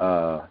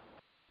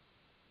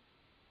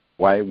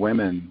 White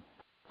women,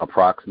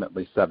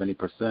 approximately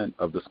 70%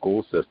 of the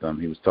school system.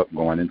 He was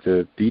going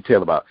into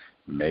detail about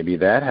maybe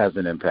that has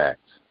an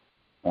impact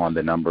on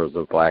the numbers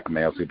of black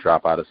males who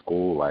drop out of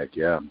school. Like,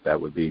 yeah,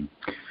 that would be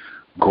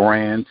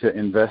grand to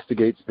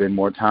investigate, spend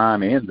more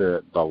time, and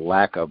the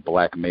lack of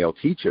black male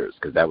teachers,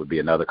 because that would be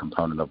another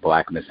component of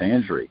black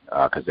misandry,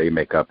 because they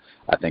make up,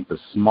 I think, the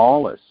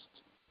smallest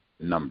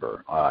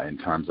number in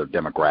terms of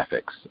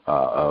demographics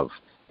of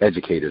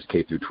educators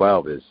K through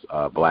 12 is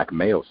black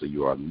male, so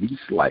you are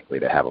least likely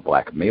to have a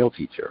black male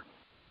teacher.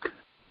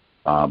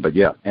 But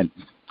yeah, and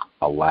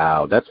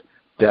allow, that's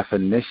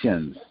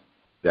definitions,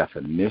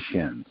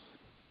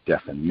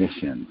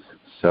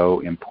 so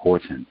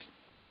important.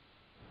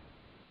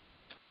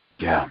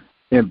 Yeah,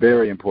 a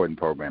very important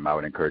program. I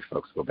would encourage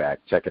folks to go back,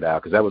 check it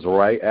out, because that was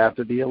right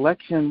after the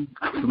election.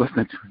 I was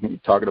listening to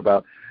me talking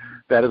about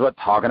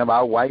talking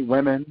about white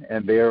women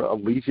and their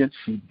allegiance.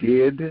 She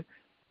did,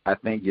 I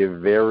think, give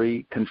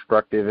very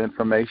constructive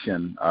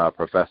information,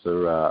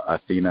 Professor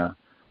Athena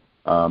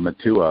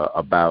Matua,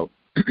 about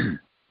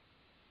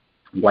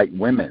white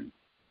women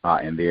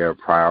and their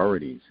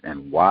priorities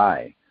and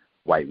why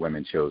white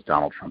women chose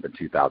Donald Trump in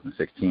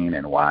 2016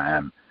 and why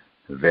I'm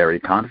very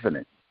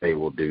confident they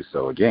will do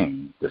so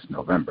again this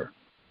November.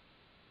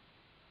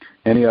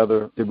 Any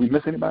other? Did we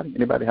miss anybody?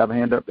 Anybody have a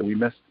hand up that we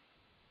missed?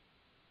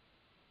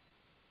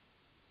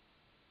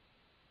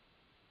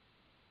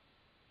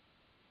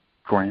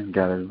 Corinne,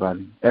 got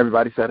everybody?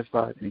 Everybody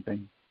satisfied?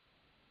 Anything?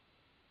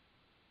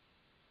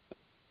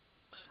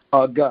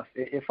 Gus,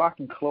 if I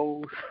can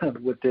close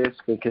with this,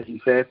 because you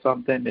said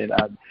something and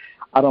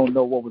I don't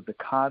know what was the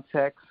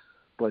context,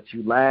 but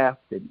you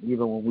laughed, and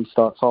even when we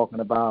start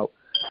talking about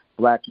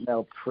black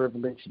male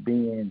privilege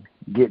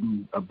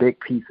getting a big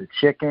piece of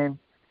chicken,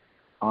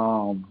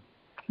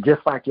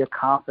 just like you're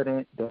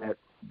confident that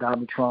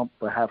Donald Trump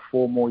will have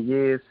 4 more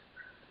years,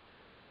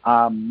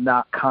 I'm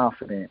not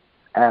confident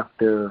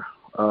after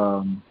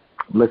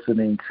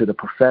listening to the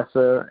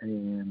professor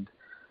and,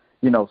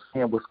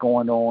 seeing what's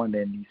going on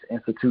in these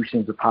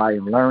institutions of higher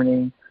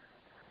learning.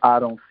 I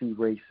don't see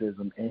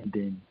racism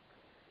ending.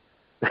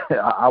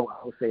 I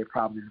would say it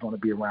probably is going to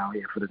be around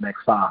here for the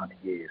next 500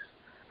 years.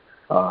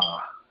 I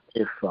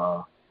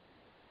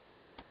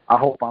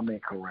hope I'm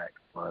incorrect,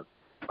 but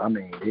I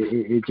mean,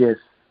 it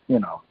just,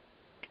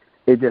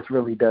 it just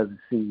really doesn't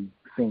seem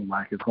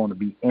like it's going to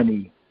be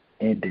any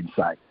end in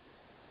sight.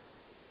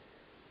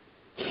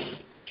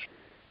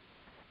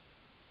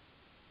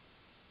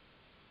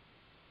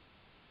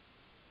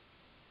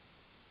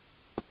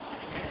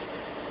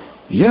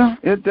 Yeah,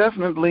 it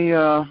definitely,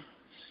 I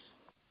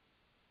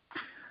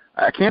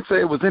can't say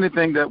it was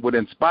anything that would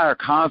inspire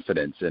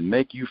confidence and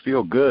make you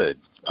feel good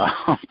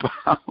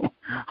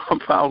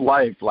about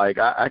life. Like,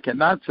 I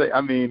cannot say,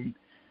 I mean,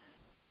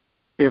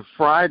 if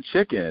fried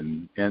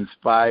chicken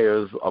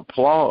inspires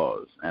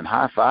applause and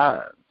high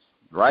fives,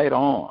 right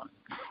on.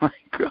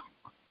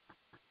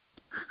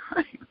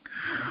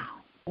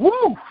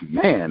 Woo,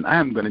 man,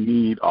 I'm going to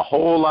need a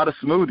whole lot of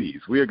smoothies.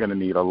 We are going to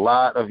need a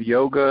lot of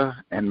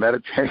yoga and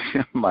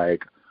meditation.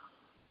 Like,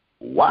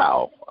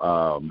 wow.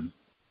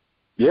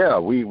 Yeah,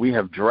 we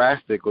have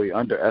drastically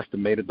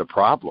underestimated the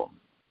problem.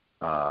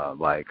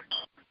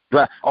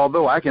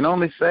 Although I can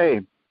only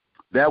say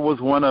that was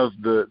one of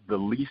the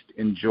least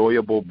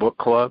enjoyable book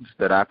clubs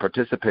that I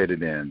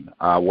participated in,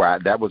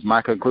 that was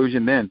my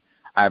conclusion then.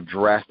 I've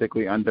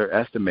drastically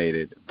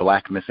underestimated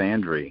Black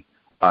misandry,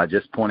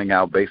 just pointing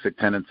out basic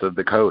tenets of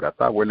the code. I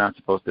thought we're not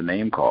supposed to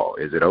name call.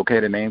 Is it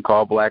okay to name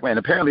call black men?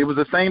 Apparently it was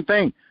the same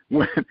thing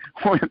when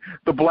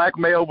the black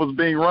male was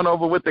being run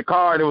over with the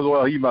car, and it was,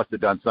 well, he must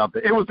have done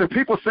something. It was the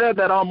people said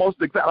that almost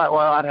exactly. Well,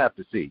 I'd have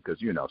to see,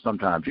 because,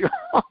 sometimes you're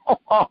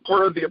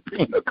worthy of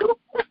penal.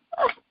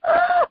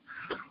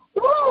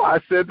 I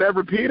said that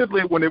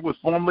repeatedly when it was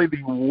formerly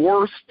the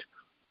worst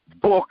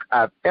book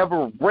I've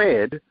ever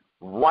read,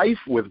 rife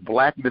with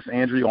Black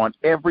misandry on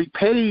every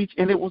page,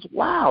 and it was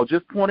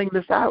just pointing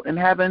this out and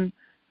having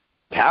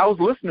Cal's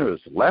listeners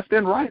left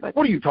and right. Like,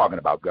 what are you talking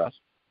about, Gus?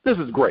 This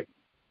is great.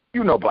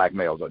 Black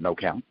males are no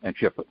count and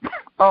chipper.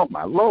 Oh,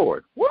 my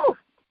Lord. Woo!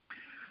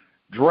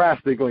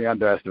 Drastically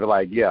underestimated.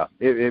 Like, yeah,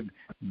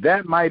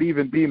 that might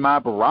even be my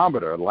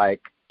barometer.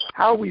 Like,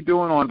 how are we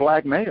doing on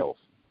black males?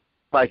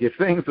 Like, if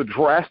things are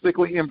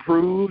drastically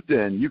improved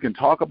and you can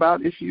talk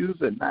about issues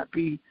and not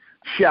be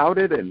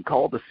shouted and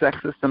called a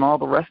sexist and all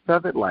the rest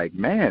of it, like,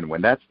 man,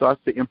 when that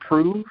starts to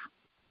improve,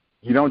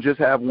 you don't just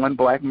have one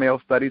black male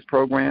studies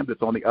program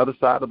that's on the other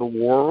side of the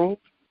world.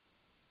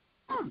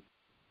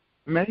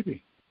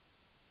 Maybe.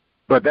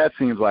 But that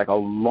seems like a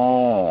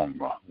long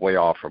way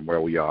off from where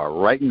we are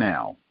right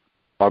now,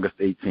 August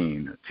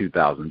 18,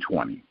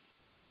 2020.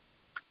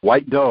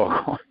 White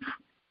dog.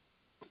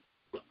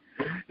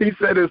 He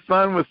said his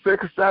son was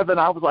 6 or 7.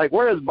 I was like,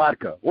 where is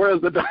vodka? Where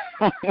is the dog?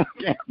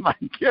 Can't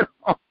get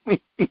on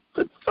me.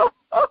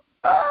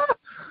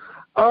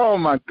 Oh,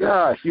 my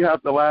gosh. You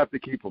have to laugh to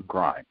keep from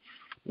crying.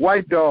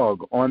 White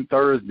dog on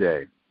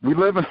Thursday. We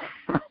live in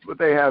but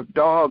they have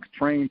dogs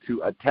trained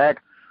to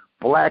attack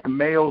black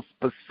males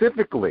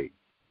specifically.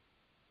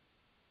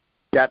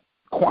 Got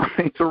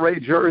Kwame Ture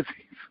jerseys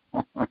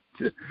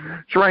to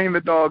train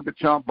the dog to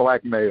chomp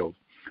black males.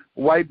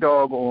 White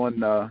dog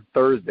on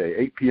Thursday,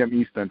 8 p.m.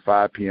 Eastern,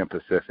 5 p.m.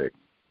 Pacific.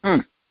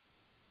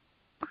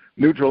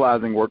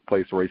 Neutralizing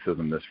workplace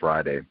racism this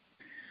Friday.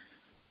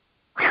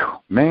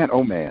 Whew. Man,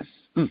 oh man.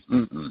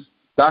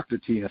 Dr.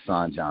 T.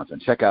 Hasan Johnson.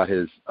 Check out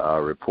his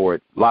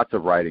report. Lots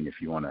of writing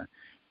if you want to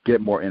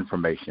get more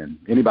information.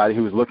 Anybody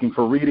who is looking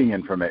for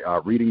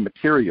reading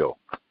material,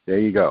 there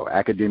you go,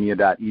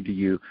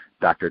 academia.edu,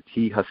 Dr.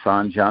 T.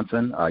 Hasan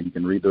Johnson. You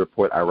can read the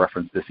report I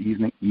referenced this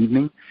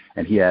evening,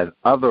 and he has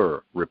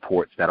other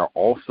reports that are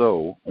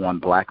also on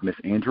black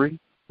misandry,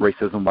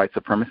 racism, white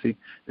supremacy,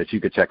 that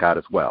you could check out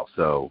as well.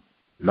 So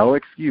no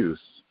excuse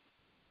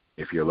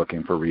if you're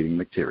looking for reading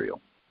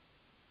material.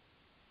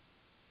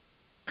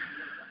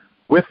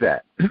 With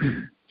that,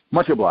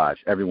 much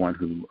obliged, everyone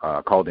who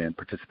called in,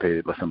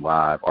 participated, listened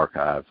live,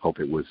 archived. Hope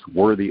it was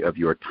worthy of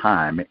your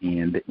time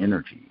and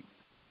energy.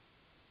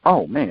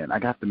 Oh, man, I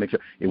got to make sure.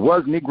 It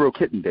was Negro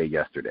Kitten Day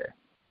yesterday.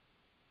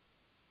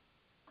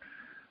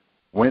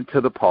 Went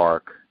to the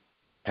park,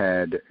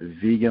 had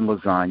vegan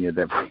lasagna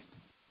that we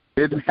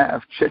didn't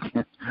have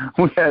chicken.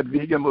 We had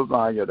vegan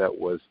lasagna that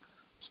was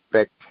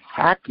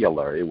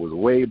spectacular. It was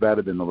way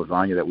better than the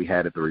lasagna that we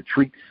had at the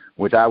retreat,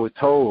 which I was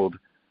told,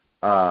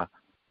 wow,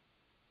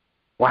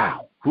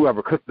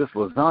 whoever cooked this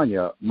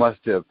lasagna must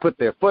have put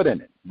their foot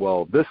in it.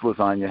 Well, this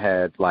lasagna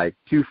had like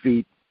 2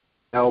 feet,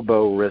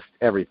 elbow, wrist,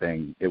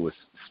 everything. It was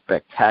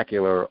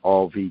spectacular,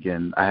 all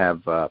vegan. I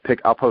have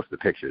I'll post the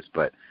pictures,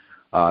 but it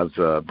was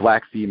a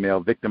black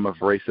female victim of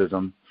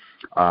racism.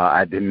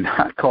 I did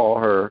not call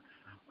her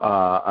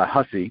a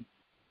hussy.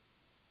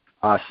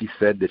 She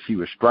said that she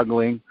was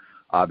struggling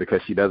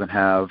because she doesn't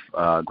have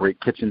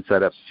great kitchen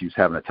setups. She was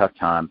having a tough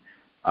time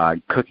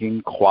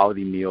cooking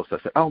quality meals. So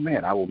I said, oh,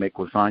 man, I will make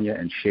lasagna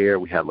and share.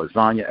 We had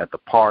lasagna at the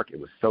park. It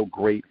was so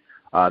great.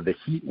 The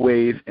heat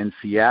wave in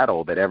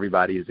Seattle that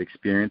everybody is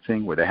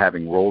experiencing, where they're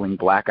having rolling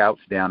blackouts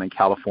down in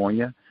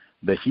California,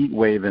 the heat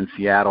wave in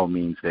Seattle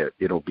means that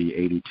it'll be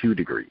 82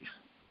 degrees.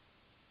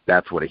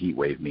 That's what a heat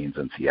wave means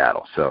in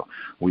Seattle. So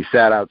we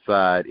sat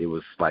outside. It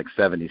was like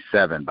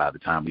 77 by the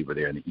time we were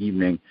there in the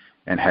evening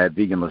and had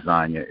vegan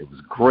lasagna. It was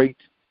great.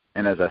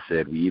 And as I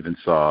said, we even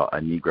saw a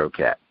Negro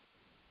cat.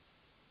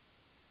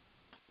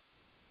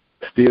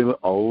 Still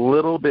a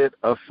little bit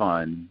of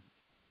fun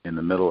in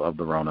the middle of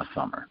the Rona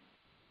summer.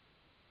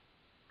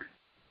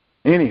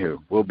 Anywho,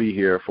 we'll be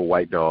here for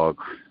White Dog.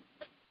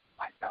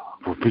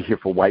 We'll be here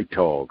for White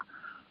Dog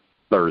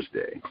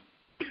Thursday.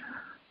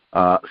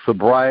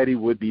 Sobriety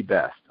would be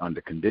best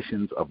under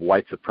conditions of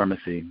white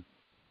supremacy.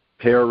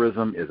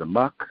 Terrorism is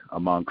amok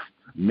amongst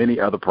many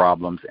other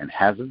problems and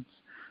hazards.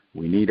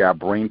 We need our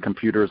brain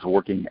computers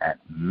working at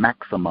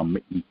maximum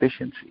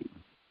efficiency.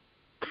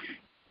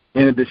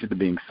 In addition to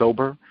being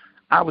sober,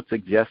 I would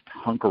suggest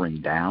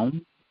hunkering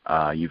down.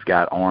 You've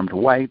got armed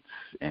whites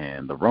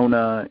and the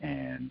Rona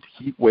and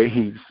heat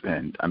waves,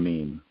 and I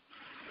mean,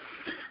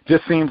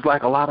 just seems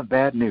like a lot of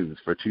bad news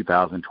for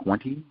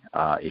 2020.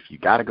 If you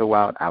got to go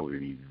out, I would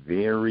be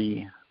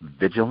very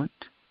vigilant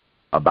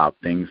about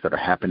things that are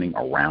happening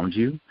around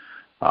you.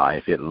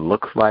 If it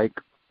looks like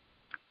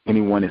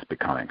anyone is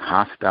becoming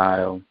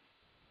hostile,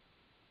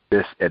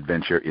 this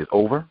adventure is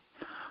over.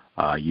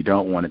 You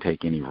don't want to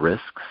take any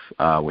risks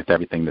with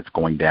everything that's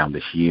going down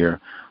this year.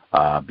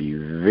 Be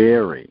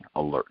very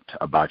alert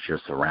about your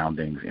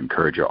surroundings.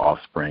 Encourage your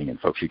offspring and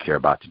folks you care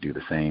about to do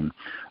the same.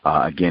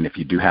 Again, if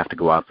you do have to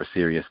go out for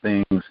serious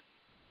things,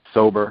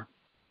 sober,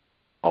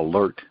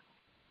 alert.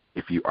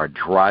 If you are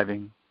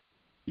driving,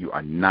 you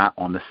are not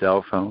on the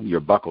cell phone. You're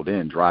buckled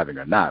in, driving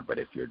or not. But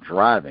if you're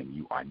driving,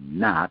 you are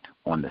not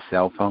on the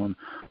cell phone.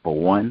 For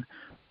one,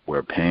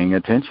 we're paying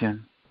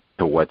attention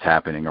to what's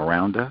happening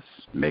around us,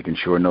 making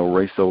sure no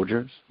race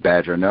soldiers,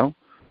 badge or no,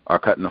 are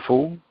cutting a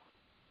fool.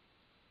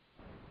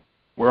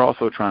 We're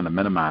also trying to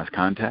minimize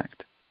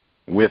contact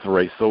with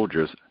race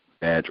soldiers,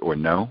 badge or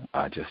no,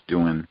 just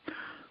doing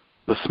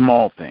the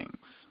small things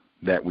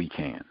that we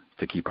can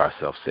to keep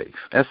ourselves safe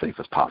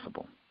as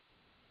possible.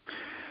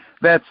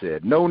 That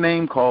said, no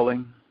name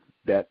calling.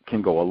 That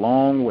can go a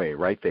long way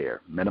right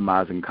there,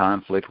 minimizing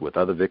conflict with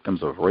other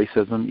victims of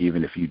racism,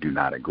 even if you do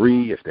not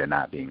agree, if they're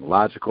not being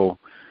logical.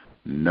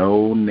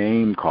 No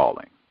name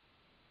calling.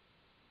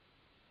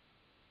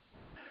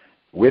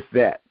 With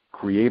that,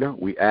 Creator,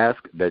 we ask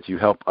that you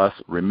help us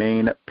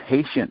remain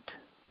patient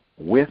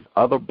with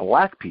other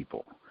black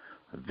people,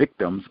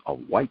 victims of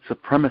white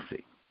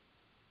supremacy.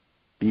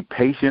 Be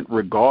patient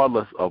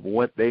regardless of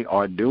what they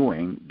are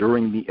doing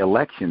during the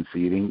election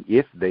seating,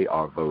 if they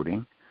are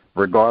voting,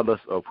 regardless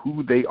of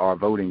who they are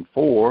voting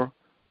for,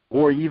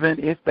 or even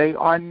if they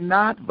are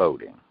not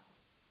voting.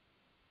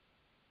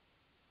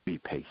 Be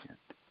patient.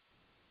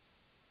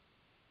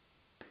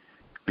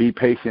 Be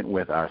patient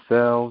with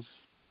ourselves.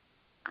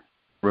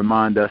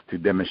 Remind us to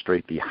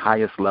demonstrate the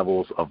highest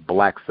levels of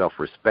black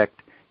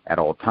self-respect at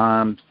all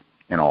times,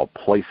 in all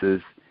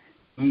places,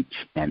 each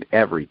and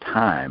every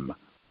time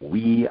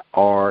we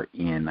are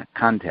in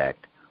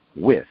contact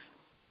with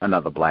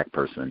another black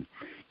person.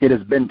 It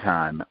has been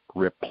time.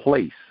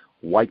 Replace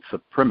white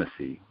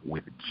supremacy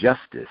with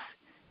justice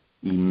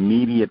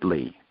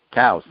immediately.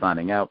 Cal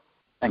signing out.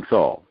 Thanks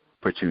all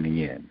for tuning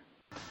in.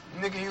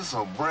 Nigga, you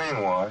so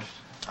brainwashed.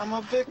 I'm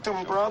a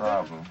victim, brother.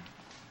 Problem.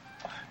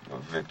 You're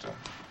a victim.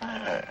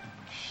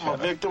 I'm a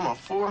victim of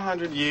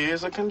 400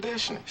 years of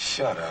conditioning.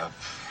 Shut up.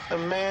 The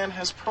man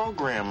has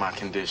programmed my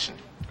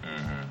conditioning.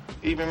 Mm-hmm.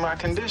 Even my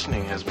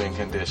conditioning has been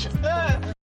conditioned.